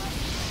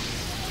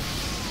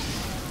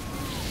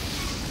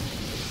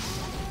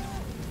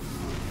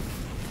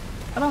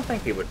 I don't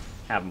think he would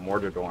have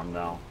Mortardorm,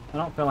 though. I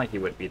don't feel like he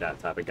would be that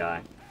type of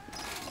guy.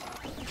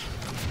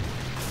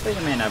 But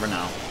you may never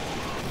know.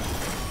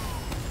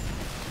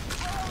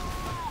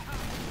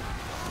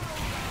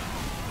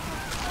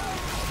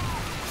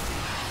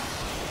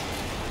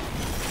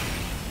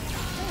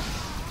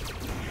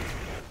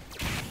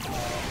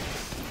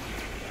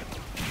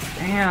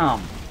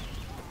 Damn!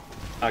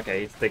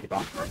 Okay, he's sticky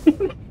bomb.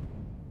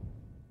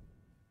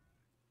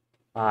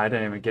 Oh, I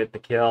didn't even get the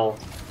kill.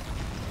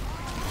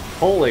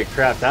 Holy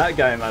crap, that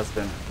guy must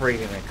have been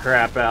freaking the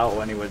crap out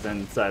when he was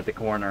inside the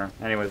corner.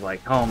 And he was like,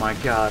 oh my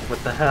god,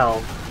 what the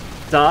hell?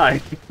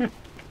 Die!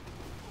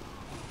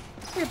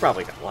 He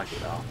probably got lucky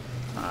though.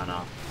 I don't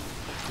know.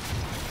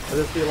 Would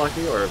this be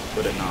lucky or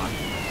would it not?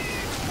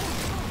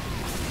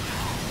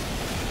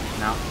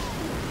 No.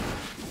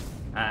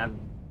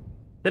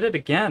 Did it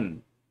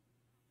again.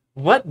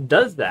 What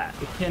does that?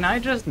 Can I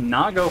just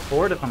not go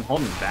forward if I'm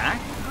holding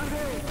back?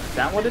 Is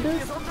that what it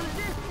is?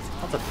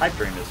 Also, Pipe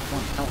Dream is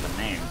one hell of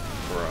a name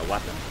for a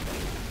weapon.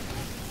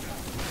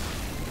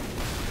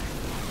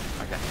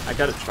 Okay, I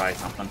gotta try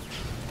something.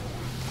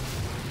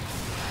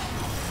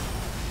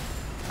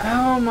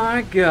 Oh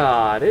my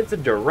god, it's a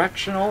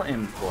directional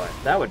input.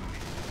 That would make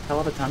a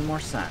hell of a ton more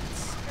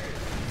sense.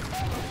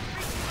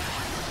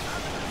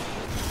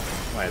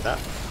 Wait,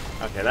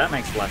 okay, that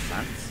makes less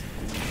sense.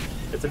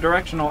 It's a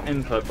directional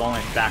input, but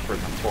only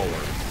backwards and forwards.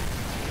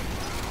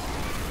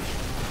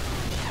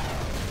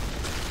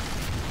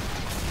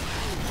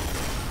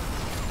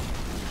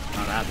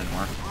 Oh, that didn't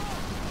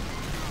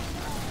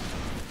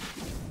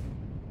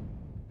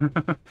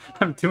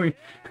work.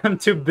 I'm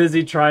too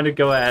busy trying to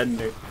go ahead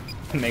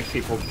and make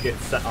people get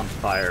set on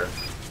fire.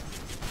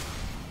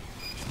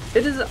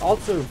 It is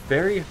also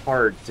very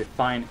hard to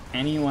find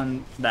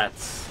anyone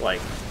that's,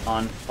 like,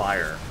 on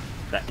fire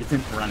that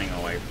isn't running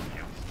away from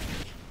you.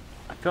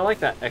 I feel like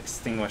that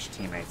extinguish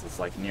teammates is,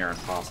 like, near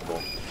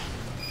impossible.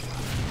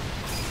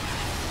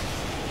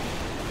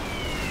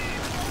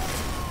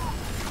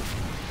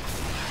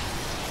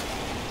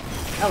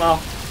 Hello.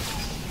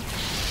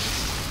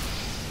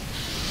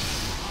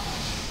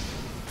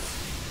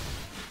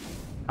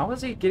 How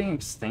is he getting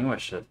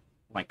extinguished,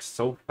 like,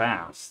 so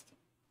fast?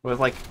 It was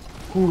like,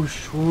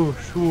 whoosh,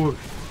 whoosh, whoosh.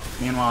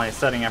 Meanwhile, he's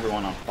setting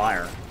everyone on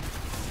fire.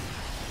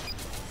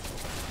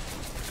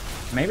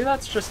 Maybe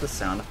that's just the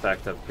sound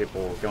effect of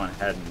people going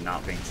ahead and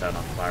not being set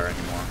on fire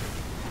anymore.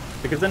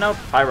 Because I know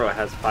Pyro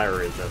has fire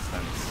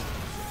resistance,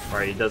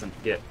 where he doesn't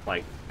get,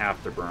 like,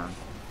 afterburn.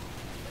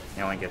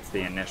 He only gets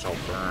the initial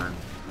burn,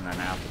 and then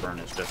afterburn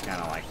is just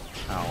kind of like,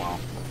 oh well,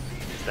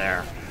 it's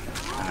there,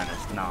 and then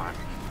it's not.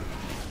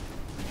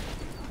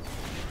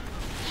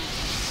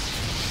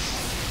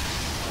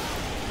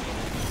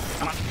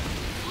 Come on.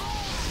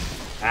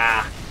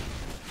 Ah!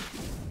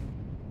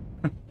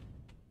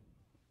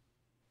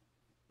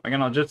 We're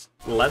gonna just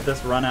let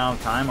this run out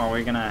of time, or are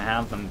we gonna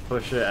have them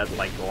push it at,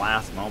 like, the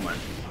last moment?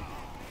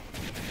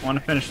 I want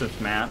to finish this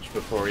match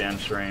before we end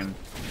stream.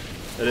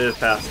 It is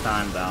past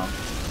time, though.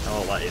 I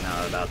will let you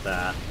know about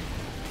that.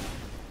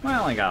 We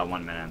only got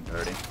 1 minute and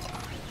 30.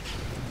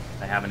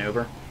 They have an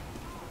Uber.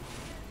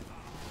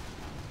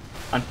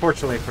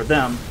 Unfortunately for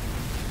them,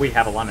 we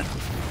have a lemon.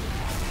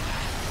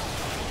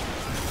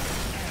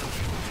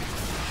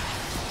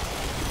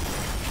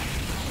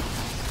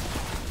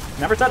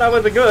 Never said I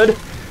was a good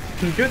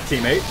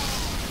teammate.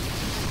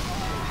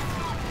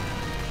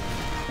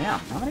 Yeah,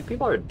 how many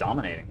people are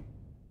dominating?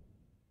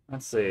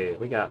 Let's see,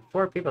 we got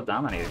 4 people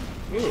dominating.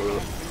 Ooh.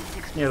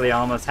 Nearly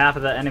almost half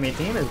of the enemy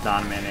team is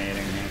dominating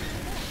me.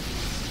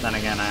 Then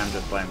again, I am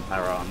just playing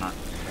Pyro, I'm not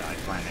really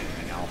playing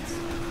anything else.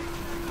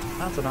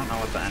 I also don't know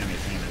what the enemy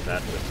team is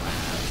actually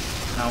playing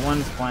as. Now,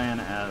 one's playing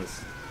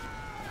as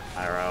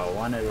Pyro,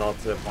 one is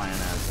also playing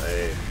as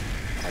a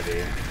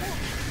heavy.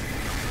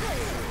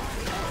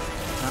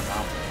 Oh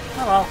well.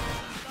 Oh well.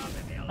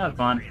 Have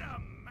fun.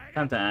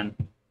 Time to end.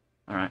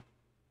 Alright.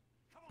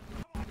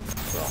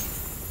 So.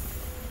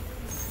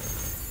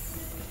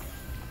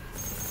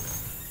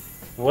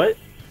 What?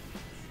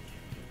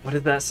 What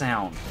did that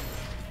sound?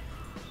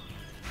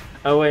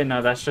 Oh wait,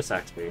 no, that's just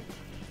XP.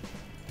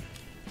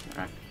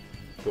 Alright,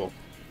 cool.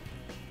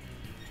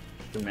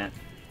 Submit.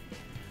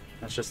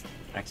 That's just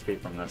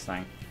XP from this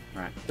thing.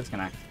 Alright,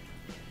 disconnect.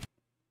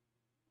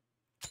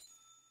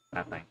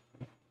 That thing.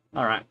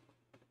 Alright.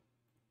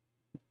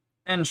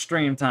 End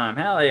stream time.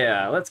 Hell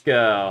yeah, let's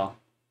go.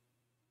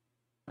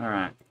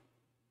 Alright.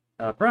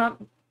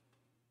 Prompt.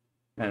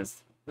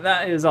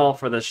 That is all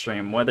for this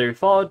stream. Whether you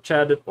followed,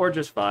 chatted, or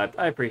just vibed,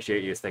 I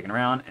appreciate you sticking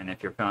around, and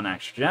if you're feeling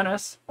extra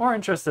generous or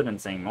interested in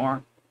seeing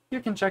more, you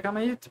can check out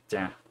my YouTube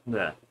channel.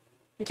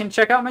 You can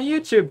check out my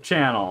YouTube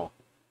channel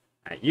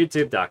at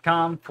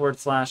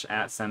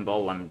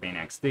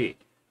youtube.com/@lemonbeanxd,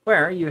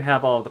 where you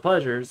have all of the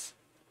pleasures,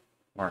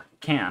 or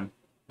can,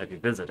 if you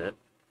visit it,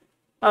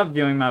 of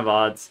viewing my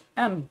VODs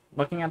and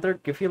looking at their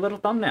goofy little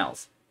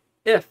thumbnails.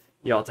 If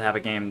you also have a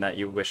game that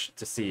you wish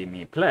to see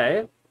me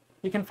play,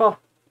 you can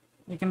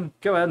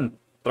go ahead and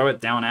throw it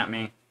down at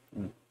me,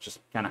 and just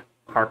kind of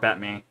harp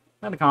at me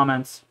in the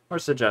comments or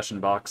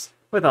suggestion box.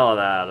 With all of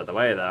that out of the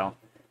way, though,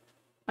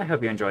 I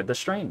hope you enjoyed the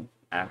stream,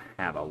 and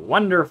have a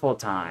wonderful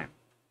time.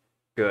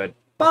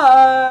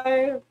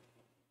 Goodbye!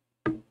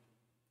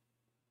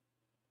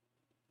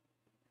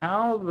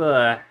 How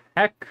the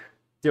heck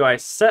do I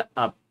set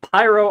a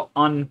Pyro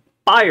on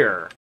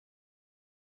fire?